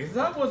 Sorry,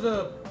 that was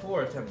a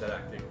poor attempt at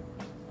acting.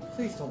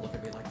 Please don't look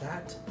at me like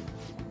that.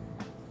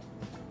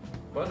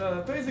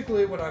 But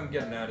basically what I'm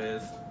getting at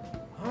is,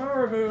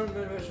 our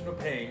emotional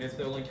pain is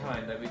the only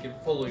kind that we can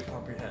fully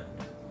comprehend.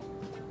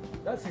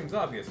 That seems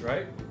obvious,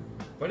 right?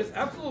 But it's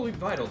absolutely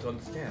vital to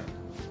understand.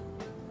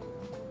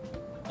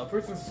 A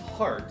person's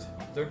heart,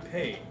 their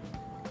pain,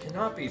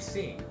 cannot be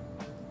seen.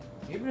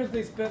 Even if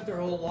they spent their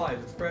whole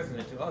lives expressing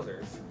it to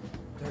others,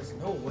 there's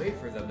no way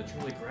for them to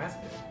truly grasp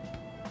it.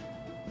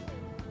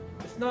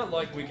 It's not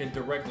like we can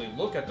directly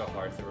look at the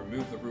hearts and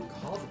remove the root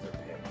cause of their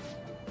pain.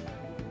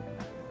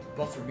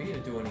 But for me to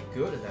do any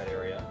good in that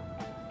area,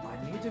 I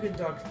need to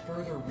conduct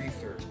further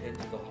research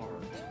into the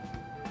heart.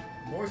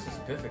 More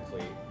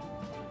specifically,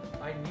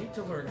 I need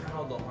to learn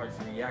how the hearts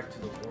react to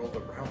the world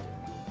around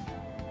it.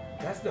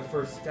 That's the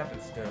first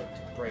stepping stone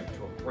to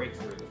a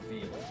breakthrough in the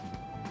field.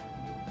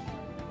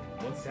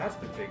 Once that's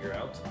been figured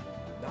out,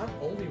 not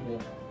only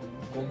will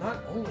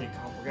not only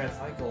comprehend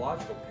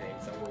psychological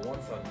pains that were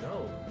once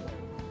unknown,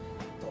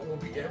 but we'll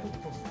be able to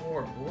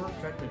perform more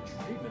effective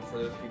treatment for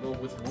those people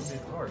with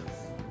wounded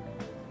hearts.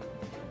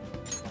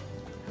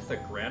 That's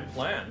a grand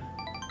plan.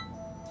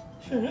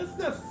 It's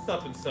not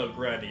something so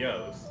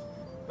grandiose.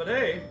 But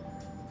hey,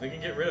 if we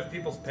can get rid of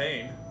people's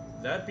pain,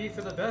 that'd be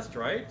for the best,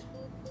 right?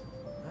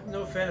 I'm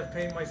no fan of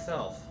pain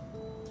myself.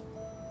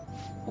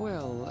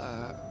 Well,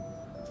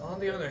 on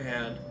the other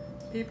hand,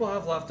 people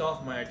have left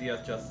off my idea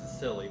as just a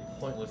silly,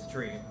 pointless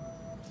dream,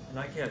 and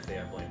I can't say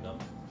I blame them.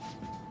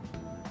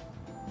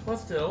 But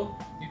still,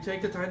 you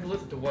take the time to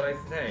listen to what I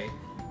say,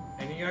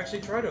 and you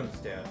actually try to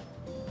understand.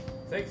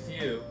 Thanks to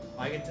you,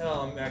 I can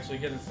tell I'm actually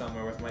getting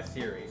somewhere with my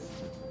series.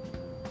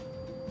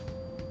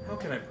 How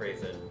can I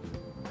praise it?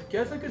 I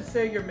guess I could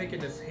say you're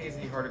making this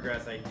hazy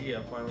heart-of-grass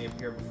idea finally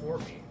appear before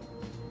me.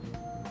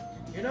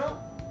 You know,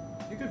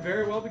 you could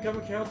very well become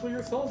a counselor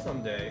yourself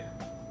someday.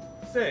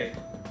 Say,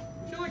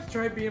 would you like to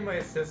try being my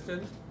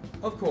assistant?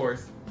 Of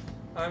course,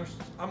 I'm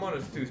on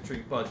a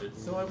shoestring budget,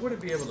 so I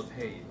wouldn't be able to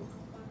pay you.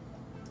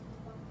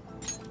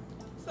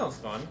 Sounds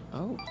fun.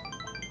 Oh,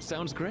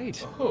 sounds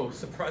great. Oh,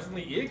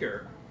 surprisingly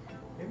eager.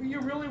 Maybe you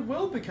really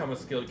will become a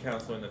skilled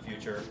counselor in the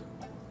future.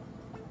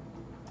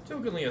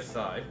 Jokingly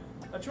aside,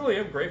 I truly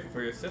am grateful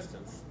for your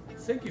assistance.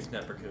 Thank you,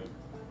 Snapper-kun.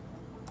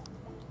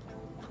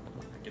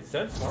 I can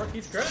sense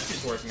Marky's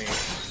gratitude towards me.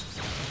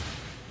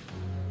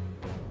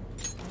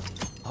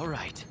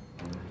 Alright.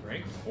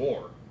 Rank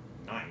 4.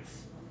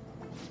 Nice.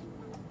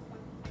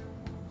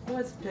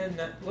 Let's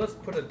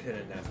put a pin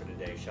in that for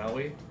today, shall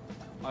we?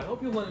 I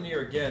hope you'll lend an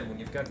ear again when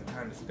you've got the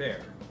time to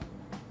spare.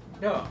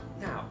 No,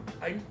 now,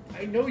 I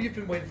know you've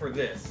been waiting for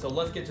this, so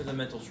let's get to the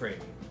mental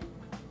training.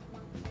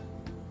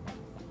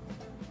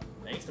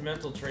 Thanks to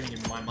mental training,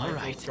 my mind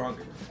feels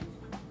stronger.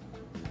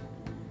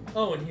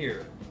 Oh, and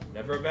here,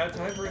 never a bad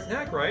time for a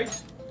snack,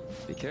 right?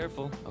 Be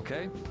careful,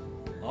 okay?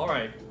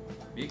 Alright,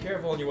 be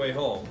careful on your way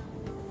home.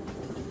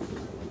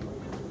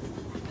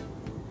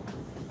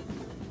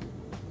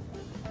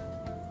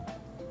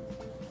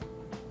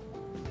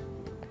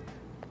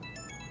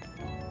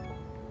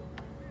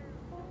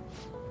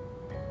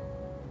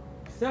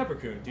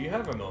 Snapper-kun, do you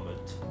have a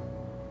moment?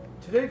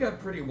 Today got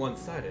pretty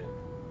one-sided.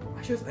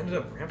 I just ended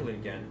up rambling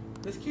again.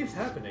 This keeps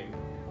happening.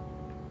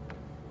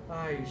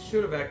 I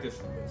should have acted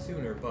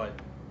sooner, but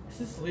is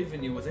this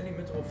leaving you with any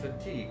mental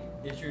fatigue?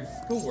 Is your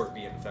schoolwork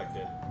being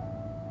affected?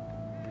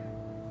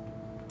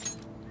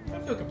 I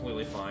feel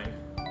completely fine.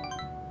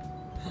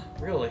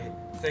 Really?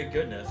 Thank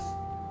goodness.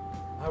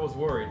 I was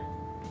worried.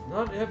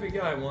 Not every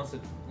guy wants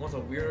a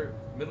weird,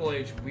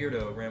 middle-aged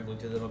weirdo rambling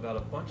to them about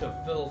a bunch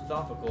of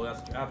philosophical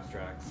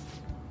abstracts.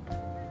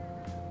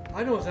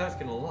 I know it's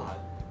asking a lot,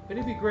 but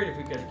it'd be great if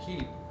we could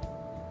keep...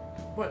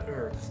 What,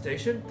 the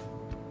station?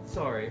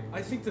 Sorry,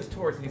 I think this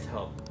tourist needs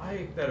help.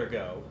 I better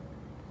go.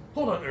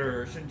 Hold on,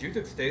 shouldn't you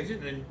take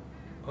station and...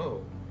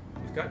 Oh,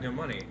 you've got no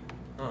money.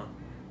 Huh.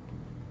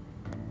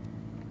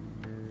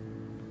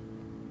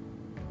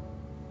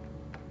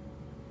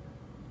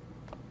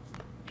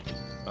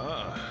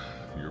 Ah,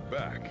 you're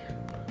back.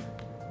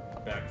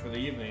 Back for the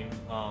evening.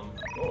 Oh,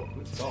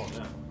 who's calling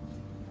now?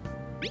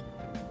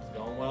 It's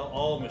going well.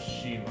 Oh,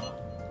 Mishima.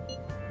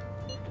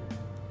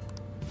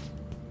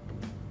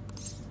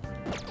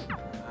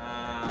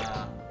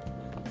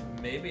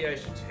 Maybe I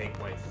should take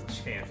my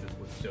chances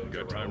with Jotaro.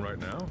 Got time right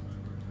now?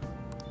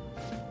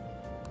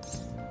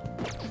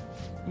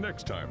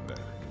 Next time, then.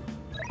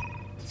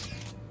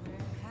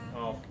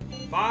 Oh, Oh,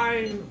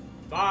 fine,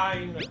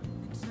 fine.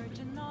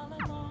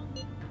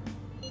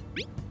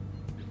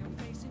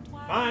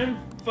 Fine,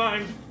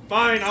 fine,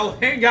 fine. I'll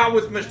hang out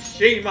with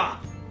Mishima.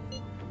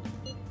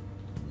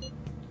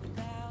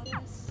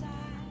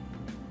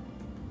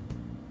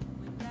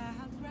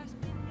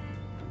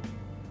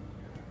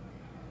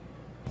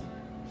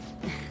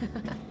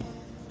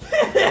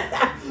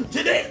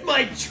 Today's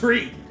my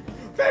treat.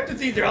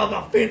 Fantasies are all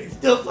about fancy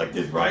stuff like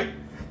this, right?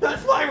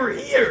 That's why we're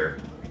here.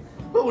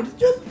 Oh, it's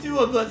just the two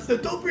of us, so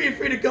don't be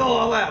afraid to go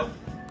all out.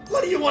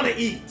 What do you want to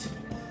eat?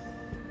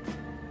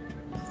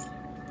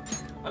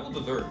 I love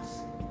desserts.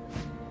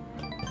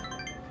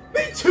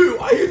 Me too!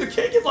 I hear the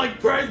cake is like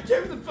Brian's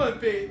gave the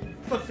buffet.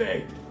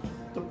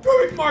 The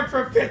perfect mark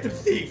for a phantom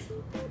thief.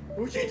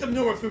 We should eat some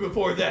normal food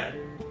before that.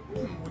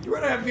 Would you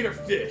rather have meat or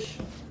fish?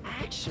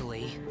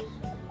 Actually...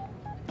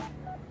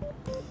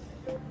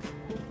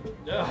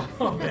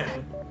 Oh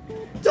man.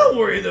 Don't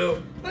worry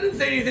though. I didn't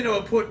say anything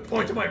that would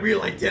point to my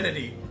real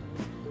identity.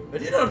 I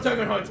did know I'm talking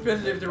about how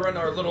expensive it is to run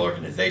our little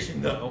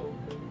organization though.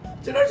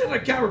 Tonight and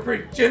account were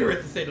pretty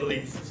generous to say the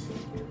least.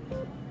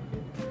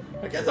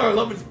 I guess our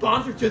loving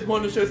sponsors just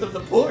wanted to show some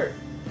support.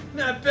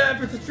 Not bad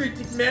for the street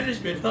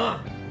management, huh?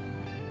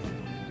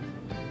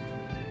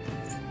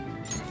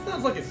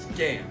 Sounds like a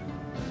scam.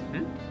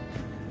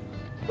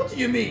 What do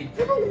you mean?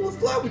 Everyone was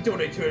glad we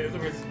donated to it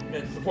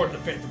and supported the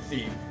Phantom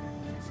Thief.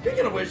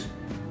 Speaking of which,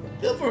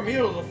 Bill for a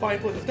meal is a fine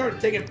place to start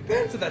taking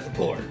advantage of that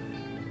support.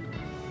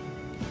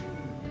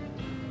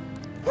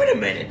 Wait a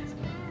minute!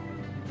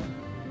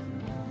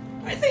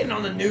 I seen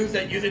on the news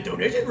that using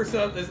donations for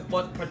some is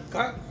what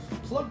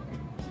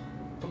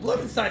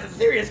publicizes a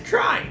serious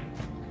crime.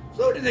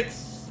 So it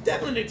is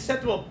definitely an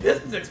acceptable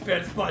business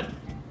expense, but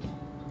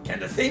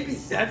can the same be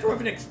said for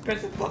an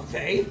expensive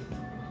buffet?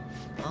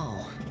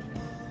 Oh.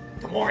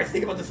 The more I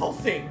think about this whole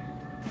thing,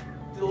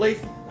 the less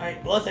I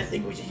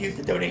think we should use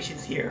the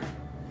donations here.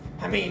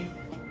 I mean,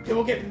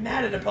 people get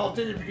mad at the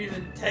politicians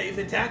for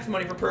using tax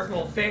money for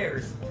personal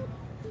affairs.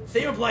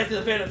 Same applies to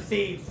the Phantom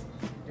Thieves.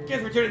 I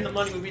guess returning the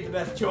money would be the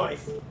best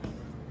choice.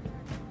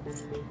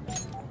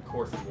 Of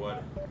course it would.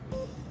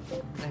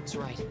 That's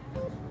right.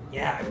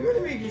 Yeah, I'm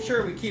really making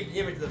sure we keep the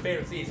image of the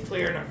Phantom Thieves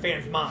clear in our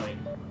fans'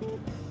 mind.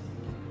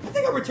 I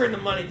think I'll return the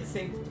money to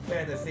sink the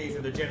Phantom Thieves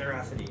for their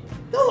generosity.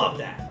 They'll love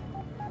that.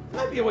 It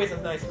might be a waste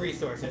of nice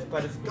resources,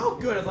 but it's all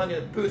good as long as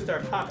it boosts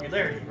our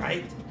popularity,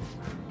 right?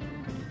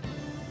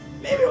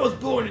 Maybe I was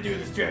born to do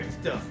this distracting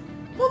stuff.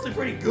 I'm also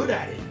pretty good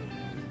at it.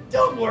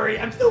 Don't worry,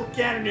 I'm still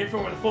gathering in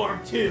from the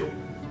farm too.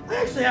 I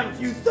actually have a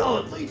few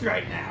solid leads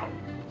right now.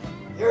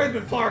 Here has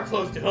been far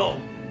close to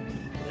home.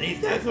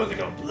 These next ones are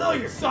gonna blow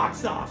your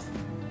socks off.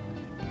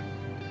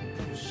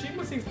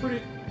 Shima seems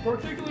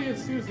particularly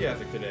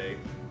enthusiastic today.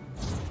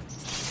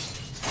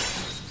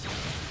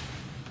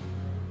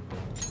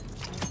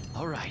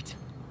 All right.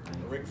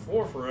 Ring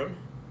 4 for him.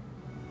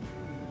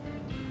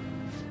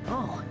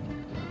 Oh.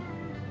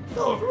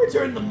 So if we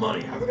return the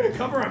money, how are we gonna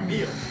cover our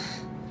meals?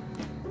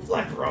 We're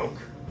flat broke.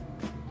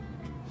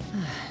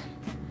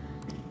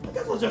 I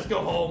guess I'll just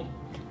go home.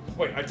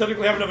 Wait, I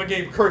technically have another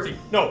game currency.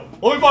 No,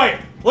 let me buy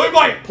it! Let me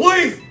buy it!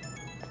 Please!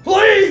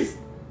 Please!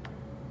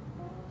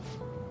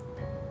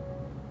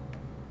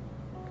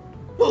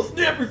 Oh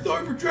snapper,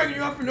 sorry for dragging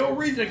you out for no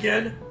reason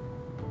again.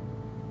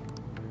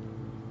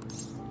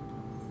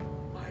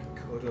 I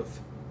could have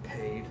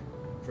paid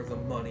for the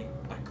money.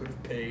 I could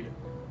have paid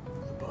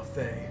for the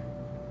buffet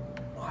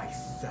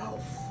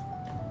myself.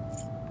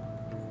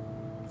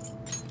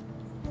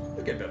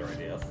 You'll get better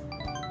ideas.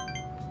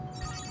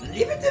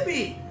 Leave it to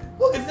me.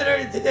 We'll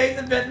consider today's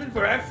investment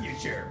for our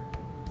future.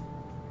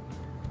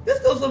 There's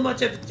still so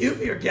much I have to do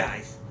for your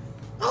guys.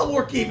 I'll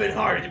work even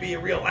harder to be a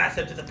real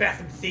asset to the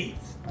Phantom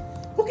Thieves.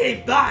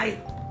 Okay, bye.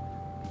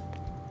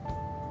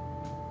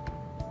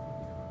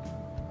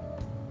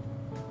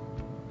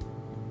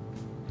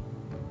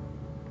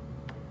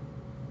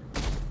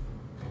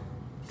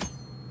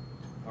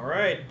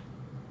 Alright.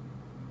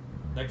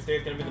 Next day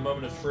is gonna be the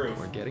moment of truth.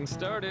 We're getting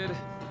started.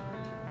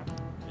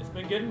 It's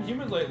been getting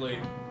humid lately.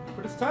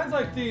 But it's times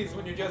like these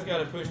when you just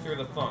gotta push through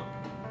the funk.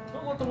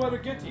 Don't let the weather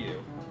get to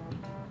you.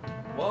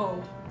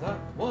 Well, that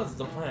was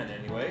the plan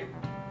anyway.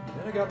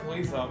 Then I got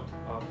police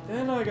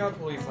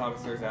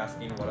officers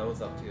asking what I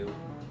was up to. Do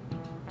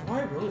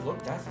I really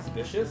look that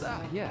suspicious?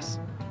 Yes.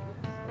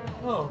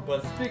 Oh,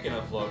 but speaking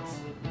of looks,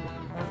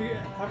 have you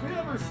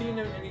ever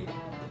seen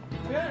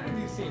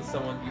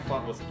someone you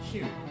thought was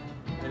cute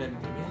and then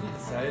immediately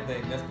decided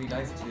they must be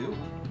nice too?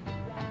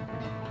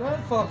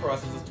 That thought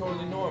process is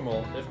totally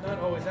normal, if not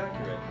always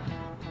accurate.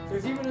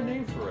 There's even a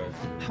name for it.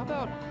 How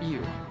about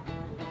you?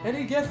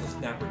 Any guesses,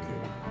 Snapper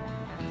Coon?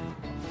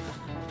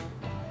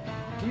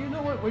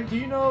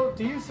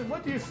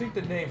 What do you think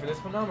the name for this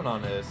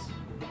phenomenon is?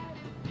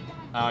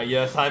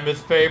 Yes, I'm his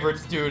favorite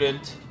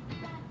student.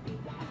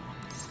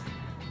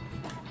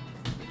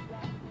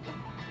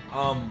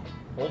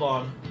 Hold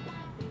on.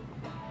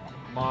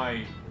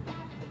 My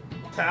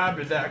tab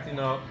is acting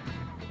up.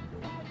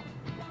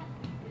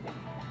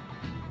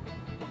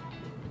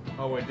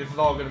 Oh wait, this is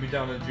all gonna be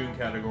down in June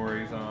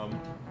categories.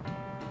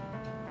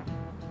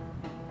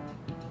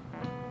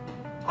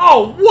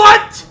 Oh,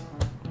 what?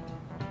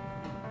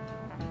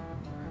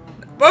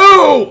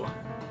 Boo!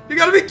 You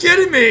gotta be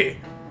kidding me!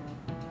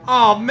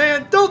 Oh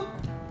man, don't...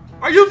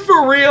 Are you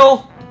for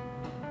real?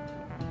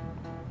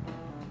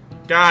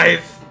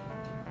 Guys.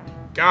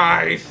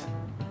 Guys.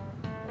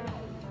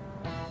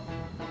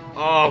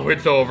 Oh,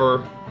 it's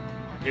over.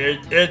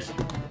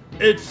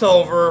 It's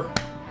over.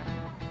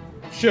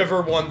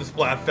 Shiver won the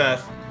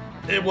Splatfest.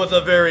 It was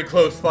a very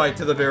close fight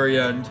to the very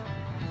end.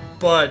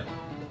 But,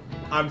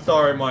 I'm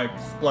sorry my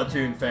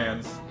Splatoon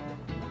fans.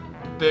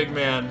 Big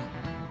Man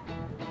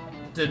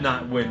did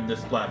not win the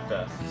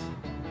Splatfest.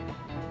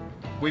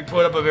 We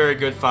put up a very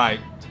good fight,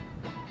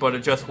 but it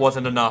just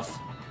wasn't enough.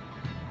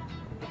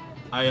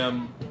 I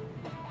am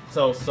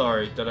so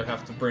sorry that I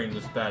have to bring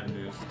this bad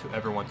news to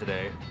everyone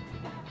today.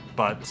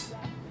 But,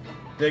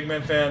 Big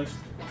Man fans,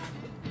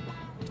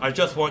 I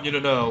just want you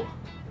to know,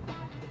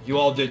 you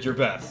all did your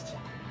best.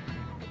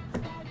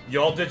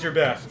 You all did your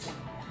best.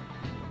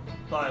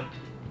 But,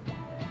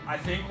 I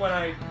think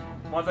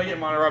once I get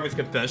Madarame's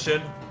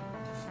confession,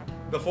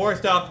 before I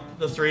stop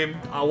the stream,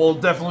 I will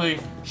definitely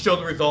show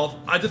the results.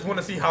 I just want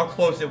to see how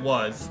close it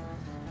was.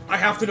 I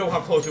have to know how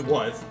close it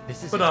was.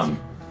 But,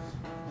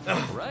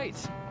 right.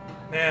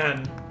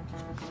 Man,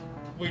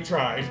 we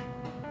tried.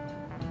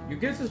 You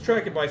get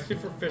distracted by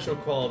superficial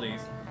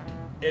qualities,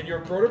 and your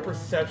broader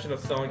perception of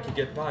someone can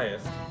get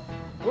biased.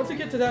 Once you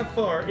get to that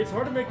far, it's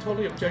hard to make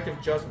totally objective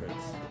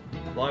judgments.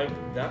 Like,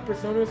 that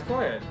persona is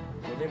quiet,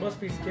 so they must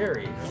be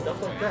scary,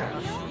 stuff like that.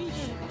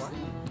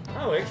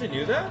 Oh, I actually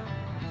knew that?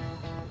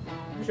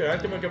 You should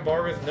act him like a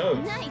Barbara's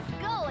notes. Nice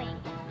going!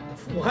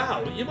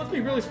 Wow, you must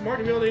be really smart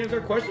to be able to answer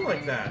a question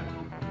like that.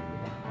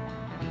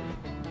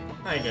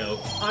 I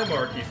know, I'm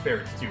Arky's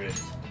favorite student.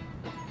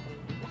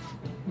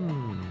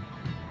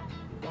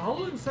 The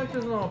Halloween sector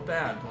isn't all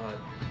bad, but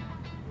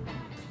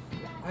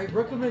I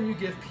recommend you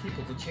give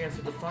people the chance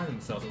to define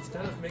themselves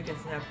instead of making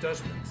snap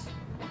judgments.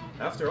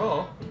 After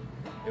all,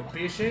 it would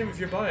be a shame if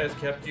your bias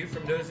kept you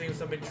from noticing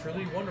something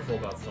truly wonderful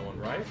about someone,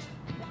 right?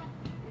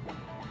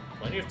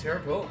 Plenty of Terra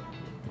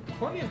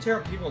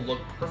people look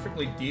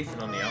perfectly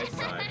decent on the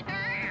outside.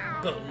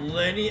 But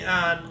Lenny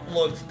Ann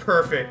looks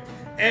perfect.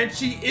 And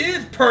she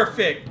is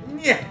perfect!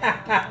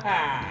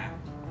 Yeah!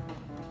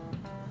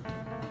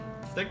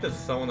 Stick to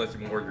someone that's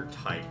more your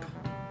type.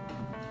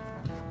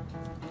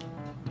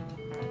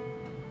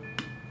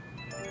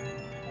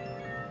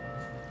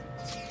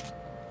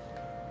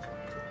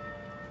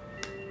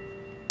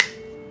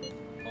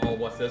 Oh,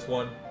 what's this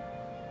one?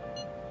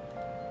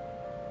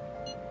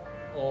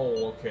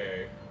 Oh,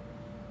 okay.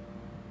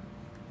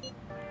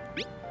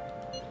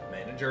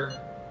 Manager?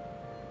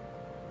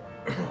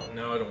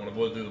 No, I don't want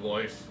to do the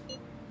voice.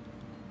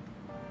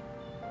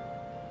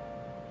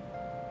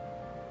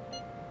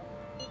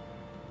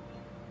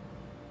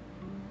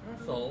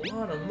 That's a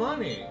lot of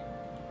money.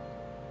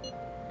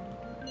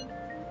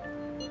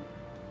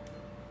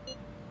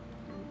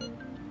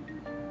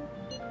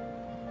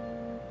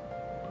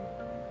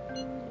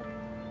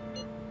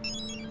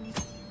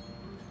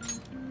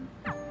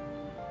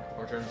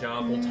 Part-time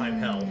job, full-time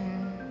help.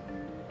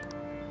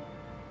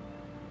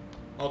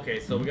 Okay,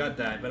 so we got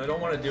that, but I don't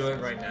want to do it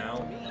right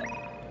now.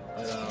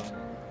 But,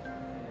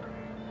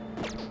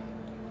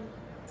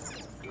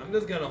 I'm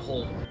just gonna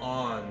hold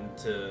on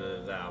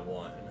to that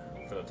one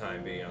for the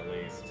time being, at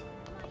least.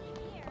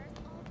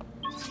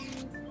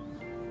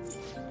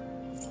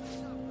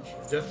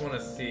 Just want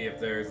to see if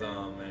there's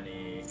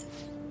any.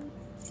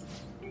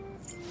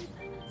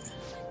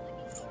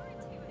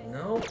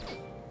 Nope.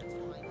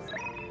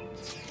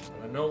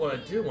 I know what I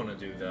do want to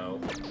do though.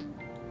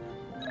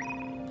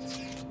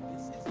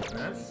 And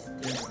that's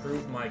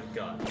improve my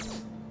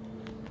guts.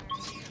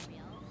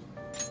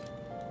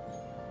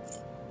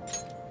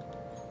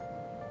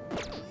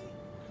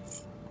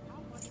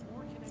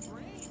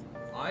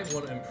 I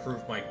want to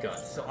improve my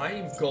guts, so I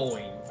am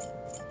going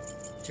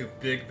to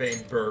Big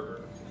Bang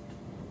Burger.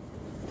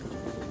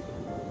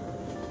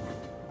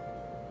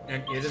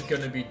 And it is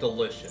going to be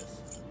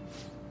delicious.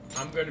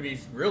 I'm going to be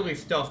really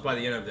stuffed by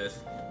the end of this,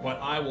 but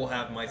I will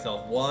have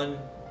myself one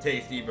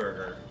tasty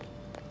burger.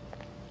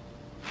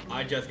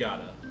 I just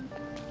gotta.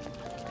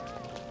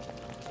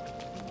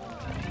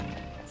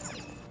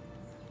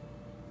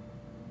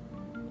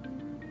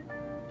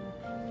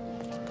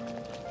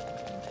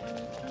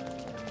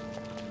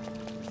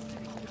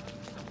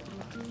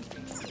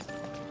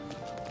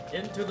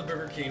 Into the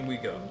Burger King we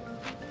go.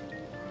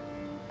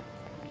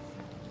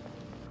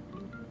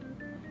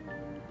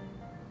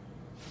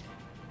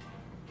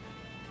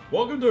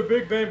 Welcome to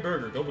Big Bang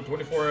Burger, open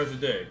 24 hours a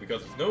day,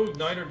 because there's no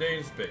night or day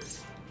in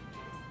space.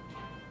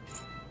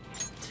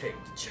 Take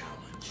the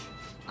challenge.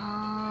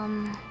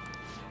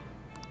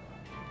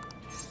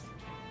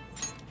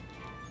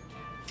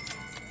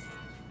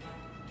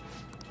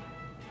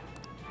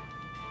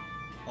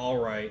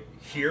 Alright,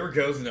 here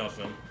goes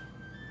nothing.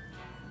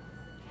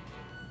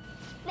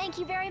 Thank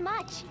you very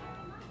much.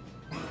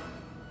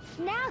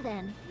 Now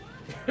then.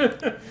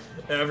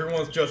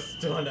 Everyone's just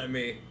stunned at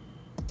me.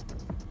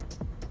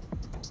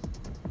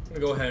 I'm gonna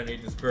go ahead and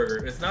eat this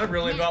burger. It's not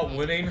really about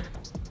winning.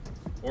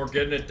 Or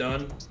getting it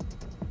done.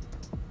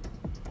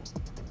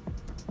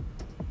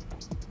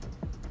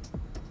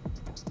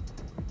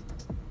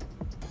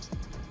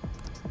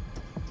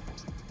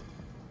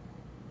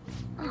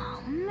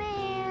 Oh,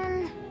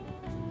 man.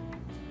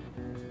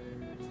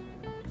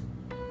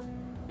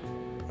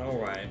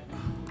 Alright.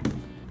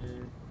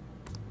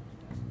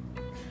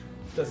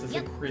 Does this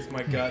increase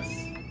my guts?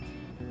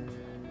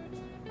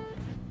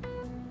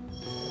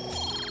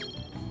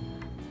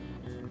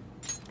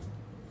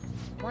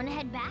 Wanna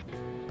head back?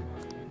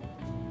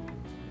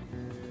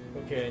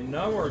 Okay,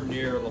 nowhere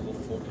near level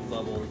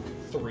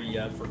 3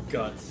 yet for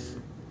guts.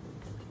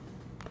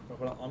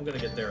 But I'm gonna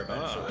get there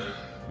eventually.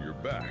 You're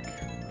back.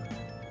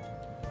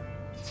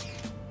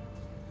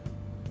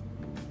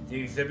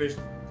 The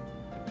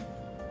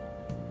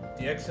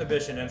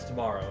exhibition ends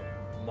tomorrow.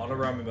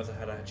 Madarame must have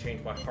had a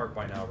change my heart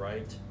by now,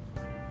 right?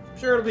 I'm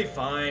sure it'll be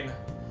fine.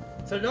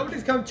 So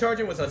nobody's come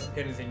charging with us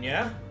anything,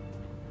 yeah?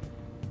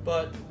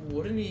 But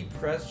wouldn't he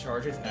press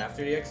charges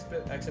after the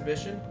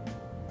exhibition?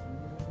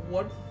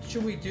 What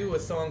should we do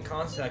if someone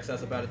contacts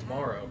us about it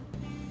tomorrow?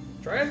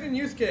 Try asking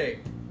Yusuke.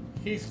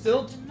 He's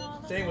still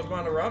staying with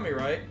Madarame,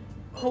 right?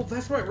 Oh,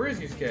 that's right. Where is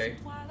Yusuke?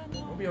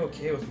 I'll be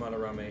okay with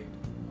Madarame.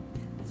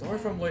 Sorry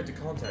if I'm late to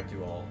contact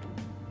you all.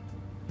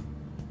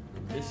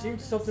 It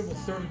seems something will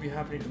certainly be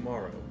happening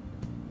tomorrow.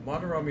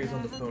 Madarame is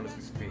on the phone as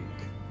we speak.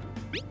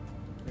 What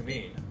do you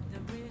mean?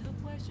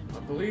 I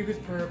believe he's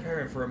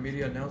preparing for a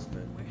media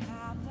announcement.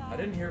 I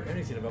didn't hear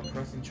anything about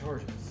pressing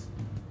charges.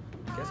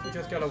 Guess we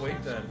just gotta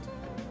wait then.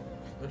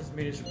 Let us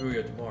meet in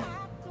Shibuya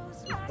tomorrow.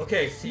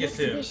 Okay, see you soon.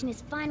 The exhibition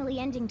is finally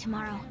ending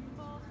tomorrow.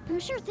 I'm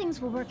sure things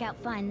will work out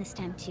fine this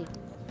time too.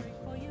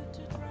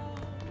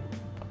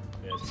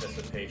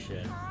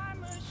 Anticipation.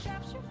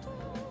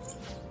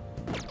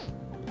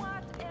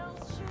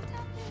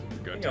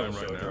 Got time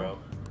right now?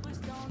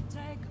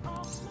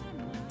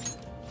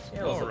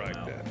 Yeah, all right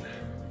then.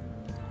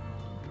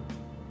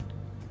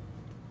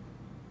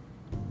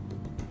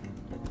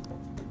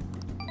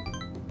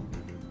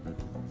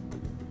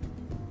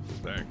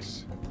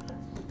 Thanks.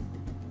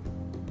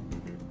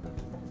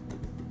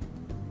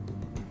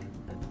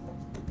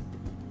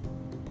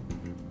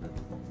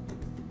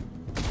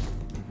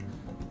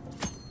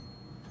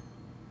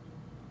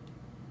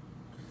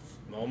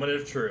 Moment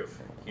of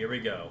truth. Here we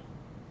go.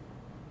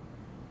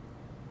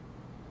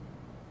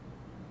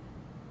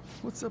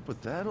 What's up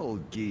with that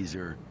old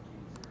geezer?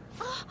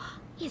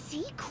 Is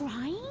he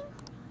crying?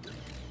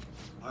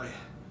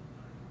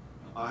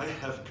 I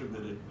have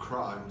committed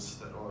crimes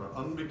that are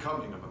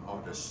unbecoming of an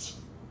artist.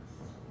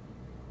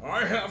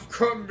 I have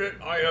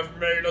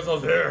made a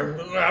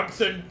severe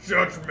lapse in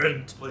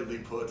judgment. Plainly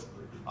put,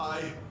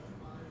 I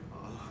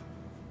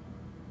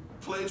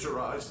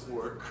plagiarized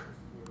work.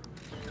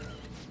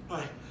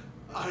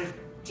 I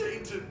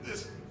tainted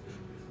this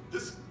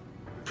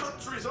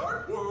country's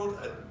art world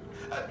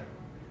and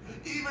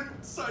even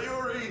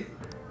Sayuri.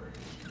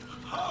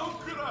 How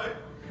could I?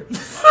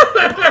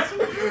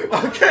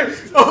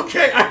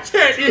 Okay, I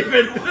can't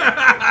even.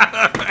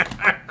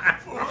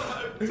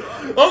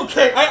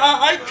 Okay,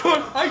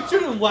 I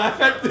shouldn't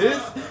laugh at this,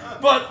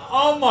 but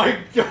oh my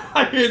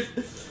god, his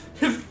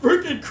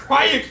freaking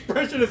cry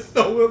expression is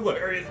so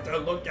hilarious to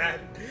look at.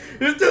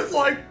 It's just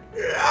like,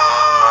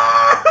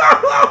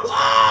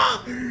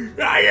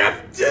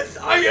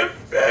 I have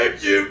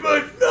fed you,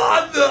 my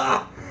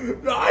father.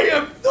 I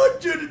am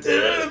such an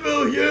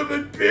terrible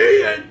human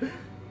being.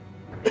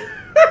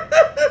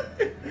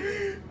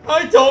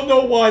 I don't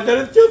know why. That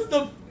is just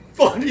the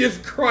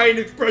funniest crying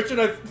expression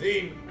I've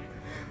seen.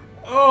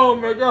 Oh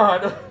my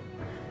god.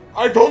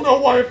 I don't know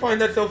why I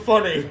find that so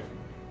funny.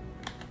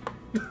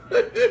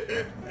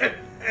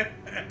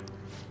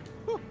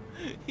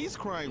 He's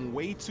crying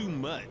way too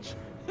much.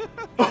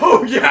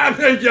 Oh yeah,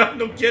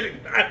 no kidding.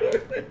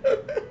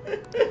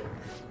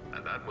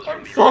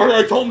 I'm sorry,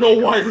 I don't know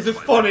why this is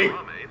funny.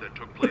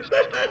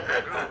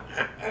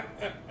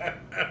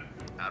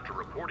 After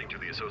reporting to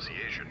the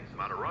association,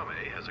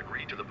 Madarame has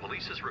agreed to the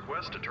police's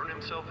request to turn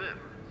himself in.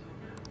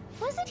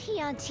 Wasn't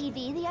he on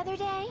TV the other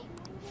day?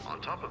 On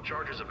top of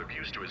charges of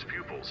abuse to his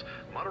pupils,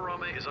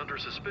 Madarame is under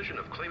suspicion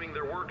of claiming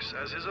their works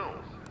as his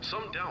own.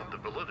 Some doubt the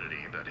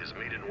validity that his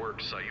maiden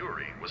work,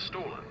 Sayuri, was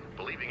stolen,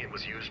 believing it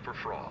was used for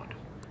fraud.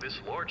 This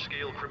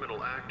large-scale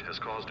criminal act has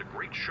caused a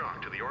great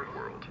shock to the art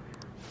world.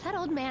 That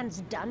old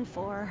man's done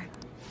for.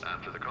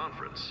 After the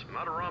conference,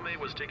 Madarame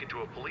was taken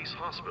to a police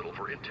hospital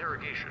for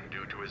interrogation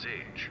due to his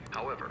age.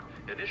 However,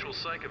 initial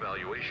psych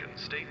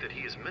evaluations state that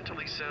he is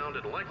mentally sound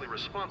and likely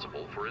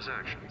responsible for his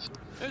actions.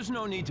 There's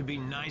no need to be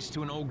nice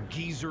to an old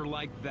geezer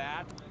like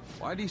that.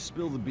 Why'd he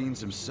spill the beans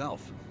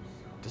himself?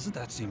 Doesn't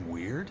that seem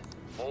weird?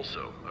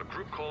 Also, a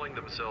group calling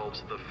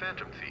themselves the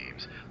Phantom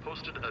Thieves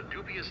posted a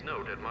dubious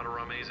note at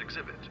Madarame's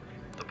exhibit.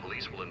 The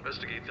police will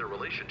investigate their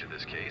relation to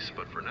this case,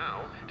 but for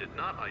now, did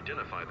not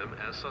identify them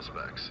as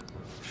suspects.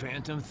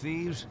 Phantom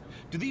Thieves?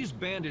 Do these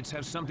bandits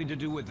have something to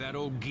do with that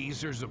old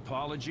geezer's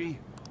apology?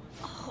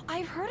 Oh,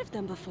 I've heard of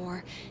them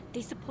before.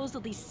 They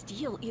supposedly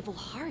steal evil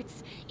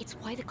hearts. It's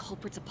why the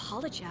culprits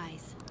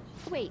apologize.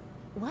 Wait,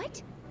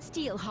 what?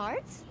 Steal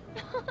hearts?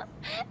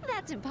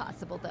 That's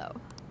impossible, though.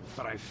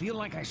 But I feel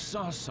like I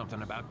saw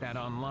something about that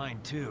online,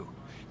 too.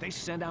 They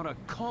sent out a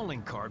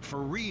calling card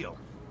for real.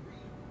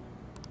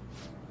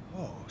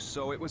 Oh,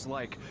 so it was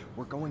like,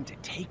 we're going to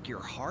take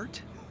your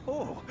heart?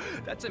 Oh,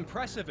 that's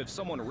impressive if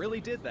someone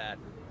really did that.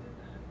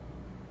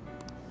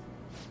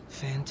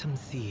 Phantom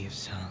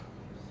thieves, huh?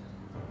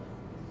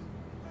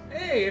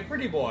 Hey, a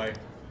pretty boy.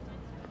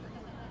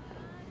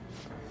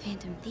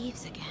 Phantom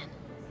thieves again.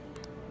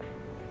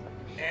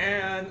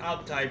 And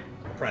uptight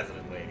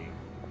president lady.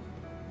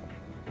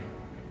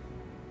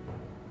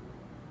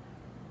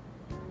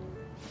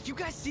 You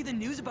guys see the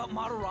news about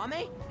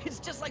Madarame? It's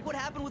just like what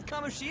happened with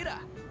Kamoshida.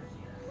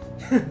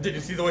 Did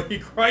you see the way he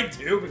cried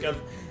too? Because,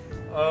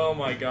 oh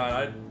my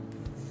god,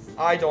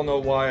 I don't know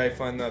why I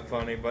find that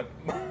funny, but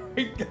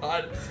my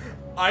god,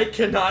 I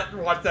cannot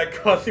watch that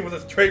cutscene with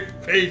a straight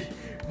face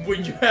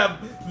when you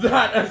have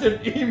that as an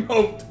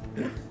emote.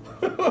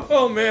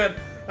 Oh man,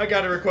 I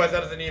gotta request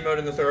that as an emote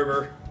in the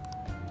server.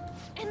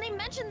 And they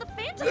mentioned the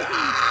Phantom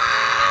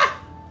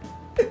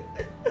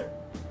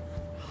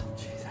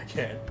Jeez,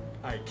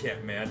 I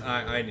can't, man.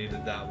 I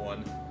needed that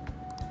one.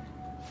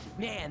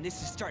 Man,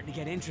 this is starting to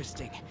get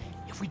interesting.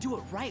 If we do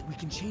it right, we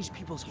can change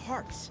people's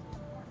hearts.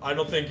 I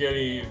don't think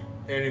any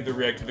of the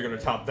reactors are gonna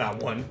top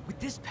that one. With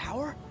this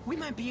power, we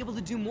might be able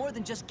to do more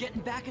than just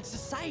getting back at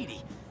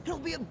society. It'll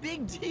be a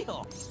big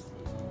deal.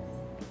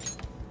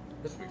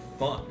 This will be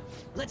fun.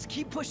 Let's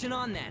keep pushing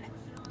on then.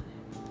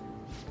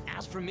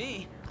 As for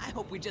me, I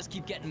hope we just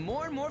keep getting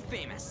more and more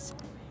famous.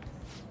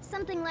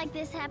 Something like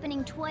this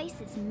happening twice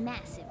is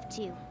massive,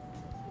 too.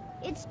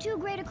 It's too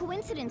great a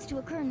coincidence to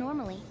occur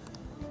normally.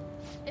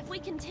 If we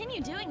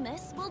continue doing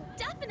this, we'll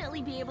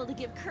definitely be able to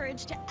give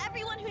courage to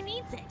everyone who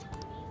needs it.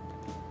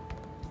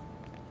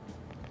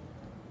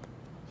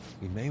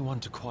 We may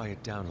want to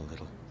quiet down a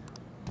little.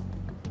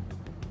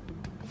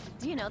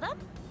 Do you know them?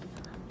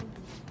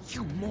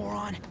 You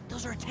moron!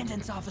 Those are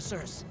attendance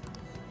officers!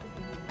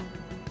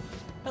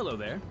 Hello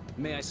there.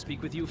 May I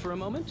speak with you for a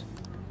moment?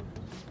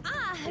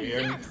 Ah,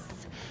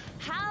 yes!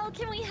 How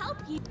can we help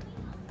you?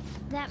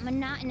 That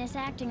monotonous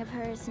acting of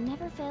hers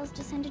never fails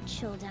to send a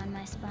chill down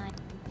my spine.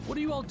 What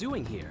are you all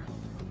doing here?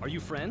 Are you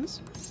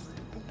friends?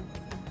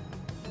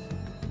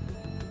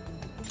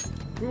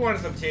 We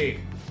wanted some tea.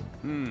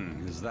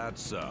 Is that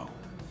so?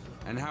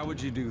 And how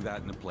would you do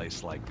that in a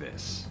place like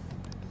this?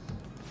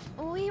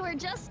 We were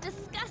just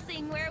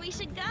discussing where we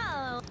should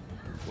go.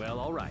 Well,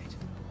 all right.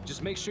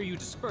 Just make sure you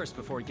disperse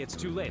before it gets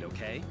too late,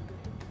 okay?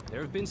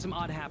 There have been some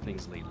odd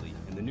happenings lately,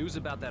 and the news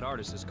about that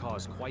artist has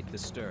caused quite the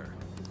stir.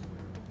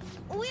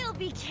 We'll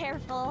be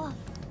careful.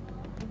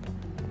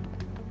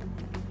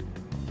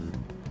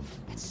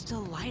 It's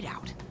still light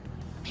out.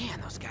 Man,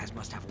 those guys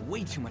must have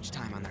way too much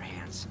time on their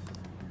hands.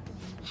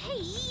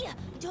 Hey,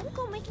 don't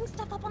go making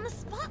stuff up on the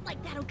spot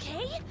like that,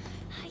 okay?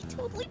 I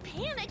totally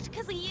panicked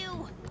because of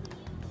you.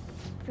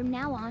 From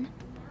now on,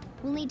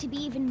 we'll need to be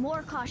even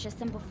more cautious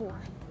than before.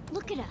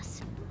 Look at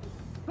us.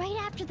 Right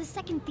after the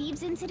second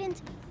Thieves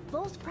incident,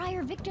 both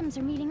prior victims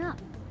are meeting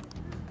up.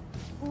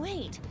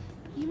 Wait,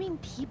 you mean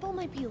people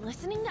might be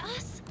listening to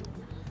us?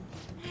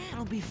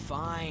 It'll be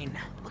fine.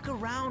 Look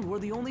around, we're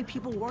the only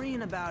people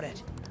worrying about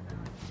it.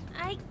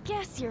 I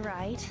guess you're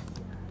right.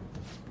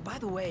 By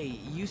the way,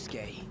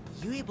 Yusuke,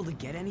 you able to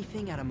get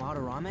anything out of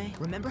Madarame?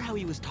 Remember how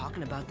he was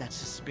talking about that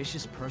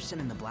suspicious person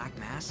in the black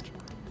mask?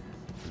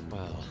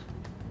 Well,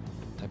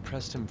 I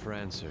pressed him for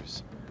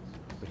answers,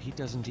 but he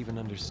doesn't even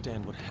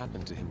understand what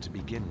happened to him to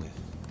begin with.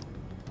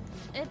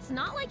 It's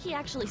not like he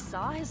actually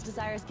saw his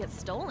desires get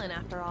stolen,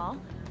 after all.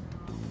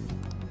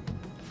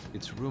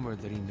 It's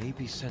rumored that he may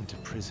be sent to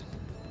prison.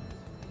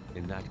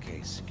 In that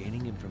case,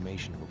 gaining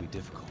information will be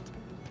difficult.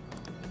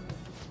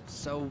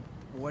 So,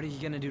 what are you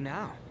gonna do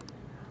now?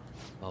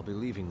 I'll be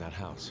leaving that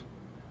house.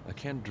 I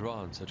can't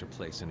draw in such a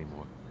place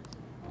anymore.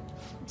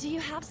 Do you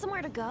have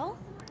somewhere to go?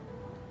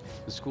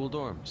 The school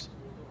dorms.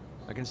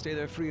 I can stay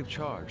there free of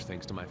charge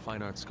thanks to my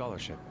fine arts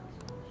scholarship.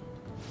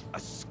 A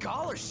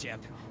scholarship?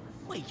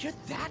 Wait, you're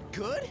that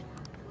good?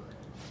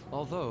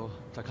 Although,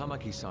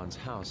 Takamaki-san's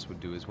house would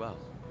do as well.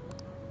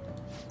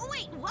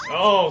 Wait, what?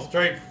 Oh,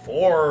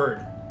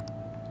 straightforward.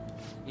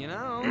 You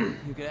know,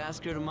 you could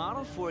ask her to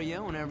model for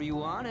you whenever you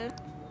wanted.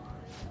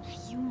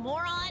 You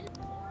moron!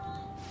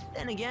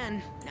 Then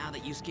again, now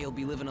that Yusuke will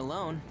be living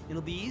alone,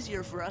 it'll be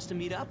easier for us to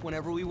meet up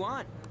whenever we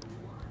want.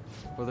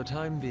 For the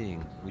time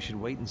being, we should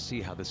wait and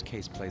see how this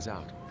case plays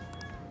out.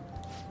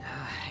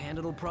 And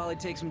it'll probably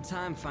take some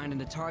time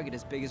finding a target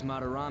as big as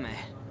Madarame.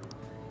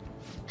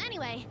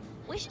 Anyway,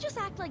 we should just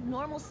act like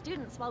normal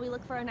students while we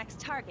look for our next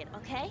target,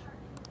 okay?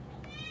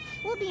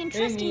 We'll be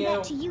entrusting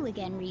that to you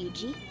again,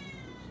 Ryuji.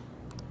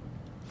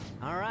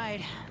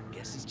 Alright,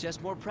 guess it's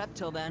just more prep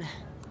till then.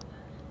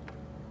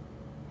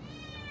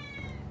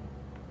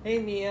 Hey,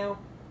 Mio.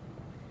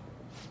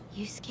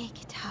 Yusuke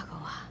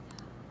Kitagawa.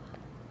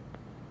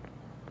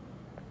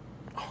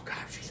 Oh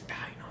god, she's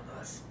spying on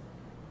us.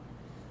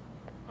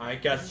 I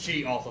guess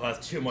she also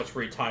has too much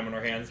free time on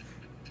her hands.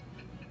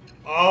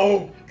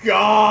 Oh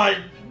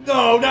god!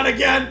 No, not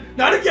again!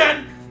 Not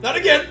again! Not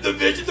again! The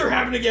visions are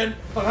happening again!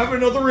 I'm having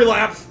another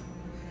relapse!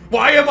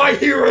 Why am I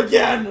here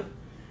again?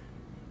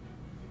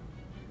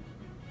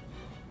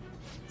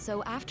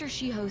 So after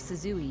Shiho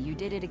Suzui, you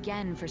did it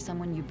again for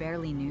someone you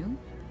barely knew?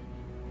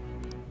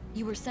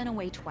 You were sent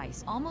away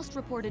twice, almost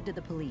reported to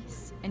the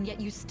police, and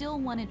yet you still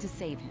wanted to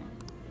save him.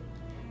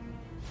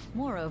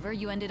 Moreover,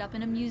 you ended up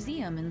in a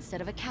museum instead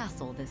of a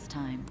castle this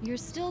time. You're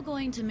still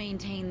going to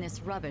maintain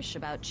this rubbish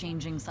about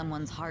changing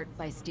someone's heart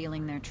by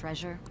stealing their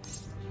treasure?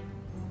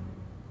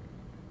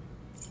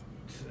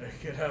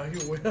 Take it how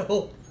you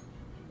will.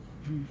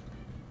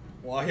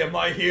 Why am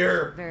I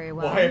here? Very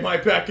well. Why am I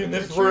back in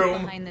this The truth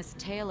room? behind this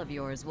tale of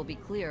yours will be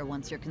clear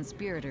once your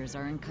conspirators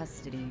are in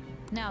custody.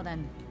 Now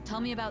then, tell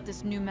me about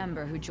this new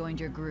member who joined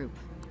your group.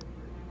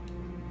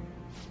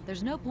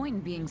 There's no point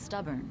in being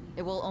stubborn.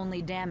 It will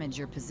only damage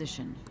your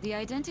position. The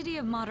identity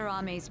of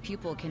Madarame's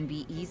pupil can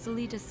be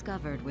easily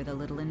discovered with a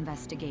little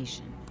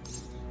investigation.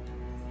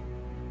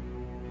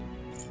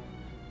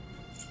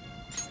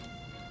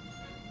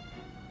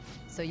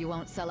 So you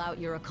won't sell out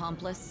your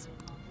accomplice?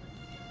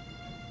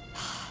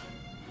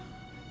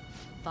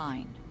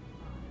 Fine.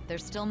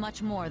 There's still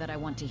much more that I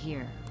want to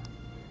hear.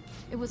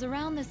 It was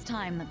around this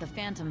time that the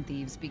Phantom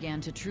Thieves began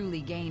to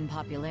truly gain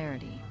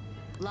popularity.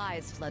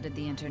 Lies flooded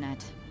the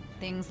internet.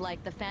 Things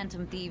like the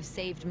Phantom Thieves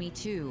saved me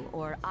too,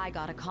 or I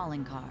got a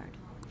calling card.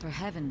 For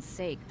heaven's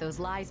sake, those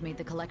lies made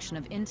the collection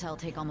of intel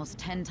take almost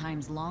 10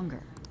 times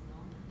longer.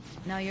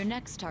 Now your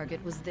next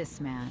target was this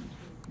man,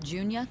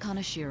 Junya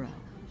Kaneshiro.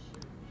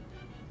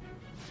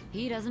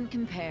 He doesn't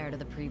compare to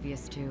the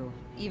previous two.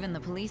 Even the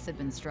police had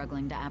been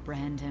struggling to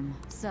apprehend him.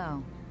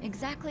 So,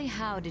 exactly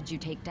how did you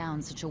take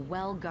down such a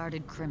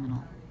well-guarded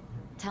criminal?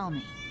 Tell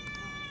me.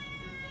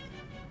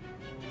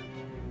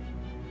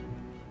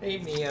 Hey,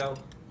 Neo.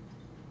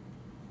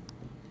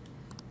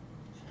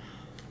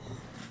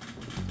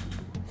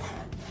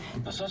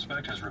 The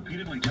suspect has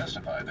repeatedly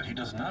testified that he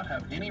does not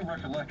have any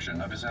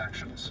recollection of his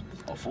actions.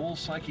 A full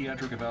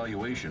psychiatric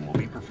evaluation will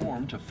be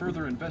performed to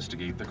further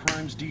investigate the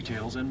crime's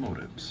details and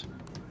motives.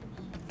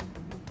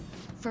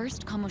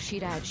 First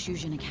Kamoshida at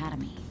Shujin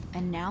Academy,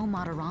 and now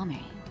Madarame.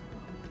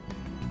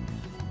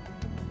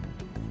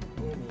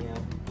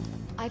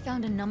 I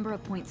found a number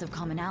of points of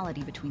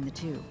commonality between the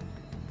two.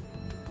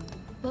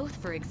 Both,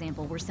 for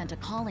example, were sent a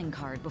calling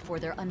card before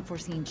their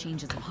unforeseen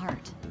changes of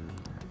heart.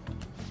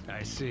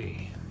 I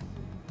see.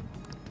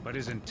 But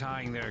isn't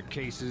tying their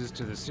cases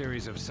to the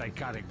series of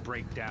psychotic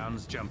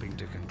breakdowns jumping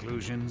to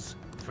conclusions?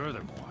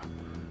 Furthermore,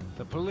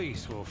 the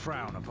police will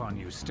frown upon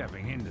you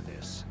stepping into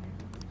this.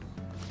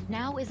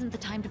 Now isn't the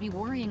time to be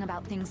worrying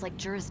about things like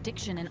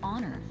jurisdiction and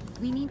honor.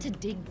 We need to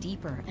dig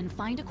deeper and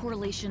find a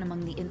correlation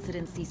among the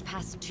incidents these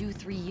past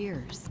 2-3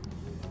 years.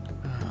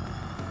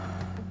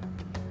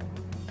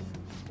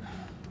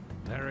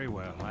 Very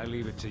well, I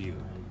leave it to you.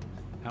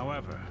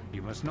 However,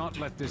 you must not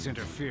let this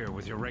interfere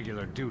with your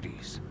regular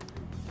duties.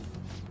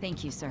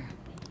 Thank you, sir.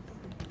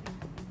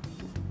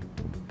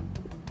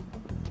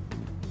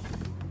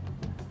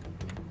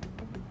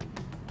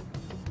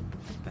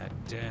 That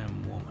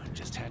damn woman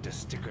just had to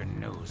stick her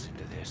nose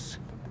into this.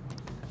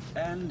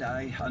 And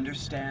I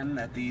understand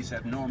that these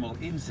abnormal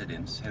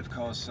incidents have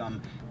caused some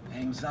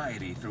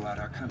anxiety throughout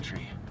our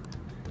country.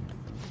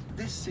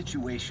 This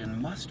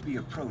situation must be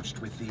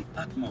approached with the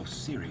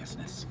utmost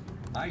seriousness.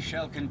 I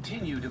shall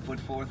continue to put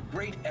forth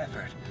great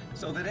effort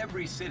so that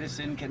every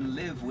citizen can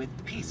live with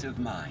peace of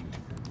mind.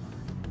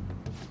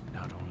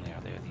 Not only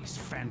are there these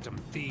phantom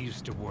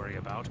thieves to worry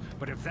about,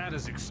 but if that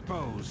is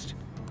exposed...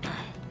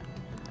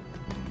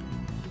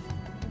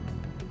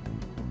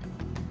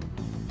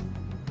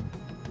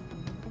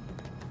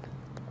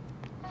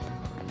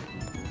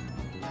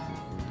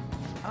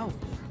 Oh.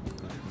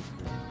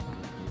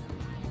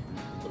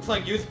 Looks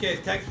like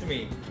Yusuke's texting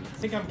me. I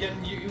think I'm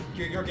getting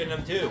you're getting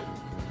them too.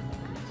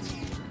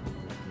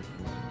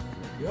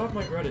 You have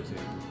my gratitude.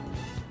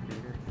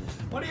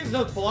 What are you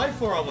so polite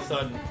for all of a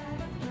sudden?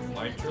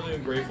 I truly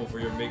am grateful for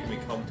your making me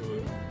come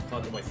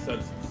to my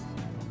senses.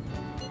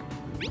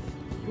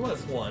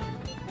 US one.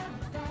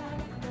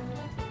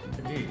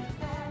 Indeed.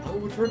 I will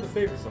return the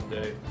favor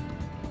someday.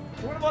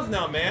 You're one of us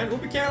now, man. We'll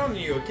be counting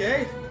on you,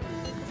 okay?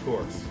 Of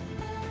course.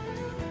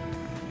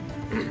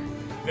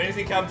 If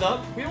anything comes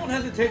up, we don't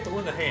hesitate to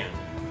lend a hand.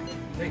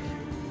 Thank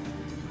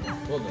you.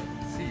 Well done.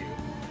 See you.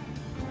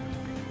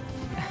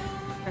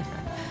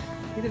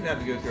 He didn't have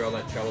to go through all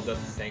that trouble just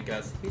to thank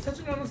us. He's such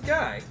an honest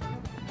guy.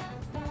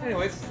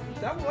 Anyways,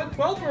 that went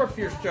well for our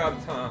fierce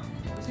jobs, huh?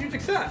 It's a huge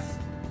success.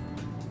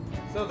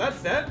 So that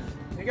said,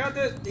 you got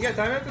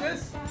time after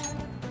this?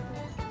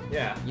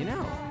 Yeah. You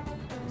know.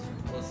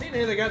 Well, see,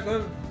 they got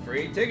some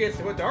free tickets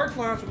to a darts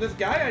lounge from this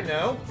guy I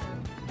know.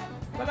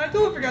 But I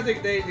totally forgot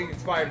they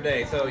expire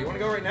today, so you want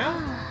to go right now?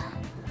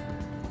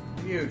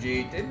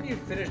 Yuji, didn't you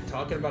finish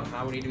talking about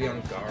how we need to be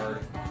on guard?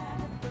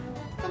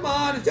 Come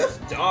on, it's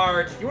just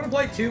darts. You want to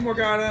play 2,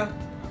 Morgana?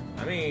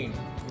 I mean,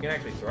 you can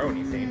actually throw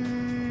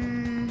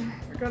anything.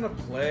 If you're gonna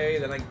play,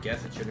 then I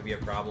guess it shouldn't be a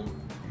problem.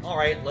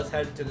 Alright, let's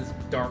head to this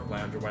dart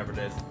lounge or whatever it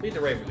is. Lead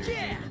the way with you.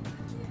 Yeah!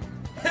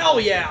 Hell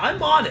yeah,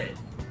 I'm on it!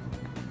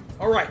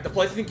 Alright, the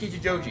place is in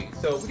Kichijoji,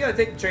 so we gotta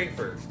take the train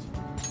first.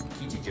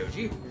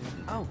 Kichijoji?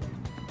 Oh.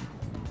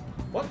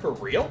 What, for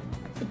real?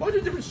 There's a bunch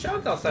of different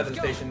shops outside the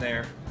station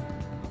there.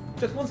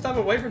 Just one stop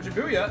away from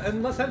Shibuya,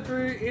 and let's head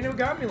for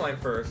Inugami Line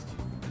first.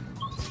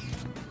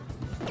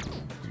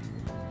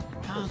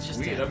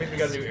 Sweet, that means we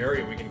got a new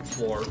area we can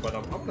explore, but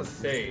I'm gonna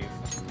save.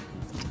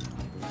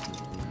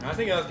 I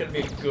think that's gonna be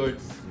a good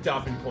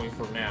stopping point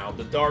for now.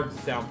 The darts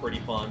sound pretty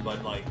fun,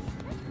 but like,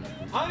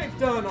 I've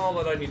done all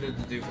that I needed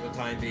to do for the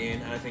time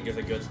being, and I think it's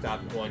a good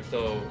stopping point.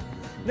 So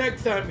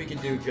next time we can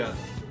do just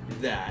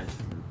that.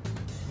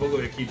 We'll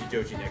go to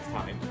Kichijoji next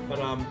time. But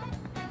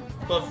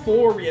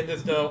before we end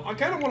this though, I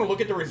kind of want to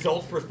look at the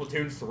results for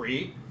Splatoon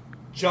 3,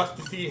 just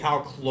to see how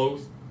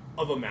close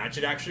of a match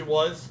it actually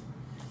was.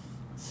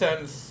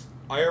 Since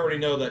I already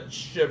know that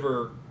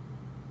Shiver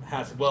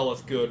has well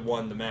as good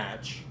won the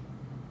match,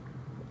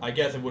 I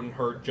guess it wouldn't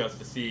hurt just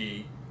to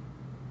see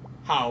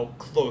how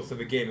close of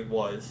a game it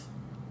was.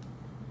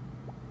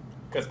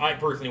 Because I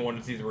personally wanted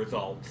to see the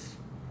results.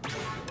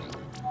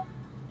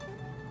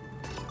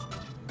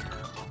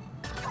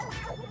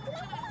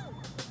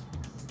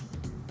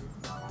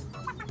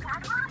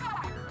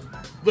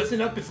 Listen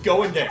up, it's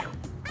going down.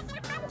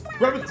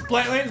 Remember the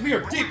Splatlands, we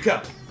are deep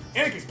cut.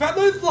 Anakin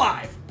Splatlands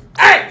live.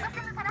 Hey!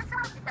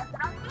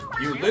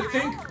 You lip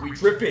sync, we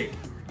dripping.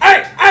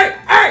 Hey! Hey!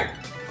 Hey!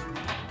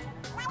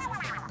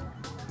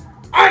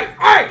 Hey!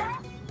 Hey!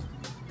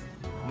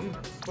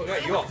 What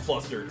got you all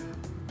flustered?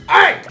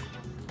 Hey!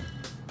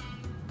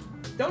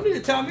 Don't need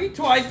to tell me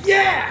twice,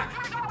 yeah!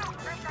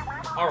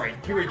 Alright,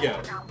 here we go.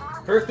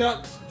 First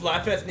up,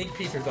 Splatfest sneak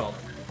peek results.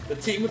 The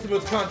team with the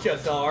most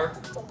contests are...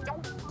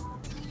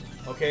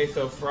 Okay,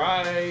 so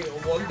Fry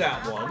won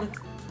that one.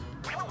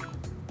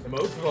 The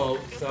most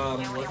votes,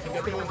 let's look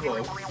at the most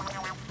votes.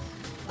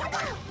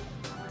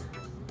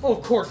 Oh,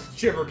 of course,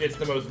 Shiver gets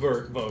the most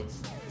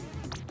votes.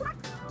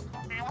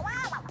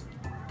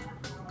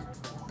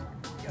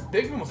 Yeah,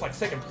 Bigman was like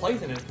second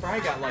place, and then Fry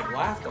got like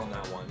last on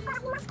that one.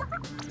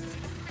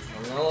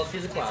 Now let's see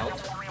the clouds.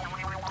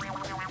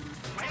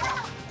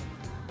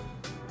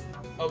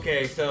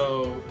 Okay,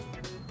 so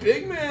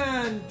Big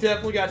Man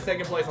definitely got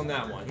second place on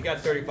that one. He got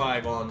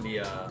 35 on the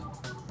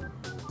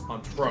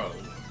on Pro.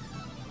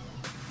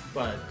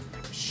 But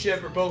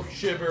Shiver, both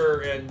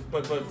Shiver and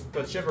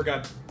but Shiver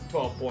got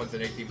 12 points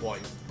and 18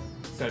 points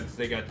since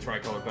they got the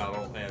Tricolor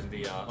Battle and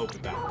the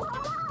Open Battle.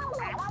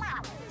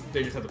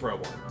 They just had the Pro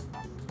one.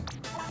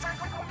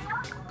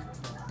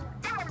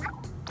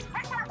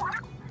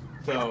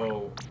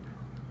 So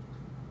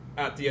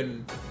at the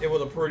end, it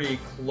was a pretty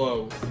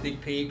close sneak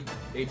peek.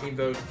 18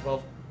 votes,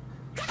 12.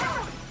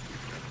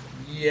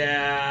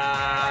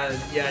 Yeah,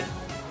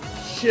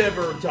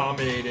 Shiver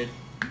dominated.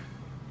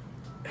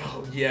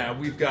 Oh yeah,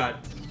 we've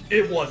got.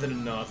 It wasn't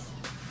enough.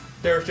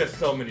 There's just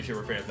so many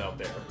Shiver fans out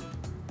there.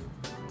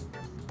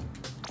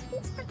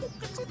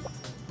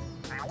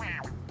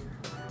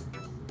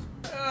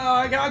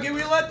 Oh, how can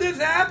we let this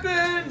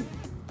happen?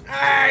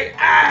 Hey,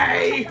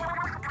 hey!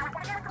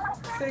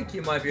 Thank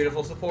you, my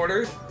beautiful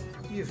supporters.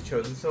 You've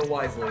chosen so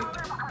wisely.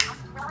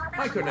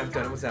 I couldn't have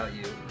done it without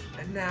you.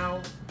 And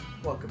now,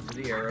 welcome to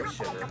the era of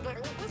Shiver.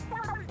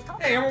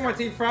 Hey, I'm on my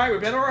team Fry. We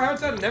bet our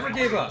hearts out and never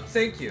gave up.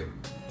 Thank you.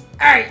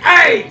 Hey,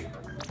 hey!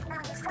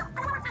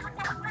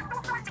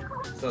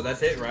 So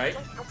that's it, right?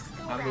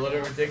 I'm the leader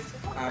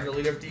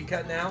of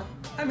D-Cut now?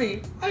 I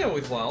mean, I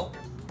always will.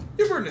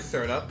 You've earned a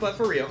start up, but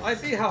for real, I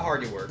see how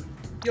hard you work.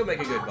 You'll make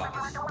a good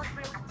boss.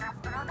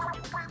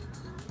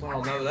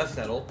 Well, now that that's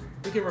settled,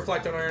 we can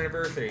reflect on our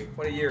anniversary.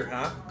 What a year,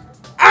 huh?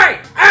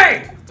 Hey!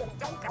 Hey!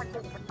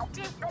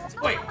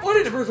 Wait, what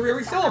anniversary are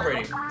we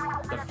celebrating?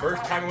 The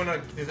first time we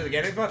went to visit the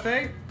Gannon's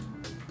buffet?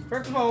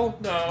 First of all,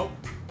 no.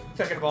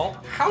 Second of all,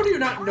 how do you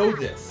not know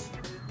this?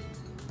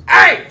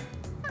 Hey!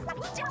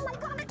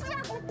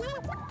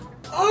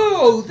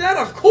 Oh, that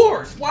of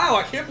course! Wow,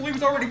 I can't believe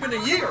it's already been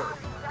a year!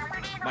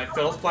 My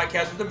fellow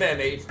Splatcasters and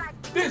bandmates,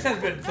 this has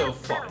been so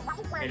fun,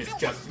 and it's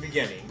just the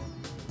beginning.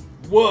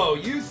 Whoa,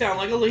 you sound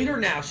like a leader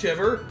now,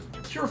 Shiver.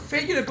 You're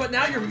faking it, but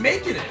now you're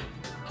making it.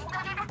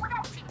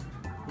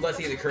 Let's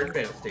see the current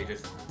battle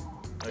stages.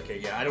 Okay,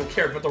 yeah, I don't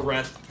care about the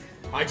rest.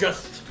 I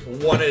just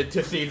wanted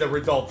to see the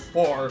results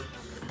for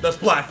the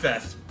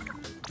Splatfest.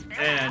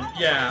 And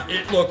yeah,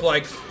 it looks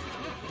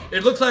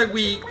like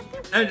we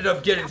ended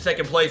up getting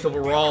second place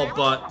overall,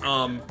 but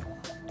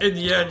in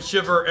the end,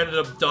 Shiver ended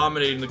up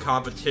dominating the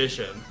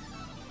competition.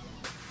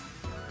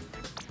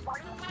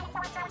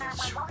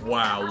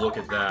 Wow, look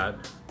at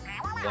that.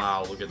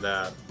 Wow, look at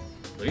that.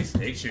 At least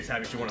Snake Shoot's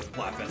happy she won a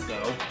Splatfest,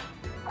 though.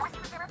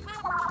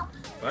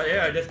 But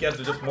yeah, I just guess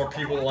there's just more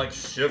people that like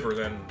Shiver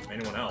than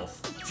anyone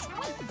else.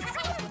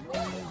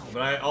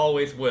 But I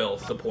always will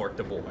support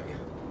the boy.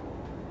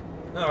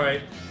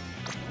 Alright.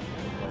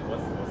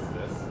 What's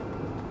this?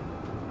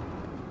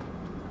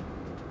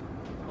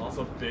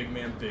 Also, Big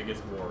Man,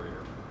 Biggest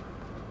Warrior.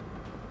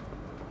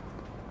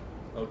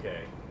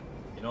 Okay.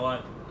 You know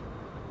what?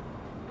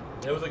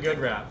 It was a good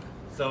wrap.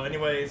 So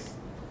anyways,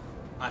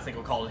 I think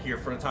we'll call it here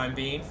for the time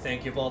being.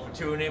 Thank you all for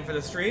tuning in for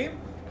the stream.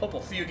 Hope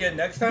we'll see you again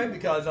next time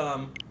because,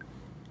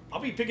 I'll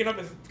be picking up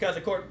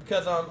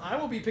because I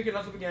will be picking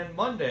up again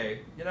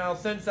Monday. You know,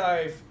 since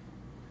I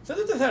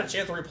just had a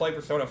chance to replay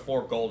Persona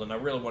 4 Golden, I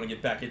really want to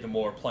get back into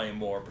playing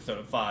more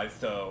Persona 5.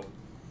 So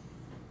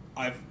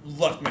I've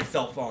left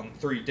myself on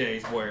 3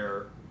 days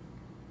where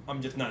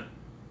I'm just not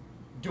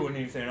doing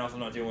anything else. I'm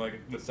not dealing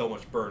with so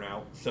much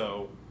burnout.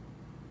 So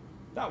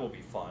that will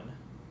be fun.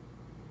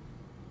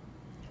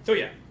 So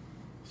yeah,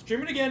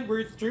 streaming again.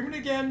 We're streaming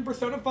again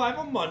Persona 5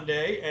 on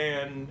Monday,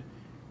 and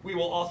I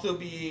will also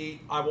be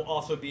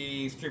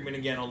streaming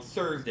again on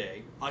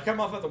Thursday. I come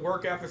off at the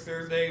work after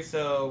Thursday,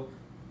 so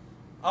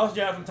I'll just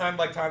have some time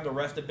to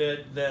rest a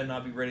bit. Then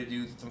I'll be ready to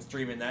do some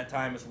streaming that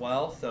time as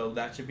well. So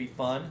that should be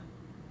fun.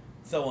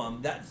 So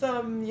that's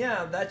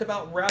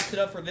about wraps it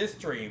up for this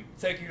stream.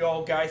 Thank you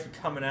all guys for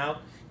coming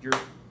out.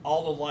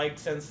 All the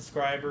likes and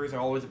subscribers are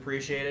always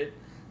appreciated,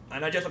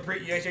 and I just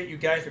appreciate you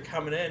guys for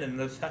coming in and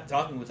just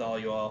talking with all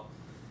you all.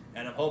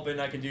 And I'm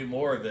hoping I can do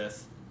more of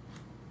this.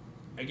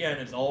 Again,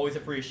 it's always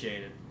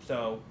appreciated.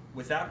 So,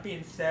 with that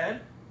being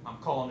said, I'm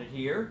calling it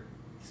here.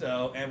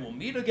 So, and we'll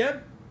meet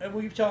again, and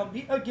we shall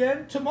meet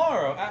again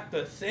tomorrow at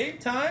the same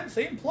time,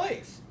 same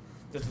place.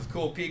 This is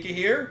CoolPika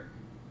here,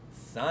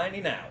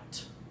 signing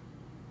out.